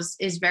clause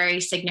is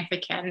very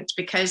significant,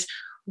 because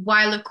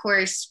while, of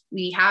course,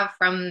 we have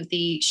from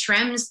the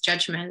Schrems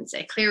judgments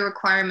a clear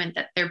requirement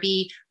that there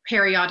be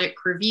periodic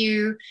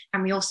review,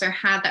 and we also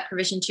had that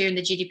provision too in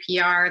the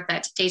GDPR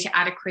that data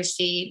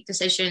adequacy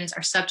decisions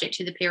are subject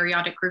to the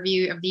periodic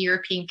review of the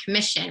European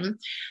Commission,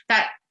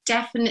 that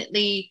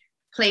definitely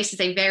places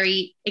a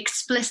very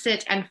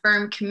explicit and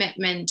firm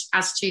commitment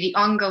as to the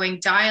ongoing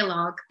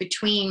dialogue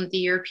between the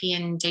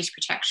European Data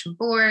Protection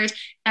Board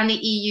and the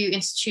EU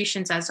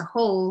institutions as a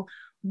whole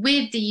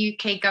with the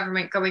UK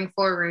government going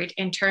forward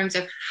in terms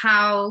of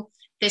how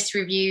this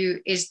review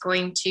is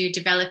going to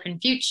develop in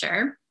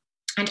future.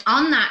 And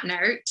on that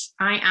note,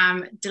 I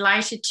am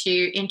delighted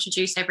to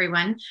introduce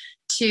everyone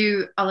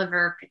to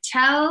Oliver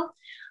Patel.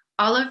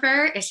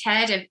 Oliver is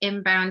Head of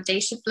Inbound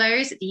Data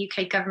Flows at the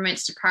UK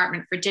Government's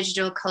Department for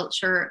Digital,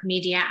 Culture,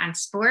 Media and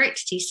Sport,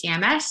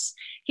 DCMS.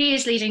 He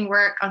is leading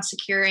work on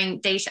securing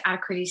data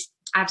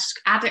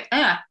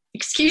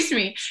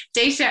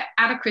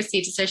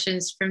adequacy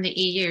decisions from the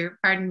EU,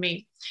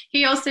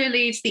 He also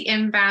leads the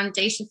Inbound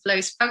Data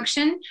Flows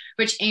function,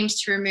 which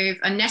aims to remove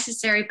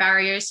unnecessary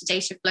barriers to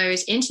data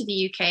flows into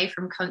the UK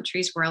from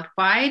countries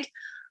worldwide.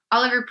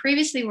 Oliver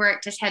previously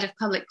worked as Head of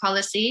Public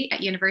Policy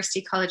at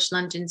University College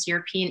London's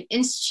European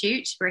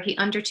Institute, where he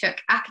undertook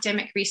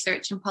academic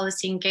research and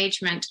policy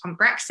engagement on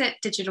Brexit,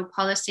 digital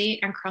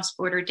policy, and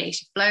cross-border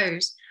data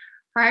flows.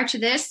 Prior to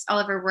this,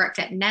 Oliver worked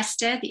at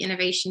Nesta, the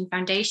Innovation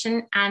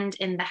Foundation, and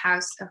in the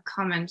House of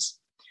Commons.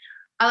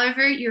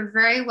 Oliver, you're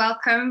very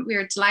welcome. We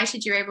are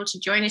delighted you're able to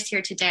join us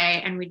here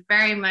today, and we'd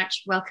very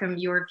much welcome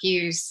your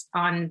views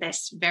on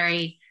this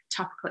very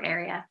topical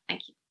area.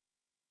 Thank you.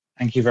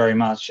 Thank you very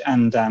much.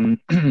 And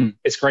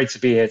it's great to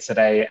be here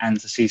today and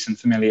to see some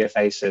familiar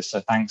faces. So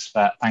thanks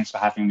for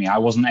having me. I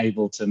wasn't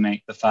able to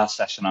make the first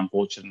session,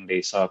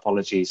 unfortunately, so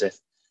apologies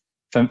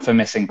for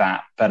missing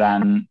that. But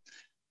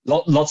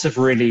lots of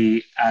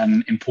really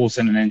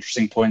important and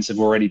interesting points have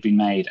already been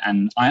made.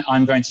 And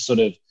I'm going to sort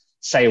of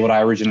say what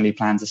I originally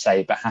planned to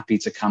say, but happy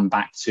to come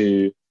back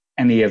to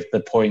any of the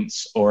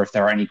points, or if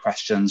there are any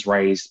questions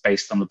raised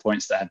based on the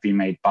points that have been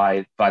made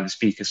by the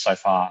speakers so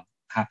far,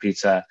 happy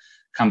to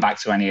come back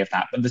to any of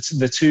that. But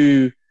the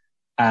two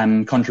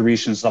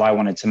contributions that I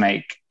wanted to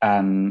make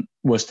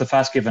was to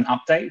first give an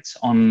update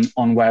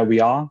on where we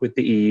are with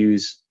the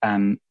EU's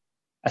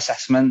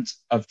assessment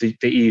of the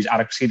EU's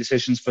adequacy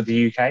decisions for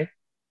the UK,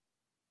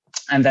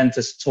 and then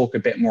to talk a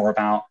bit more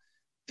about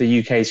the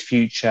UK's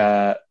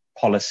future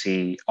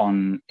policy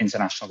on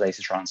international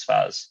data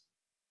transfers.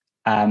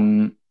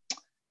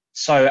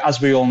 So as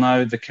we all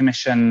know, the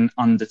Commission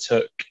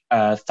undertook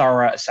a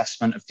thorough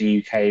assessment of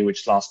the UK,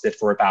 which lasted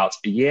for about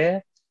a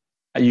year.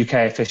 UK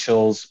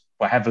officials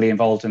were heavily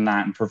involved in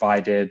that and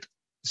provided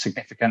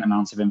significant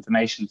amounts of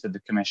information to the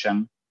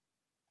Commission.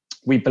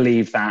 We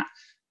believe that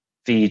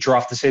the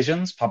draft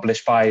decisions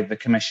published by the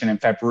Commission in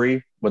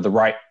February were the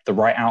right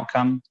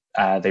outcome.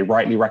 They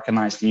rightly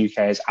recognised the UK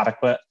as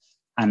adequate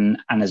and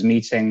as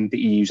meeting the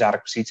EU's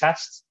adequacy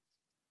tests.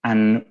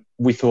 And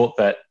we thought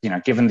that,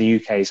 given the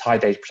UK's high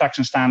data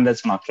protection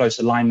standards and our close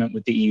alignment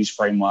with the EU's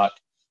framework,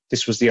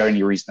 this was the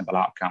only reasonable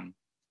outcome.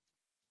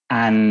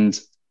 And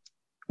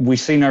we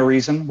see no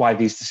reason why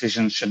these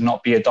decisions should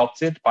not be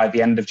adopted by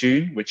the end of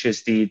June, which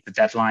is the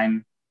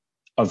deadline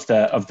of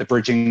the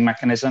bridging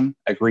mechanism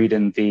agreed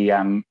in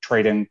the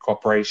Trade and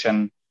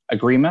Cooperation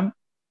Agreement.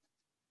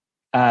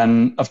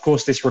 Of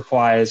course, this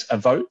requires a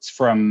vote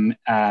from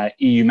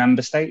EU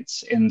member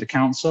states in the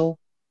Council,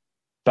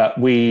 but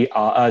we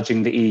are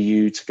urging the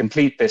EU to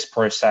complete this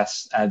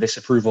process, this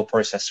approval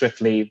process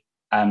swiftly,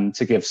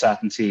 to give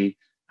certainty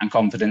and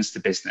confidence to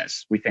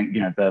business. We think,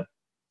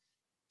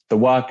 the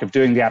work of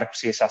doing the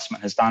adequacy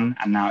assessment has done,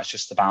 and now it's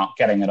just about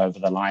getting it over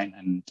the line.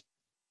 And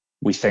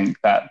we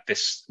think that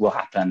this will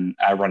happen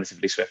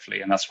relatively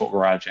swiftly, and that's what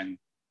we're urging.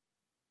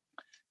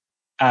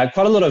 Quite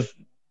a lot of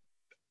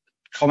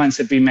comments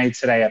have been made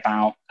today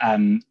about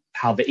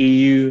how the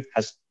EU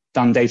has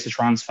done data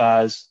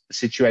transfers, the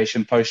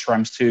situation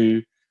post-Schrems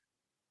II,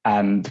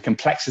 the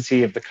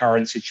complexity of the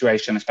current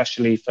situation,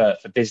 especially for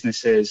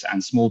businesses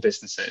and small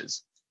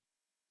businesses.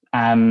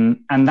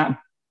 And that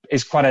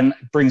is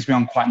brings me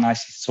on quite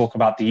nicely to talk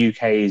about the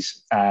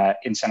UK's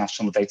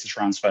international data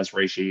transfers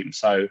regime.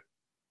 So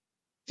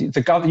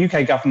the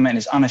UK government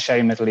is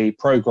unashamedly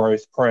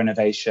pro-growth,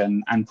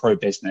 pro-innovation, and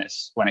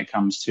pro-business when it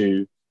comes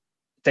to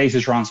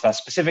data transfer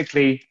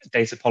specifically,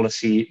 data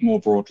policy more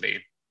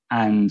broadly.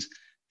 And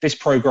this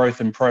pro-growth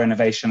and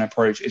pro-innovation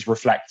approach is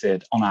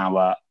reflected on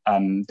our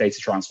data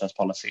transfers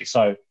policy.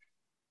 So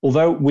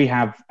although we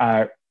have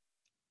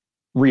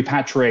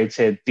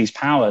repatriated these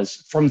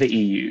powers from the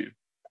EU,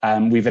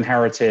 we've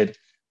inherited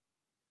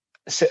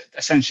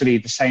essentially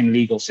the same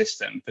legal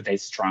system for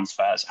data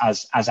transfers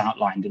as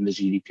outlined in the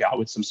GDPR,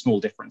 with some small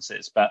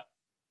differences. But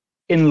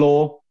in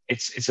law,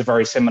 it's a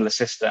very similar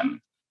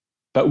system.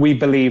 But we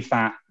believe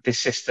that this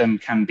system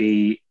can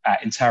be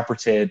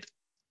interpreted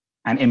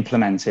and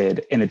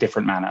implemented in a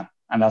different manner.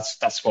 And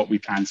that's what we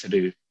plan to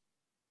do.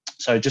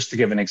 So just to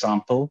give an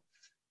example,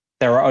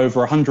 there are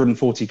over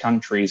 140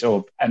 countries,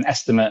 or an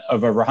estimate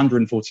of over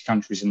 140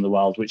 countries in the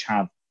world which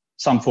have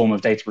some form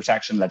of data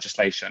protection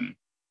legislation.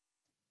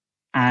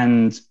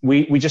 And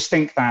we just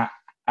think that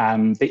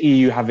the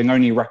EU, having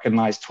only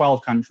recognized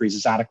 12 countries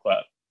as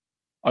adequate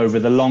over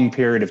the long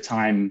period of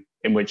time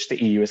in which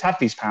the EU has had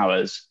these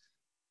powers,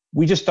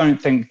 we just don't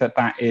think that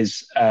that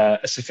is a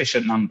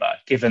sufficient number,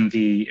 given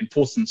the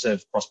importance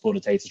of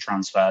cross-border data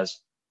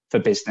transfers for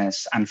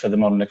business and for the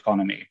modern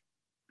economy.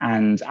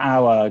 And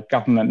our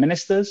government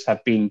ministers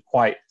have been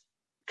quite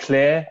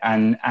clear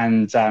and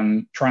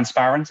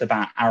transparent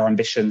about our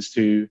ambitions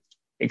to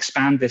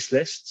expand this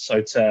list,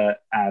 so to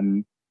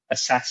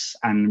assess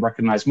and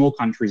recognize more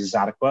countries as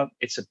adequate.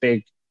 It's a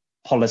big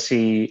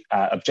policy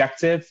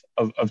objective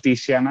of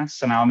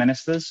DCMS and our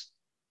ministers.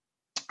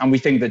 And we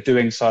think that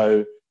doing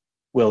so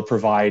will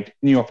provide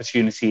new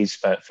opportunities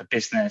for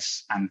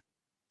business, and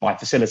by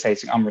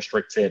facilitating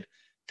unrestricted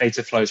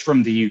data flows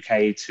from the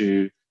UK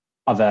to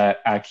other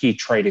key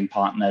trading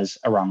partners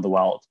around the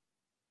world.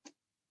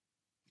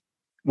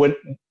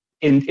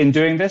 In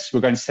doing this,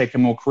 we're going to take a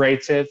more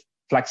creative,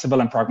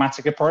 flexible, and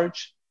pragmatic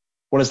approach.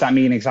 What does that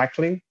mean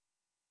exactly?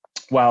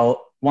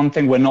 Well, one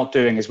thing we're not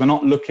doing is we're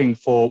not looking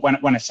for,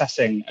 when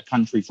assessing a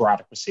country for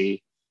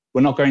adequacy,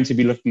 we're not going to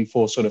be looking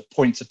for sort of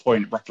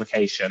point-to-point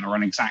replication or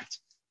an exact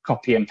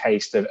copy and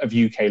paste of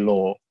UK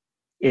law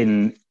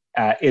in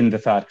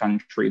the third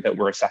country that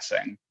we're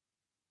assessing.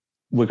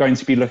 We're going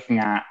to be looking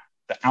at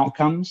the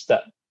outcomes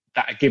that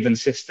a given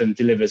system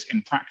delivers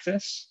in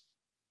practice,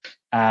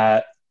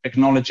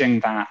 acknowledging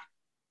that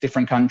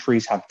different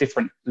countries have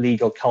different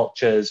legal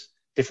cultures,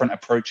 different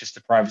approaches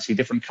to privacy,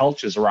 different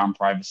cultures around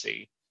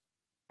privacy.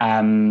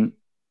 And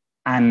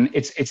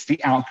it's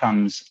the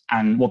outcomes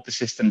and what the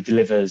system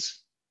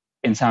delivers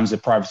in terms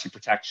of privacy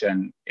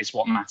protection is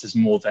what matters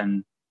more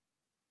than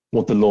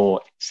what the law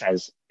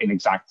says in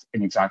exact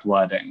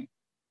wording.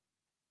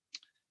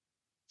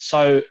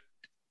 So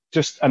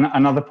just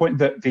another point,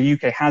 that the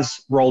UK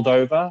has rolled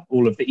over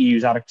all of the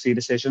EU's adequacy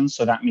decisions.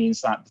 So that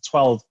means that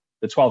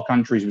the 12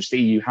 countries which the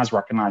EU has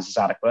recognized as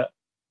adequate,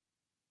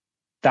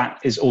 that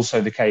is also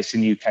the case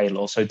in UK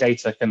law. So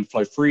data can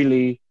flow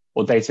freely,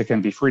 or data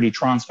can be freely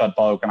transferred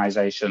by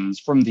organizations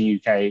from the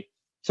UK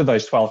to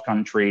those 12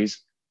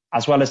 countries,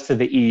 as well as to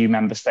the EU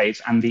member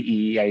states and the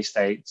EEA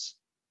states.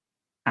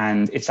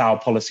 And it's our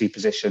policy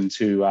position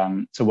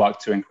to work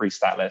to increase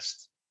that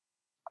list.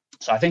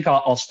 So I think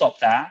I'll stop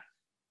there.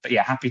 But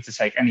yeah, happy to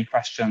take any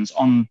questions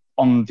on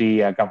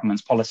the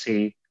government's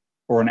policy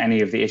or on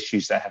any of the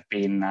issues that have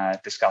been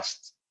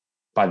discussed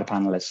by the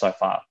panelists so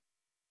far.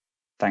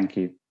 Thank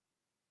you.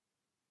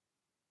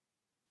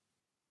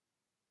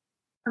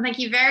 Well, thank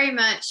you very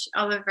much,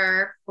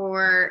 Oliver,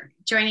 for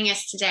joining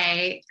us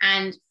today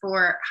and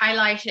for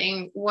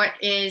highlighting what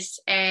is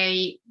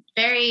a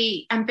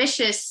very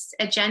ambitious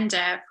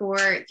agenda for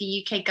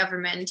the UK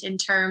government in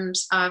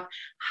terms of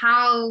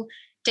how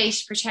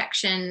data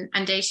protection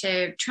and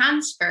data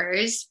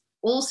transfers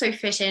also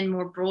fit in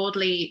more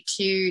broadly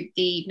to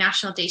the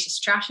national data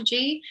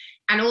strategy.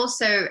 And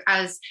also,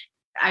 as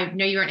I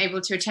know you weren't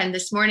able to attend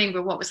this morning,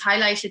 but what was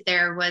highlighted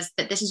there was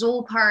that this is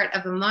all part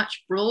of a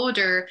much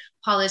broader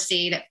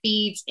policy that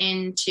feeds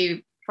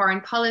into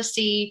foreign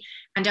policy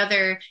and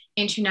other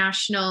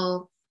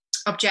international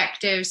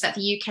objectives that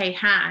the UK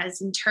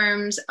has in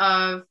terms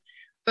of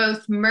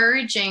both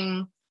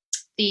merging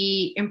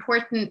the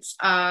importance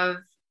of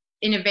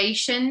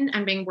innovation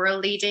and being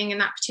world leading in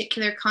that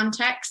particular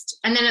context,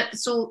 and then at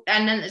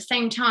the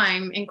same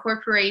time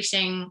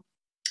incorporating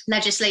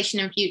legislation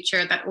in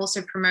future that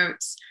also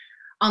promotes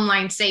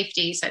online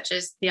safety, such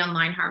as the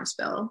Online Harms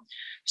Bill.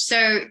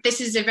 So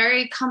this is a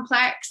very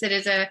complex, it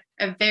is a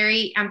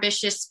very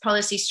ambitious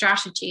policy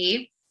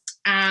strategy,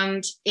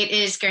 and it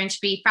is going to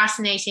be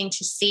fascinating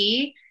to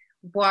see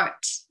what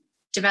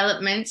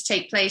developments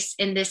take place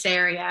in this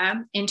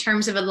area in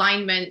terms of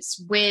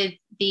alignments with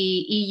the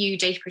EU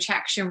data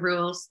protection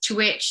rules, to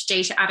which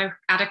data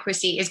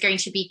adequacy is going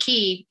to be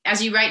key.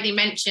 As you rightly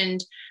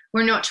mentioned,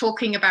 we're not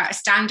talking about a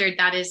standard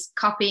that is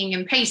copying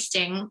and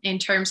pasting in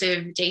terms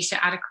of data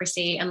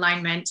adequacy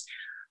alignment,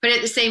 but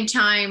at the same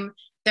time,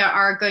 there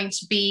are going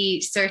to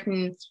be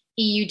certain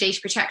EU data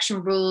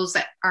protection rules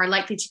that are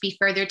likely to be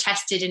further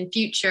tested in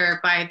future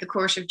by the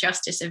Court of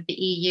Justice of the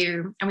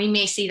EU. And we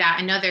may see that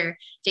in other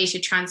data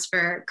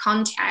transfer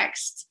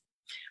contexts.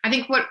 I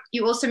think what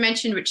you also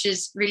mentioned, which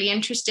is really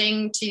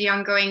interesting to the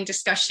ongoing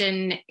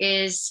discussion,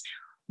 is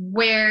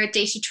where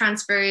data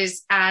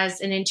transfers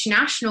as an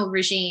international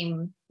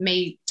regime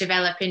may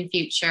develop in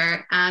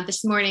future.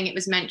 This morning it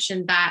was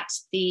mentioned that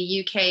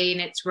the UK,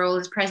 in its role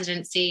as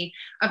presidency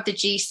of the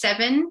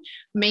G7,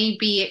 may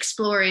be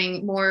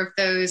exploring more of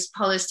those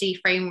policy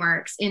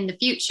frameworks in the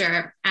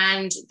future.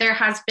 And there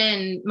has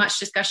been much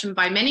discussion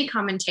by many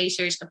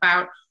commentators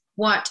about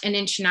what an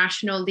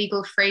international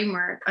legal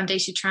framework on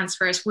data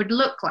transfers would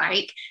look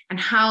like and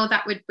how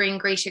that would bring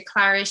greater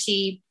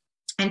clarity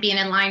and be in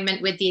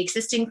alignment with the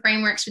existing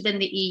frameworks within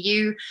the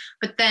EU,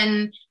 but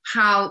then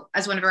how,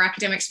 as one of our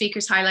academic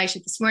speakers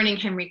highlighted this morning,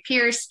 Henry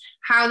Pearce,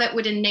 how that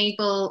would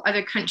enable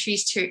other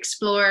countries to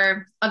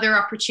explore other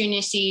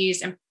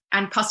opportunities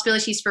and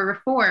possibilities for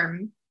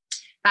reform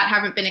that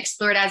haven't been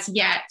explored as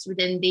yet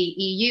within the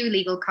EU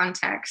legal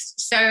context.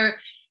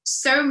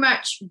 So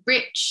much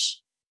rich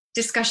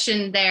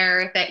discussion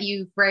there that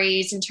you've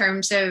raised in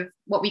terms of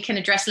what we can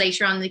address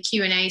later on in the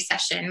Q&A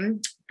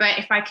session. But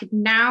if I could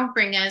now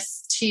bring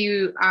us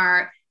to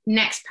our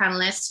next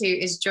panelist who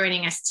is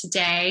joining us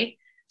today,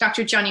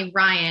 Dr. Johnny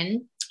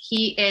Ryan.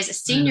 He is a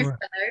senior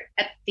fellow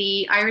at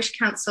the Irish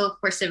Council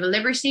for Civil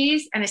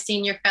Liberties and a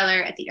senior fellow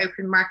at the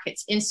Open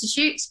Markets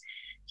Institute.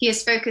 He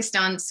is focused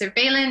on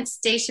surveillance,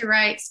 data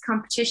rights,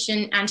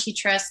 competition,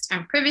 antitrust,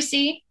 and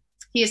privacy.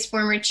 He is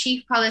former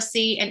Chief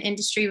Policy and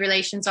Industry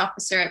Relations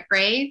Officer at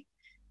Brave,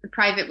 the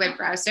private web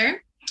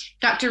browser.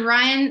 Dr.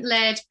 Ryan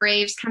led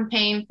Brave's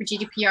campaign for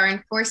GDPR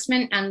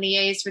enforcement and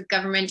liaised with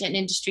government and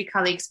industry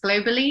colleagues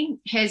globally.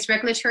 His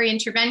regulatory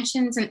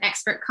interventions and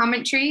expert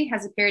commentary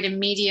has appeared in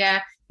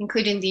media,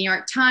 including the New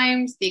York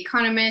Times, The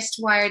Economist,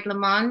 Wired, Le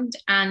Monde,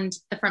 and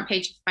the front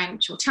page of the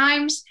Financial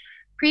Times.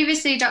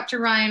 Previously, Dr.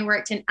 Ryan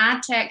worked in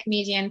ad tech,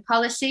 media, and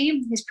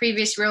policy. His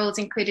previous roles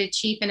included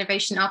Chief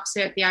Innovation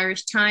Officer at the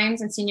Irish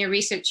Times and Senior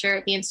Researcher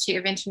at the Institute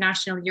of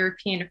International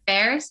European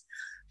Affairs.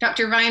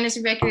 Dr. Ryan is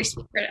a regular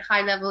speaker at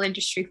high-level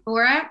industry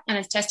fora and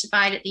has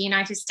testified at the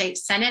United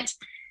States Senate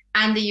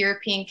and the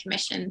European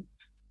Commission.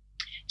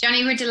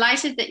 Johnny, we're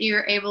delighted that you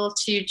were able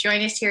to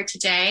join us here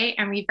today,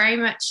 and we very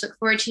much look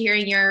forward to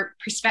hearing your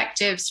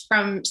perspectives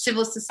from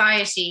civil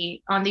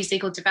society on these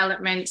legal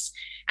developments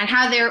and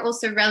how they're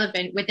also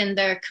relevant within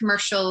the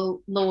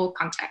commercial law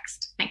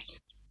context. Thank you.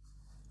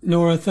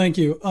 Nora, thank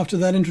you. After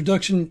that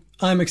introduction,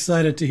 I'm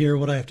excited to hear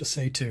what I have to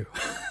say too.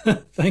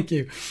 Thank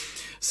you.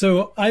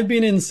 So I've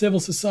been in civil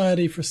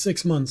society for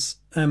 6 months,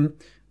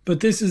 but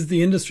this is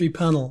the industry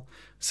panel.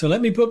 So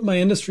let me put my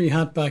industry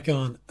hat back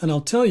on, and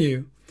I'll tell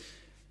you,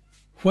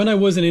 when I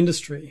was in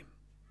industry,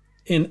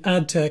 in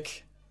ad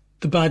tech,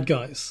 the bad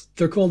guys,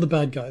 they're called the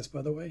bad guys,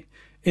 by the way,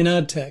 in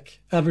ad tech,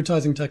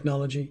 advertising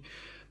technology,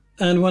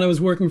 and when I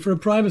was working for a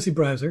privacy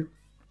browser,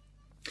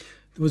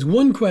 there was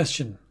one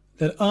question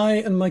that I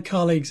and my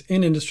colleagues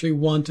in industry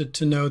wanted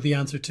to know the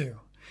answer to.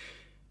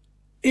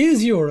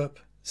 Is Europe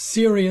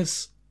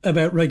serious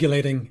about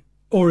regulating,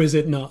 or is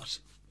it not?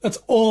 That's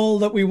all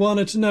that we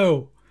wanted to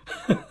know.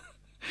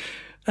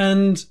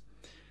 And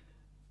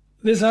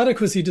this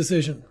adequacy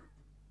decision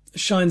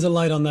shines a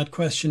light on that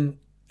question,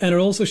 and it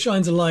also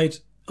shines a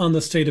light on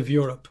the state of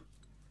Europe.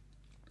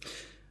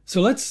 So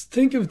let's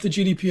think of the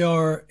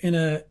GDPR in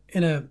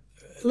a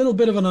little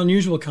bit of an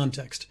unusual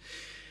context.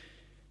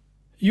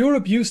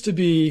 Europe used to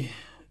be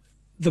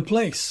the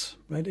place,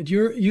 right? It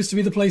used to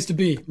be the place to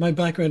be. My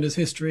background is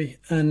history,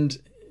 and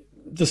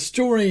the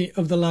story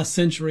of the last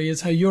century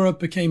is how Europe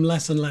became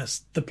less and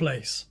less the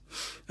place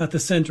at the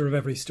center of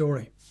every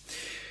story.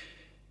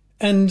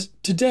 And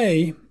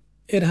today,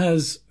 it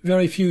has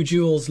very few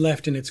jewels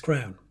left in its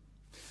crown.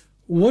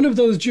 One of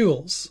those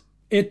jewels,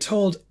 it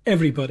told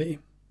everybody,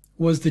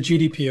 was the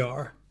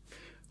GDPR.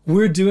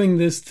 We're doing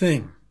this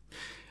thing.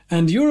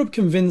 And Europe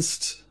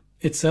convinced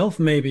itself,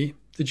 maybe,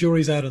 the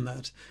jury's out on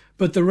that,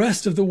 but the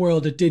rest of the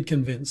world it did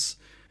convince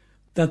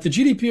that the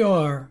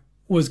GDPR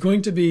was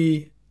going to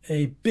be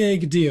a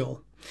big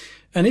deal.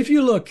 And if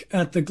you look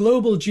at the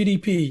global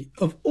GDP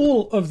of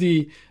all of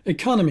the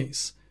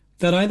economies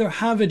that either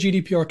have a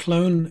GDPR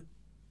clone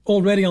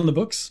already on the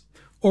books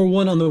or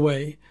one on the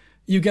way,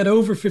 you get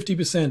over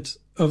 50%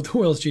 of the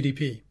world's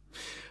GDP.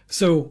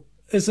 So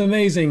it's an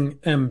amazing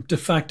de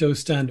facto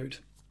standard.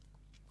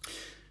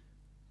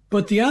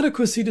 But the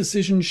adequacy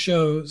decision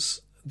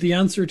shows the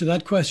answer to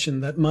that question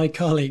that my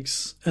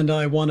colleagues and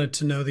I wanted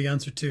to know the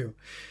answer to.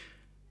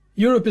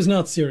 Europe is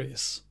not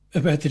serious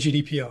about the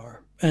GDPR,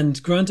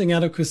 and granting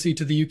adequacy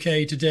to the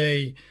UK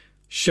today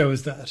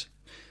shows that.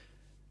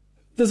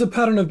 There's a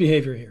pattern of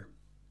behavior here.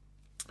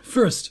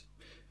 First,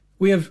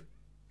 we have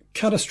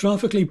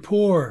catastrophically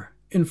poor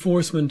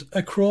enforcement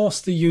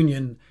across the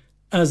union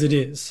as it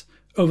is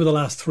over the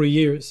last 3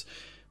 years.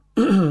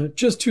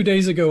 Just 2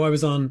 days ago, I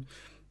was on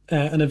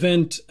an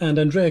event, and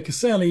Andrea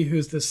Caselli,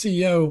 who's the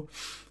CEO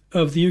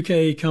of the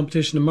UK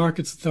Competition and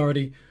Markets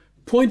Authority,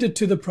 pointed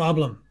to the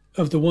problem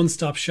of the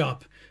one-stop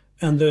shop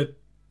and the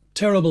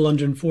terrible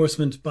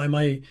under-enforcement by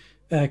my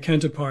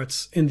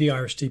counterparts in the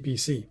Irish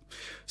TPC.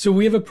 So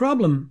we have a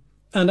problem,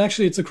 and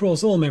actually it's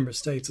across all member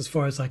states as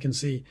far as I can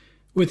see,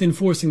 with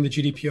enforcing the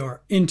GDPR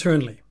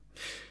internally.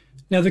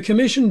 Now, the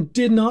Commission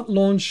did not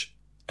launch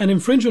an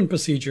infringement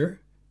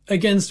procedure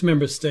against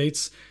member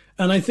states,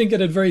 and I think it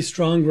had very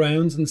strong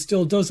grounds and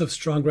still does have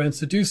strong grounds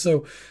to do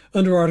so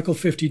under Article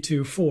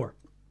 52.4.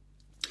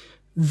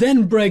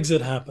 Then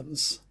Brexit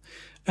happens,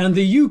 and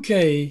the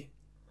UK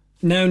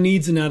now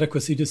needs an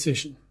adequacy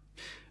decision.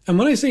 And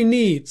when I say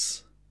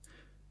needs,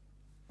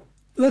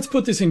 let's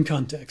put this in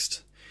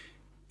context.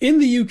 In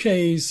the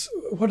UK's,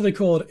 what do they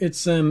call it?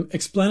 It's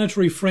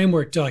explanatory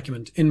framework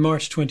document in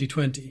March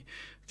 2020.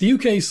 The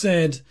UK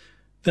said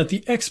that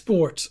the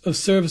export of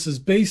services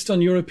based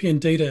on European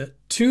data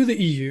to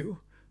the EU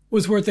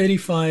was worth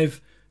 £85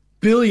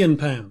 billion.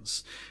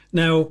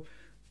 Now,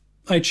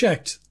 I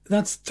checked,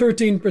 that's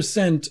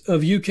 13%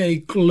 of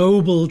UK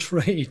global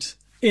trade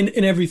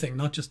in everything,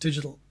 not just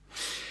digital.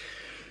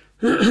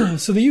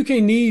 So the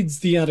UK needs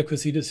the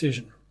adequacy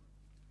decision.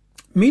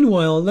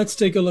 Meanwhile, let's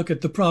take a look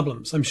at the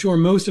problems. I'm sure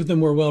most of them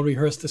were well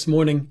rehearsed this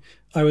morning.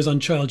 I was on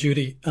child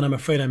duty and I'm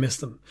afraid I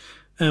missed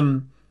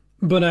them.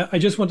 But I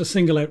just want to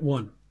single out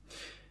one.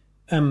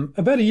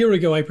 About a year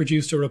ago, I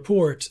produced a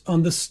report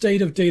on the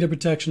state of data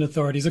protection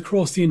authorities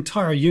across the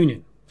entire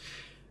union.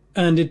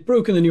 And it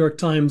broke in the New York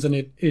Times and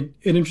it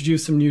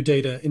introduced some new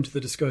data into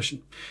the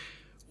discussion.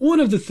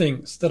 One of the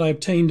things that I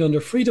obtained under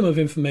Freedom of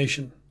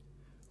Information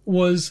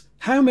was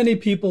how many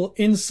people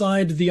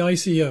inside the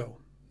ICO,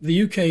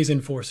 the UK's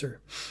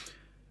enforcer,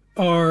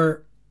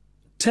 are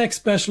tech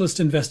specialist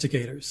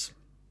investigators.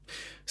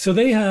 So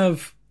they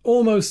have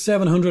almost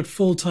 700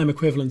 full-time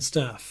equivalent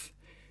staff.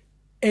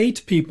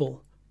 8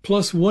 people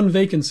plus 1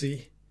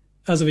 vacancy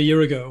as of a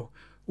year ago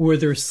were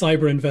their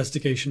cyber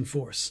investigation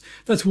force.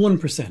 That's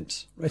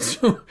 1%, right?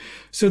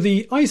 So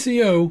the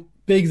ICO,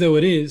 big though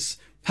it is,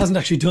 hasn't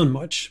actually done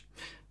much.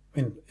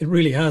 I mean, it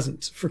really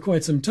hasn't for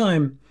quite some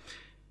time.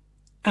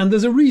 And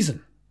there's a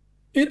reason.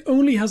 It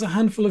only has a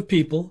handful of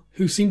people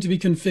who seem to be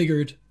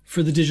configured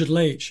for the digital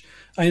age.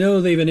 I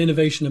know they have an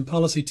innovation and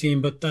policy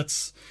team, but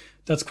that's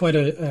quite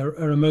a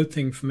remote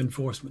thing from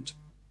enforcement.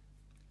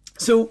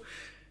 So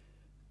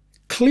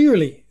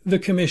clearly the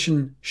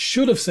Commission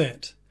should have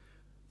said,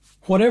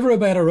 whatever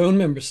about our own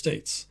member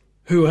states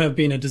who have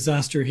been a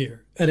disaster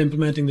here at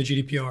implementing the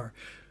GDPR,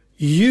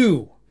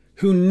 you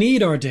who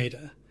need our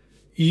data,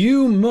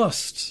 you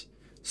must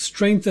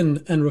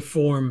strengthen and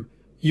reform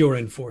your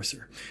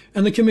enforcer.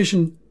 And the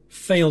Commission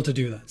failed to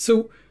do that.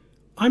 So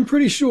I'm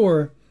pretty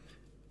sure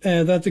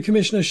that the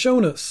Commission has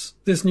shown us,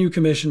 this new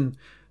Commission,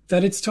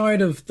 that it's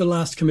tired of the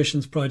last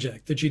Commission's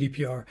project, the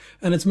GDPR,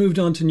 and it's moved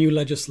on to new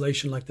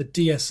legislation like the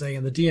DSA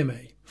and the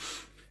DMA.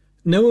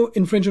 No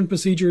infringement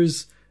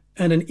procedures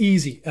and an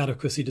easy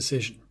adequacy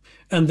decision.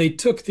 And they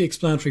took the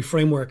explanatory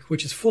framework,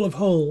 which is full of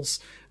holes,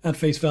 at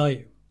face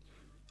value.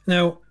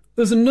 Now,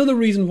 there's another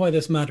reason why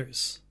this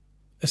matters.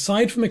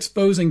 Aside from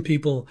exposing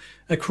people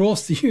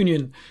across the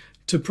union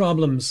to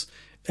problems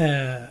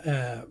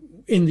in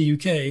the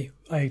UK,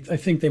 I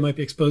think they might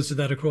be exposed to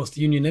that across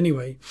the union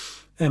anyway,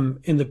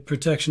 in the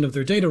protection of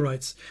their data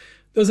rights.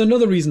 There's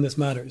another reason this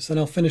matters, and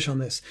I'll finish on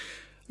this.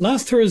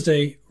 Last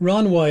Thursday,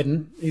 Ron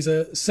Wyden, he's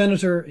a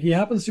senator. He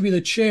happens to be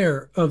the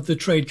chair of the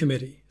Trade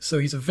Committee, so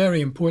he's a very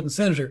important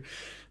senator.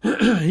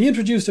 He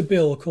introduced a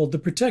bill called the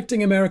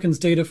Protecting Americans'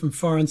 Data from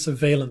Foreign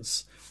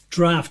Surveillance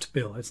draft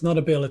bill. It's not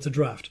a bill, it's a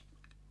draft.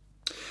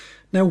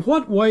 Now,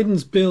 what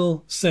Wyden's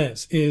bill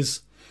says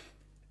is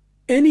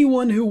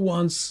anyone who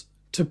wants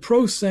to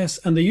process,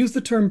 and they use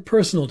the term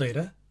personal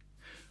data,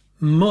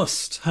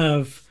 must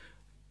have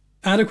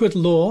adequate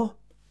law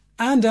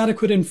and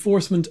adequate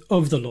enforcement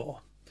of the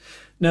law.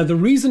 Now, the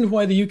reason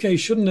why the UK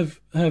shouldn't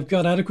have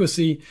got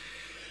adequacy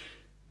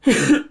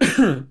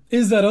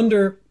is that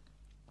under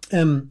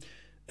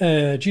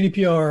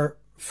GDPR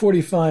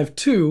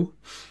 45.2,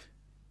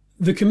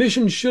 the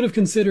Commission should have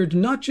considered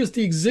not just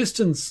the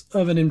existence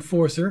of an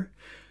enforcer,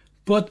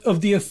 but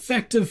of the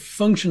effective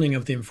functioning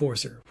of the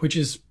enforcer, which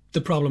is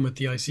the problem with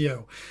the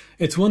ICO.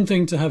 It's one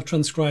thing to have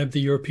transcribed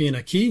the European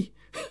acquis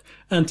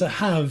and to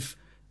have,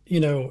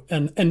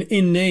 an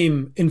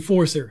in-name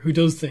enforcer who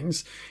does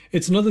things.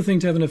 It's another thing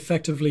to have an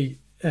effectively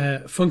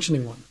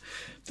functioning one.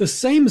 The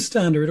same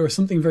standard or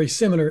something very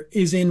similar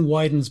is in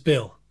Wyden's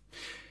bill.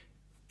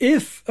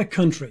 If a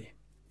country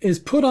is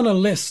put on a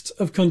list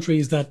of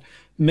countries that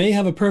may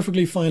have a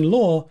perfectly fine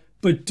law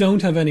but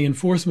don't have any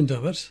enforcement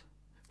of it,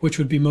 which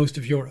would be most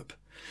of Europe,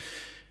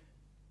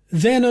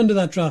 then under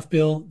that draft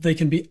bill, they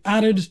can be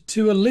added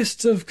to a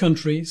list of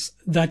countries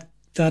that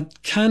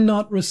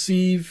cannot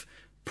receive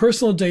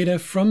personal data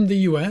from the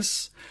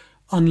US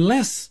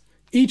unless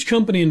each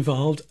company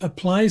involved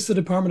applies to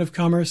the Department of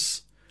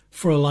Commerce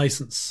for a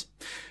license.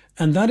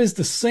 And that is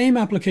the same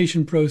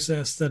application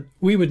process that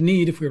we would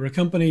need if we were a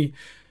company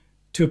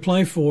to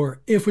apply for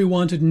if we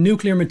wanted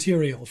nuclear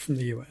material from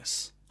the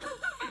US.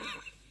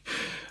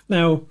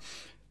 Now,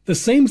 the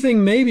same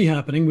thing may be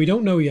happening, we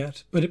don't know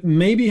yet, but it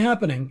may be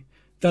happening,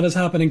 that has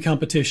happened in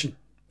competition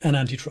and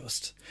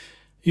antitrust.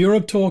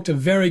 Europe talked a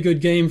very good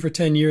game for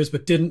 10 years,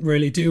 but didn't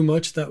really do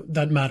much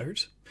that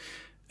mattered.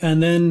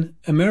 And then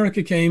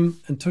America came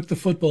and took the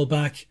football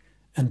back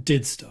and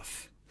did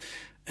stuff.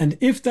 And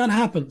if that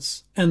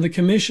happens and the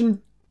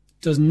Commission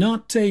does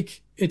not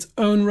take its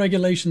own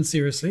regulation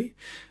seriously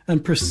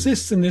and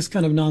persists in this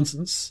kind of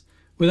nonsense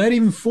without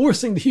even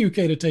forcing the UK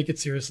to take it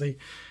seriously,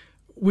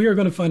 we are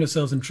going to find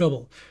ourselves in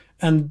trouble.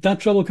 And that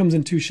trouble comes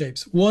in two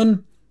shapes.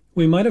 One,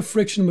 we might have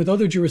friction with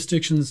other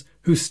jurisdictions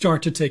who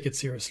start to take it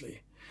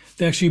seriously.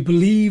 They actually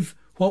believe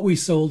what we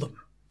sold them.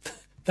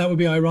 That would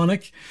be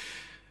ironic.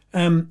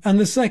 And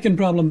the second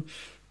problem,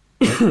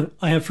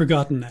 I have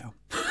forgotten now.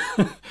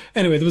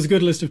 Anyway, there was a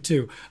good list of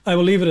two. I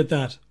will leave it at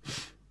that.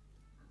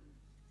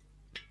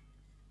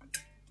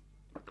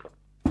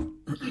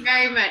 Thank you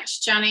very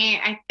much, Johnny.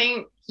 I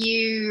think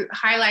you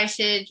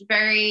highlighted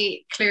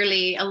very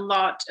clearly a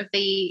lot of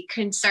the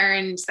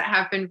concerns that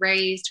have been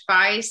raised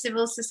by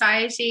civil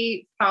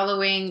society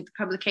following the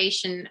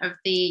publication of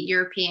the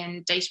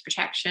European Data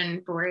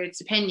Protection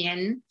Board's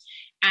opinion.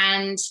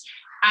 And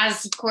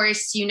as, of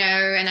course, you know,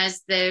 and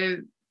as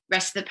the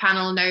rest of the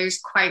panel knows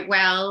quite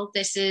well,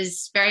 this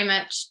is very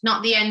much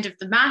not the end of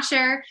the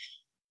matter.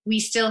 We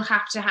still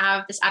have to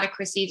have this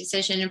adequacy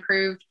decision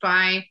approved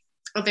by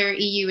other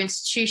EU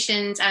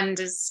institutions. And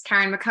as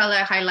Karen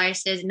McCullough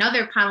highlighted,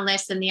 another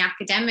panelist in the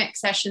academic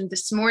session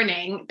this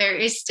morning, there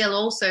is still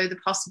also the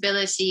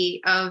possibility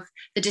of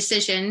the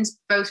decisions,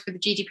 both for the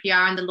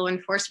GDPR and the Law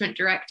Enforcement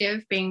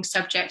Directive, being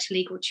subject to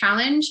legal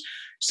challenge.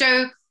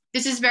 So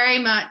this is very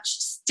much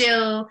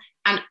still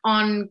an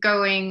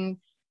ongoing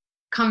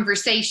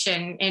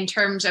conversation in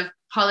terms of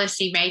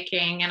policy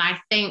making. And I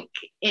think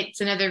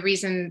it's another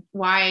reason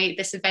why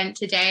this event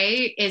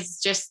today is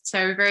just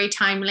so very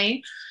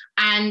timely.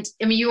 And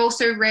I mean, you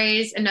also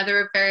raise a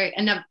number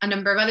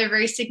of other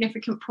very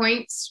significant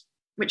points,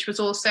 which was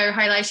also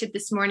highlighted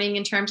this morning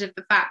in terms of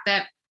the fact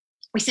that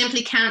we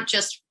simply can't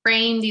just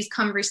frame these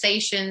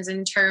conversations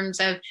in terms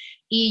of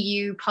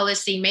EU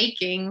policy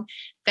making.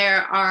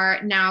 There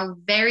are now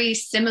very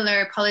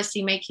similar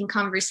policy making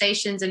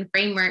conversations and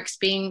frameworks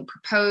being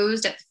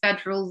proposed at the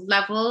federal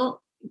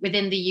level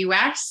within the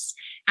US.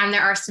 And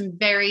there are some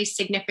very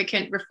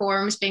significant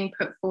reforms being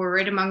put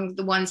forward among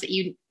the ones that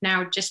you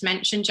now just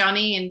mentioned,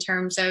 Johnny, in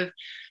terms of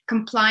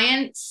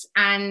compliance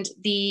and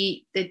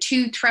the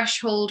two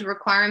threshold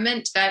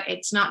requirement, that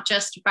it's not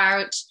just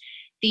about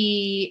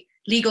the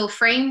legal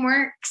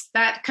frameworks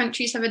that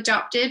countries have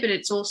adopted, but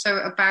it's also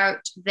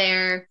about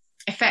their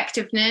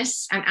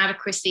effectiveness and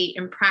adequacy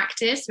in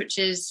practice, which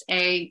is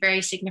a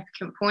very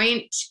significant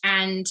point.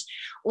 And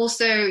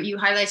also you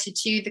highlighted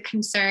too the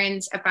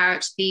concerns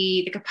about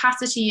the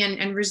capacity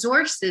and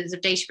resources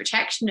of data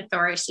protection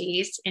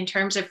authorities in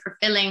terms of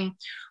fulfilling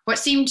what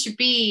seem to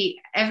be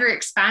ever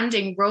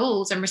expanding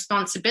roles and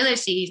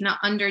responsibilities, not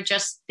under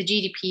just the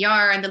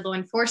GDPR and the Law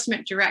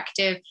Enforcement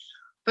Directive,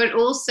 but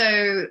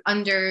also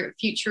under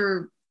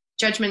future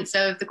judgments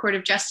of the Court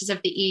of Justice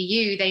of the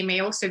EU. They may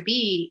also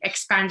be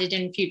expanded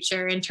in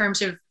future in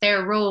terms of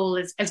their role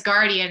as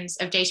guardians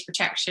of data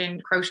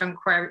protection, quote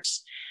unquote,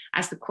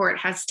 as the court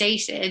has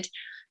stated.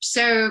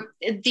 So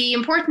the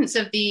importance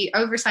of the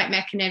oversight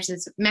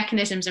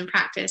mechanisms in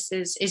practice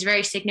is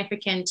very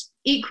significant.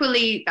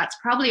 Equally, that's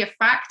probably a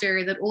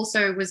factor that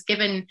also was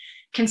given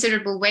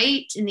considerable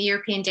weight in the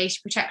European Data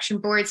Protection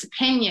Board's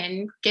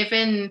opinion,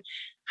 given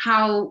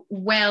how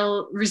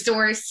well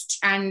resourced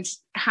and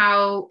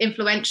how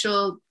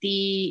influential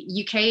the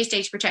UK's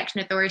Data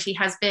Protection Authority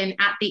has been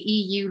at the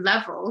EU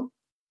level.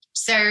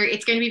 So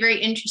it's going to be very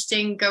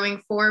interesting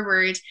going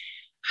forward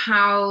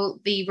how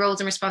the roles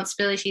and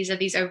responsibilities of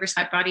these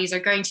oversight bodies are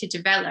going to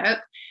develop,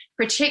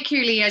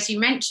 particularly, as you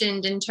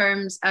mentioned, in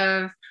terms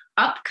of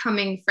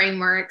upcoming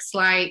frameworks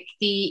like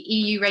the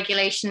EU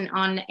regulation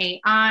on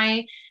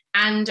AI,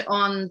 and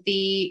on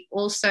the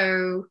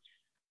also,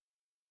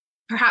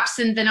 perhaps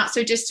in the not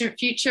so distant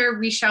future,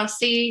 we shall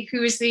see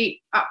who is the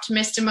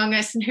optimist among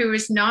us and who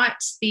is not.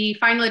 The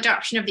final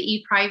adoption of the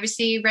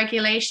e-privacy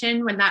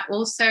regulation, when that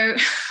also,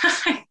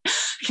 I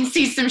can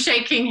see some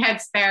shaking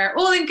heads there.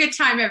 All in good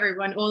time,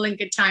 everyone, all in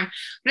good time.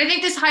 But I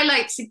think this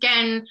highlights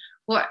again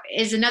what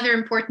is another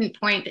important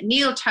point that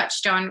Neil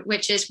touched on,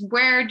 which is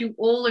where do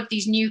all of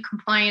these new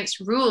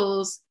compliance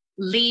rules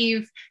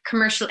leave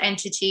commercial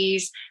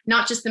entities,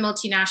 not just the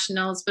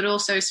multinationals, but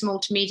also small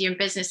to medium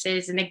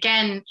businesses. And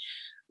again,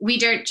 we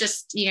don't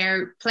just,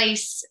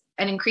 place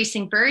an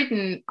increasing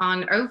burden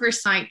on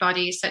oversight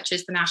bodies such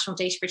as the National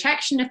Data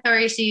Protection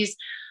Authorities,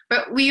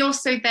 but we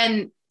also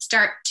then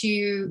start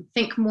to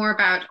think more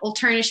about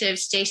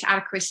alternatives to data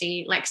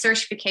adequacy, like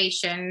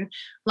certification,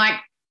 like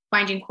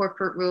binding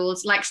corporate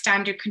rules, like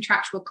standard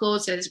contractual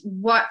clauses.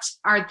 What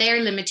are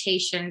their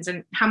limitations,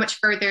 and how much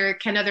further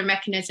can other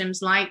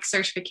mechanisms like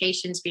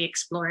certifications be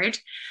explored?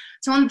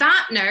 So on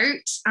that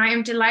note, I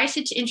am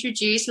delighted to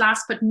introduce,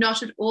 last but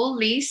not at all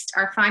least,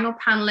 our final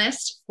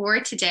panelist for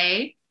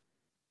today.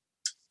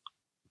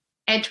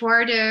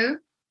 Eduardo,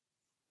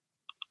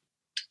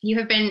 you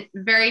have been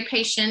very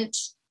patient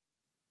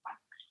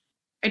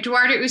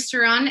Eduardo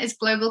Usteron is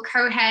Global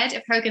Co-Head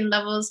of Hogan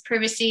Lovells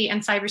Privacy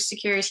and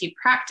Cybersecurity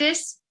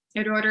Practice.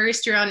 Eduardo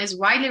Usteron is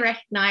widely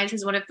recognized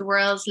as one of the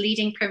world's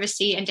leading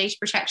privacy and data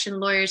protection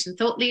lawyers and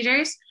thought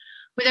leaders.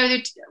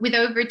 With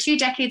over 2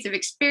 decades of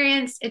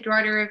experience,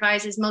 Eduardo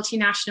advises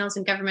multinationals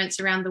and governments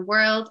around the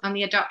world on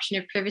the adoption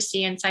of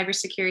privacy and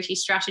cybersecurity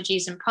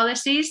strategies and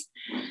policies.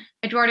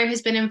 Eduardo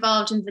has been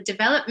involved in the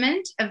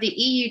development of the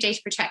EU data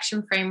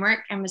protection framework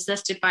and was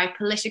listed by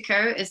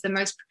Politico as the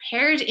most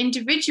prepared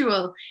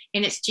individual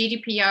in its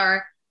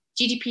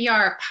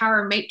GDPR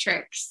power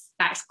matrix.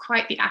 That is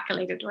quite the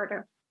accolade,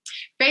 Eduardo.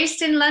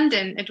 Based in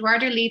London,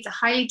 Eduardo leads a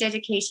highly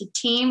dedicated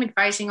team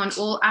advising on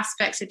all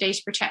aspects of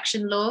data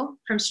protection law,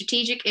 from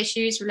strategic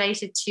issues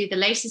related to the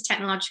latest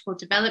technological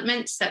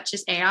developments such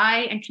as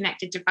AI and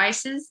connected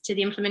devices, to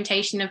the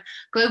implementation of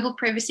global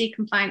privacy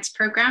compliance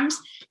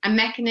programs and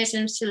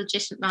mechanisms to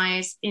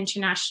legitimize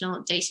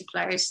international data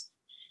flows.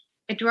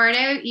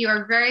 Eduardo, you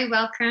are very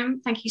welcome.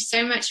 Thank you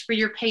so much for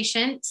your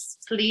patience.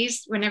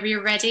 Please, whenever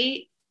you're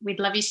ready, we'd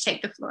love you to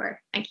take the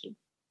floor. Thank you.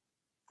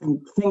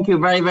 Thank you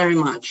very, very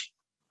much.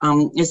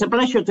 It's a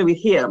pleasure to be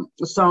here.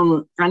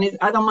 So,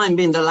 I don't mind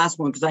being the last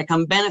one because I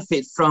can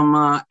benefit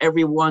from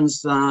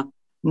everyone's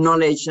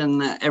knowledge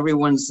and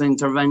everyone's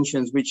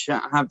interventions, which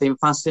have been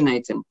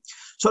fascinating.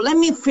 So let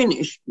me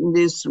finish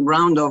this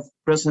round of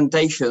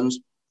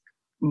presentations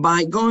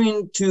by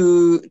going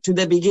to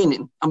the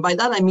beginning. And by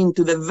that, I mean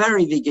to the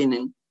very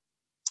beginning.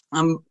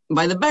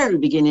 By the very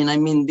beginning, I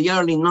mean the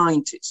early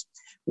 90s,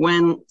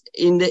 when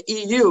in the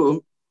EU,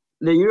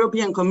 the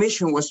European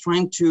Commission was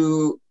trying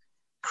to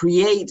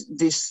create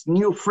this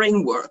new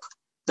framework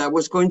that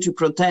was going to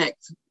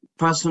protect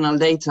personal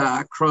data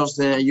across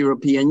the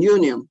European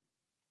Union.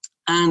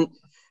 And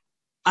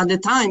at the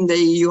time, the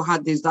EU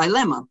had this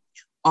dilemma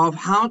of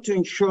how to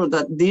ensure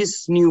that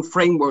this new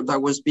framework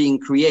that was being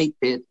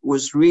created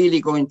was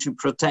really going to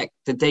protect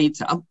the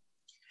data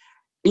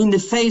in the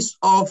face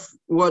of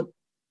what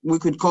we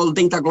could call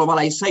data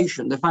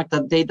globalization, the fact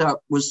that data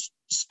was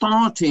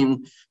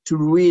starting to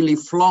really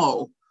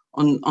flow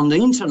on the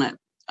internet.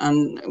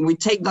 And we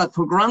take that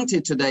for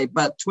granted today,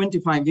 but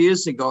 25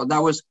 years ago,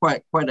 that was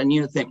quite a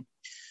new thing.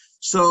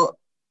 So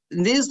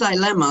this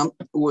dilemma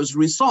was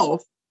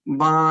resolved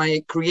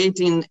by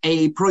creating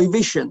a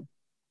prohibition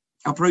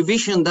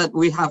that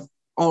we have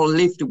all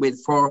lived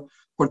with for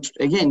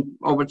again,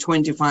 over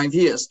 25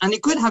 years. And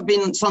it could have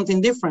been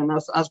something different,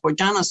 as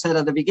Bojana said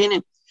at the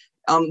beginning.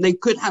 They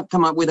could have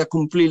come up with a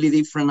completely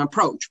different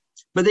approach.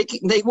 But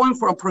they went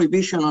for a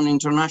prohibition on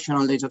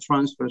international data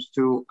transfers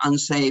to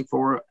unsafe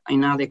or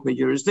inadequate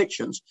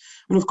jurisdictions.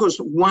 And of course,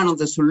 one of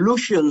the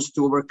solutions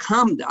to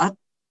overcome that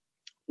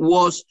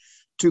was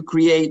to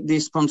create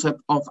this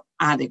concept of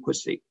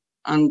adequacy.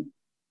 And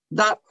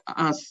that,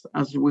 as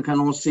we can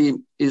all see,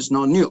 is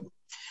not new.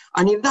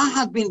 And if that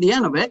had been the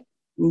end of it,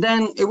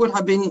 then it would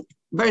have been a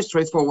very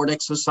straightforward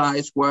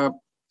exercise where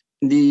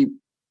the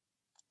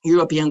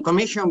European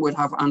Commission would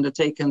have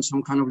undertaken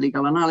some kind of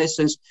legal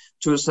analysis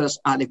to assess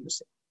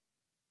adequacy.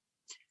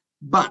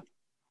 But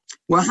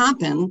what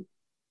happened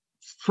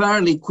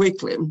fairly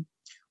quickly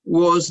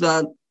was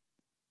that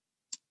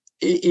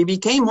it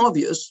became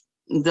obvious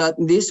that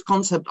this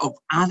concept of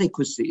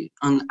adequacy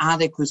and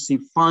adequacy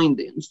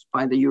findings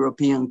by the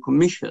European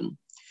Commission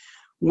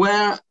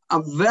were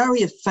a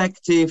very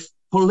effective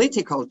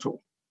political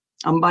tool.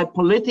 And by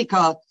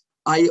political,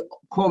 I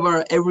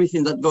cover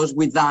everything that goes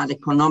with that,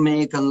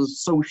 economic and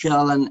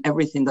social and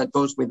everything that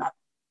goes with that.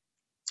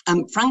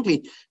 And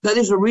frankly, that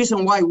is the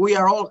reason why we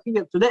are all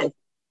here today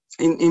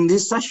in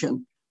this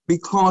session,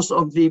 because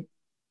of the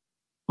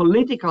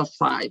political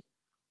side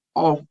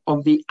of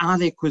the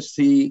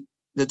adequacy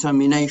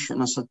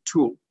determination as a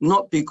tool,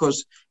 not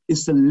because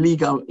it's a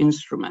legal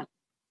instrument.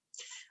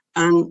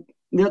 And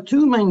there are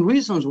two main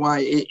reasons why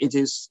it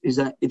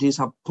is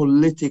a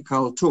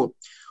political tool.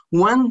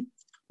 One,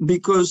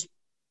 because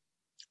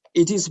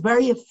it is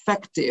very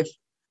effective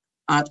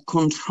at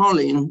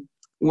controlling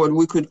what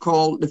we could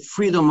call the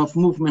freedom of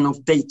movement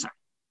of data,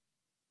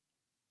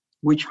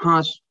 which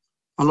has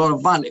a lot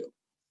of value.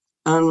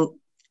 And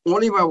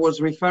Oliver was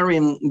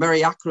referring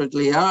very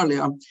accurately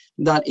earlier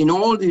that in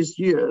all these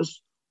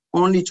years,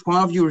 only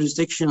 12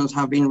 jurisdictions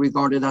have been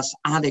regarded as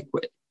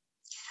adequate.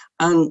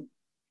 And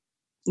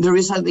there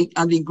is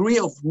a degree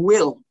of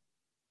will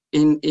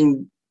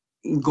in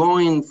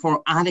going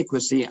for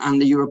adequacy,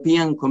 and the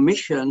European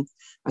Commission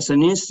as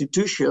an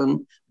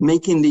institution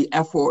making the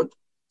effort,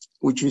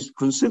 which is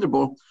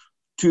considerable,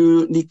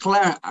 to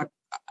declare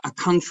a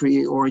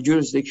country or a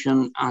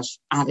jurisdiction as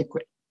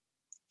adequate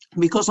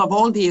because of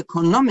all the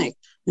economic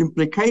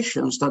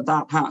implications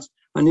that has.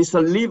 And it's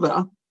a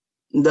lever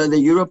that the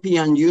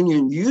European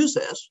Union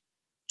uses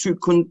to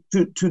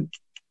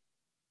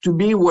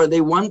be where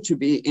they want to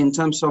be in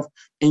terms of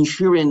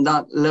ensuring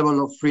that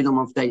level of freedom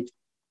of data.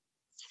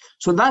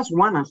 So that's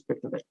one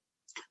aspect of it.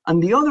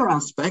 And the other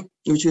aspect,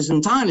 which is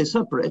entirely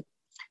separate,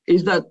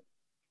 is that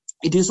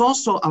it is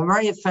also a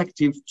very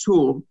effective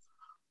tool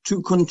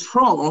to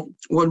control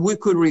what we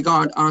could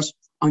regard as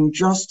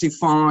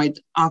unjustified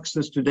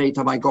access to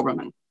data by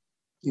government.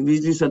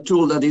 This is a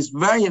tool that is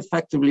very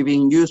effectively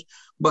being used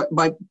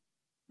by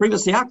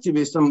privacy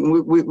activists.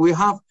 And we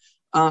have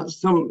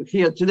some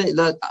here today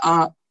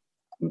that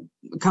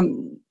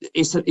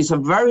is a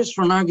very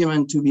strong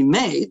argument to be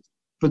made,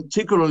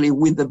 particularly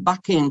with the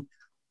backing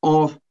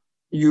of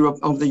Europe,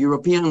 of the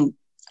European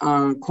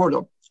Court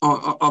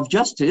of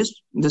Justice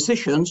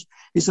decisions.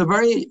 It's a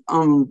very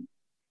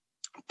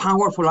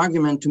powerful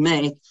argument to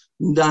make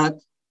that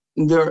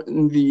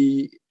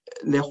the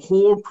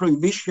whole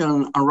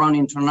prohibition around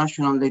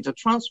international data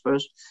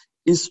transfers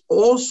is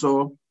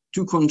also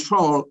to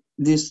control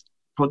this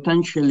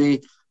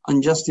potentially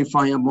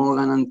unjustifiable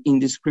and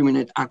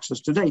indiscriminate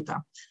access to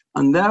data.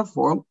 And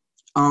therefore,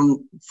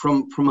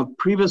 from a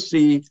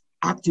privacy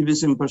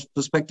activism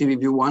perspective,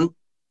 if you want,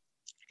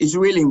 it's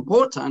really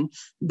important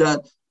that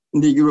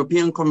the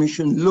European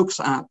Commission looks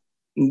at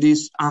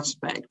this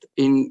aspect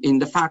in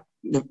the fact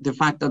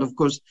that, of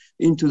course,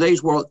 in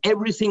today's world,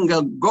 every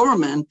single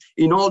government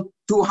in all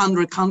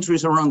 200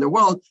 countries around the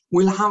world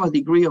will have a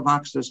degree of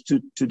access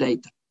to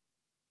data.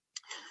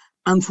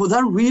 And for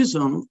that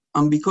reason,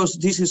 and because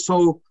this is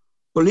so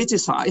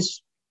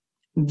politicized,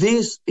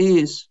 this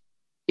is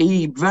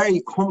a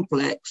very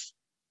complex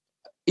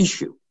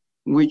issue,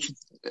 which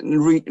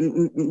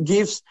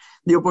gives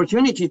the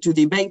opportunity to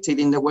debate it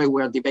in the way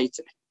we are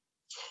debating it.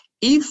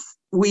 If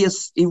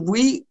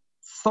we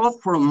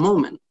thought for a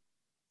moment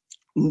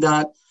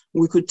that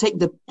we could take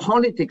the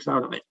politics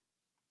out of it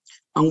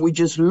and we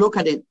just look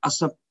at it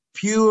as a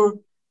pure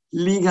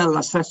legal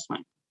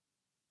assessment,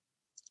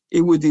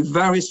 it would be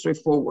very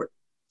straightforward,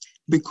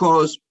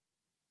 because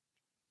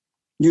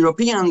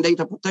European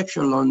data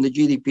protection law and the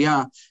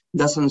GDPR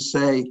doesn't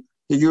say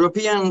the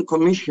European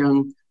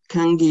Commission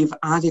can give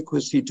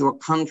adequacy to a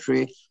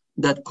country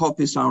that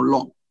copies our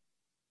law.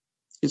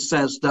 It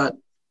says that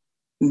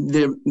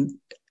the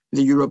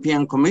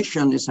European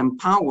Commission is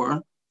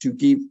empowered to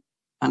give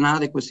an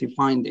adequacy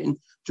finding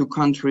to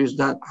countries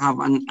that have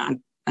an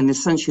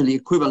essentially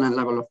equivalent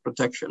level of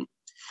protection.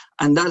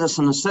 And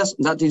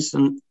that is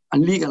a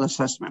legal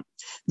assessment.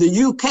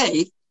 The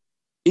UK,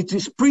 it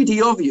is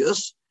pretty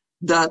obvious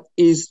that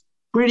is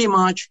pretty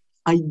much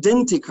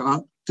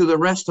identical to the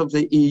rest of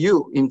the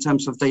EU in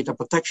terms of data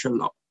protection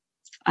law.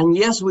 And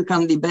yes, we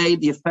can debate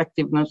the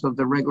effectiveness of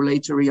the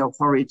regulatory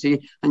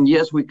authority, and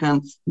yes, we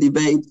can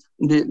debate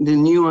the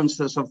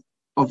nuances of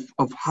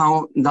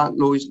how that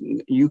law is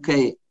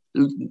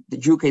the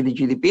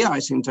GDPR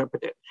is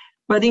interpreted.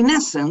 But in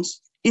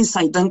essence, it's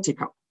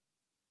identical.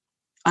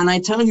 And I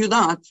tell you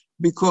that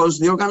because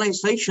the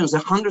organizations, the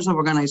hundreds of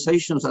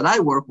organizations that I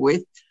work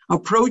with,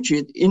 approach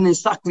it in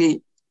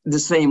exactly the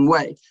same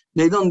way.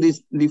 They don't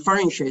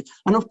differentiate.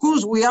 And of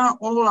course, we are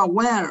all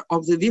aware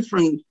of the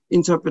different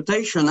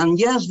interpretation. And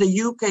yes,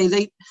 the UK,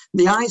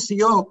 the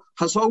ICO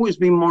has always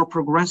been more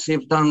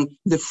progressive than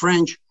the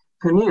French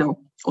CNIL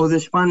or the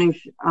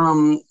Spanish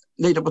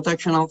Data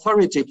Protection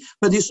Authority.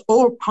 But it's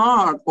all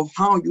part of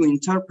how you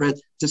interpret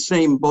the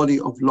same body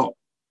of law.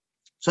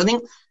 So I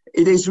think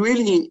it is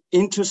really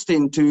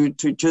interesting to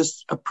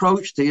just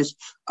approach this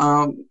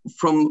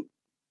from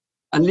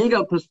a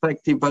legal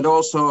perspective, but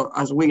also,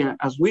 as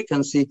we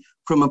can see,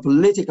 from a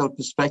political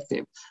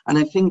perspective. And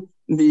I think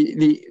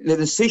the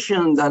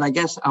decision that I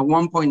guess at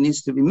one point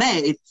needs to be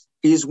made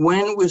is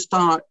when we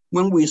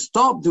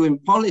stop doing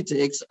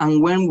politics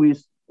and when we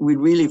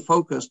really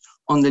focus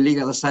on the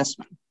legal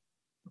assessment.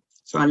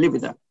 So I'll leave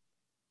it there.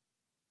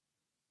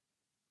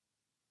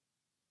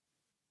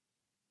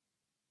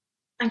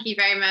 Thank you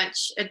very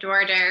much,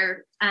 Eduardo.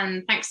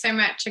 And thanks so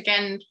much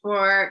again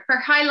for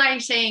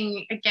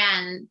highlighting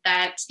again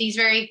that these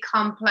very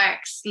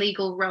complex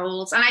legal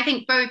roles, and I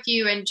think both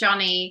you and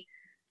Johnny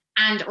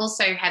and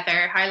also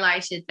Heather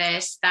highlighted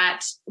this,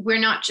 that we're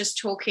not just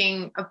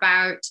talking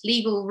about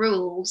legal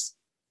rules,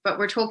 but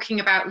we're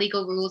talking about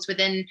legal rules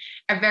within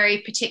a very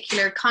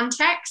particular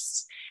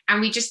context.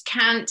 And we just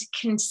can't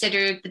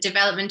consider the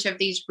development of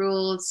these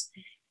rules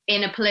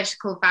in a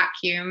political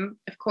vacuum.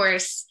 Of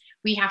course,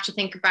 we have to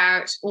think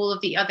about all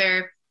of the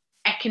other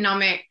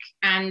economic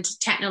and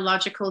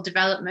technological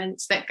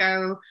developments that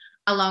go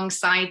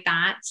alongside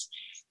that.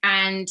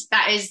 And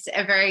that is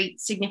a very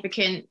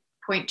significant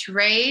point to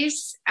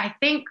raise. I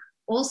think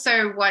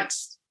also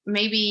what's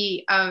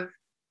maybe of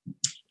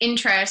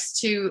interest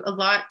to a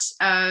lot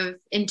of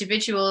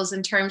individuals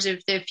in terms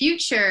of the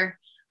future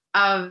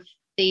of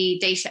the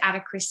data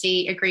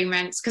adequacy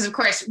agreements, because of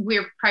course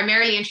we're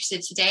primarily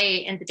interested today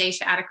in the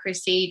data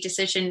adequacy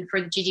decision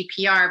for the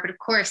GDPR, but of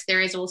course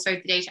there is also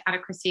the data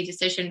adequacy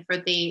decision for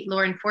the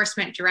law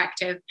enforcement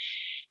directive,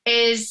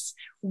 is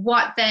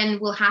what then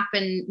will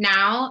happen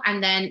now,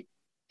 and then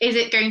is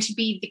it going to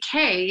be the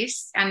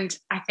case? And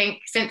I think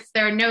since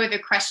there are no other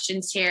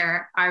questions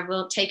here, I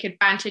will take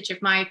advantage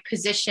of my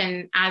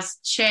position as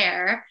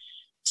chair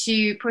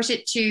to put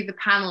it to the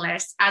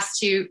panelists as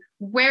to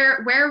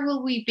where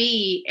will we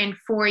be in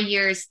 4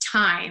 years'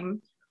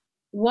 time?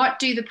 What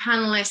do the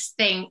panelists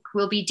think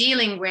we'll be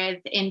dealing with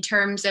in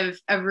terms of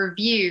a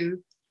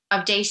review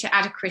of data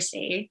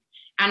adequacy?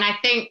 And I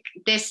think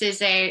this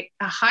is a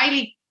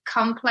highly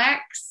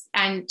complex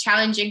and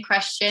challenging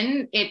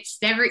question. It's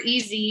never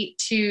easy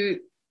to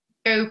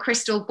go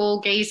crystal ball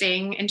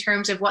gazing in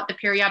terms of what the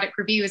periodic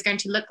review is going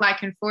to look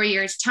like in 4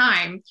 years'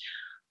 time.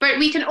 But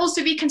we can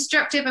also be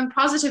constructive and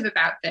positive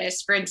about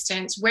this. For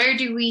instance, where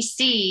do we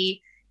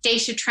see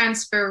data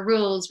transfer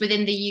rules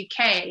within the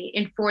UK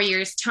in 4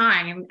 years'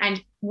 time?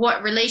 And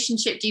what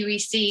relationship do we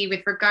see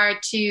with regard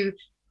to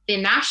the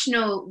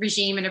national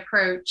regime and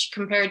approach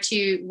compared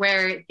to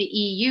where the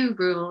EU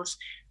rules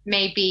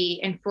may be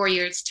in 4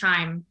 years'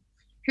 time?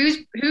 Who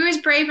is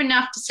brave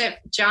enough to say,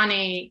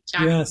 Johnny?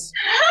 Yes.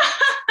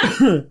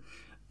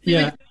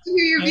 Yeah.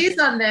 Hear your views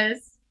on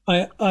this.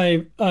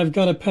 I've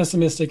got a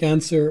pessimistic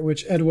answer,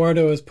 which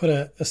Eduardo has put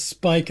a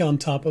spike on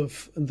top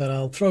of that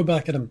I'll throw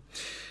back at him.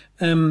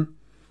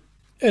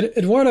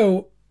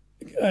 Eduardo,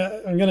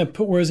 I'm going to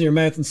put words in your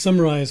mouth and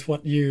summarize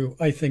what you,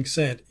 I think,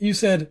 said. You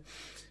said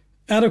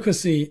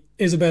adequacy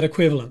is about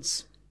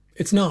equivalence.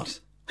 It's not.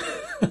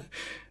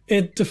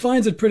 It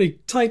defines it pretty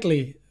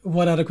tightly,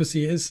 what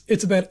adequacy is.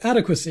 It's about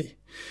adequacy.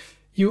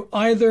 You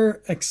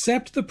either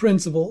accept the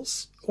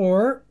principles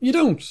or you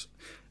don't.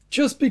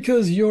 Just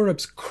because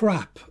Europe's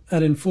crap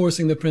at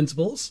enforcing the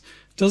principles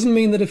doesn't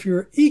mean that if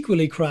you're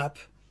equally crap,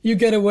 you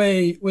get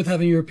away with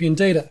having European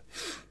data.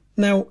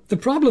 Now, the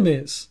problem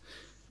is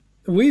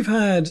we've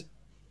had,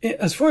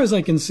 as far as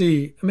I can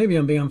see, maybe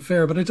I'm being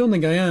unfair, but I don't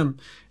think I am,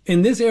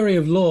 in this area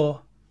of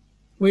law,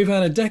 we've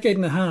had a decade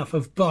and a half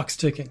of box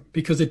ticking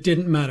because it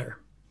didn't matter.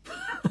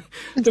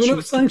 There were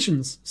no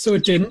sanctions, so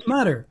it didn't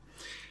matter.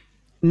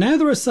 Now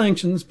there are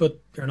sanctions, but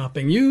they're not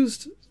being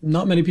used.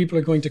 Not many people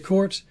are going to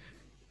court.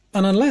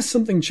 And unless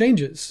something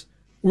changes,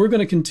 we're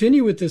going to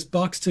continue with this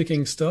box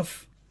ticking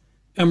stuff,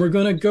 and we're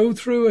going to go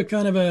through a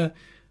kind of a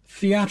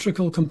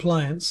theatrical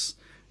compliance.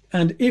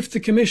 And if the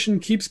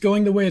Commission keeps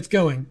going the way it's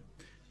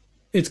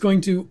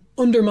going to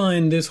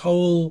undermine this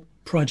whole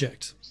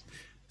project.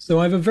 So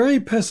I have a very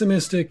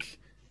pessimistic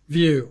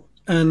view,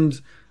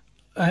 and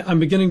I'm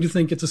beginning to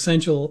think it's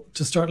essential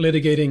to start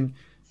litigating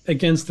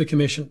against the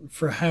Commission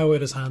for how it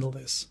has handled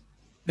this.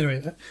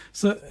 Anyway,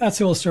 so that's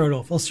how I'll start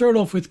off. I'll start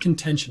off with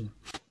contention.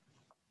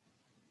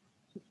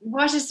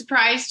 What a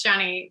surprise,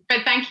 Johnny.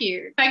 But thank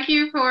you. Thank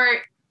you for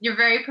your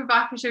very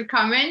provocative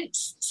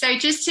comments. So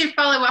just to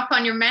follow up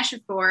on your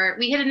metaphor,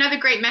 we had another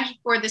great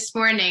metaphor this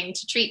morning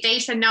to treat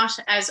data not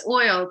as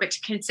oil, but to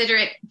consider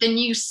it the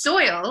new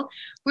soil,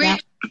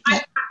 which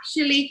I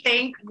actually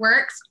think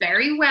works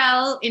very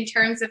well in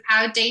terms of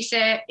how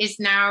data is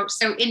now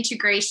so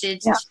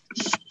integrated to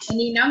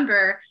any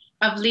number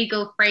of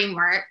legal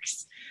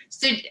frameworks.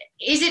 So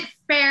is it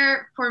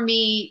fair for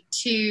me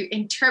to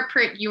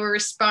interpret your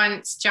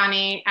response,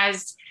 Johnny,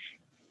 as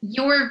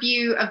your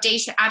view of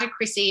data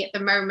adequacy at the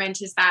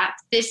moment is that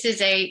this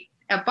is a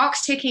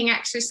box ticking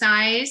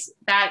exercise,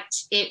 that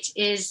it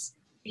is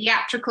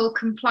theatrical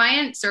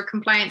compliance or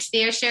compliance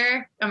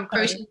theatre? I'm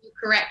quoting you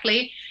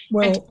correctly.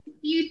 Well, and do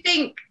you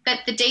think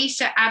that the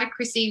data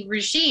adequacy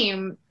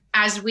regime,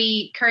 as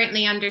we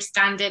currently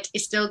understand it,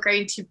 is still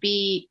going to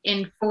be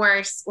in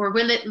force, or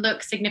will it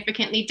look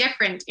significantly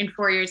different in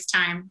 4 years'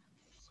 time?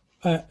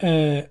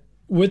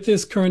 With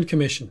this current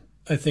Commission,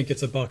 I think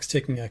it's a box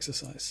ticking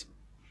exercise.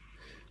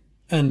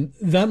 And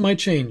that might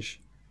change.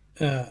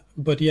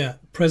 But yeah,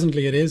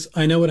 presently it is.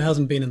 I know it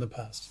hasn't been in the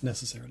past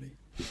necessarily.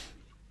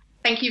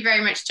 Thank you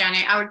very much,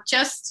 Janet. I would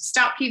just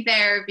stop you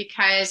there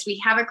because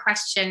we have a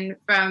question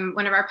from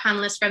one of our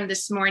panelists from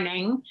this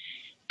morning.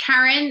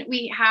 Karen,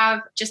 we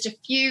have just a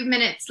few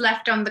minutes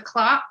left on the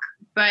clock,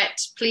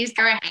 but please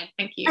go ahead.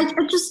 Thank you.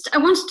 I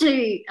wanted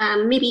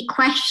to maybe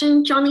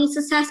question Johnny's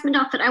assessment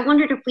of it. I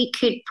wondered if we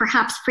could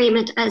perhaps frame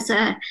it as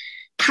a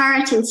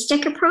carrot and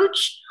stick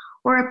approach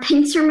or a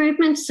pincer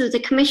movement. So the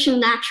Commission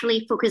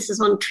naturally focuses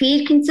on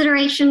trade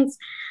considerations,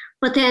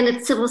 but then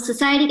if civil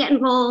society get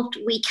involved,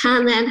 we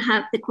can then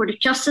have the Court of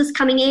Justice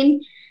coming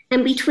in.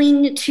 And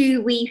between the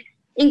two, we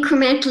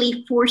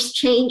incrementally force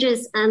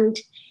changes and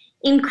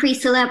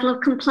increase the level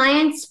of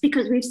compliance,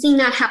 because we've seen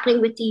that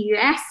happening with the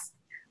US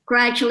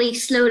gradually,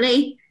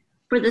 slowly.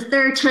 For the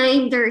third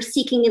time, they're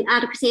seeking an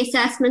adequacy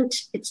assessment.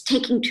 It's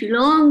taking too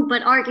long,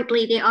 but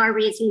arguably they are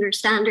raising their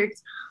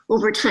standards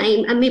over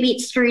time. And maybe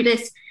it's through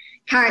this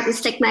carrot and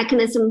stick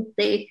mechanism,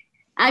 the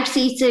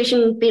adequacy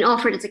decision being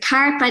offered as a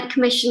carrot by the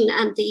Commission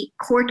and the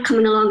court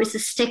coming along as a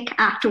stick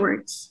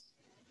afterwards.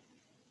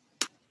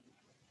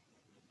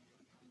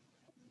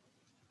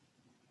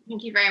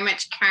 Thank you very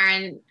much,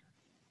 Karen.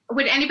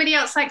 Would anybody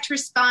else like to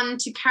respond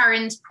to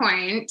Karen's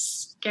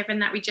points, given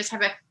that we just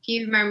have a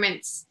few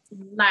moments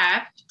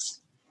left?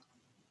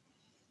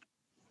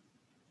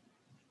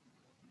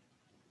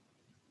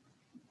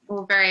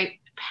 All very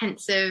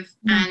pensive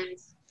and...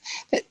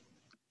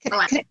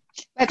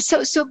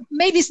 So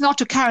maybe it's not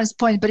to Karen's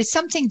point, but it's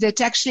something that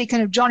actually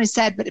kind of Johnny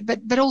said,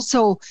 but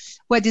also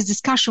where this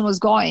discussion was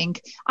going.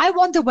 I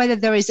wonder whether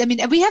there is, I mean,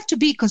 we have to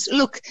be, because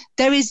look,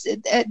 there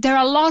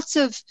are lots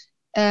of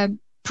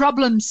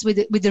problems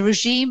with the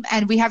regime,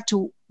 and we have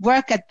to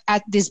work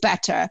at this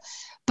better.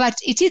 But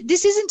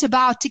this isn't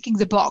about ticking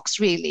the box,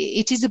 really.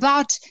 It is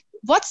about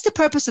what's the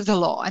purpose of the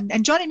law?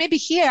 And Johnny, maybe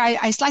here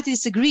I slightly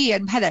disagree,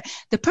 and Heather,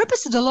 the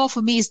purpose of the law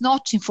for me is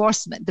not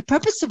enforcement. The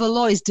purpose of the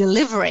law is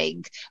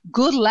delivering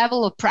good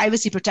level of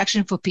privacy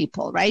protection for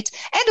people, right?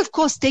 And of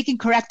course, taking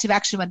corrective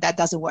action when that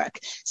doesn't work.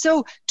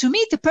 So to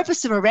me, the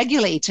purpose of a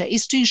regulator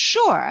is to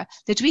ensure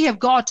that we have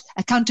got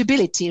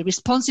accountability,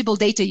 responsible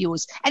data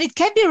use, and it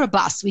can be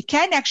robust. We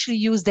can actually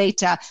use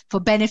data for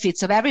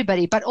benefits of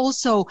everybody, but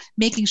also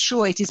making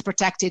sure it is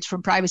protected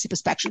from privacy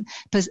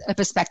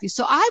perspective.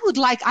 So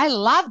I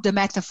love the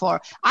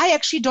metaphor. I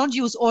actually don't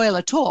use oil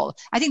at all.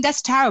 I think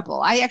that's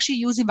terrible. I actually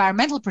use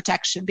environmental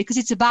protection because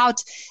it's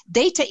about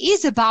data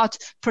is about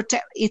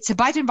it's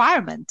about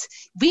environment.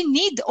 We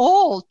need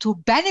all to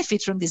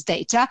benefit from this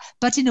data,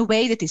 but in a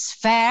way that is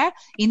fair,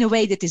 in a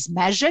way that is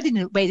measured, in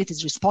a way that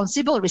is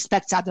responsible,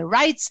 respects other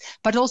rights,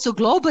 but also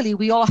globally,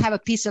 we all have a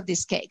piece of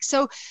this cake.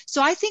 So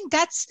I think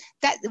that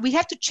we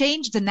have to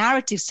change the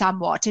narrative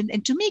somewhat.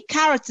 And to me,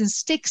 carrots and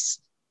sticks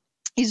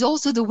is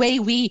also the way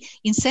we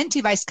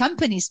incentivize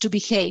companies to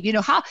behave.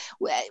 How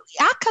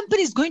are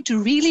companies going to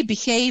really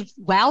behave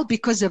well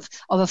because of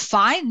a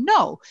fine?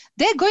 No,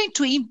 they're going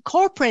to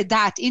incorporate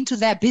that into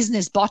their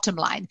business bottom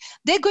line.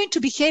 They're going to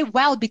behave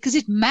well because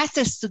it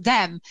matters to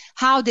them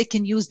how they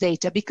can use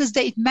data, because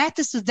it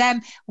matters to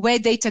them where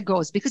data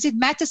goes, because it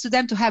matters to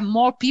them to have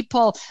more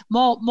people,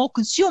 more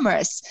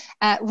consumers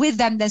with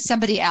them than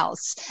somebody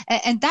else.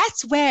 And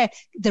that's where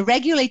the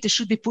regulator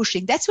should be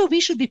pushing. That's where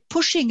we should be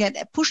pushing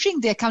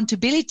the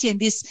accountability and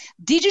this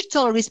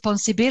digital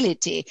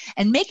responsibility,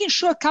 and making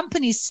sure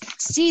companies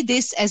see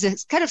this as a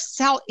kind of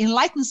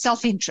enlightened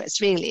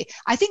self-interest, really.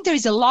 I think there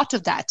is a lot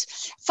of that.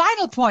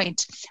 Final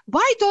point,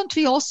 why don't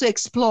we also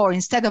explore,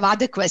 instead of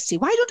adequacy,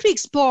 why don't we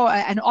explore,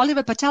 and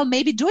Oliver Patel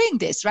may be doing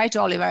this, right,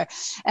 Oliver?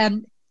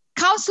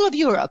 Council of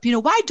Europe,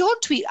 why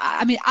don't we,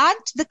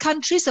 aren't the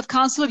countries of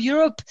Council of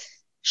Europe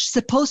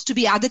supposed to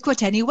be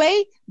adequate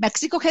anyway?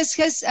 Mexico has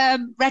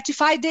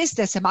ratified this.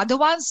 There's some other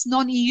ones,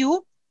 non-EU.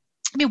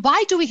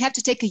 Why do we have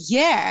to take a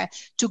year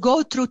to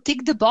go through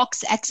tick the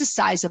box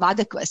exercise of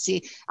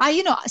adequacy?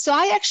 So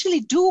I actually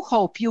do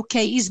hope UK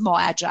is more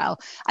agile.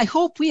 I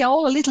hope we are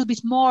all a little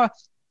bit more,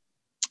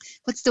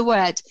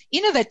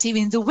 innovative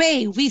in the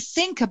way we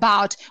think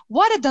about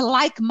what are the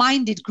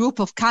like-minded group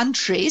of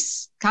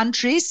countries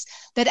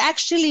that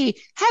actually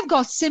have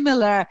got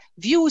similar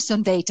views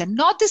on data,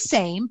 not the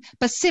same,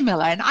 but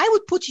similar. And I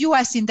would put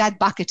US in that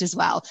bucket as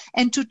well.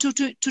 And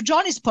to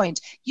Johnny's point,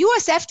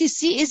 US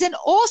FTC is an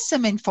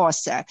awesome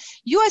enforcer.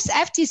 US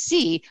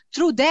FTC,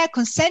 through their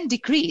consent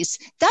decrees,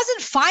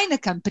 doesn't fine a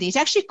company. It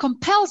actually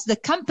compels the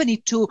company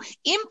to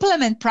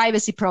implement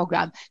privacy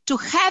program, to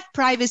have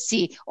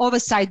privacy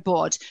oversight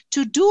board,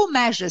 to do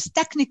measures,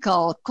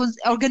 technical,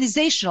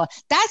 organizational.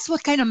 That's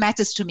what kind of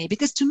matters to me,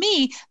 because to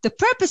me, the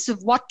purpose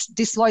of what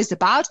this law is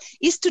about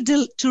is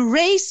to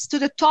raise to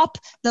the top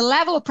the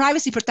level of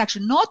privacy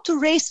protection, not to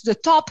raise to the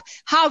top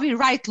how we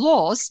write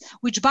laws,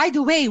 which, by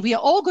the way, we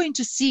are all going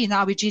to see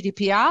now with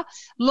GDPR.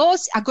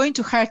 Laws are going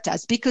to hurt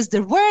us because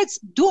the words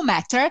do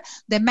matter.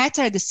 They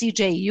matter at the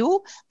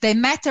CJEU. They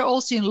matter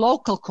also in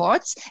local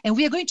courts. And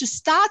we are going to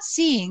start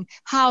seeing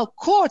how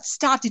courts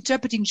start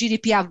interpreting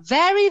GDPR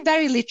very,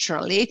 very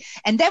literally.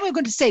 And then we're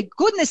going to say,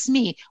 goodness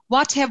me,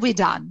 what have we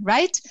done,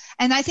 right?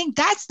 And I think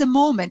that's the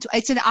moment.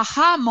 It's an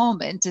aha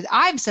moment that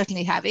I'm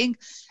certainly having.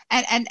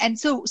 And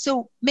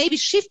so maybe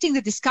shifting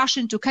the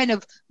discussion to kind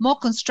of more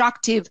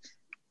constructive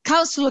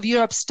Council of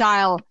Europe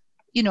style,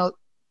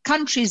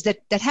 countries that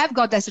have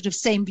got that sort of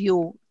same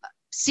view,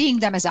 seeing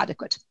them as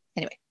adequate.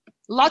 Anyway,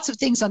 lots of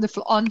things on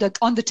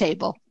the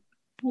table.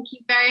 Thank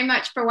you very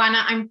much,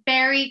 Parwana. I'm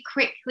very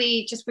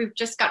quickly, we've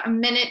just got a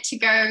minute to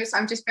go, so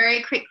I'm just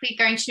very quickly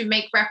going to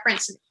make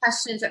reference to the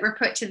questions that were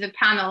put to the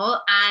panel,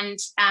 and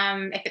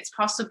if it's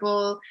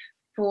possible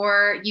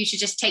for you to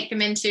just take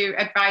them into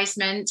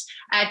advisement.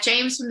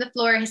 James from the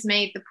floor has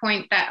made the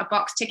point that a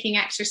box ticking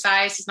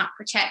exercise does not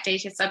protect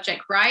data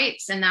subject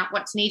rights, and that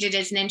what's needed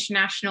is an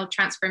international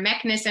transfer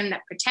mechanism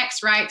that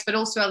protects rights, but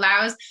also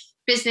allows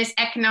business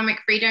economic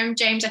freedom.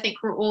 James, I think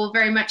we're all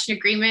very much in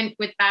agreement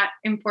with that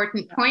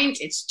important point.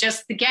 It's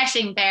just the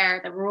getting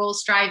there that we're all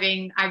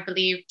striving, I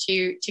believe,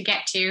 to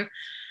get to.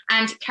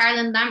 And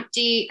Carolyn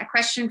Lamptey, a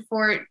question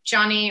for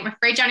Johnny. I'm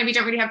afraid, Johnny, we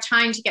don't really have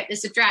time to get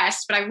this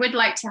addressed, but I would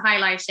like to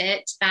highlight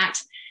it, that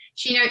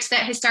she notes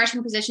that his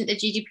starting position that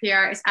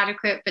GDPR is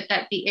adequate, but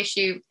that the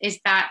issue is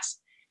that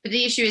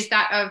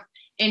of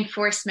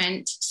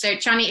enforcement. So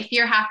Johnny, if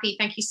you're happy,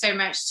 thank you so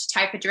much to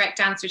type a direct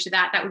answer to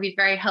that. That would be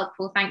very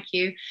helpful. Thank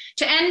you.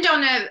 To end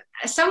on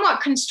a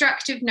somewhat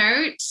constructive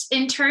note,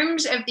 in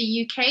terms of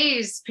the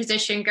UK's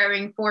position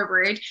going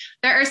forward,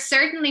 there are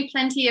certainly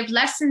plenty of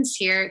lessons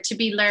here to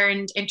be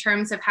learned in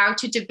terms of how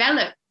to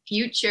develop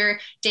future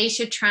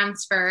data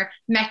transfer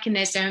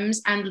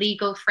mechanisms and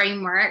legal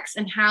frameworks,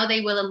 and how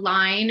they will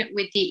align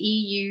with the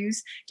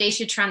EU's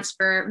data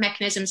transfer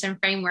mechanisms and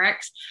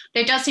frameworks.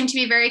 There does seem to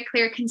be very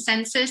clear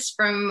consensus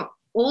from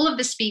all of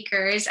the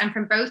speakers and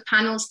from both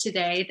panels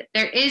today that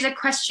there is a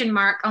question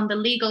mark on the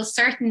legal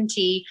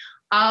certainty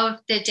of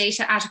the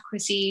data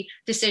adequacy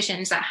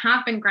decisions that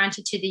have been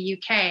granted to the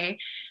UK.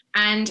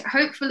 And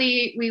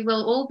hopefully we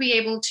will all be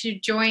able to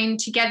join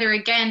together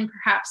again,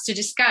 perhaps to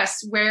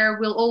discuss where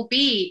we'll all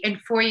be in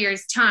 4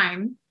 years'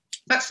 time.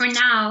 But for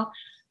now,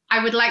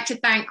 I would like to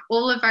thank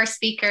all of our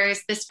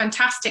speakers, this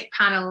fantastic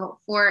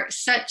panel, for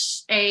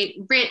such a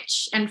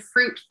rich and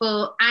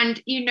fruitful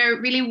and,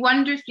 really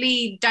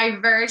wonderfully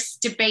diverse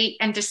debate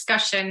and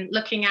discussion,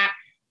 looking at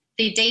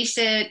the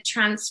data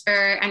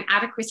transfer and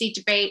adequacy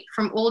debate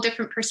from all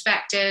different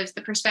perspectives,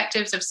 the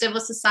perspectives of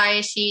civil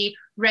society,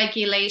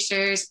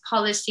 regulators,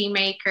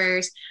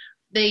 policymakers,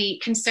 the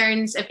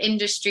concerns of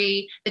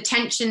industry, the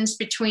tensions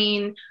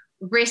between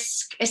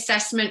risk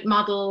assessment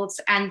models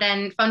and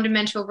then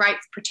fundamental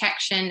rights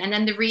protection, and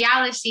then the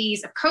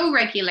realities of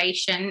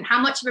co-regulation. How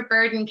much of a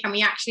burden can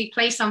we actually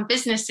place on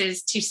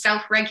businesses to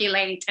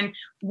self-regulate, and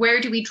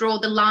where do we draw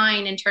the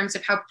line in terms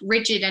of how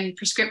rigid and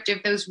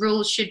prescriptive those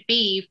rules should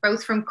be,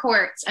 both from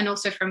courts and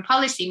also from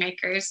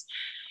policymakers?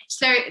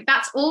 So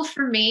that's all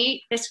for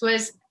me. This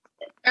was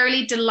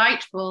fairly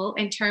delightful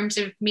in terms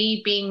of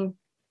me being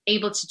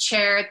able to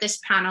chair this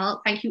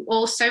panel. Thank you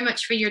all so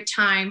much for your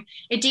time.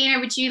 Adina,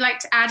 would you like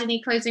to add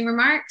any closing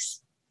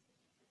remarks?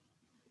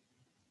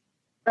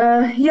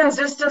 Yes,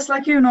 just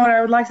like you, Nora,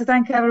 I would like to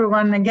thank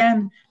everyone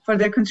again for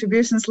their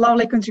contributions,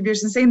 lovely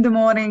contributions in the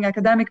morning,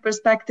 academic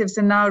perspectives,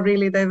 and now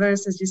really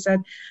diverse, as you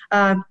said,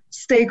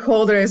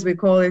 stakeholder, as we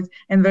call it,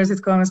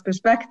 inverted commas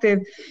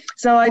perspective.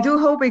 So I do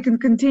hope we can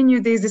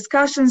continue these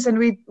discussions, and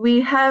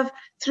we have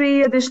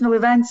 3 additional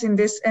events in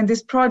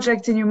this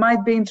project, and you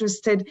might be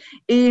interested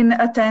in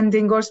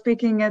attending or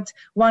speaking at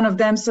one of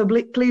them. So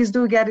please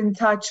do get in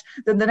touch.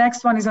 The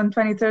next one is on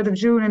 23rd of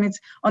June, and it's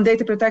on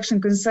data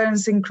protection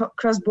concerns in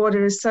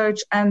cross-border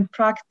research and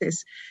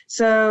practice.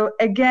 So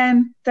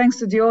again, thanks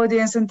to the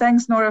audience, and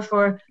thanks, Nora,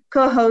 for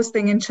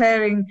co-hosting and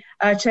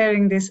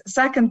chairing this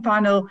second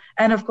panel.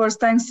 And of course,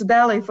 thanks to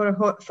Dali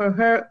for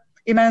her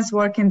immense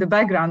work in the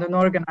background and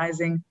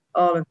organizing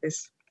all of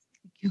this.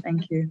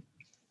 Thank you.